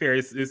 to be fair,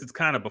 this is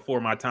kind of before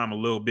my time a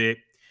little bit,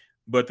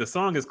 but the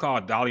song is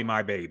called Dolly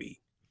My Baby.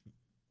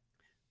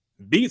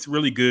 Beat's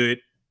really good,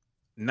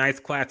 nice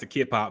classic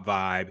hip hop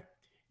vibe,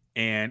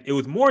 and it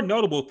was more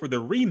notable for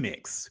the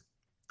remix.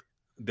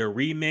 The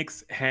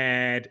remix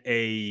had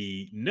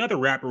another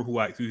rapper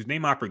whose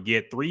name I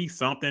forget,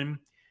 3-something,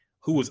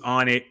 who was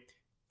on it,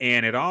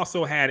 and it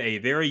also had a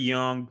very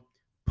young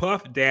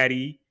Puff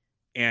Daddy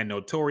and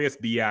Notorious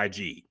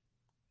B.I.G.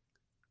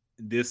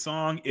 This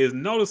song is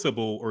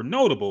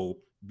notable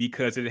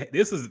because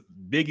this is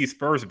Biggie's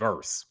first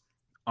verse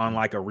on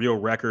like a real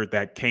record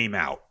that came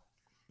out.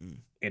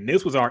 And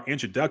this was our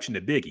introduction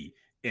to Biggie.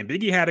 And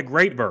Biggie had a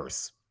great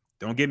verse.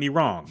 Don't get me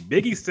wrong.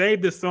 Biggie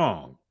saved this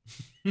song.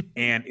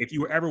 And if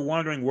you were ever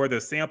wondering where the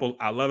sample,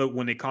 I love it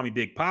when they call me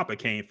Big Papa,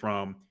 came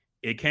from,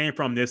 it came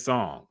from this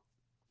song.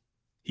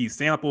 He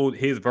sampled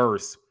his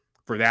verse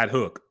for that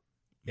hook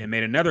and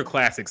made another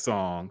classic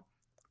song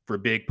for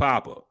Big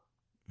Papa.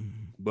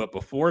 But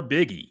before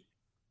Biggie,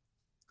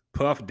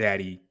 Puff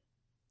Daddy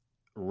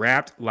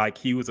rapped like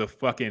he was a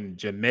fucking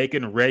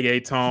Jamaican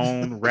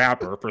reggaeton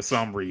rapper for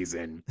some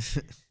reason.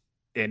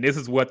 And this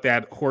is what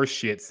that horse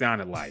shit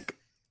sounded like.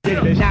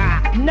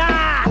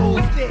 Nah,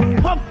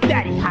 Puff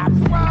Daddy hops.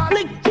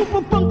 Lick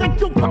super funk the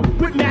super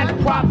with mad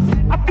props.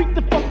 I freak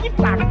the funky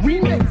fly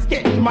remix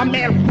sketch. My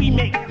man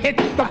remake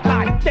hits the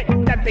fly thick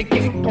that they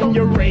get on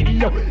your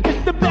radio.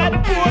 It's the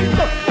bad boys,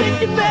 so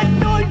making that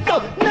noise,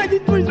 so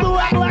 93 so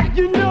act like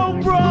you know,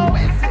 bro.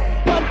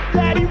 Puff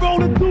Daddy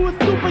rolling through a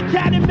super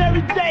cat and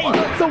every day.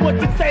 So what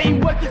you say,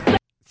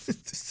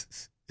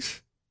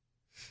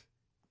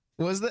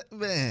 Was that,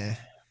 man?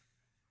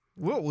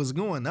 What was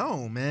going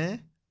on,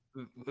 man?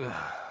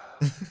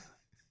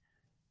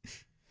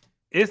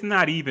 It's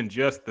not even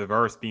just the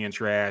verse being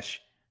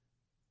trash.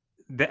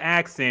 The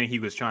accent he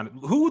was trying to...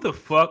 Who the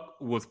fuck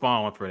was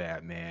falling for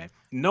that, man?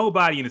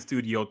 Nobody in the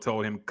studio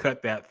told him,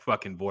 cut that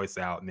fucking voice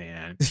out,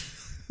 man.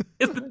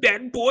 It's the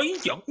bad boy,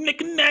 yo,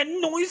 making that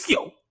noise,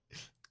 yo.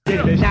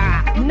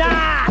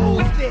 Nah,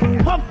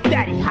 Puff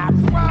Daddy hops.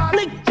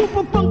 Lick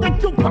super funk the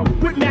super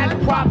with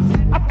mad props.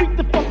 I freak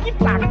the funky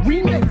fly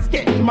remix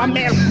sketch. My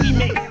man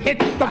remake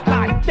hits the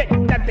fly thick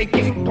that they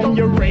get on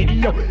your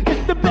radio.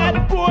 It's the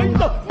bad boys,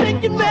 so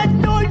making that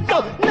noise,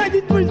 so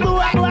 93 so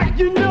act like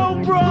you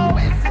know, bro.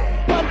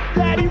 Puff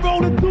Daddy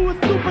rolling through a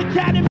super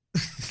cat and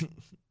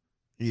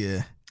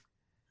Yeah.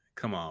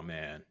 Come on,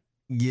 man.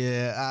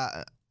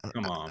 Yeah.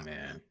 Come on,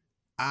 man.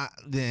 I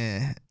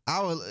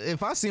would,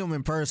 if I see him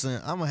in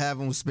person, I'm gonna have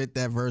him spit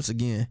that verse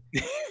again.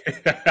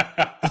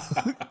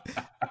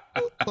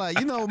 Like,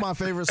 you know my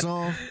favorite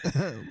song?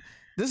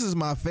 This is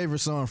my favorite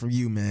song from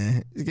you,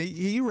 man. Can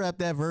you rap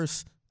that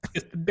verse?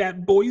 It's the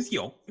bad boys,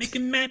 yo,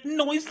 making mad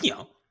noise,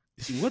 yo.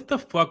 What the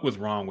fuck was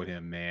wrong with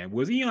him, man?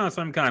 Was he on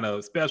some kind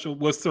of special?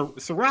 Was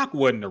Ciroc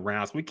wasn't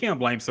around, so we can't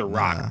blame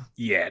Ciroc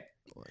yet.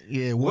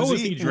 Yeah, what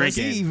was he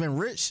drinking? Was he even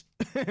rich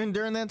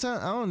during that time?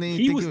 I don't even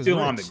think he was still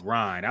rich. On the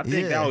grind. I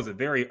think that was the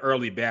very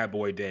early Bad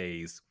Boy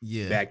days.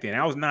 Yeah, back then.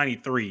 I was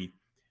 93.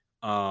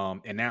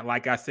 And that,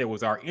 like I said,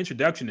 was our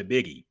introduction to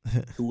Biggie,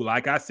 who,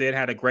 like I said,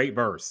 had a great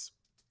verse.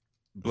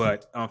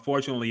 But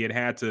unfortunately, it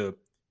had to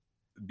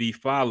be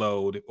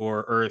followed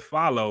or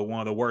follow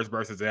one of the worst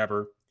verses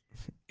ever.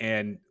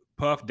 And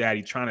Puff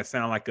Daddy trying to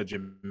sound like a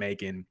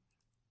Jamaican,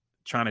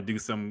 trying to do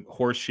some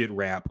horse shit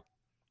rap.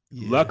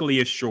 Yeah. Luckily,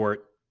 it's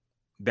short.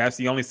 That's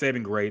the only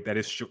saving grace. That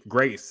is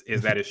grace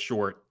is that it's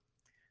short.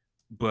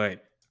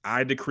 But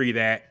I decree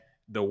that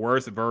the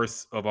worst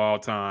verse of all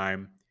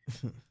time,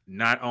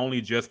 not only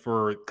just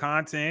for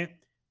content,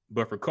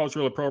 but for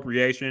cultural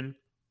appropriation.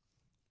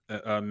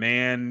 A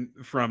man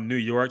from New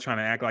York trying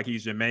to act like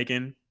he's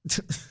Jamaican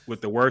with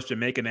the worst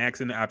Jamaican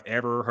accent I've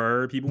ever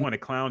heard. People want to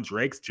clown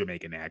Drake's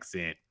Jamaican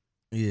accent.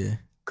 Yeah.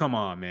 Come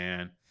on,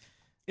 man.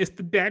 It's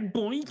the bad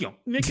boy, yo,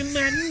 making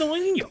that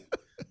noise,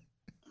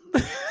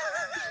 yo.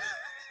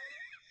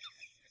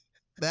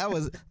 That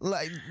was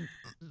like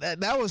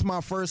that was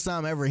my first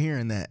time ever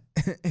hearing that,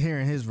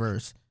 hearing his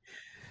verse.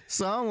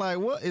 So I'm like,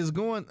 what is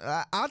going?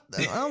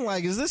 I'm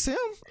like, is this him?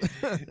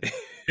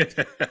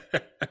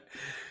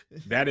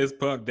 That is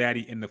Puff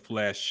Daddy in the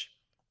flesh.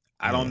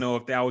 I don't know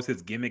if that was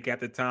his gimmick at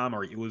the time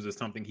or it was just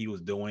something he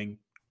was doing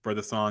for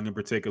the song in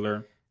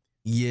particular.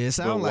 Yeah, it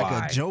sounded like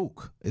a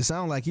joke. It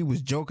sounded like he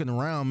was joking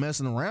around,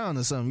 messing around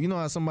or something. You know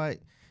how somebody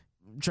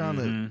trying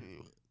to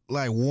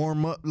like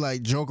warm up,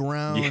 like joke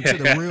around until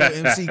the real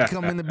MC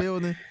come in the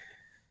building?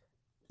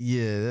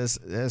 Yeah,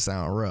 that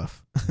sounds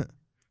rough.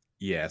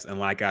 Yes, and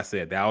like I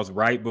said, that was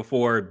right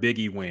before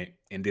Biggie went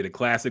and did a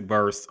classic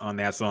verse on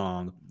that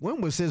song.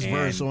 When was his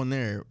verse on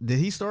there? Did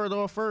he start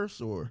off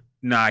first or?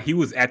 Nah, he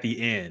was at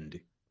the end.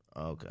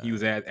 Okay. He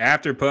was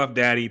after Puff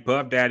Daddy.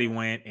 Puff Daddy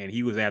went and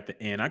he was at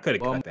the end. I could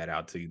have cut that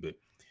out too, but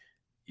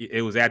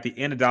it was at the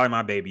end of Dolly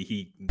My Baby.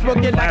 He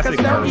looking like a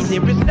verse.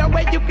 There is no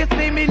way you can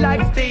see me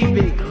like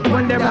Stevie.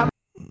 When they're up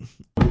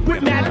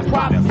with mad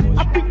props,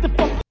 I think the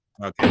fuck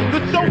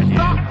the show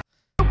stops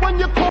when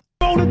you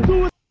call to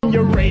do it on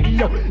your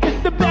radio.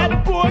 It's the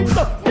bad boys,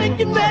 so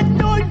making that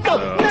noise.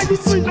 So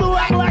 93 so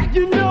act like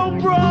you know,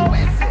 bro.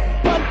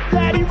 Puff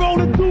Daddy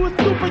rolling through a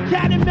super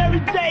cat and Mary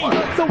Jane.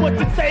 So what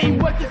you say?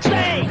 What you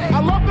say? I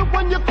love it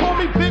when you call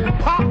me Big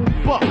Pop,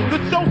 but the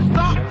show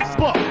stops,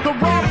 but the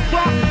rhyme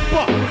drop,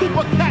 but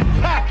super cat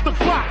past the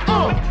clock.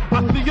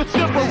 I see you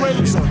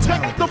shivering.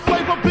 Check the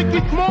flavor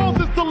Biggie Smalls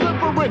is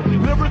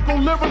delivering. Lyrical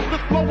lyrics,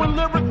 just flowing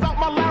lyrics out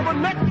my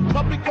larynx.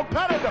 Puppy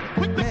competitor.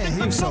 Man,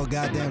 he was so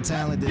goddamn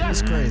talented.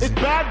 It's crazy. It's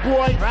Bad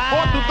Boy,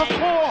 on to the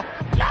core.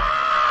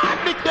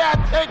 They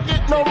can't take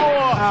it no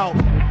more. Out.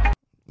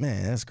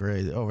 Man, that's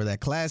crazy. Over that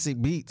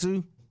classic beat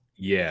too.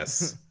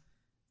 Yes.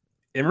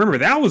 And remember,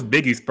 that was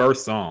Biggie's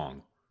first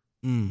song.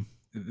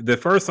 The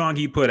first song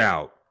he put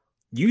out.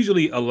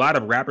 Usually a lot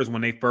of rappers,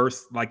 when they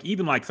first, like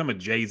even like some of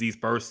Jay-Z's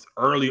first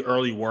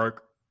early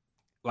work,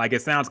 like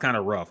it sounds kind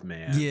of rough,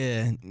 man.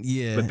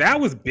 Yeah. But that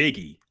was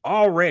Biggie.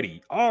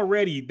 Already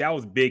that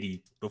was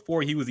Biggie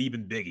before he was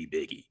even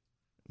Biggie.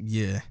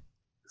 Yeah.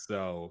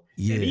 So,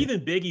 and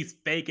even Biggie's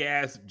fake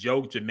ass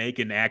joke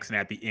Jamaican accent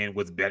at the end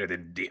was better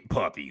than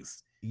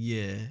Puffy's.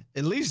 Yeah,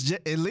 at least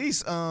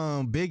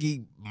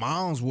Biggie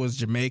Moms was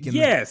Jamaican.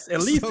 Yes,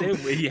 at least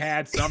he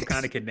had some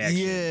kind of connection.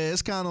 Yeah,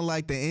 it's kind of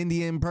like the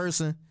Indian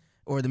person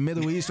or the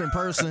Middle Eastern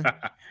person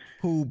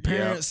who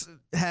parents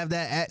have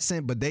that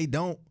accent, but they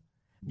don't.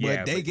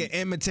 But they can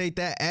imitate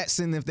that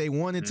accent if they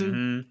wanted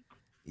to.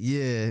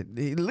 Yeah,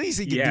 at least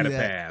he can do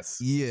that.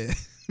 Pass. Yeah.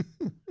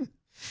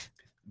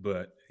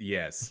 But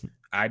yes,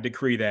 I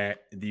decree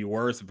that the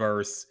worst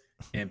verse,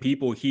 and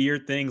people hear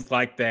things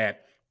like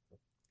that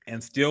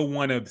and still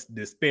want to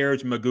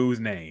disparage Magoo's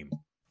name.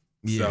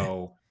 Yeah.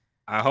 So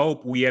I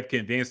hope we have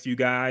convinced you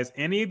guys,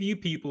 any of you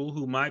people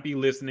who might be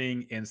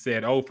listening and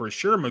said, oh, for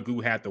sure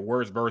Magoo had the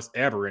worst verse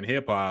ever in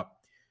hip hop.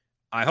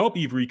 I hope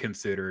you've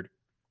reconsidered.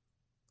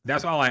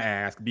 That's all I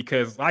ask,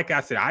 because like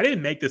I said, I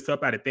didn't make this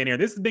up out of thin air.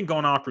 This has been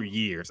going on for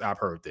years. I've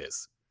heard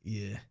this.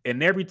 Yeah.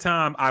 And every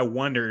time I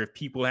wonder if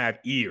people have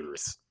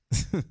ears.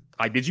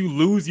 Like, did you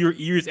lose your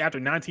ears after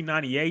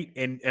 1998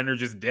 and are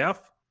just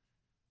deaf?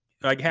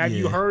 Like, have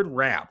you heard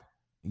rap?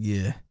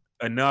 Yeah.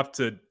 Enough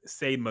to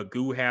say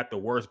Magoo had the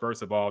worst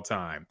verse of all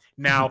time.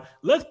 Now,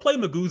 let's play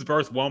Magoo's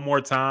verse one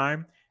more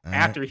time.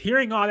 After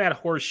hearing all that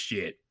horse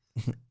shit,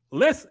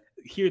 let's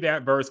hear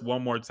that verse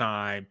one more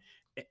time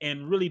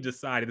and really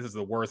decide if this is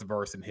the worst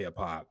verse in hip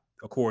hop,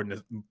 according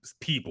to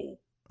people.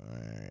 All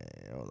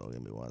right, hold on,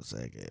 give me 1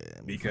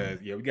 second. Because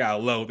we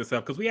gotta load this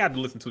up because we had to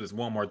listen to this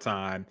one more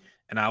time,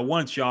 and I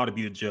want y'all to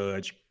be the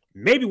judge.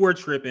 Maybe we're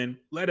tripping.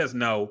 Let us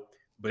know.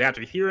 But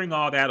after hearing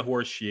all that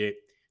horse shit,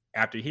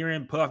 after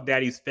hearing Puff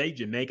Daddy's fake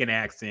Jamaican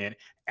accent,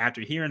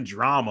 after hearing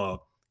Drama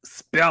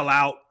spell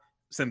out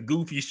some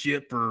goofy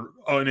shit for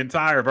an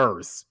entire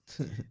verse,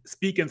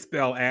 speak and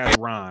spell as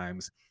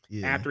rhymes,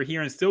 after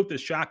hearing Silk the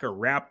Shocker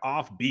rap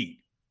off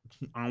beat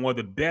on one of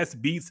the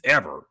best beats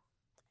ever,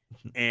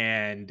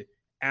 and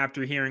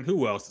after hearing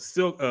who else?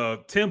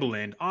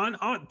 Timbaland on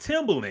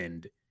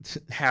Timbaland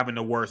having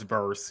the worst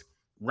verse,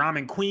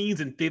 rhyming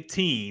queens and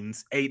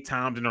 15s 8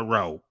 times in a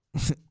row.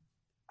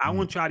 I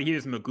want y'all to hear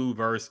this Magoo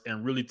verse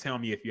and really tell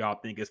me if y'all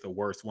think it's the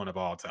worst one of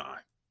all time.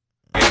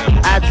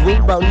 I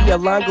dream about Nia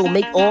Longo,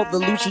 make all the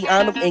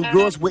Luciano and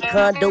girls with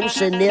condo,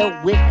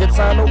 Chanel with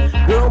Gaetano.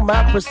 Girl,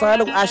 my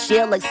persona, I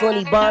share like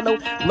Sonny Bono.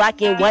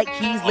 Black and white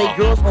keys, lay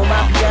girls on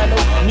my piano.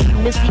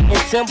 Me, Missy, and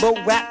Timbo,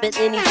 rap at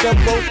any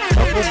tempo.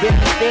 Couple baby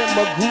fan,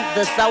 Magoo,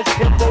 the South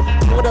Tempo.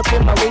 Put up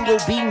in my lingo,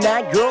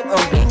 B9, girl,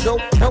 I'm bingo.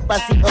 Help, I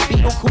see a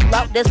beetle, cool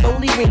out, that's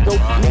only Ringo.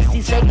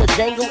 Missy sang a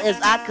jangle as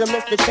I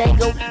commence the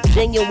tango.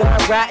 Genuine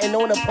riding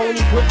on a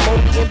pony, put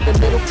Moni in the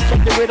middle.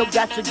 Check the riddle,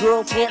 got your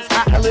girl pants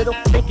hot a little.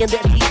 Thinking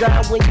that she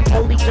died when you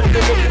only just a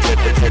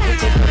nigga.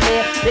 Take a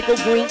man, pickle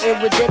green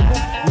and ridiculous.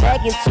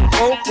 Nagging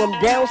 2-0 from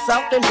down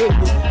south and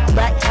Hickle.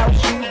 Black house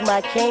shoes,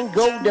 my cane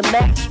go to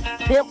match.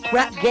 Pimp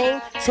crap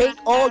game, take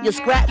all your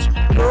scratch.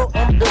 Girl,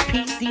 I'm the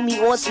P, see me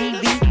on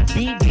TV.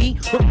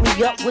 BB, hook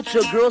me up with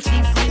your girl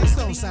CC. This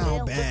don't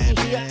sound bad,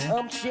 man.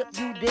 I'm Chip,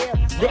 you there.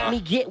 Let me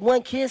get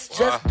one kiss,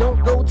 just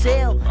don't go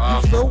tell.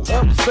 You so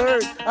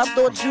absurd, I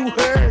thought you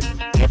heard.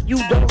 If you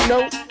don't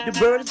know, the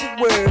bird is the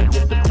word. It's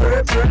the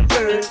bird, bird,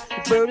 bird.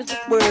 The bird is the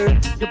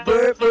word. The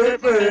bird,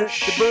 bird, bird.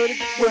 The bird is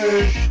the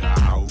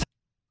word.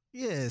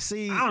 Yeah,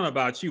 see, I don't know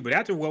about you, but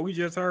after what we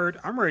just heard,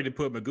 I'm ready to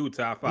put Magoo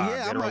top 5.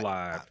 Yeah, Dead or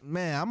alive.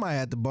 Man, I might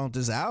have to bump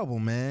this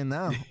album, man.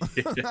 Now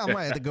I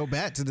might have to go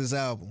back to this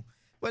album.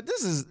 But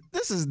this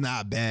is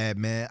not bad,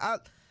 man.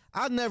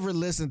 I never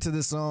listened to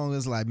this song.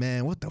 It's like,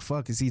 man, what the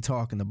fuck is he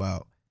talking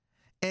about?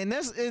 And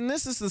this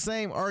is the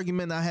same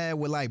argument I had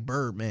with like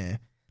Birdman.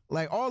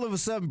 Like all of a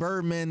sudden,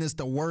 Birdman is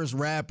the worst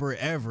rapper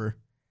ever.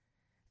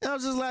 And I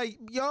was just like,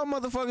 y'all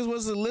motherfuckers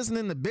wasn't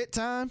listening to Bit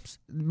Timers.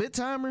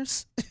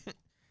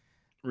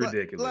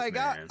 Ridiculous, like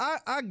man.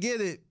 I get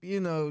it,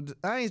 you know.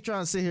 I ain't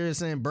trying to sit here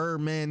saying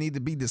Birdman need to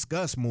be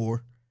discussed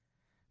more,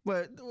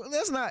 but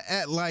let's not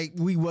act like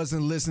we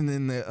wasn't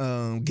listening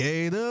to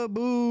Gator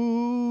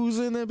Booze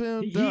and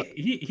the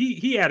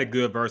he had a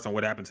good verse on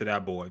what happened to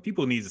that boy.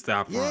 People need to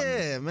stop running.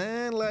 Yeah,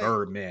 man. Like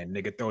Birdman,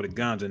 nigga, throw the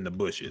guns in the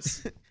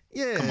bushes.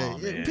 Yeah, come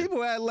on, man.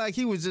 People act like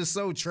he was just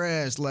so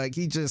trash, like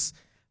he just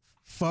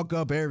fuck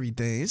up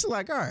everything. It's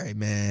like, all right,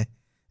 man.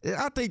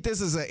 I think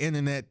this is an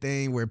internet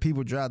thing where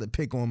people try to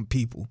pick on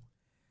people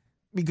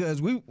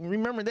because we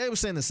remember they were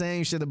saying the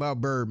same shit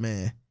about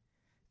Birdman.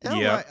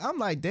 And I'm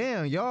like,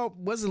 damn, y'all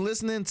wasn't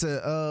listening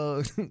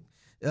to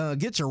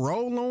Get Your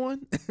Roll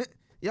On.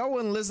 Y'all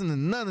wasn't listening to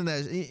none of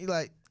that.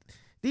 Like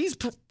these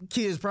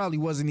kids probably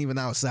wasn't even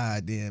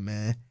outside then,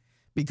 man,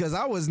 because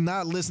I was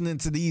not listening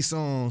to these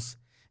songs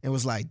and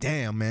was like,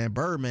 damn, man,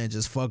 Birdman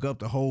just fuck up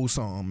the whole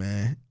song,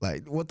 man.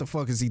 Like, what the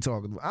fuck is he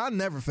talking about? I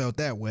never felt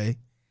that way.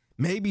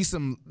 Maybe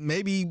the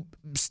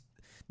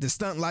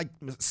stunting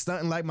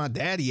like my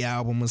daddy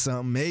album or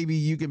something. Maybe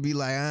you can be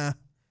like,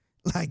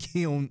 like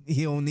he don't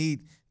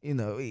need, you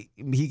know, he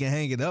can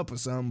hang it up or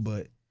something.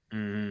 But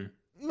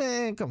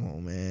man, come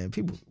on, man,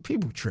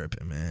 people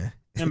tripping, man.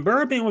 And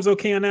Birdman was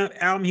okay on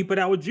that album he put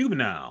out with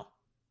Juvenile.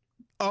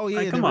 Oh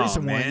yeah, like, come the on,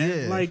 recent man. one,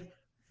 yeah. Like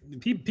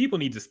people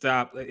need to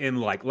stop. And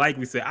like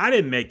we said, I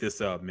didn't make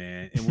this up,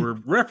 man. And we're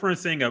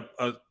referencing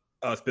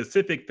a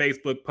specific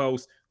Facebook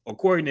post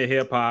according to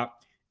Hip Hop.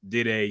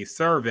 Did a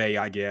survey,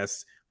 I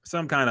guess,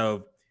 some kind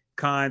of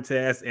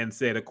contest, and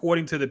said,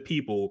 according to the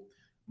people,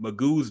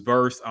 Magoo's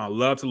verse on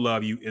Love to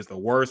Love You is the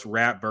worst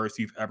rap verse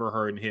you've ever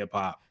heard in hip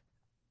hop.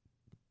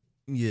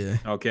 Yeah.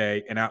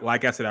 Okay. And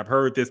like I said, I've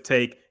heard this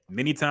take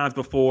many times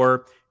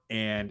before,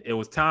 and it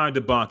was time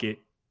to debunk it.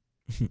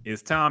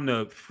 It's time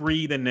to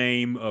free the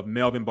name of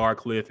Melvin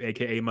Barcliff,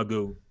 aka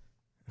Magoo,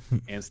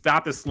 and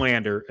stop the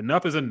slander.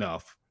 Enough is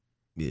enough.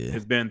 Yeah.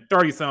 It's been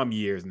 30-some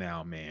years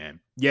now, man.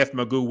 Yes,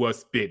 Magoo was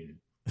spitting.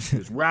 He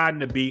was riding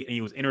the beat and he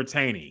was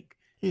entertaining.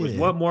 Yeah.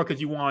 What more could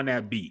you want on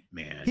that beat,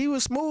 man? He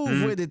was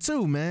smooth with it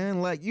too,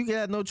 man. Like you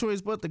got no choice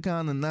but to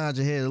kind of nod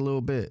your head a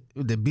little bit.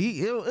 The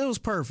beat, it was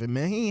perfect,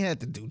 man. He ain't had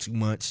to do too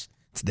much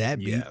to that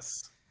beat.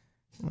 Yes.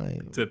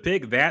 Like, to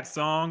pick that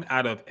song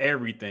out of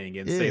everything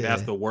and say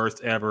that's the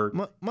worst ever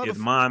is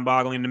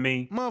mind-boggling to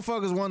me.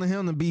 Motherfuckers wanted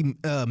him to be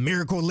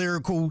miracle,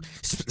 lyrical,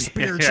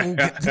 spiritual,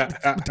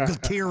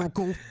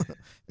 lyrical.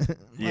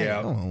 Yeah.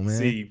 Like, oh, man.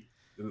 See,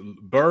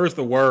 Bird's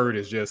the word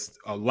is just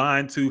a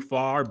line too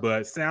far,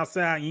 but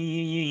Southside,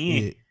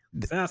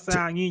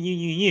 Southside,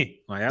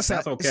 like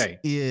that's okay.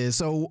 Yeah.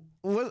 So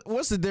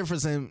what's the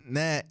difference in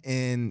that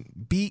and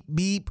beep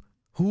beep?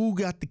 Who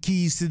got the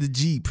keys to the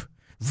Jeep?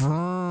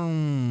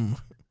 Vroom.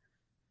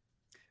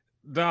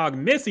 Dog,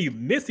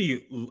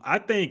 Missy, I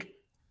think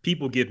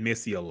people give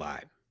Missy a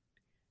lot.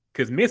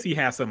 Because Missy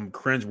has some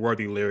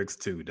cringeworthy lyrics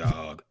too,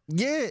 dog.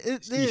 Yeah,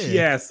 She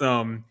has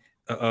some,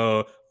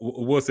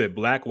 what's it?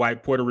 Black,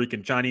 white, Puerto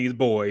Rican, Chinese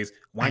boys.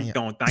 One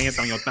don't thang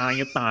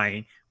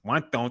thang.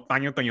 One don't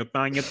thang.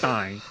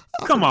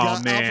 Come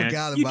on, man.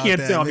 You can't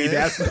tell me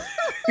that's. I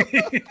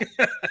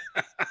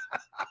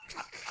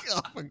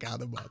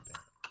forgot about that.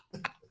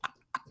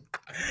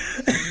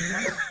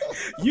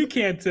 You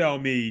can't tell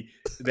me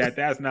that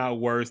that's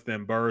not worse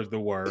than Bird's the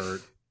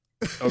Word.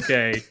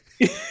 Okay.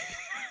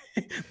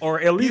 Or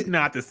at least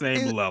not the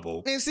same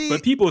level.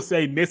 But people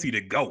say Missy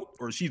the GOAT,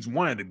 or she's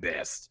one of the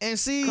best. And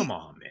see, come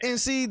on, man. And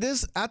see,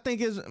 this I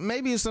think is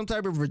maybe it's some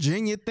type of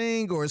Virginia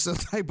thing or some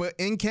type of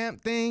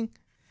in-camp thing,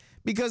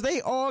 because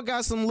they all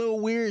got some little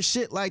weird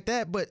shit like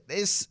that. But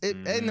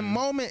in the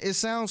moment, it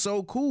sounds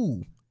so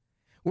cool.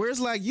 Where it's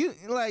like you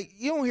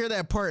don't hear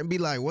that part and be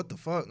like, "What the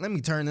fuck? Let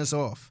me turn this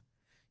off."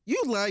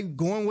 You like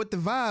going with the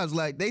vibes.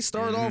 Like they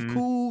start off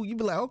cool, you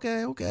be like,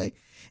 okay,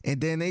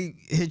 and then they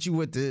hit you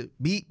with the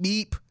beep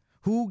beep.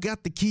 Who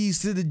got the keys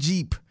to the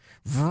Jeep?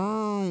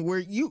 Vroom, where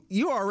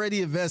you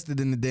already invested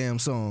in the damn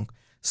song,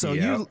 so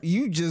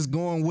you just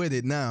going with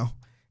it now,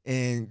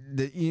 and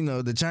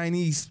the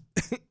Chinese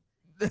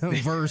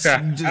verse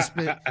you just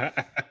spit,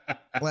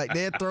 like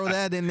they throw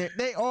that in there.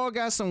 They all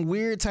got some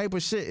weird type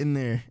of shit in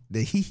there.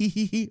 The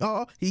he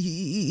oh.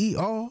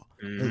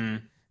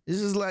 It's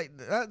just like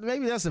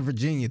maybe that's a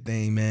Virginia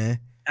thing,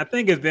 man. I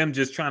think it's them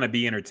just trying to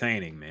be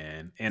entertaining,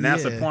 man. And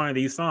that's the point of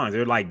these songs.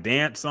 They're like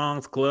dance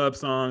songs, club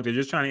songs. They're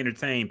just trying to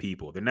entertain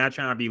people. They're not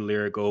trying to be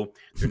lyrical.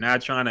 They're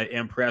not trying to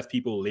impress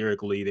people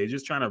lyrically. They're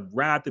just trying to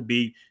ride the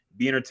beat,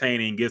 be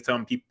entertaining, give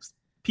some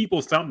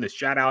people something to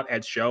shout out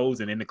at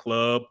shows and in the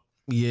club.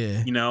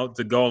 Yeah.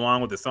 To go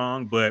along with the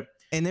song.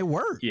 And it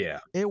worked. Yeah.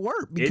 It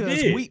worked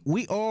because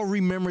we all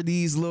remember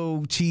these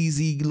little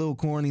cheesy, little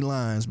corny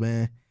lines,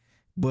 man.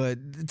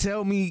 But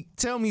tell me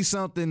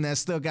something that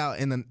stuck out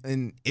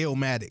in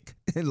Illmatic,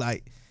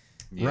 like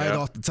right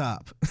off the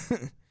top.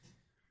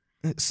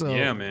 So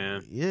yeah,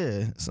 man.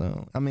 Yeah.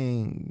 So I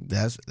mean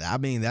that's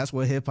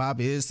what hip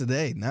hop is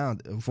today. Now,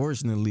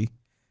 unfortunately,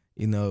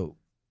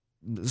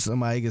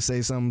 somebody could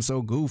say something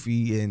so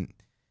goofy, and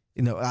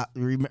I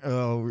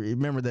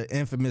remember the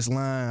infamous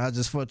line, "I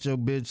just fucked your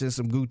bitch in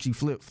some Gucci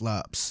flip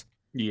flops."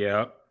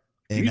 Yeah.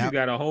 And you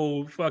got a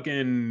whole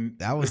fucking.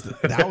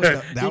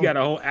 You got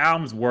a whole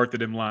album's worth of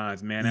them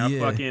lines, man. That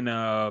fucking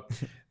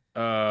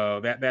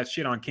that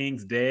shit on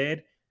King's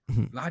Dead,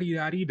 la di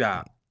da di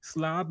da,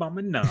 slob on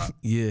my knob.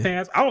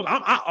 Yeah,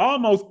 I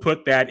almost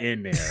put that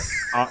in there.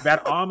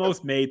 That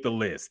almost made the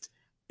list.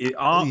 It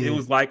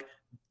was like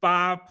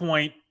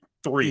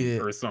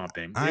 5.3 or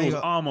something. It was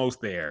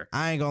almost there.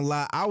 I ain't gonna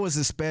lie. I was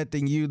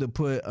expecting you to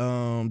put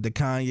the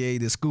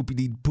Kanye, the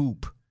Scoopy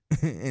Poop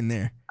in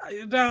there.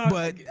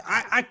 But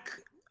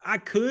I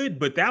could,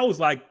 but that was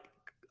like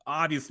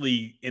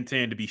obviously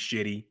intended to be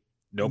shitty.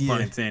 No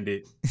pun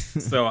intended.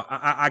 So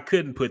I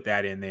couldn't put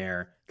that in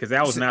there because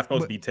that was not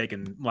supposed to be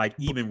taken like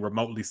even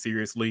remotely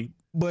seriously.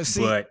 But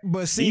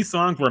these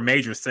songs were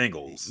major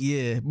singles.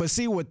 Yeah, but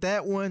see with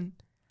that one,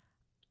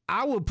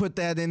 I would put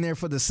that in there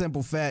for the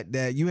simple fact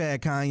that you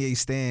had Kanye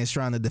stans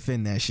trying to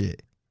defend that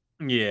shit.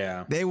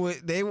 Yeah, they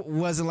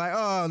wasn't like,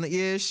 oh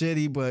yeah, it's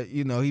shitty, but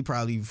he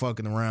probably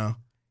fucking around.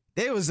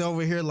 They was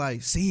over here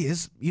like, see,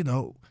 it's,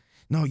 no,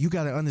 you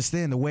got to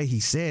understand the way he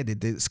said it,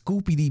 the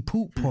Scoopy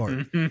Poop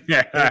part.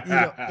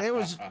 It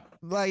was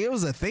like, it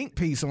was a think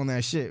piece on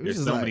that shit.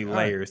 There's so many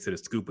layers to the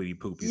Scoopy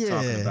Poop. He's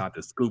talking about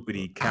the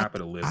Scoopy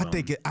capitalism. I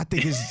think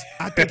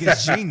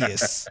it's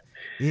genius.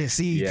 Yeah,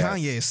 see,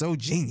 Kanye is so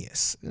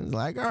genius. It's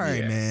like, all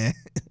right, man.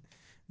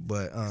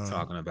 But he's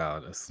talking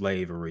about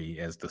slavery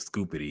as the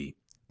Scoopity,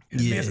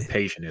 and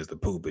emancipation as the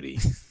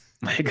Poopity.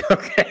 Like,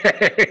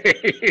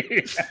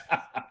 okay.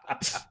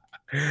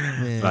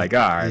 Man, like,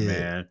 all right,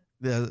 man.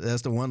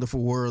 That's the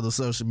wonderful world of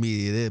social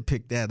media. They'll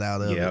pick that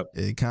out of it.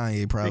 And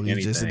Kanye probably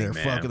just in there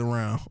fucking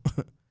around.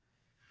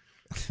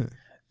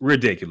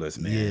 Ridiculous,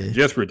 man. Yeah.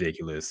 Just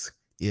ridiculous.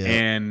 Yeah.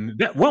 And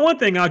that, one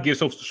thing I'll give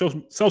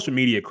social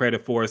media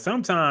credit for is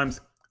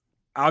sometimes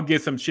I'll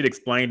get some shit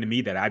explained to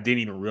me that I didn't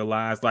even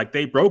realize. Like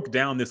they broke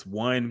down this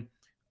one,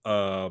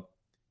 I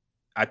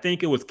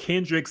think it was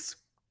Kendrick's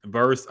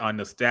verse on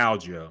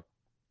Nostalgia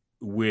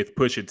with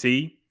Pusha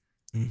T.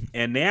 Mm-hmm.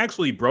 And they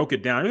actually broke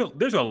it down.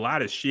 There's a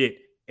lot of shit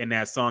in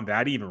that song that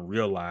I didn't even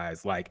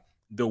realize. Like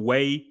the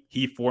way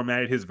he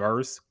formatted his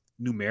verse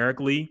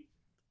numerically,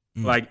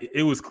 like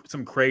it was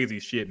some crazy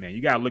shit, man.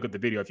 You gotta look at the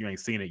video if you ain't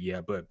seen it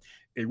yet, but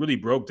it really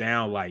broke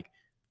down like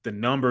the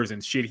numbers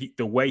and shit.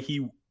 The way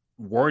he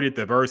worded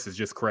the verse is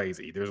just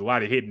crazy. There's a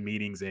lot of hidden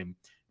meanings and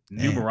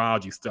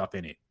numerology stuff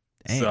in it.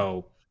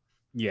 So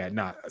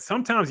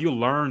sometimes you'll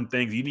learn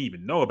things you didn't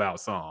even know about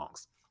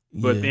songs.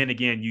 But then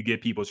again, you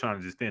get people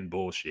trying to defend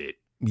bullshit.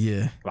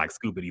 Yeah. Like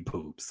Scoopity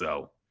Poop.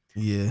 So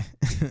yeah.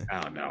 I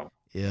don't know.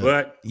 Yeah.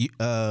 But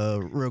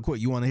real quick,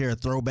 you want to hear a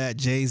throwback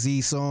Jay-Z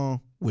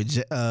song with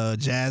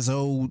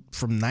Jaz-O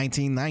from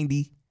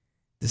 1990?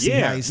 To see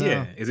how he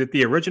sound? Is it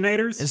the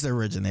Originators? It's the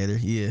Originator,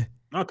 yeah.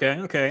 Okay.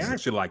 I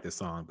actually like this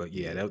song, but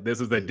yeah,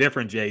 this is a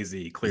different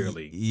Jay-Z,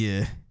 clearly.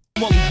 Yeah.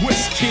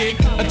 Whisk kid,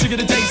 a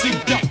jigger the Jay-Z,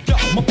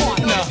 my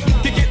partner.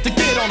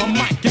 Get on a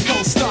mic, you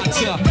gon' start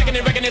to reckon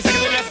it, second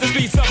it, let's just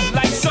be something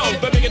like so.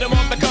 But making them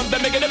off the come,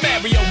 then making the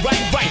Mario, right.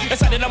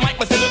 Inside of the mic,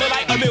 but still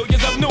like a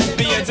millions of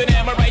Nubians. And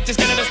am I right? Just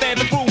can't understand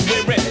the groove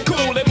we're in.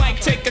 Cool, it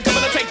might take a couple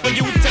of takes for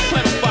you to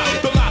clarify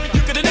the lie. You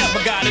could've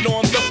never got it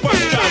on the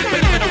first try. But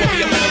never know what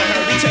you're gonna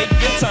hurry, take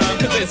your time,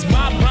 cause it's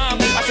my rhyme.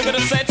 I should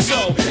have said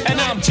so, and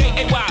I'm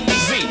Jayz.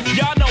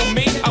 Y'all know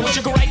me, I wish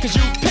you could write cause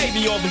you pay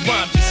me all the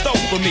rhymes you stole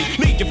from me.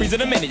 Leak your freeze in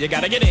a minute, you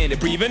gotta get in it,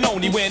 breathing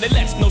only when it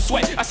lets no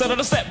sweat. I settle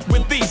the step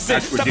with these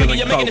sets. Stop thinking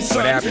you're making it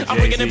son. I'm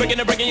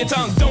breaking your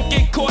tongue. Don't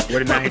get caught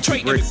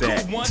perpetrating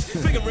the cool ones.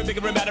 Bigger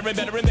and better,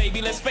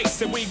 baby, let's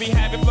face it. We be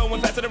having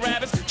flowing faster than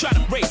rabbits, try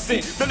to race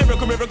it. The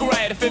lyrical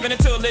riot, fiving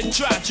until it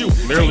dropped you.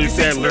 Literally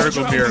said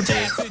lyrical miracle.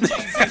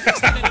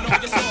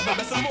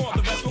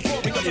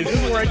 Is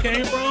this where it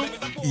came from?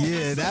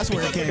 Yeah, that's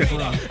where it came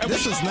from.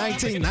 This was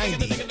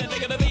 1990.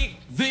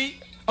 The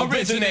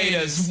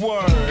originators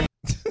were.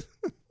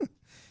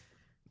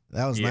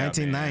 That was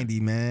 1990,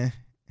 man.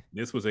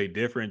 This was a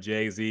different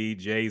Jay-Z.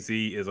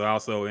 Jay-Z is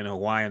also in a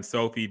Hawaiian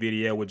Sophie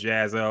video with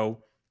Jaz-O,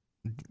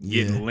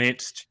 getting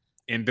lynched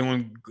and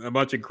doing a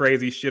bunch of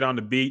crazy shit on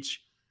the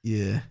beach.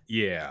 Yeah.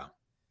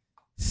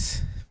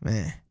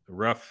 Man.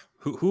 Rough.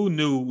 Who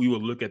knew we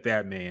would look at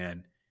that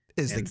man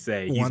and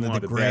say he's one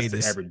of the best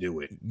to ever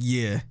do it?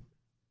 Yeah.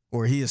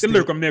 Or he is Yeah.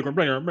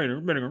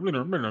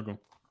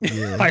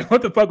 Like,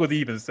 what the fuck was he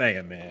even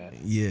saying, man?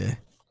 Yeah.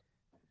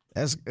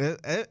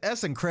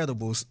 That's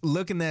incredible.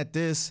 Looking at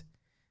this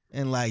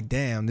and like,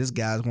 damn, this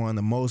guy's one of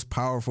the most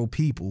powerful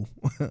people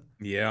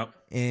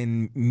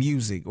in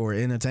music or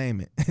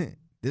entertainment.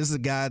 This is a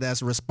guy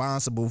that's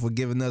responsible for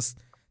giving us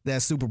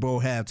that Super Bowl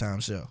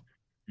halftime show.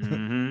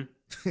 Mm-hmm.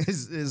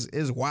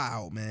 It's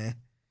wild, man.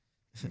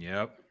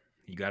 Yep.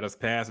 He got us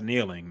past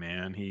kneeling,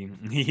 man. He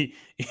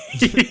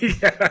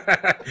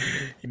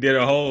did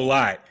a whole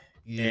lot.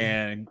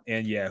 Yeah.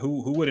 And yeah,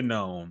 who would have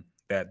known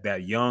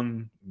that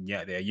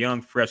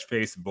young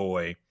fresh-faced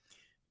boy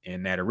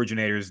in that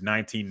Originators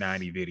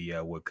 1990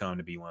 video would come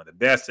to be one of the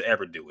best to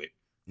ever do it.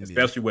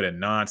 Especially with a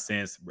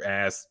nonsense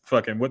ass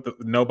fucking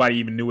nobody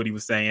even knew what he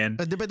was saying.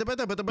 I'm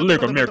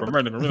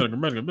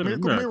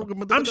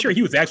sure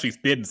he was actually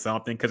spitting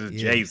something because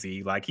it's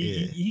Jay-Z. Like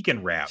he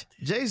can rap.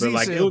 Jay-Z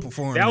like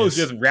that was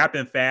just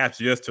rapping fast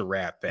just to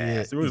rap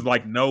fast. There was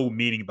like no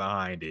meaning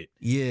behind it.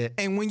 Yeah,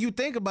 and when you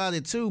think about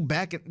it too,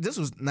 this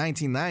was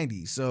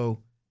 1990, so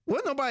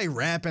wasn't nobody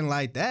rapping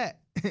like that.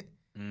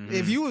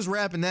 If you was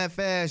rapping that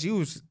fast, you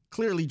was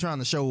clearly trying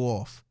to show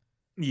off.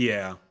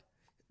 Yeah.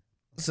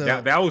 So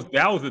that was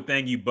the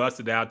thing you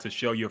busted out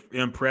to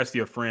impress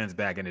your friends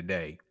back in the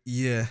day.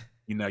 Yeah.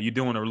 You know, you're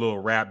doing a little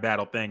rap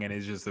battle thing, and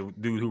it's just a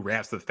dude who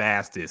raps the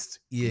fastest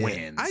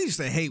wins. I used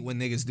to hate when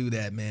niggas do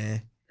that,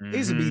 man. It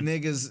used to be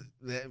niggas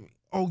that,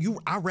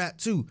 I rap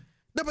too.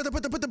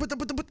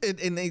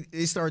 And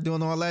they start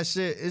doing all that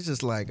shit. It's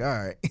just like, all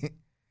right.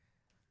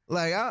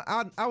 Like,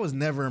 I was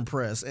never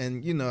impressed.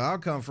 And, you know, I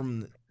come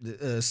from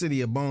the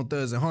city of Bone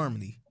Thugs and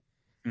Harmony.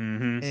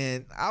 Mm-hmm.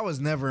 And I was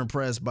never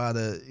impressed by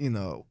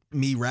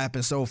me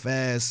rapping so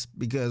fast,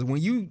 because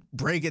when you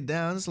break it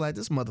down, it's like,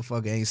 this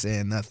motherfucker ain't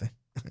saying nothing.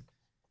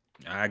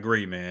 I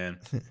agree, man.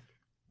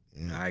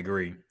 I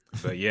agree.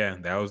 But yeah,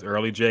 that was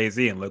early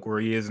Jay-Z, and look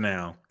where he is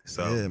now.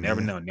 So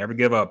never know, never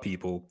give up,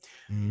 people.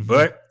 Mm-hmm.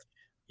 But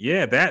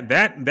yeah,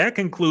 that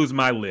concludes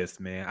my list,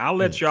 man. I'll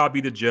let y'all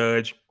be the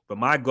judge. But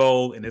my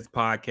goal in this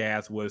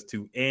podcast was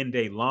to end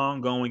a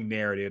long-going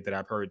narrative that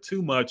I've heard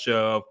too much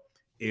of,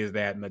 is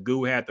that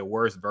Magoo had the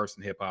worst verse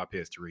in hip-hop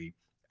history.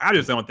 I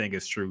just don't think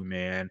it's true,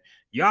 man.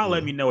 Y'all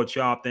let me know what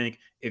y'all think.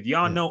 If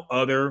y'all know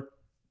other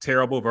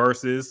terrible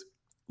verses,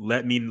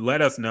 let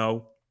us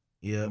know.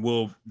 Yeah,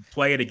 we'll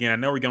play it again. I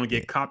know we're gonna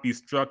get copy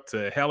struck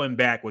to hell and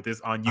back with this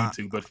on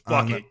YouTube, but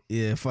fuck it.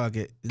 Yeah, fuck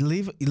it.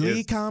 Leave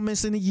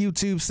comments in the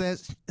YouTube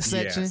section.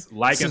 Yes.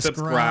 Like and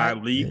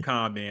subscribe. Leave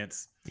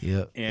comments.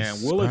 Yep. And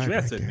we'll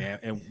address it, man.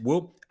 And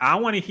I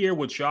want to hear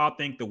what y'all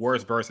think the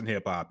worst verse in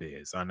hip hop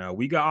is. I know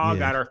we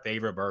got our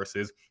favorite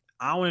verses.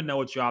 I want to know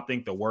what y'all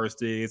think the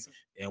worst is,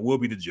 and we'll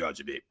be the judge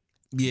of it.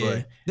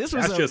 Yeah, that's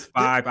just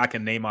five I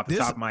can name off the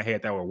top of my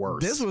head that were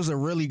worse. This was a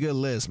really good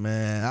list,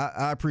 man.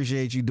 I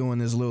appreciate you doing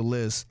this little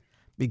list,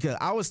 because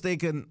I was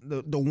thinking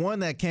the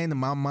one that came to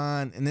my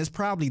mind, and it's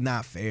probably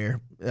not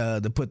fair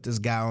to put this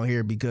guy on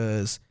here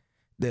because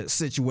the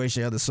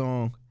situation of the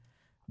song,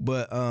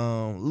 but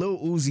Lil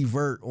Uzi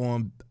Vert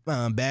on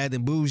Bad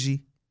and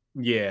Bougie.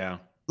 Yeah.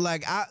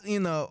 Like, I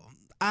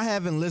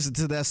haven't listened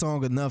to that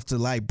song enough to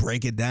like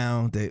break it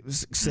down to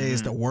say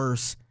it's the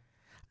worst.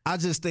 I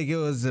just think it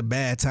was a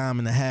bad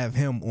timing to have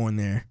him on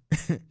there.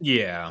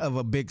 Yeah. Of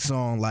a big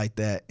song like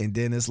that. And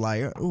then it's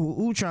like,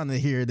 who trying to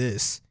hear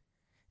this?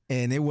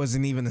 And it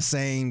wasn't even the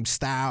same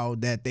style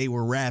that they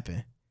were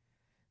rapping.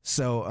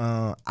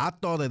 So I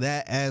thought of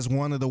that as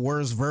one of the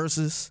worst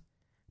verses,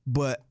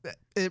 but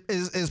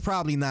it's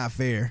probably not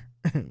fair,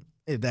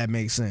 if that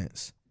makes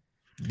sense.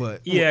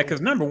 But yeah,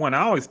 because number one,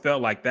 I always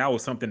felt like that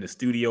was something the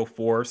studio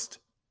forced.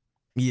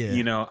 Yeah.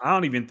 You know, I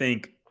don't even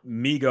think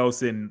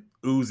Migos and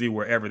Uzi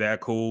were ever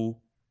that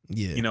cool.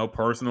 Yeah. You know,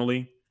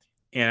 personally.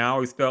 And I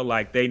always felt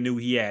like they knew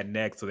he had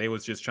next. So they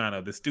was just trying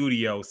to, the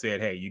studio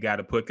said, hey, you got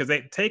to put, because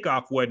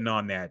Takeoff wasn't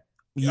on that.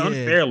 Yeah,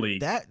 Unfairly,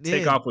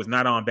 Takeoff was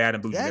not on Bad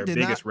and Bougie, their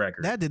biggest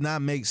record. That did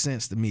not make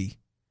sense to me.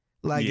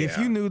 Like, if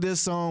you knew this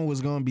song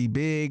was going to be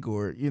big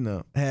or, you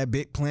know, had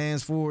big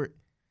plans for it,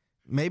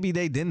 maybe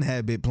they didn't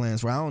have big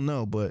plans for it. I don't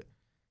know, but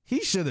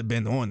he should have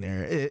been on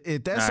there.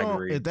 If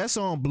that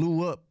song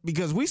blew up,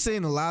 because we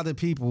seen a lot of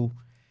people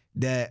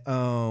that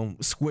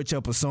switch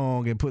up a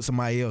song and put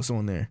somebody else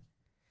on there.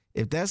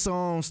 If that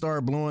song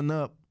started blowing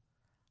up,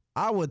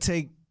 I would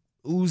take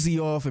Uzi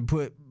off and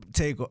put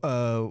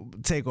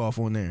Takeoff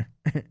on there.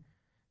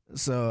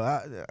 So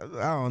I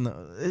don't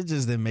know. It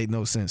just didn't make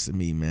no sense to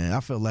me, man. I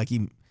felt like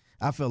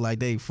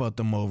they fucked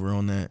him over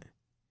on that.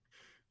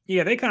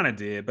 Yeah, they kind of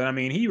did, but I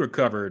mean, he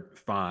recovered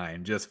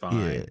fine, just fine.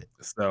 Yeah.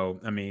 So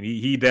I mean,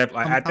 he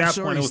definitely at that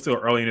point it was still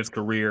early in his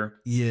career.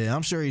 Yeah,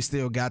 I'm sure he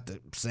still got the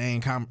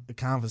same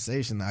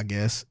conversation, I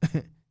guess.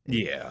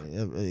 Yeah,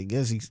 I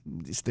guess he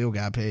still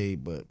got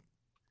paid, but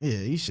yeah,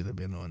 he should have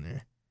been on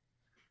there.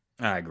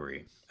 I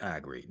agree.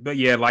 But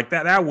yeah, like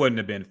that wouldn't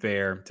have been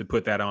fair to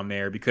put that on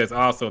there, because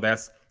also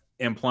that's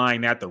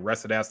implying that the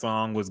rest of that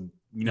song was,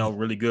 you know,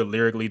 really good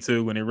lyrically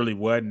too, and it really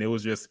wasn't. It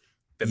was just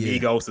the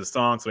Migos'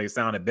 song, so they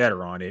sounded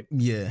better on it.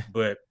 Yeah.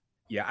 But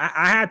yeah,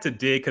 I had to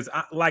dig, because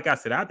like I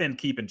said, I've been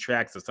keeping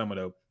tracks of some of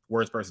the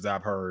worst verses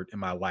I've heard in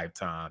my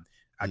lifetime.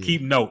 I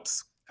keep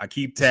notes, I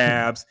keep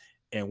tabs,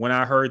 and when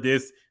I heard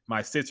this,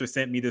 my sister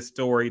sent me this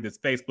story, this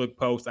Facebook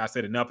post. I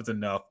said, enough is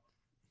enough.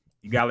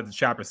 You gotta let the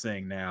chopper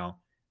sing now.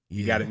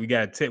 We got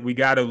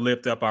to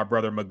lift up our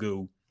brother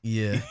Magoo.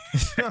 Yeah.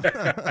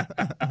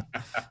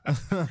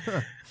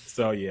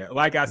 So yeah,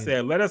 like I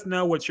said, let us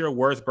know what your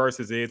worst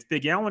verses is.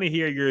 Figgy, I want to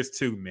hear yours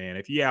too, man.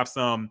 If you have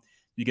some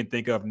you can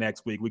think of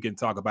next week, we can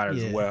talk about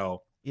it as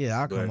well. Yeah,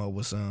 I'll come up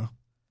with some.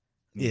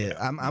 Yeah,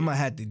 I'm gonna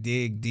have to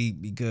dig deep,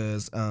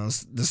 because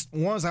the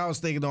ones I was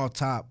thinking off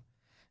top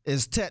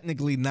is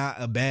technically not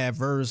a bad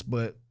verse,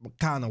 but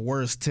kind of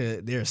worse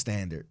to their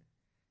standard.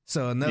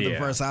 So another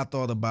verse I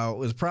thought about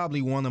was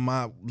probably one of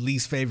my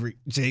least favorite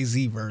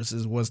Jay-Z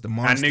verses, was the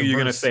Monster. I knew you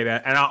were going to say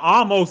that. And I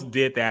almost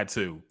did that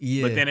too.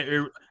 Yeah. But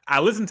then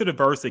I listened to the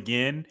verse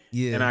again,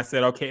 and I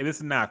said, okay, this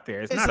is not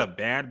fair. It's not a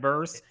bad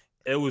verse.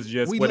 It was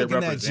just what it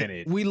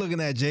represented. We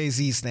looking at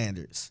Jay-Z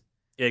standards.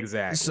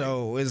 Exactly.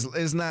 So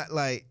it's not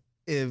like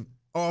if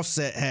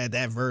Offset had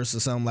that verse or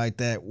something like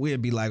that, we'd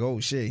be like,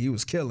 oh shit, he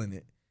was killing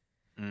it.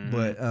 Mm-hmm.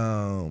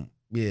 But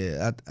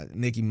yeah,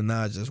 Nicki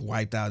Minaj just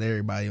wiped out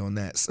everybody on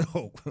that.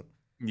 So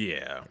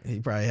yeah, he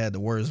probably had the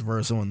worst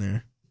verse on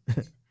there.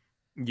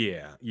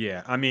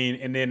 Yeah. I mean,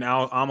 and then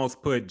I'll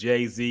almost put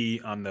Jay-Z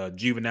on the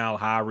Juvenile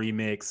High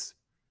remix.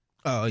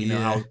 Oh, you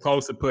know, I was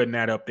close to putting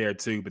that up there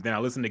too, but then I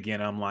listened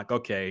again. I'm like,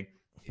 okay,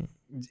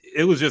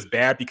 it was just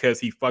bad because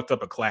he fucked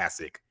up a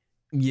classic.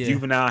 Yeah,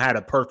 Juvenile had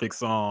a perfect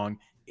song.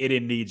 It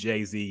didn't need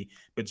Jay-Z,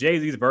 but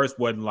Jay-Z's verse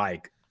wasn't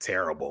like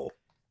terrible.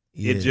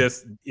 Yeah.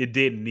 It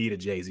didn't need a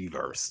Jay-Z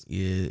verse.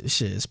 Yeah,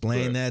 shit.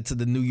 Explain that to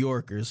the New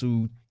Yorkers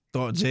who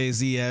thought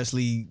Jay-Z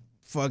actually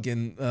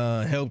fucking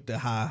helped the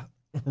High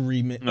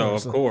remix. No,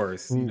 of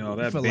course. You know,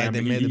 that Bama,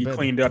 like he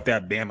cleaned up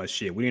that Bama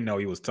shit. We didn't know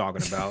he was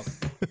talking about.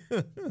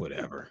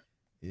 Whatever.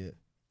 Yeah.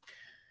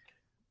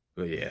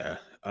 But yeah.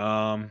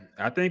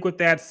 I think with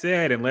that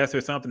said, unless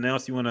there's something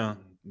else you want to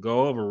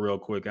go over real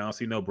quick, I don't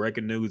see no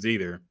breaking news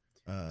either.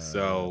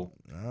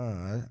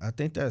 I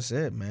think that's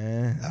it,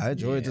 man. I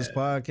enjoyed this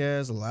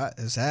podcast. A lot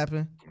has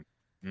happened.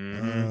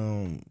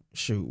 Mm-hmm.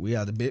 Shoot, we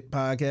have the Bit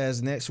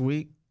podcast next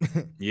week.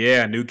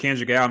 Yeah, new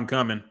Kendrick album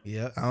coming.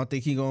 Yeah, I don't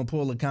think he's gonna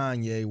pull a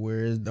Kanye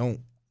where it don't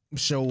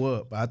show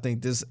up. I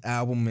think this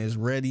album is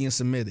ready and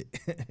submitted.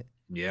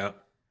 Yeah.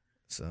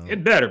 So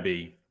it better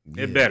be.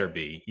 It better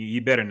be.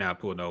 You better not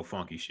pull no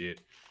funky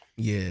shit.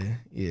 Yeah.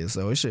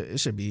 So it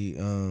should be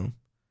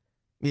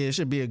it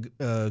should be a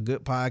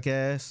good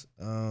podcast.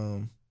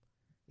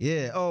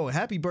 Yeah. Oh,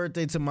 happy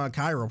birthday to my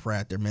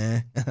chiropractor,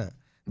 man.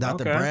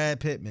 Dr. Brad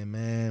Pittman,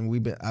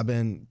 man. I've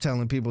been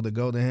telling people to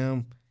go to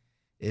him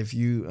if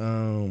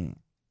you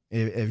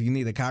if you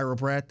need a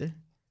chiropractor.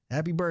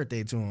 Happy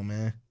birthday to him,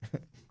 man.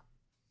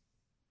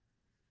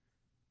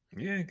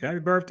 Yeah, happy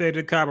birthday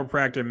to the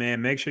chiropractor,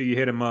 man. Make sure you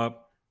hit him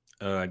up.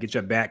 Get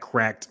your back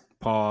cracked.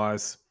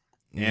 Pause.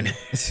 And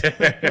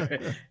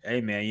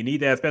hey, man, you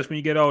need that, especially when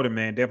you get older,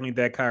 man. Definitely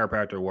that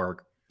chiropractor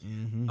work.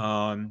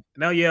 Mm-hmm.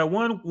 Now, yeah,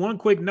 one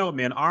quick note,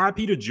 man.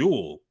 R.I.P. to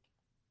Jewel.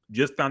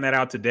 Just found that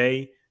out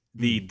today.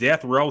 The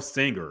Death Row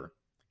singer.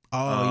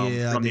 Oh,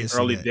 yeah. From the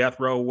early Death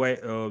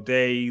Row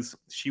days.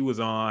 She was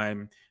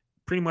on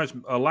pretty much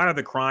a lot of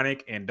the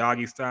Chronic and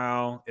Doggy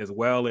Style, as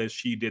well as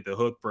she did the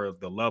hook for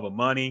The Love of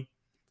Money.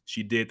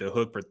 She did the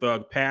hook for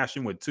Thug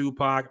Passion with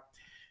Tupac.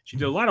 She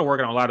did a lot of work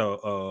on a lot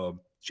of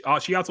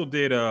she also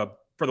did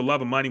For the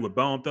Love of Money with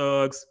Bone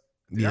Thugs.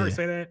 Did I already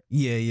say that?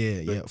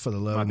 Yeah. For the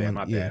love My one.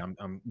 bad. Yeah.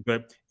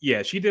 But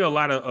yeah, she did a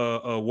lot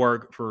of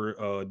work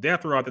for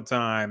Death Row at the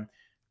time.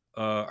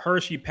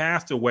 She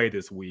passed away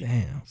this week.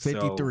 Damn,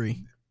 53. So,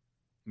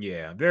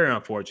 yeah, very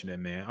unfortunate,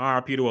 man.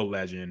 R.I.P. to a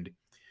legend.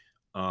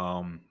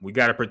 We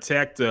got to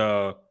protect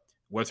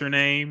what's her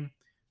name?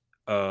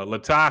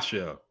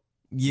 Latasha.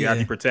 You gotta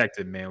be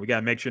protected, man. We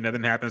gotta make sure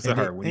nothing happens to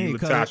her. We need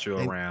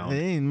Latasha around.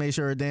 They didn't make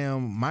sure her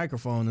damn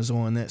microphone is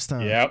on next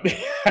time. Yep.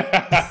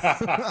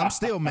 I'm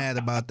still mad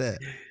about that.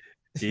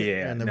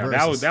 Yeah, no,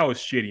 that was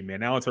shitty,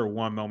 man. That was her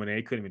one moment.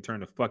 They couldn't even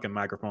turn the fucking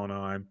microphone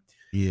on.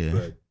 Yeah.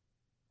 But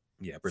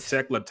yeah,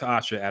 protect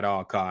Latasha at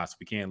all costs.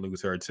 We can't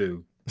lose her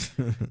too.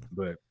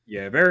 But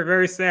yeah, very,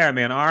 very sad,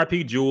 man.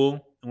 R.I.P.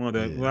 Jewel.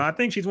 Well, I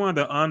think she's one of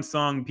the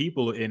unsung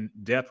people in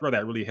Death Row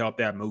that really helped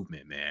that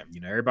movement, man.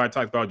 You know, everybody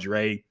talks about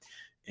Dre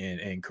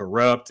and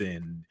Corrupt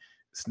and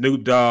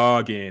Snoop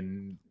Dogg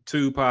and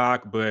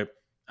Tupac, but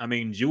I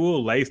mean,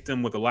 Jewel laced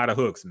them with a lot of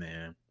hooks,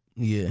 man.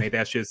 Yeah. Made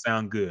that shit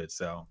sound good.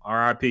 So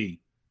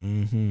R.I.P.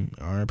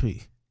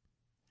 R.I.P.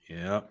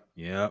 Yep.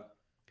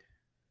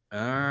 All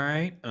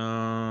right.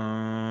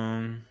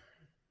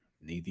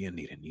 Need the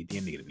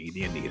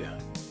Anita.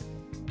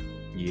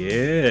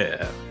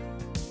 Yeah.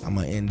 I'm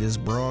gonna end this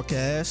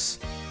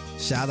broadcast.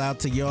 Shout out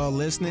to y'all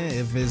listening.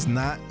 If it's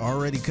not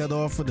already cut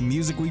off for the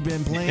music we've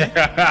been playing.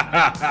 But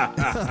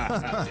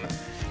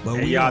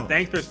hey, y'all,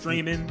 thanks for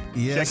streaming.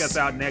 Yes. Check us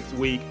out next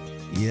week.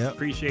 Yep.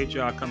 Appreciate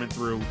y'all coming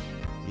through.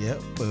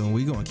 Yep. But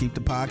we're gonna keep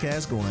the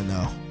podcast going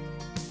now.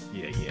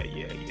 Yeah.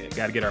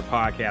 Got to get our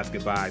podcast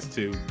goodbyes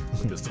too,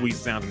 with the sweet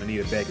sound of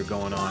Anita Baker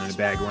going on in the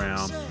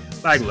background.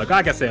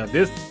 Like I said,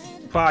 this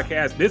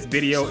podcast, this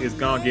video is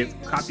gonna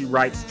get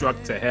copyright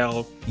struck to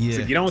hell. Yeah.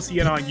 So if you don't see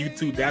it on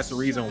YouTube, that's the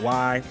reason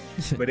why.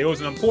 But it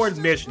was an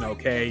important mission,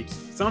 okay?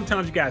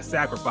 Sometimes you gotta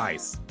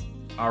sacrifice.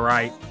 All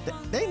right.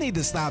 They need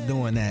to stop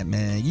doing that,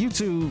 man.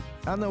 YouTube,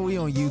 I know we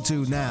on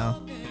YouTube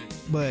now,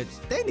 but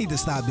they need to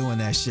stop doing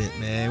that shit,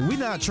 man. We're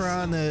not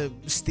trying to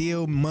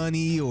steal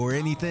money or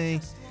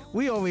anything.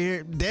 We over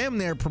here damn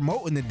near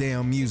promoting the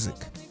damn music.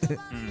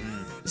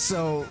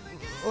 So,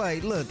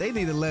 like, look, they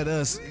need to let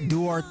us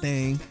do our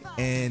thing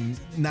and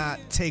not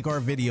take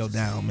our video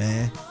down,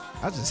 man.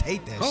 I just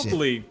hate that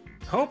shit.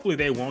 Hopefully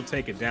they won't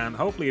take it down.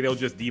 Hopefully they'll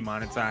just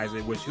demonetize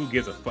it, which who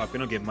gives a fuck? We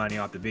don't get money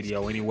off the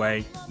video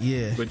anyway.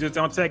 Yeah. But just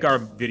don't take our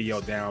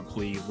video down,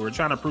 please. We're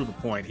trying to prove a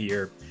point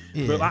here.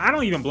 Yeah. But I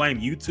don't even blame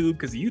YouTube,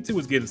 because YouTube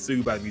was getting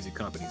sued by the music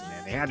companies,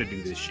 man. They had to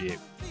do this shit.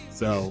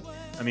 So,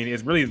 I mean,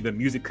 it's really the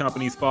music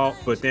company's fault.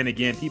 But then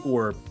again, people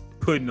were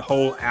putting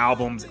whole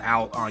albums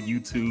out on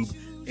YouTube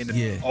in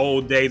the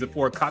old days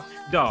before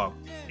dog.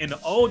 In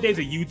the old days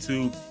of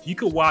YouTube, you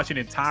could watch an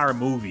entire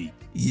movie.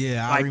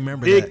 Yeah, like I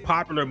remember big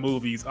popular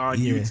movies on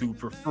YouTube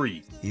for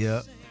free.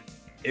 Yep.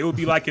 It would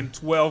be like in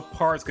 12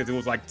 parts because it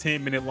was like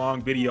 10-minute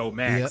long video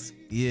max.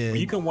 Yeah.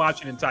 You can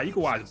watch an entire. You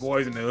can watch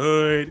Boys in the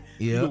Hood.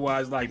 You can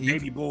watch like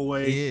Baby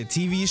Boy. Yeah,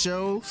 TV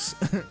shows.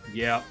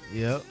 Yep.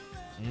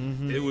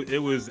 Mm-hmm. It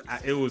was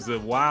a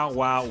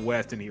wild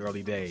west in the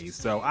early days.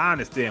 So I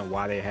understand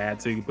why they had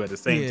to, but at the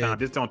same time,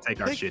 just don't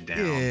take our shit down.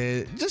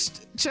 Yeah,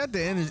 just check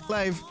the energy.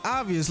 Like,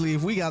 obviously,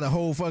 if we got a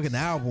whole fucking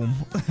album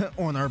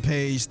on our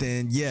page,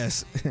 then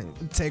yes,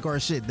 take our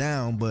shit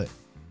down. But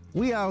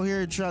we out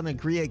here trying to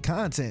create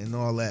content and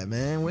all that,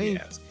 man.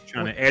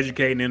 Trying to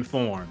educate and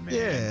inform,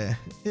 man.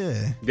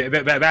 Yeah.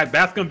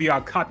 That's gonna be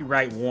our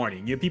copyright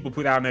warning. People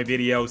put out in their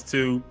videos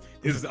too.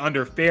 This is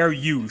under fair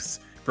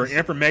use. For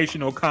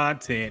informational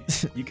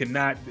content, you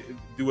cannot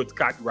do a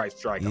copyright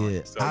strike on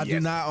it. So, I do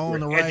not own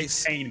the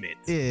rights. Entertainment.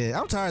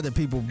 Yeah, I'm tired of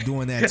people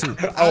doing that too.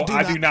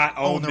 I do not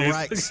own the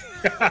rights.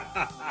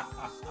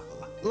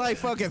 Like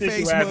fucking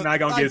Facebook. Facebook. Not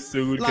gonna get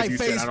sued because you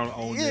said I don't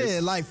own this. Yeah,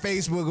 like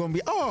Facebook gonna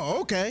be,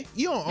 okay,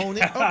 you don't own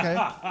it. Okay.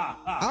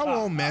 I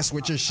won't mess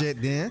with your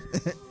shit then.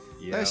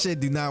 That shit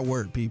do not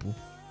work, people.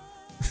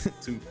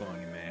 Too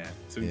funny, man.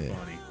 Too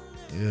funny.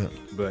 Yeah.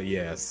 But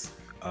yes.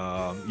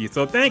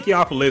 So thank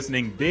y'all for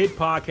listening. Big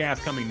podcast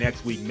coming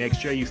next week. Make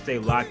sure you stay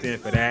locked in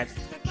for that.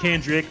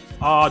 Kendrick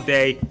all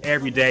day,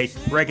 every day,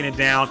 breaking it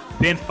down.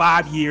 Been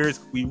 5 years.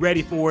 We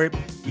ready for it.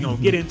 We're gonna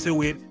get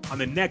into it on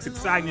the next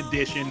exciting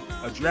edition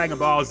of Dragon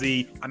Ball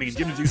Z.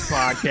 Jim and Juice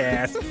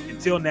podcast.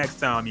 Until next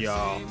time,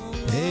 y'all.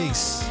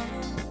 Peace.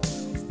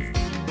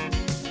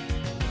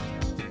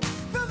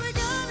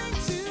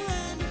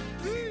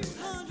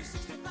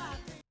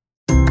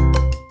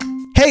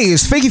 Hey,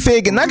 it's Figgy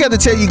Fig, and I got to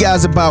tell you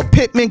guys about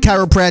Pittman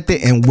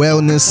Chiropractic and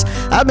Wellness.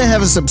 I've been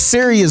having some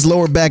serious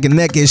lower back and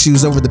neck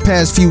issues over the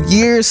past few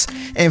years,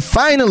 and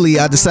finally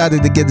I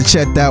decided to get it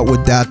checked out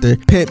with Dr.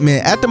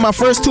 Pittman. After my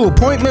first 2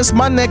 appointments,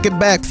 my neck and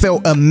back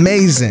felt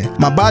amazing.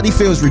 My body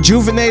feels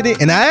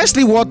rejuvenated, and I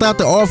actually walked out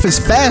the office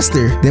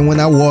faster than when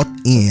I walked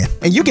in.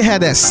 And you can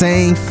have that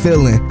same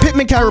feeling.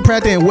 Pittman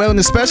Chiropractic and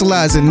Wellness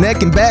specialize in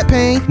neck and back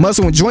pain,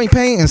 muscle and joint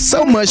pain, and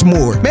so much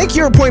more. Make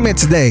your appointment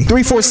today.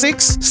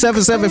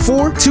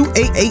 346-774-2887.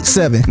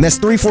 That's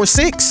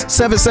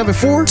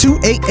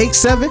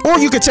 346-774-2887. Or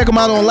you can check them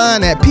out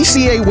online at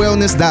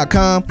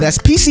PCAWellness.com. That's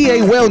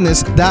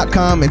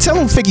PCAWellness.com, and tell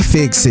them Figgy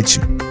Fig sent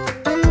you.